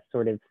team that that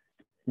sort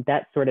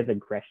of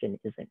aggression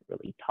isn't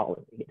really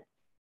tolerated.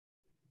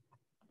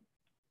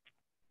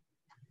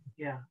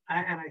 Yeah,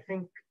 and I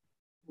think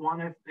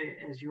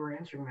as you were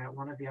answering that,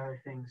 one of the other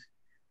things,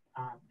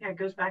 it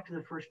goes back to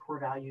the FIRST core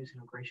values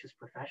and gracious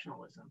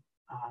professionalism.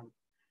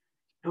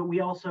 But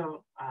we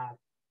also,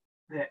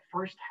 that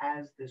FIRST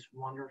has this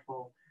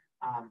wonderful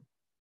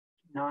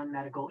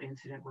non-medical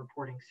incident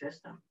reporting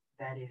system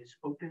that is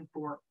open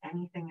for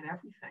anything and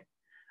everything.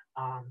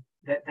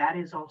 That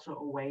is also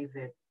a way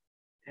that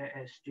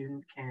a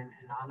student can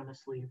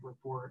anonymously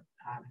report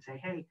and say,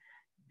 hey,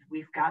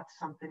 we've got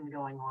something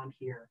going on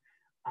here.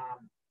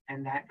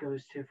 And that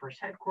goes to FIRST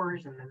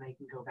headquarters, and then they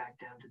can go back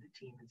down to the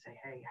team and say,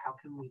 hey, how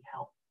can we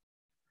help?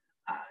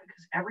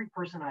 Because every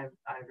person I've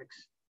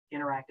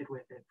interacted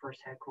with at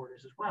FIRST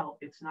headquarters as well,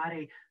 it's not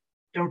a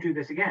don't do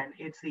this again.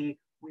 It's we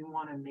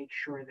want to make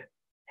sure that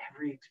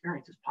every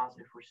experience is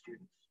positive for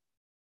students.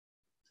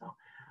 So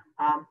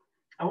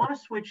I want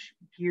to switch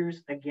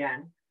gears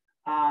again.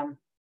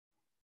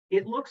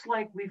 It looks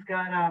like we've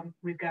got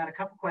a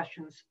couple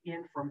questions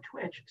in from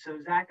Twitch. So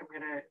Zach, I'm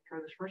going to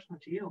throw this first one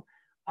to you.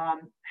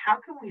 How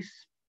can we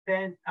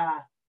spend,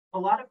 a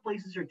lot of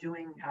places are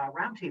doing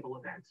roundtable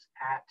events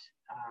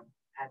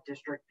at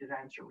district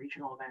events or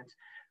regional events.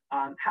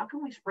 How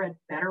can we spread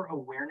better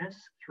awareness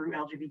through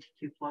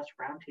LGBTQ+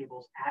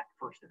 roundtables at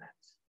FIRST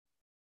events?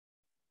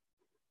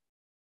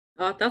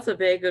 That's a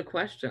very good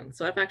question.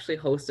 So I've actually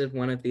hosted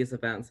one of these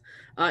events.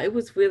 It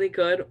was really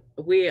good.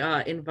 We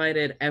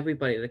invited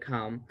everybody to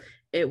come.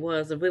 It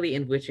was a really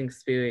enriching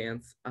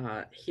experience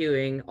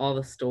hearing all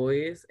the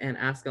stories and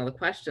asking all the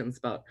questions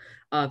about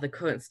the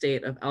current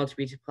state of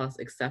LGBT+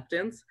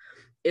 acceptance.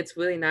 It's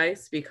really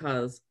nice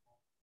because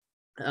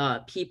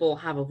people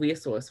have a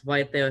resource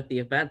right there at the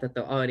event that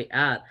they're already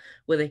at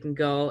where they can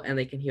go and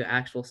they can hear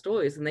actual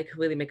stories and they can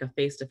really make a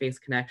face-to-face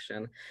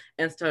connection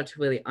and start to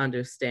really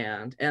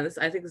understand. And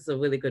I think this is a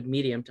really good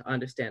medium to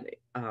understand,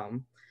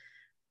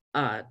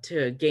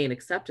 to gain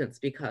acceptance,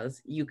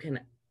 because you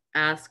can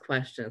ask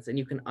questions and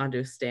you can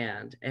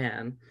understand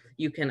and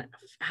you can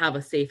have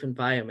a safe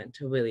environment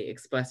to really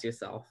express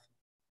yourself.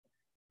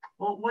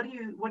 Well, what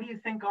do you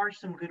think are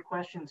some good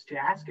questions to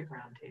ask at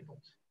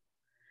roundtables?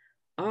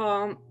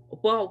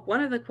 Well,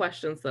 one of the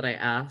questions that I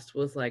asked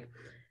was like,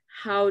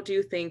 how do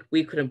you think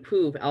we could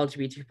improve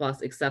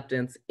LGBT+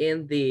 acceptance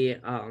in the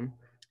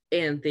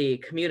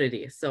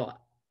community? So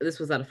this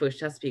was at a FIRST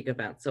Chesapeake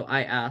event. So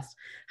I asked,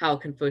 how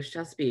can FIRST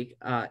Chesapeake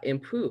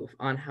improve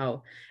on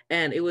how,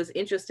 and it was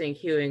interesting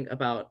hearing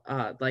about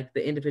like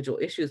the individual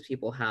issues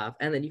people have,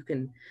 and then you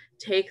can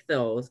take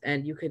those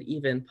and you could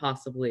even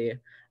possibly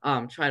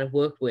try to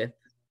work with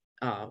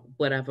try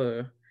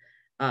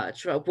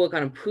to work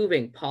on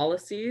improving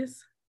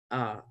policies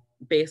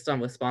based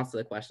on response to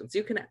the questions. So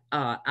you can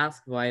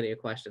ask a variety of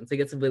questions to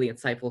get some really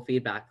insightful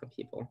feedback from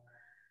people.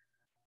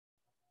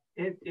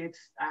 I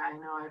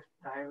know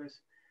I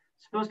was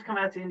supposed to come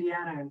out to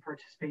Indiana and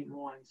participate in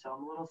one, so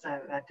I'm a little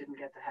sad that didn't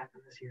get to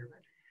happen this year,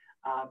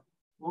 but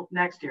well,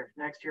 next year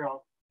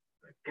I'll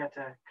get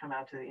to come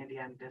out to the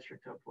Indiana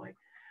district, hopefully.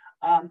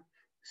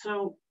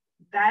 So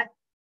that,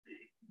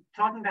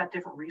 talking about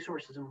different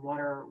resources and what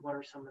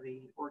are some of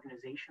the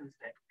organizations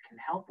that can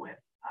help with,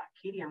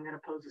 Katie, I'm going to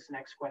pose this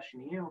next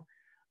question to you.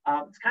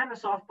 It's kind of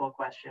a softball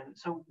question.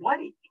 So what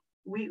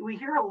we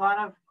hear a lot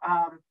of,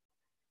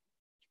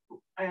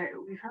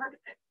 we've heard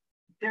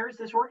there's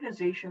this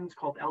organization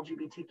called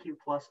LGBTQ+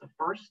 of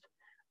FIRST.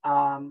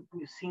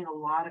 We've seen a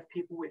lot of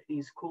people with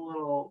these cool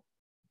little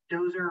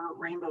dozer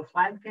rainbow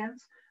flag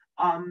pins.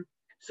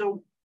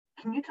 So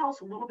can you tell us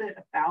a little bit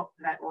about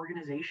that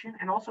organization,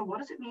 and also what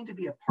does it mean to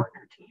be a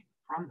partner team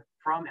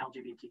from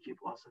LGBTQ+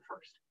 of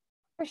FIRST?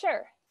 For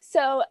sure.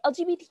 So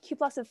LGBTQ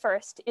Plus of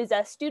First is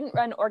a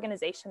student-run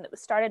organization that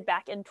was started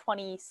back in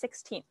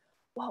 2016.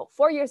 Whoa,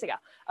 4 years ago.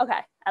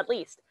 Okay, at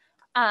least.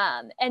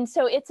 And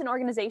so it's an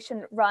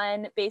organization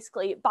run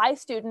basically by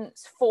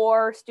students,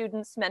 for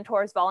students,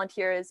 mentors,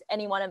 volunteers,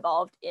 anyone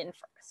involved in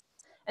First.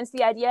 And so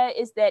the idea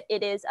is that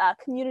it is a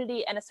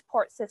community and a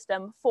support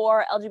system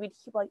for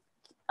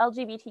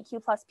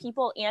LGBTQ plus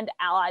people and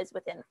allies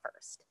within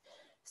First.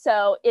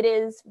 So it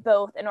is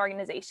both an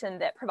organization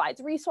that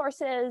provides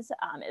resources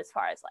as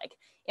far as like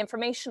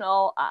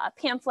informational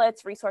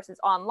pamphlets, resources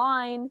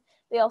online.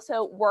 They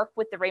also work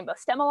with the Rainbow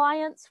STEM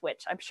Alliance,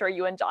 which I'm sure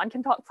you and John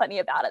can talk plenty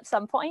about at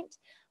some point.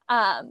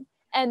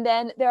 And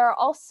then there are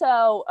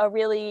also a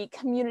really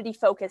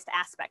community-focused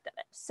aspect of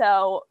it.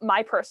 So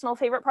my personal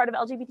favorite part of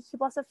LGBTQ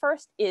Plus at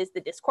First is the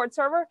Discord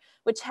server,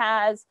 which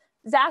has,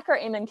 Zach or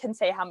Eamon can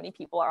say how many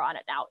people are on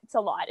it now. It's a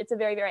lot. It's a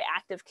very, very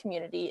active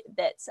community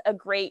that's a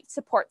great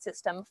support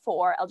system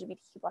for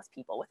LGBTQ plus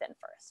people within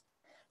First.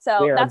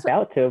 So we are that's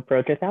about to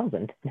approach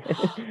 1,000.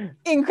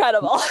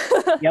 Incredible.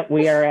 Yep,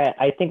 we are at,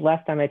 I think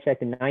last time I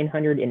checked,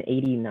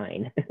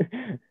 989.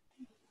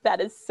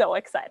 That is so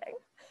exciting.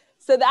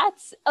 So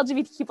that's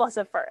LGBTQ plus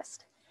at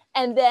First.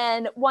 And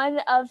then one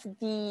of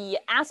the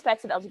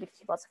aspects of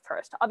LGBTQ plus at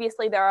First,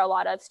 obviously there are a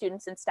lot of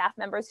students and staff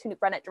members who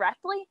run it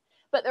directly,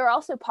 but there are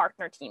also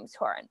partner teams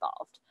who are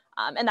involved.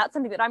 And that's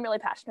something that I'm really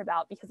passionate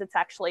about because it's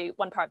actually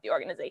one part of the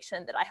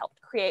organization that I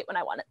helped create when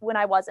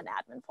I was an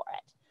admin for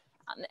it.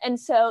 And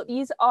so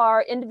these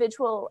are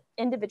individual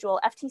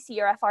FTC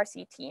or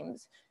FRC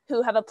teams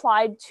who have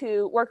applied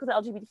to work with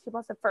LGBTQ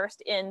plus at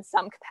First in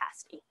some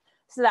capacity.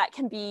 So that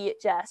can be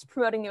just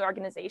promoting the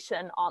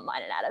organization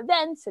online and at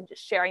events and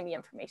just sharing the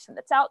information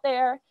that's out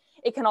there.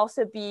 It can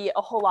also be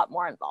a whole lot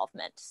more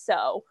involvement.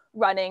 So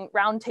running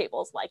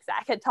roundtables like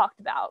Zach had talked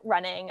about,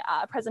 running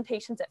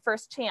presentations at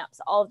First Champs,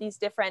 all of these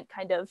different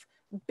kind of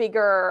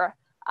bigger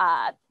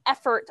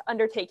effort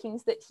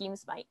undertakings that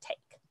teams might take.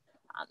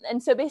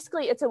 And so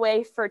basically it's a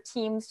way for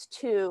teams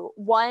to,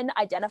 one,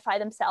 identify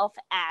themselves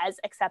as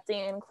accepting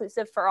and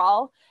inclusive for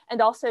all,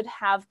 and also to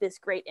have this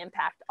great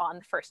impact on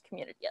the First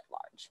community at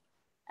large.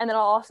 And then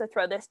I'll also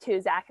throw this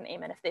to Zach and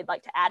Eamon if they'd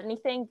like to add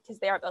anything, because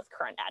they are both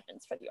current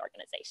admins for the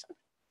organization.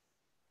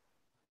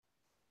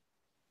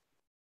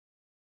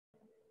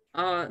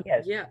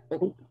 Yes. Yeah.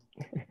 Oh,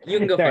 you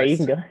can go Sorry,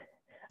 first. you can go.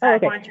 Oh,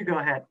 okay. Why don't you go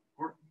ahead?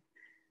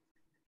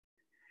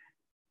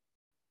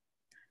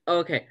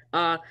 Okay.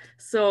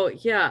 So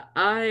yeah,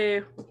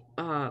 I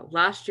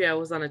last year I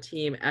was on a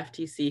team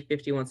FTC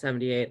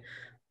 5178,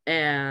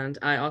 and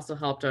I also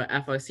helped our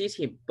FRC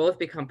team both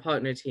become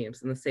partner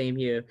teams in the same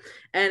year.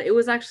 And it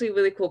was actually a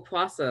really cool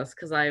process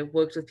because I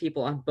worked with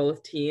people on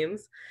both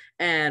teams,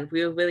 and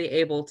we were really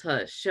able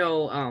to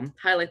show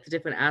highlight the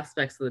different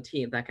aspects of the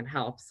team that can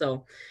help.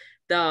 So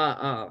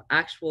the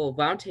actual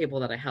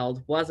roundtable that I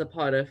held was a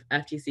part of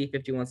FTC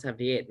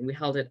 5178, and we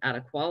held it at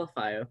a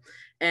qualifier,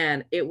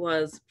 and it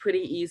was pretty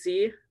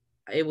easy.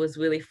 It was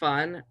really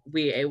fun.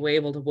 We were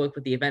able to work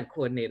with the event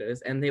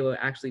coordinators, and they were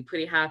actually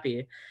pretty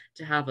happy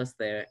to have us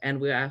there. And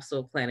we're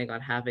also planning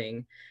on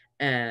having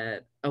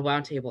a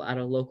roundtable at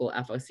a local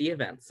FRC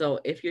event. So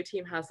if your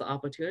team has the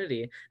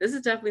opportunity, this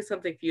is definitely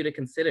something for you to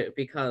consider,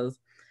 because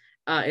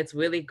it's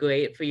really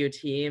great for your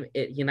team.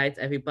 It unites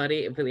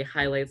everybody. It really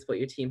highlights what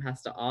your team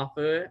has to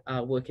offer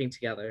working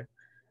together.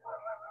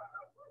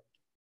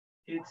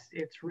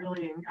 It's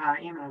really,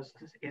 Eamon,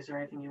 is there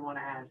anything you want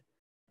to add?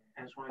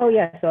 Oh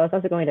yeah, so I was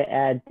also going to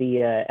add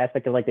the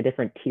aspect of like the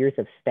different tiers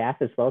of staff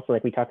as well. So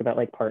like we talked about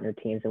like partner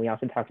teams, and we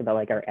also talked about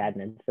like our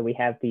admins. So we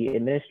have the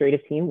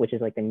administrative team, which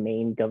is like the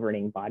main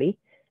governing body.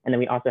 And then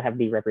we also have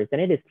the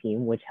representative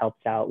team, which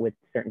helps out with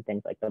certain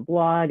things like the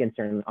blog and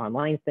certain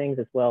online things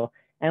as well.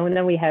 And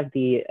then we have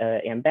the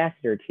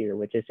ambassador tier,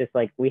 which is just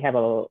like, we have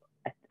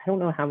I don't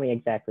know how many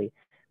exactly,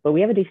 but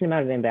we have a decent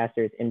amount of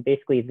ambassadors, and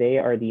basically they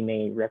are the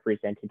main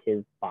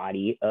representative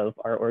body of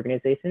our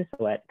organization.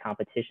 So at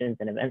competitions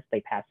and events,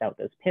 they pass out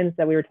those pins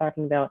that we were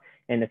talking about,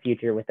 in the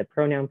future with the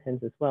pronoun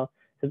pins as well.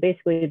 So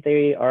basically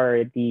they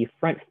are the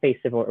front face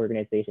of our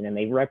organization, and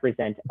they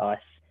represent us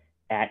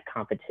at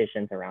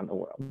competitions around the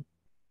world.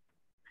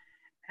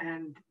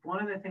 And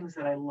one of the things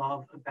that I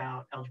love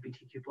about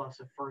LGBTQ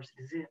plus at First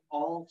is it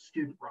all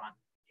student run.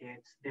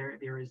 It's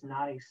there is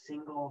not a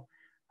single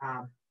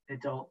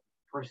adult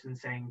person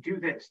saying do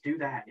this, do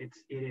that.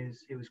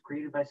 It was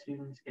created by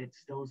students. It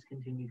still is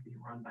continued to be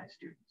run by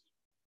students.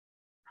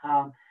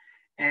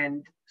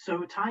 And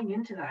so tying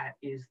into that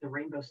is the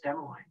Rainbow STEM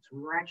Alliance. We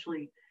were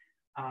actually,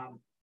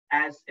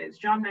 as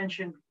John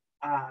mentioned,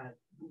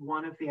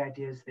 one of the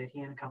ideas that he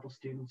and a couple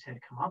students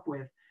had come up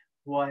with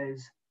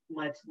was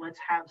let's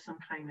have some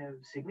kind of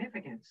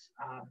significance.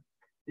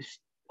 This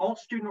all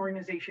student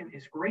organization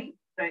is great,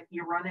 but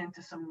you run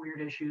into some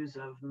weird issues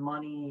of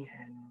money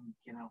and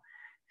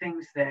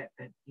things that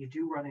you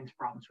do run into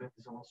problems with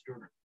as all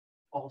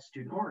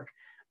student org.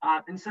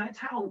 And so that's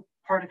how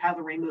part of how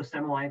the Rainbow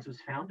STEM Alliance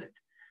was founded,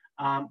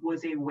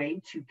 was a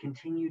way to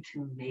continue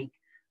to make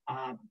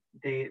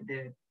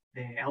the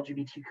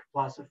LGBTQ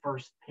plus at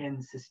First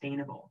pin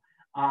sustainable.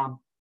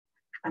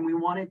 and we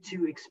wanted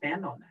to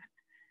expand on that.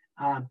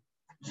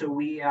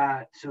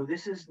 So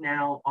this is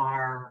now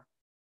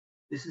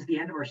this is the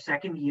end of our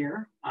second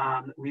year.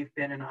 We've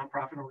been a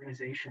nonprofit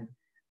organization,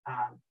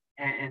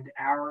 and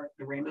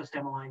the Rainbow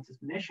STEM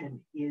Alliance's mission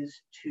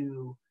is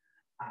to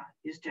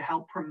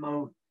help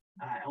promote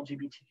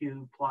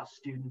LGBTQ+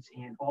 students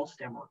in all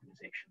STEM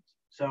organizations.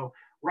 So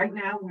right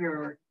now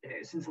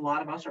since a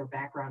lot of us, our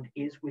background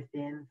is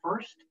within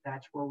FIRST,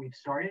 that's where we've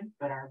started,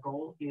 but our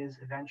goal is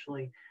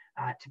eventually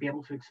to be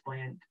able to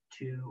expand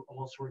to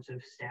all sorts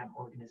of STEM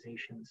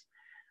organizations.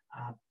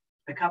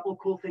 A couple of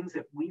cool things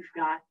that we've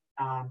got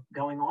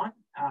going on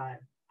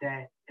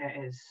that,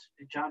 as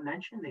John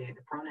mentioned, the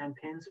pronoun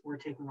pins we're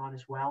taking on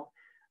as well,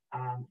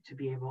 to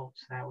be able,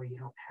 so that way you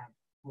don't have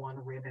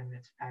one ribbon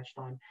that's patched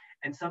on.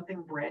 And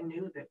something brand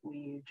new that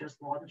we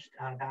just launched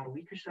about a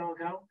week or so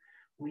ago,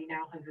 we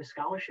now have a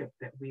scholarship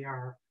that we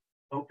are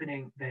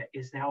opening that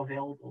is now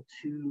available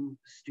to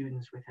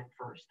students within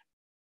FIRST.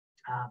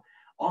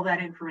 All that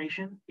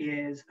information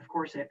is, of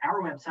course, at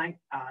our website,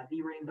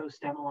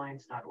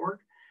 therainbowstemalliance.org.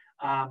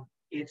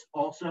 It's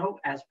also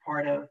as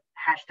part of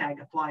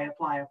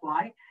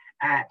 #ApplyApplyApply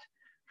at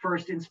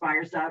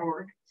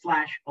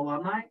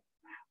firstinspires.org/alumni.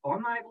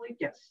 Alumni, I believe,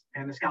 yes,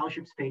 and the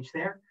scholarships page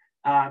there.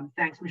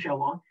 Thanks, Michelle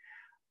Long.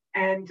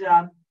 And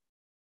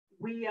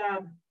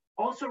we're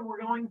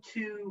going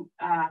to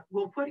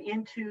we'll put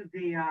into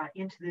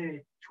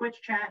the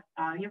Twitch chat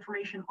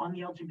information on the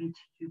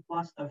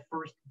LGBTQ+ of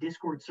FIRST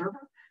Discord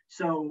server.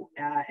 So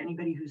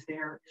anybody who's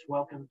there is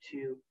welcome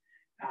to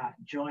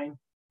join.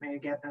 Maybe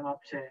get them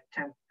up to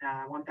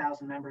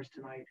 1,000 members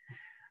tonight.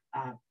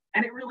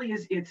 And it really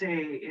is, it's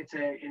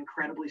a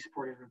incredibly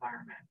supportive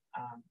environment,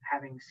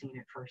 having seen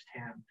it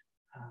firsthand.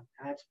 And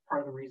that's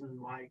part of the reason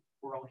why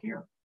we're all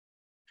here.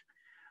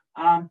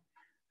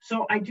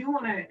 So I do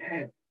want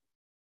to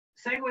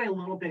segue a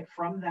little bit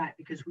from that,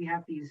 because we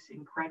have these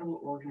incredible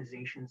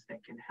organizations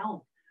that can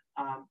help.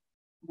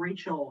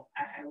 Rachel,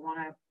 I want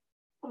to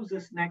pose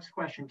this next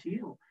question to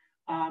you.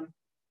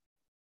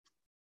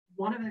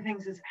 One of the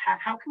things is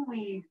how can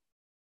we,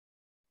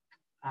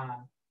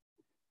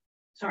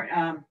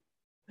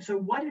 so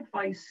what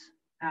advice,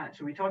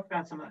 so we talked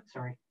about some of that,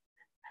 sorry,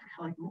 I've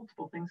got like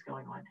multiple things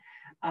going on.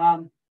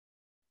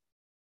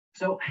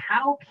 So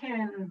how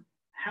can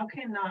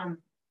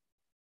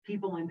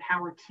people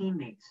empower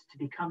teammates to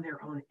become their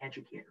own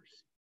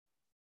educators?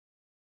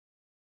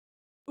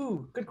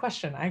 Ooh, good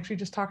question. I actually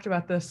just talked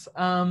about this.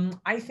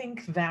 I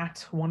think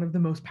that one of the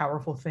most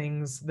powerful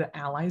things that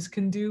allies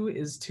can do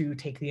is to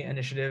take the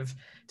initiative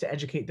to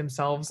educate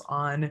themselves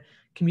on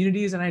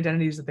communities and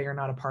identities that they are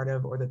not a part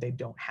of or that they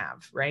don't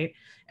have, right?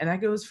 And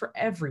that goes for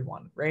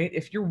everyone, right?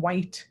 If you're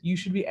white, you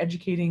should be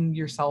educating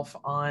yourself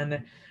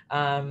on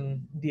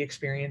the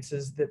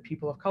experiences that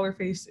people of color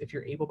face. If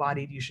you're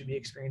able-bodied, you should be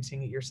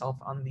experiencing it yourself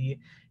on the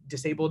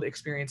disabled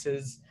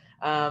experiences.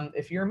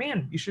 If you're a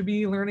man, you should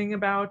be learning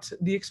about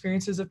the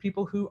experiences of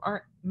people who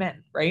aren't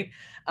men, right?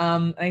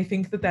 And I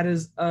think that that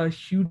is a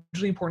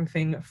hugely important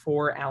thing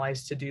for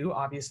allies to do.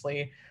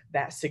 Obviously,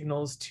 that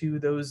signals to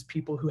those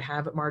people who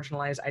have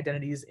marginalized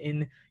identities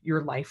in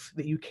your life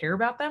that you care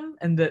about them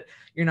and that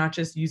you're not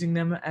just using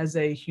them as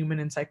a human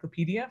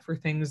encyclopedia for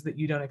things that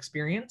you don't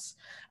experience.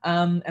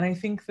 And I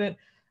think that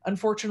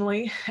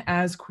unfortunately,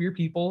 as queer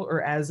people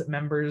or as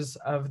members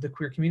of the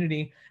queer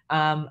community,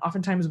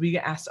 oftentimes we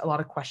get asked a lot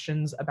of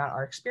questions about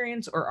our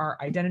experience or our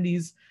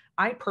identities.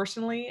 I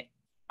personally,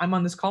 I'm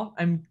on this call,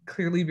 I'm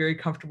clearly very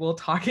comfortable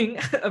talking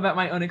about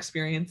my own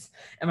experience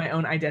and my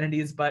own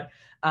identities, but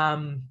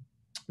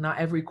not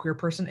every queer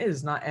person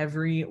is, not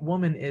every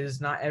woman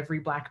is, not every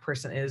Black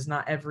person is,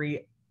 not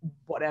every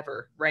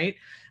whatever, right?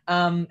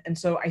 And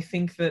so I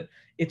think that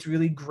it's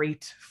really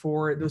great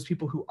for those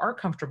people who are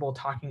comfortable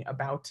talking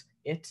about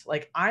it.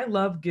 Like, I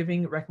love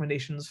giving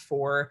recommendations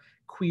for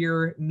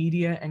queer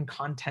media and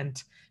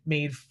content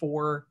made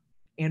for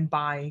and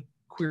by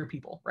queer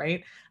people,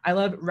 right? I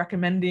love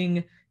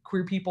recommending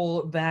queer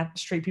people that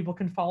straight people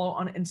can follow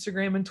on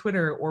Instagram and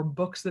Twitter, or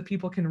books that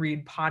people can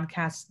read,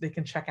 podcasts they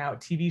can check out,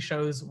 TV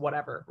shows,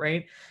 whatever,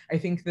 right? I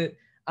think that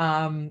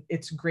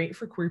it's great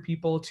for queer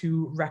people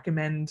to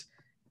recommend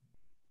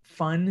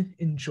fun,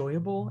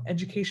 enjoyable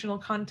educational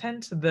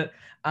content that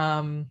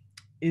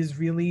is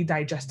really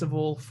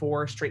digestible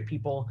for straight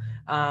people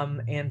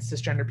and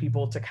cisgender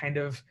people to kind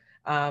of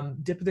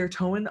dip their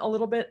toe in a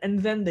little bit,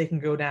 and then they can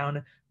go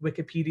down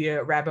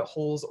Wikipedia rabbit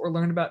holes or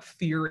learn about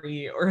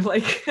theory or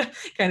like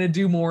kind of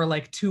do more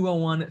like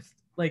 201,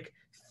 like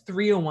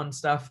 301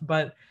 stuff.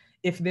 But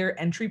if their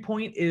entry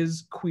point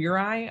is Queer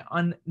Eye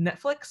on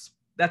Netflix,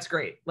 that's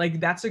great.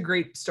 Like, that's a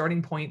great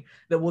starting point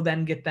that will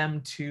then get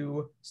them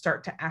to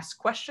start to ask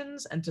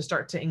questions and to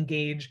start to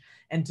engage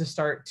and to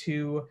start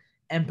to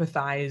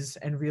empathize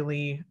and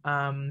really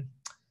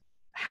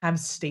have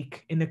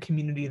stake in the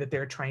community that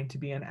they're trying to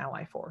be an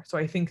ally for. So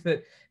I think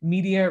that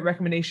media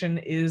recommendation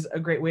is a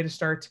great way to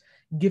start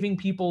giving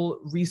people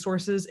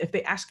resources. If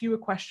they ask you a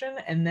question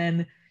and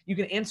then you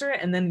can answer it,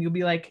 and then you'll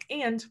be like,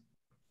 and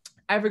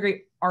I have a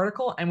great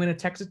article, I'm going to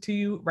text it to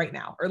you right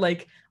now. Or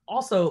like,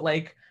 also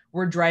like,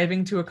 we're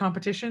driving to a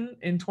competition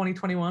in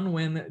 2021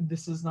 when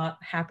this is not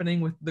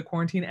happening with the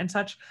quarantine and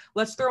such,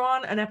 let's throw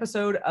on an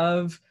episode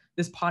of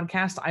this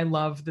podcast I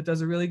love that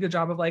does a really good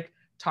job of like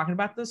talking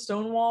about the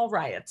Stonewall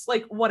riots,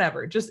 like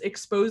whatever, just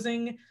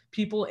exposing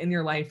people in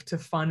your life to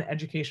fun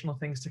educational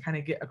things to kind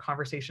of get a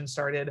conversation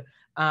started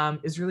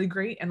is really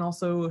great, and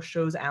also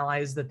shows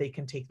allies that they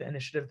can take the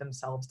initiative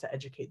themselves to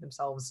educate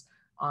themselves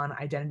on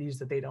identities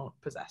that they don't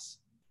possess.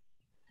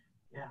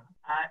 Yeah,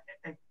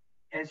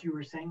 as you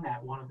were saying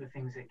that, one of the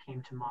things that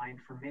came to mind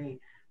for me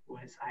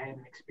was I had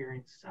an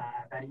experience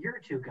about a year or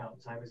two ago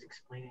as I was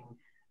explaining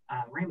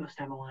Rainbow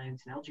STEM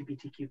Alliance and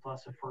LGBTQ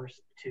plus at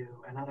first to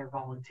another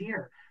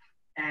volunteer.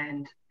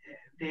 And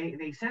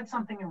they said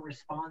something in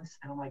response,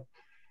 and I'm like,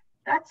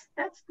 that's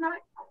not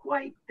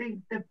quite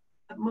the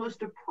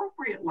most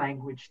appropriate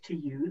language to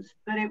use,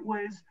 but it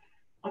was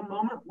a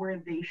moment where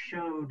they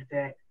showed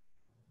that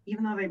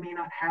even though they may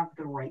not have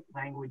the right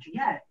language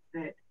yet,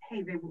 that,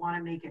 hey, they want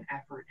to make an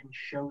effort and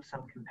show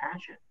some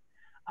compassion.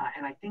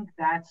 And I think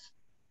that's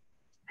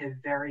a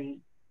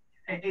very,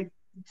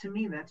 to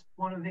me, that's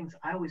one of the things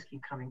I always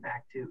keep coming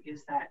back to,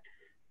 is that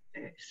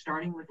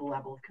starting with a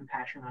level of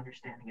compassion,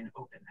 understanding, and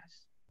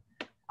openness.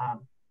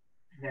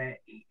 That,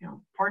 you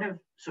know, part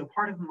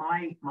of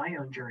my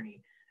own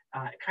journey,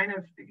 kind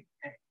of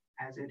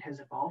as it has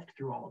evolved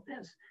through all of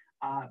this,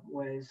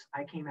 was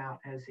I came out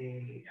as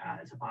a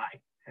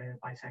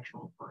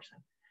bisexual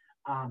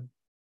person.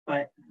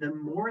 But the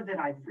more that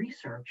I've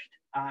researched,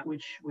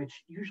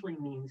 which usually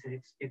means that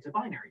it's a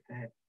binary,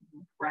 that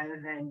rather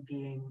than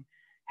being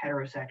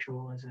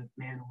heterosexual as a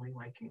man only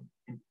liking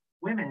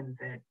women,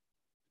 that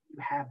you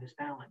have this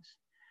balance,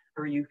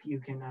 or you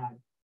can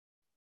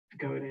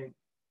go to,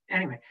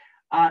 anyway.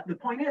 The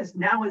point is,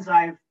 now as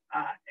I've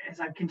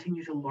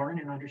continued to learn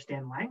and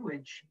understand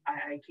language,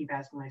 I keep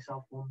asking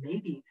myself, well,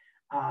 maybe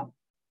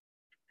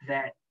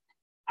that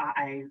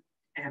I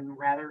am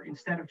rather,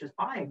 instead of just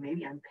bi,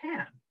 maybe I'm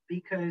pan,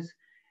 because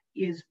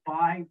is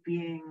bi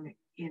being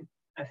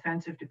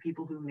offensive to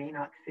people who may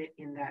not fit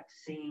in that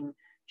same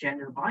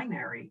gender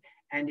binary?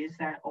 And is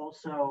that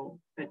also,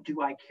 but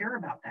do I care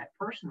about that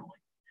personally?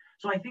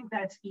 So I think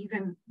that's,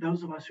 even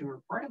those of us who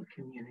are part of the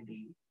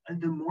community,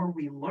 the more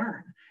we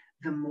learn,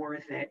 the more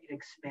that it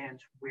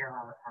expands where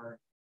our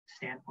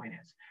standpoint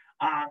is.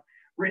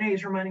 Renee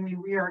is reminding me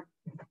we are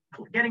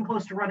getting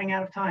close to running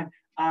out of time.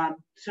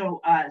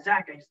 So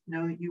Zach, I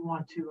know that you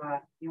want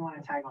to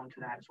tag on to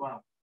that as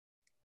well.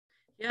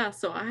 Yeah,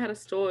 so I had a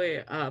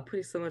story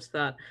pretty similar to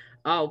that.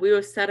 We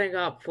were setting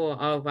up for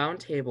our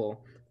roundtable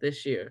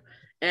this year,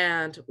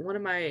 and one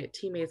of my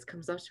teammates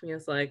comes up to me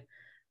and is like,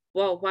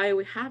 well, why are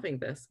we having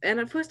this? And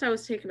at first I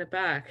was taken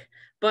aback,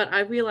 but I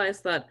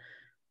realized that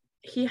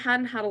he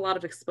hadn't had a lot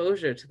of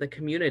exposure to the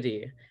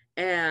community.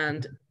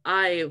 And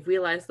I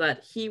realized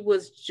that he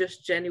was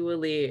just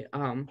genuinely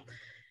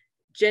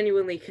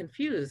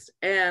confused.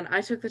 And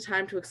I took the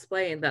time to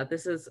explain that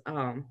this is,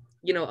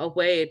 a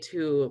way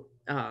to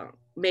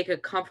make a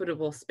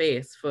comfortable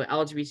space for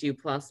LGBTQ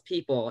plus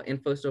people in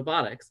FIRST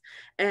Robotics.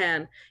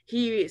 And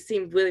he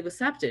seemed really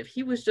receptive.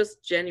 He was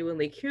just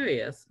genuinely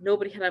curious.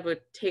 Nobody had ever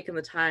taken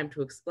the time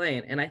to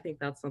explain. And I think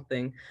that's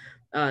something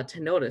to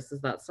notice,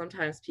 is that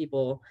sometimes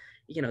people,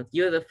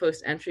 you're the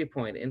first entry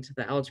point into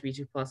the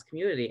LGBTQ plus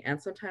community.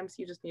 And sometimes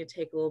you just need to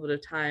take a little bit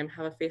of time,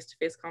 have a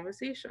face-to-face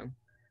conversation.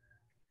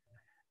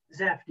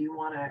 Zeph, do you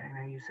want to, I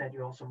know you said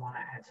you also want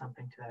to add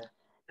something to that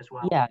as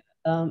well. Yeah,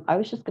 I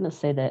was just going to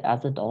say that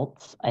as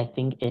adults, I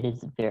think it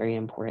is very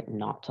important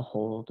not to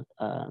hold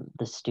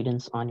the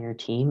students on your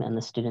team and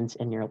the students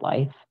in your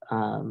life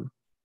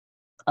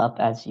up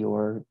as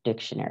your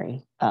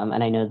dictionary.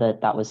 And I know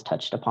that that was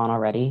touched upon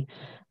already,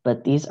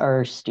 but these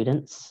are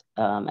students,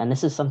 and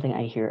this is something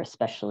I hear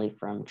especially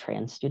from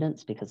trans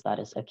students, because that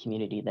is a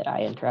community that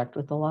I interact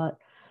with a lot.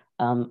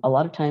 A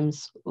lot of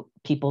times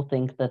people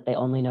think that they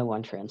only know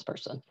one trans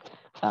person.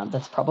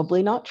 That's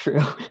probably not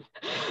true.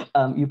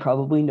 You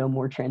probably know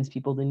more trans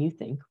people than you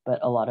think, but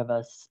a lot of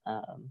us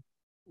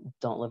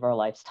don't live our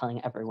lives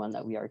telling everyone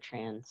that we are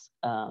trans.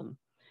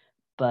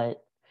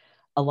 But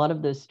a lot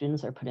of those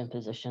students are put in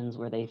positions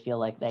where they feel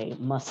like they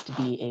must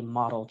be a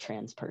model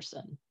trans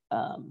person.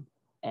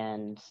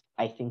 And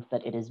I think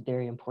that it is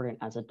very important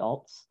as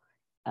adults,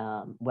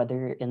 whether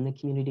you're in the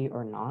community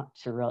or not,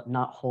 to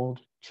not hold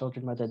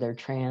children, whether they're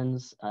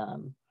trans,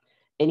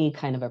 any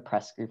kind of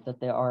oppressed group that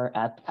they are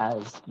at,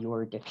 as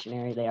your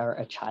dictionary. They are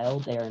a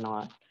child. They are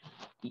not.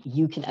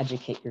 You can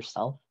educate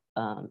yourself.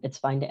 It's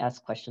fine to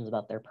ask questions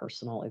about their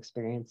personal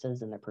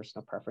experiences and their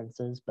personal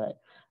preferences, but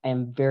I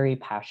am very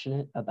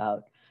passionate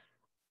about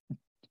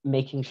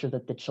making sure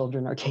that the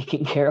children are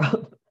taken care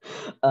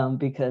of,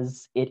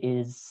 because it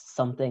is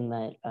something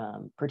that,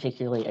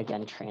 particularly,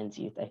 again, trans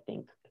youth, I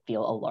think,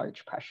 feel a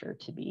large pressure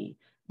to be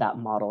that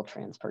model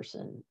trans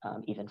person,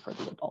 even for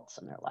the adults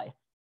in their life.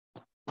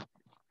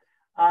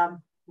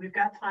 We've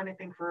got time, I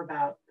think, for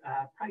about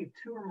probably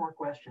 2 or more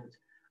questions,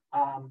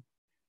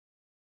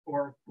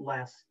 or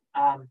less.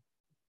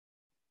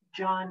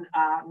 John,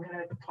 I'm going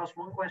to toss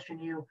one question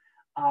to you.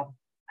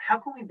 How how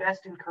can we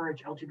best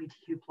encourage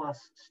LGBTQ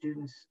plus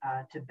students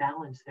to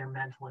balance their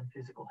mental and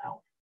physical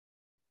health?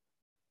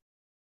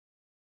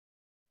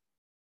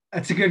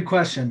 That's a good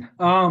question.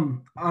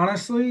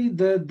 Honestly,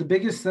 the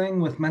biggest thing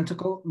with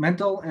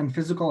mental and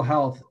physical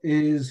health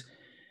is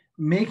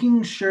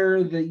making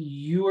sure that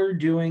you are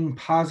doing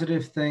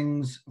positive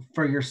things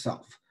for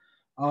yourself.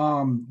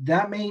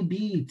 That may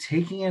be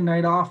taking a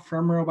night off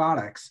from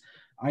robotics.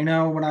 I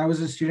know when I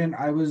was a student,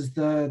 I was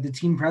the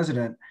team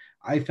president.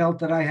 I felt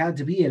that I had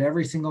to be at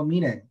every single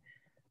meeting.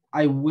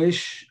 I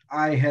wish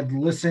I had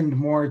listened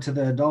more to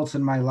the adults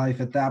in my life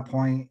at that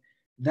point,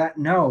 that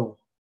no,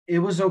 it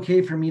was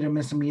okay for me to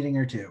miss a meeting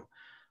or two.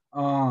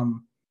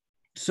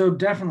 So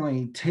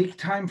definitely take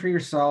time for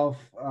yourself,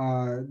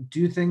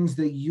 do things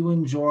that you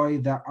enjoy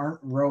that aren't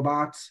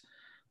robots.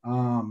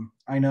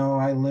 I know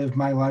I live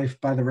my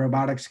life by the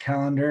robotics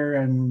calendar,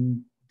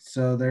 and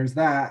so there's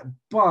that.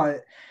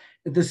 But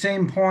at the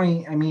same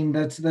point, I mean,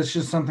 that's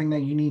just something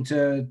that you need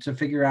to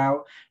figure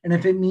out. And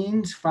if it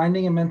means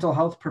finding a mental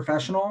health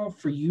professional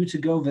for you to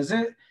go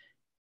visit,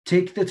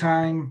 take the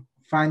time,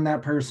 find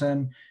that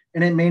person.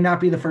 And it may not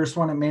be the first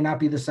one, it may not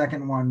be the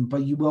second one,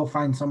 but you will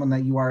find someone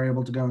that you are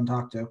able to go and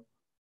talk to.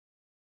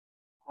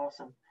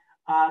 Awesome.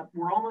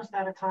 We're almost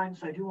out of time,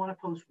 so I do want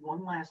to pose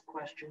one last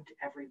question to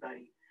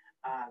everybody.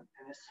 And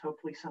this is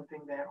hopefully something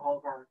that all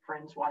of our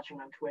friends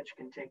watching on Twitch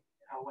can take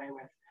away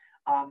with.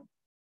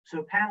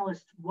 So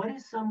panelists, what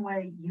is some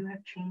way you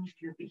have changed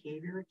your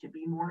behavior to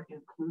be more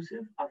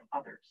inclusive of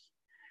others?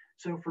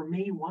 So for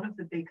me, one of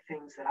the big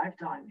things that I've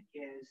done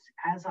is,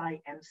 as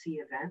I MC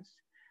events,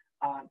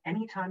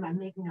 anytime I'm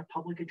making a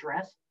public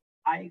address,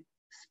 I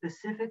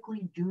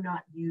specifically do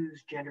not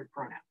use gendered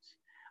pronouns.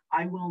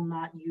 I will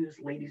not use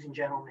ladies and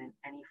gentlemen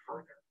any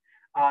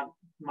further.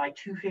 My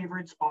two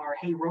favorites are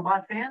 "Hey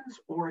Robot fans"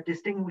 or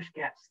 "Distinguished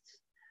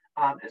guests,"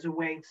 as a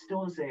way, it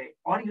still is a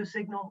audio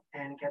signal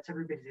and gets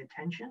everybody's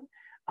attention,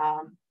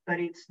 but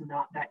it's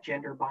not that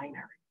gender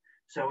binary.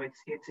 So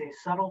it's a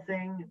subtle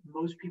thing.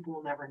 Most people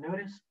will never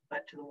notice,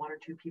 but to the one or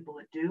two people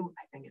that do,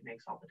 I think it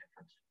makes all the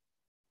difference.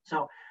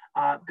 So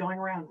going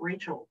around,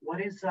 Rachel, what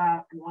is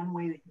one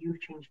way that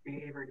you've changed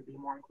behavior to be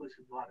more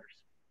inclusive of others?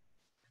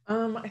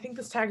 I think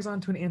this tags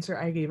on to an answer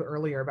I gave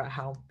earlier about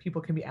how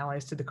people can be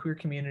allies to the queer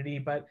community.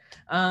 But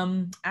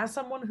as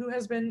someone who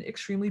has been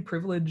extremely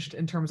privileged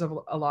in terms of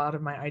a lot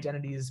of my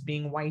identities,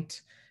 being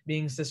white,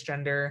 being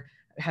cisgender,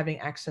 having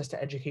access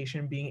to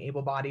education, being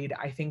able-bodied,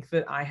 I think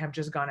that I have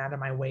just gone out of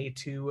my way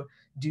to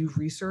do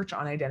research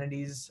on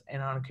identities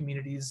and on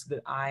communities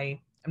that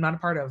I am not a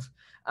part of.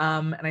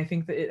 And I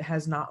think that it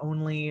has not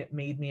only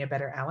made me a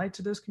better ally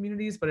to those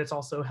communities, but it's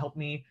also helped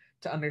me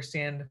to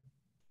understand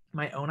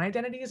my own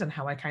identities and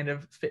how I kind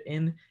of fit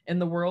in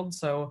the world.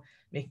 So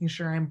making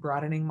sure I'm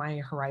broadening my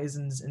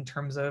horizons in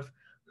terms of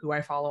who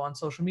I follow on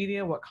social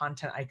media, what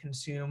content I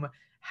consume,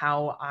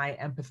 how I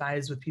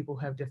empathize with people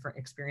who have different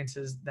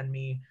experiences than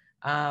me.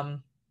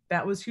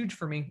 That was huge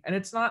for me. And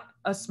it's not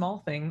a small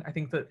thing. I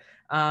think that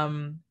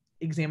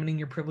examining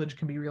your privilege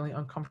can be really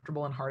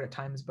uncomfortable and hard at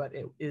times, but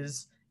it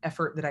is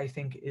effort that I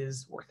think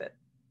is worth it.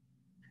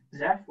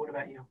 Zeph, what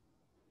about you?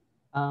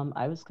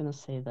 I was going to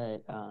say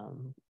that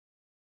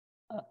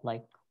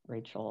like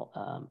Rachel,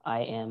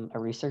 I am a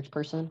research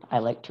person. I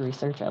like to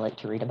research. I like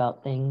to read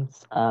about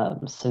things.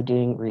 So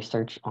doing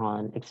research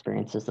on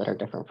experiences that are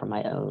different from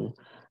my own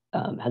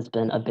has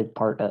been a big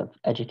part of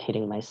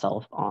educating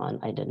myself on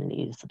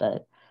identities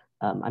that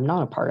I'm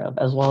not a part of,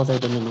 as well as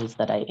identities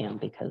that I am,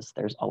 because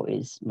there's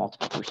always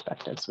multiple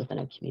perspectives within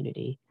a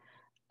community.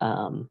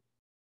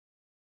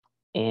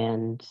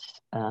 In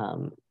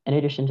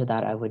addition to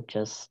that, I would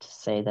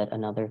just say that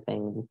another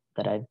thing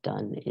that I've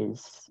done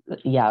is,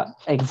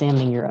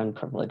 examining your own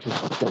privilege is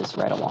what goes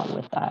right along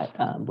with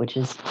that, which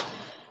is,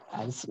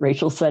 as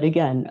Rachel said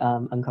again,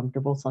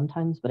 uncomfortable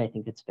sometimes, but I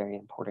think it's very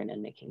important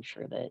in making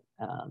sure that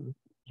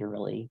you're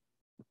really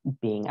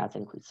being as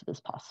inclusive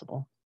as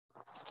possible.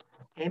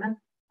 Eamon?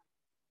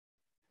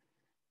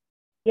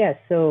 Yeah,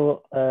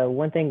 so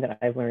one thing that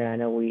I've learned, I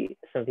know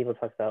some people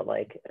talk about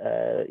like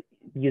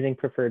using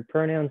preferred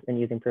pronouns and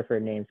using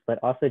preferred names, but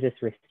also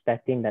just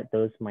respecting that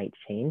those might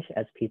change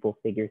as people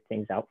figure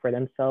things out for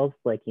themselves.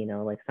 Like,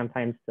 like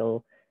sometimes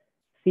they'll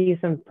see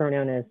some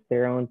pronoun as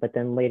their own, but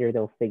then later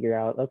they'll figure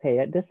out,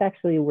 okay, this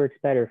actually works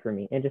better for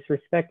me. And just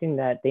respecting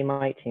that they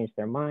might change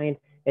their mind.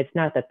 It's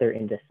not that they're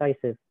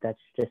indecisive, that's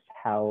just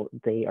how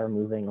they are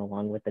moving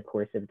along with the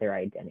course of their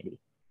identity.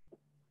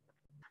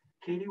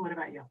 Katie, what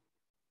about you?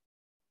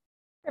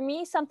 For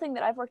me, something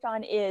that I've worked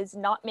on is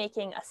not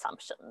making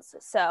assumptions.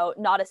 So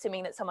not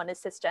assuming that someone is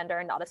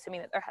cisgender, not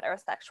assuming that they're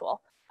heterosexual.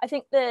 I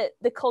think that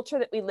the culture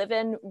that we live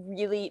in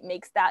really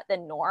makes that the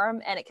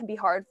norm, and it can be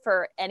hard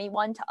for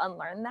anyone to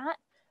unlearn that.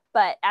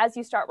 But as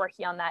you start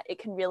working on that, it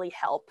can really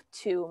help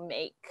to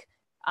make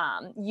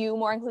you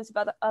more inclusive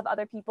of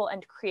other people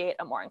and create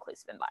a more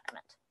inclusive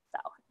environment. So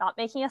not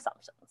making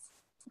assumptions.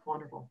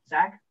 Wonderful.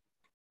 Zach?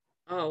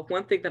 Oh,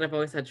 one thing that I've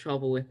always had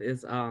trouble with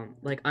is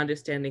like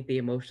understanding the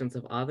emotions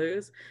of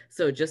others.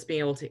 So just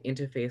being able to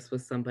interface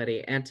with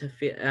somebody and to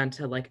feel and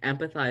to like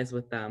empathize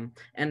with them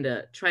and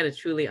to try to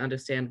truly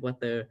understand what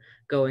they're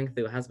going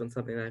through has been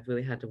something that I've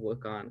really had to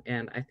work on.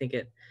 And I think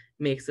it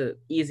makes it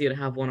easier to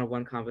have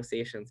one-on-one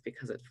conversations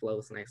because it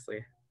flows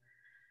nicely.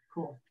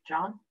 Cool.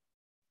 John?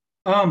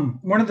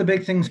 One of the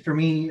big things for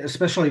me,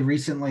 especially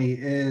recently,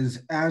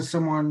 is as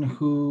someone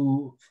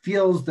who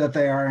feels that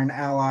they are an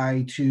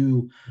ally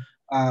to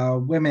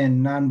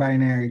women,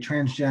 non-binary,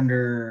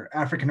 transgender,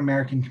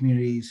 African-American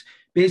communities,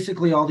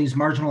 basically all these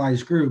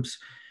marginalized groups,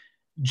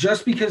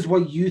 just because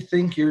what you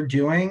think you're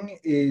doing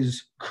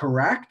is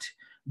correct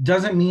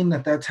doesn't mean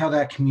that that's how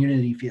that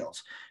community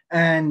feels.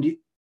 And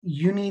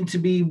you need to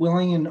be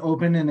willing and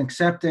open and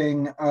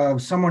accepting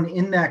of someone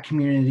in that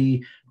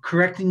community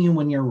correcting you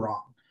when you're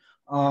wrong.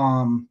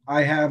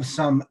 I have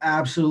some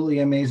absolutely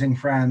amazing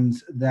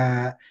friends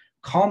that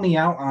call me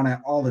out on it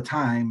all the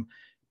time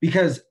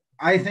because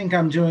I think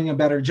I'm doing a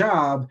better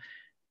job,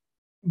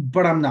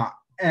 but I'm not.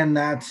 And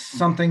that's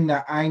something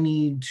that I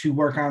need to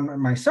work on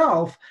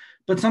myself,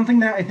 but something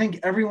that I think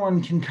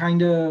everyone can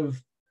kind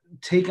of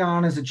take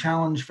on as a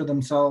challenge for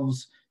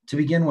themselves to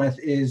begin with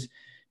is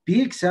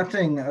be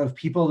accepting of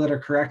people that are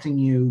correcting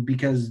you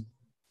because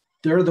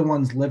they're the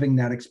ones living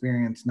that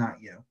experience,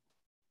 not you.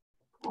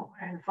 Cool.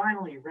 And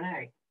finally,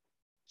 Renee.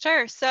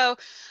 Sure. So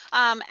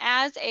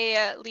as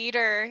a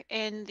leader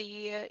in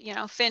the,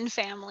 Finn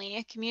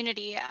family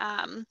community,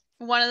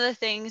 one of the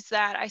things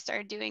that I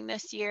started doing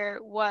this year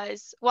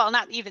was, well,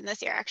 not even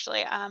this year,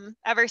 actually,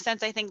 ever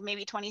since I think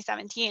maybe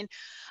 2017,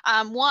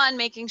 one,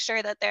 making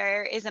sure that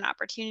there is an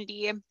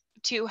opportunity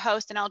to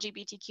host an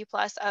LGBTQ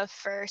plus of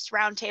first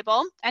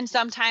roundtable, and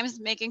sometimes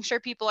making sure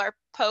people are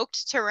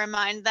poked to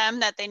remind them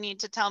that they need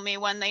to tell me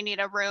when they need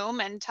a room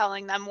and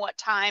telling them what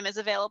time is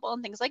available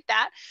and things like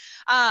that.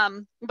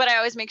 But I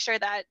always make sure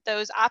that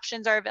those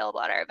options are available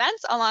at our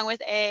events, along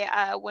with a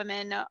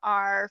Women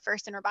Are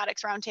First in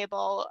Robotics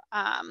roundtable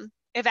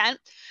event.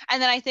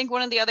 And then I think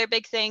one of the other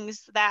big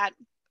things that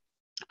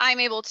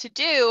I'm able to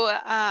do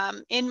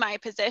in my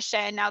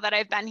position now that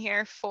I've been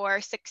here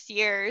for 6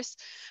 years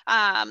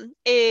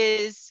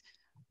is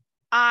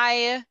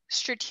I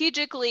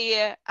strategically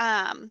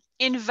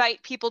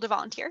invite people to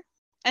volunteer.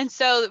 And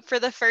so for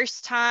the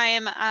first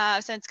time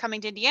since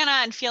coming to Indiana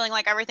and feeling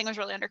like everything was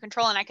really under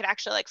control and I could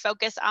actually like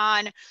focus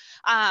on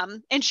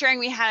ensuring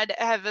we have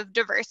a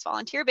diverse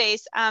volunteer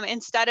base,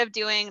 instead of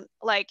doing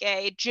like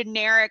a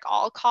generic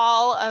all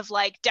call of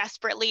like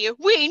desperately,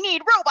 we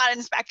need robot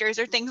inspectors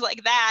or things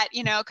like that,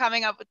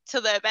 coming up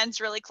to the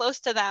events really close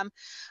to them.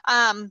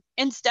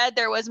 Instead,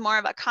 there was more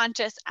of a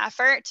conscious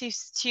effort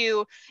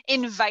to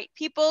invite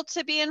people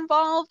to be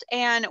involved.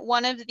 And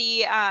one of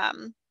the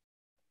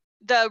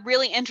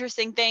really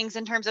interesting things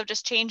in terms of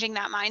just changing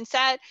that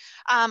mindset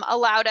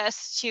allowed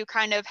us to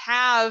kind of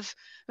have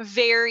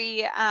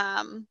very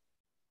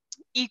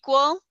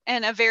equal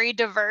and a very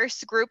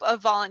diverse group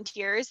of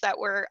volunteers that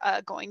were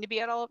going to be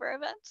at all of our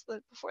events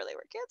before they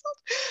were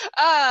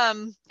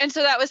canceled. And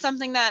so that was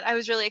something that I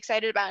was really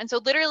excited about. And so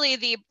literally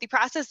the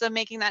process of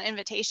making that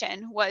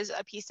invitation was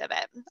a piece of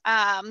it.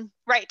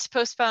 Right,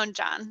 postponed,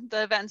 John.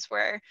 The events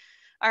are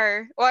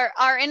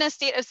in a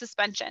state of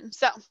suspension.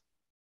 So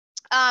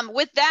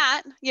with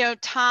that,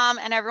 Tom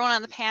and everyone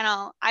on the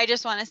panel, I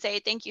just want to say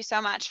thank you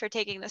so much for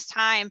taking this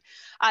time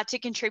to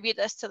contribute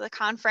this to the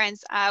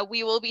conference.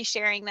 We will be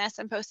sharing this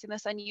and posting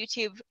this on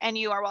YouTube, and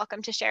you are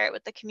welcome to share it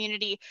with the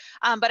community.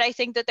 But I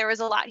think that there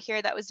was a lot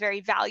here that was very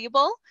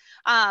valuable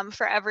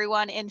for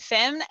everyone in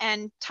FIM.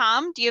 And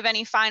Tom, do you have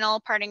any final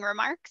parting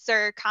remarks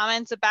or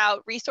comments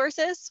about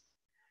resources?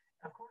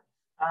 Of course.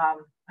 I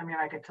mean,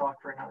 I could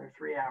talk for another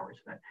 3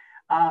 hours, but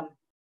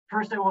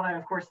first, I want to,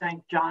 of course,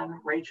 thank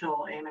John,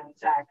 Rachel, Eamon,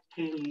 Zach,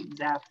 Katie,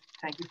 Zeph.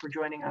 Thank you for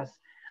joining us.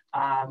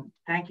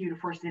 Thank you to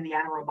First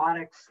Indiana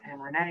Robotics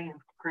and Renee and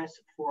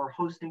Chris for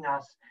hosting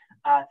us.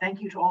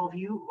 Thank you to all of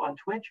you on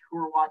Twitch who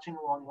are watching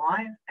along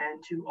live,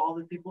 and to all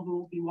the people who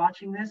will be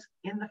watching this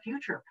in the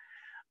future.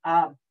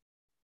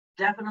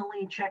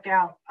 Definitely check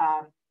out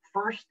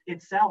FIRST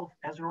itself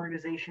as an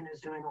organization is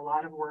doing a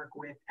lot of work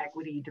with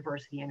equity,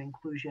 diversity, and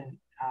inclusion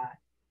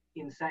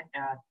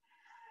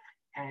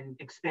and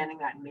expanding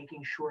that and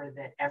making sure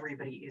that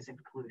everybody is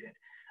included.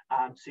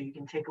 So you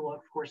can take a look,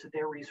 of course, at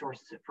their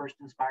resources at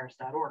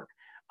firstinspires.org.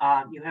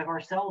 You have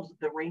ourselves,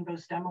 the Rainbow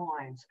STEM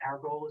Alliance. Our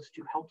goal is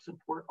to help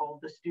support all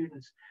of the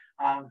students,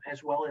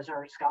 as well as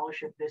our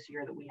scholarship this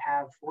year that we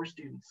have for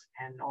students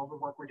and all the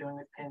work we're doing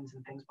with pins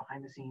and things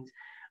behind the scenes.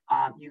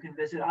 You can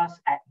visit us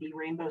at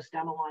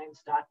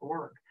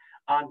therainbowstemalliance.org.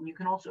 You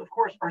can also, of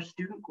course, our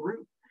student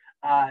group,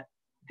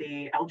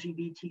 the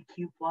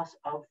LGBTQ plus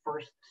of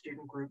FIRST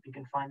student group. You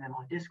can find them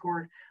on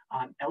Discord,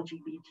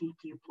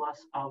 LGBTQ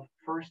plus of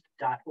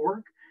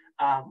FIRST.org.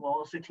 We'll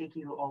also take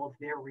you to all of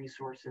their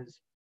resources.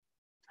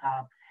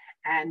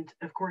 And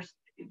of course,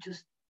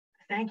 just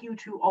thank you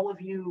to all of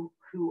you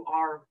who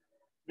are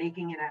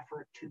making an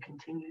effort to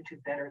continue to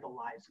better the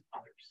lives of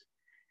others.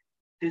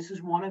 this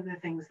is one of the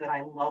things that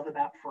I love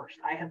about FIRST.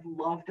 I have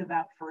loved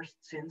about FIRST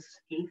since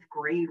 8th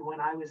grade when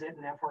I was at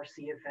an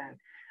FRC event,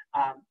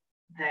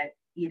 that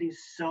it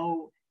is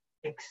so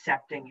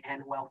accepting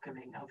and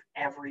welcoming of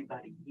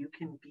everybody. You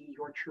can be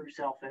your true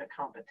self at a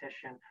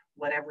competition,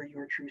 whatever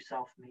your true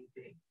self may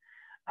be.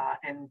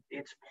 And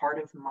it's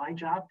part of my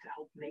job to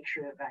help make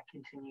sure that that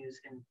continues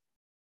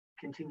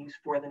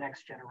for the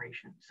next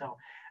generation. So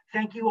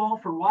thank you all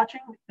for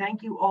watching.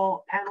 Thank you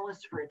all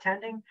panelists for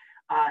attending.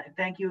 And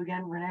thank you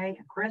again, Renee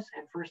and Chris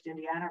and First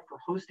Indiana for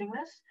hosting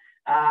this.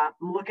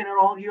 Looking at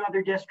all of you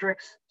other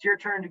districts, it's your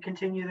turn to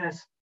continue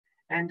this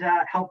and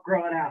help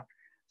grow it out.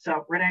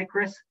 So Renee,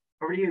 Chris,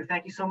 over to you.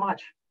 Thank you so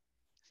much.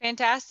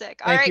 Fantastic.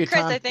 All right,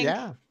 Chris, I think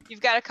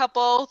you've got a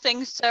couple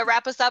things to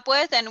wrap us up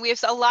with, and we have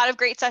a lot of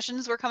great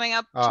sessions we're coming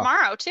up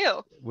tomorrow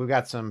too. We've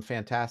got some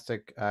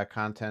fantastic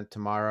content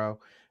tomorrow.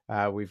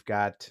 We've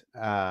got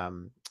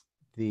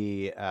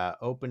the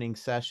opening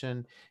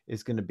session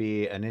is going to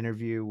be an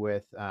interview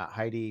with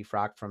Heidi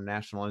Frock from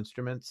National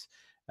Instruments.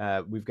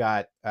 We've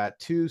got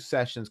 2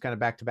 sessions kind of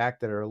back to back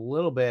that are a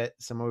little bit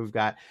similar. We've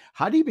got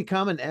how do you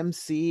become an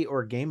MC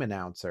or game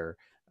announcer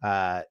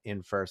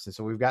in FIRST. And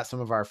so we've got some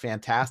of our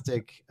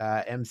fantastic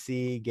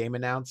MC game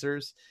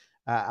announcers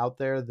out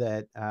there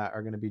that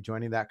are going to be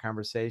joining that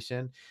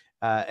conversation.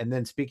 And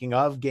then speaking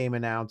of game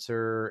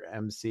announcer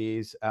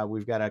MCs,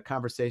 we've got a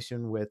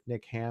conversation with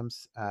Nick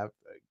Hams,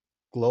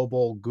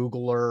 global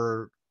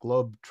Googler,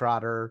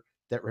 Globetrotter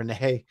that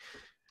Renee.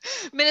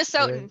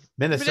 Minnesotan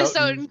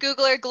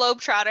Googler,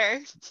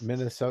 Globetrotter.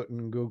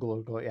 Minnesotan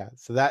Googler, yeah.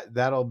 So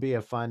that'll be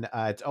a fun.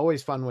 It's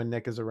always fun when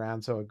Nick is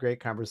around. So a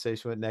great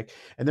conversation with Nick,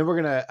 and then we're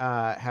gonna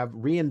have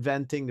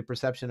reinventing the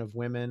perception of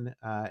women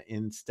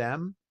in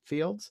STEM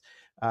fields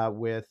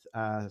with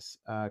a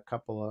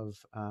couple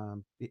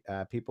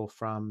of people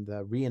from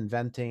the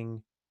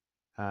Reinventing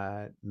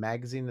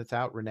magazine that's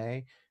out.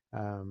 Renee,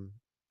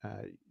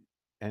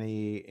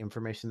 any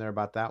information there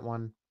about that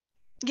one?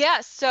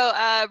 Yes, so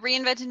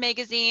Reinvented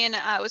Magazine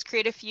was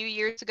created a few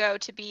years ago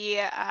to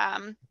be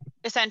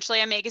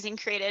essentially a magazine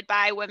created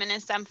by women in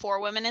STEM for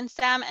women in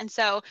STEM. And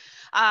so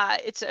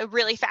it's a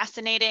really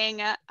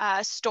fascinating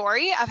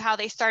story of how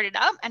they started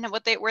up and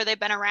where they've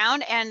been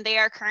around. And they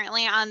are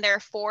currently on their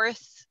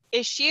 4th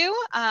issue,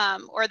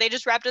 or they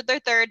just wrapped up their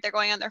 3rd. They're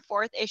going on their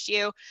 4th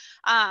issue.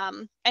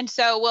 And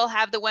so we'll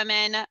have the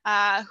women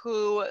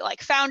who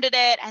founded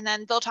it, and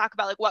then they'll talk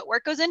about what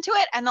work goes into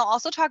it. And they'll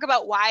also talk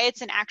about why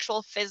it's an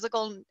actual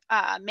physical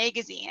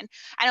magazine.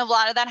 And a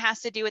lot of that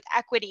has to do with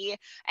equity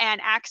and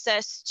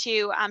access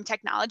to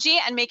technology,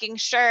 and making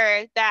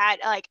sure that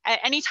at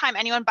any time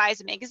anyone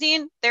buys a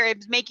magazine, they're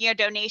making a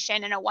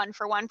donation in a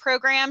 1-for-1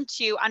 program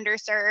to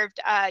underserved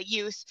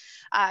youth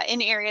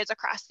in areas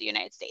across the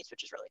United States,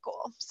 which is really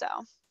cool. So.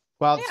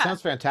 Well, it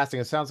sounds fantastic.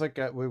 It sounds like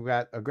we've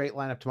got a great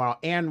lineup tomorrow,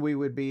 and we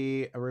would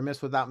be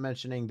remiss without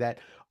mentioning that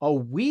a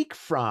week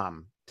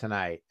from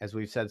tonight, as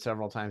we've said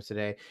several times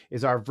today,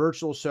 is our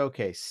virtual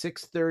showcase,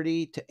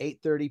 6:30 to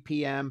 8:30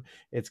 p.m.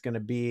 It's going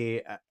to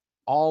be an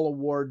all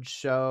awards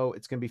show.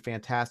 It's going to be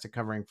fantastic,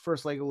 covering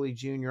First Lego League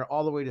Junior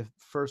all the way to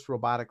First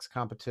Robotics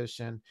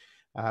Competition.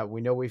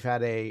 We know we've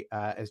had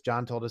as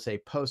John told us, a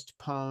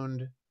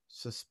postponed,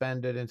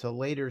 suspended until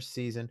later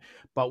season,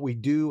 but we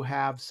do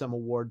have some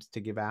awards to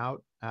give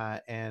out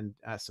and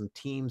some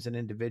teams and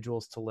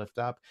individuals to lift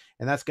up,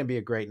 and that's going to be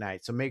a great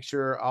night. So make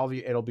sure all of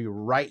you, it'll be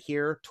right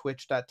here,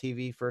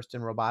 twitch.tv First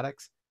in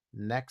Robotics,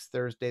 next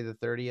Thursday the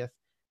 30th,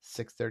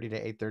 6:30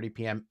 to 8:30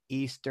 p.m.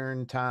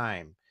 Eastern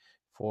time.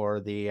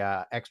 For the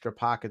extra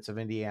pockets of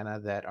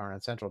Indiana that are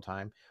on Central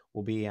Time,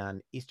 will be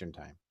on Eastern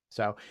Time.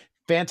 So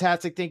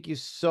fantastic. Thank you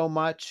so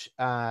much.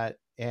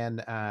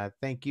 And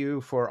thank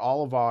you for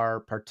all of our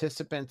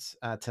participants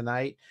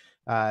tonight.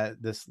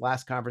 This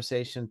last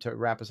conversation to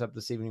wrap us up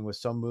this evening was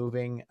so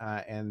moving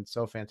and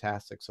so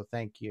fantastic. So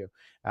thank you,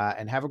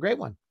 and have a great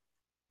one.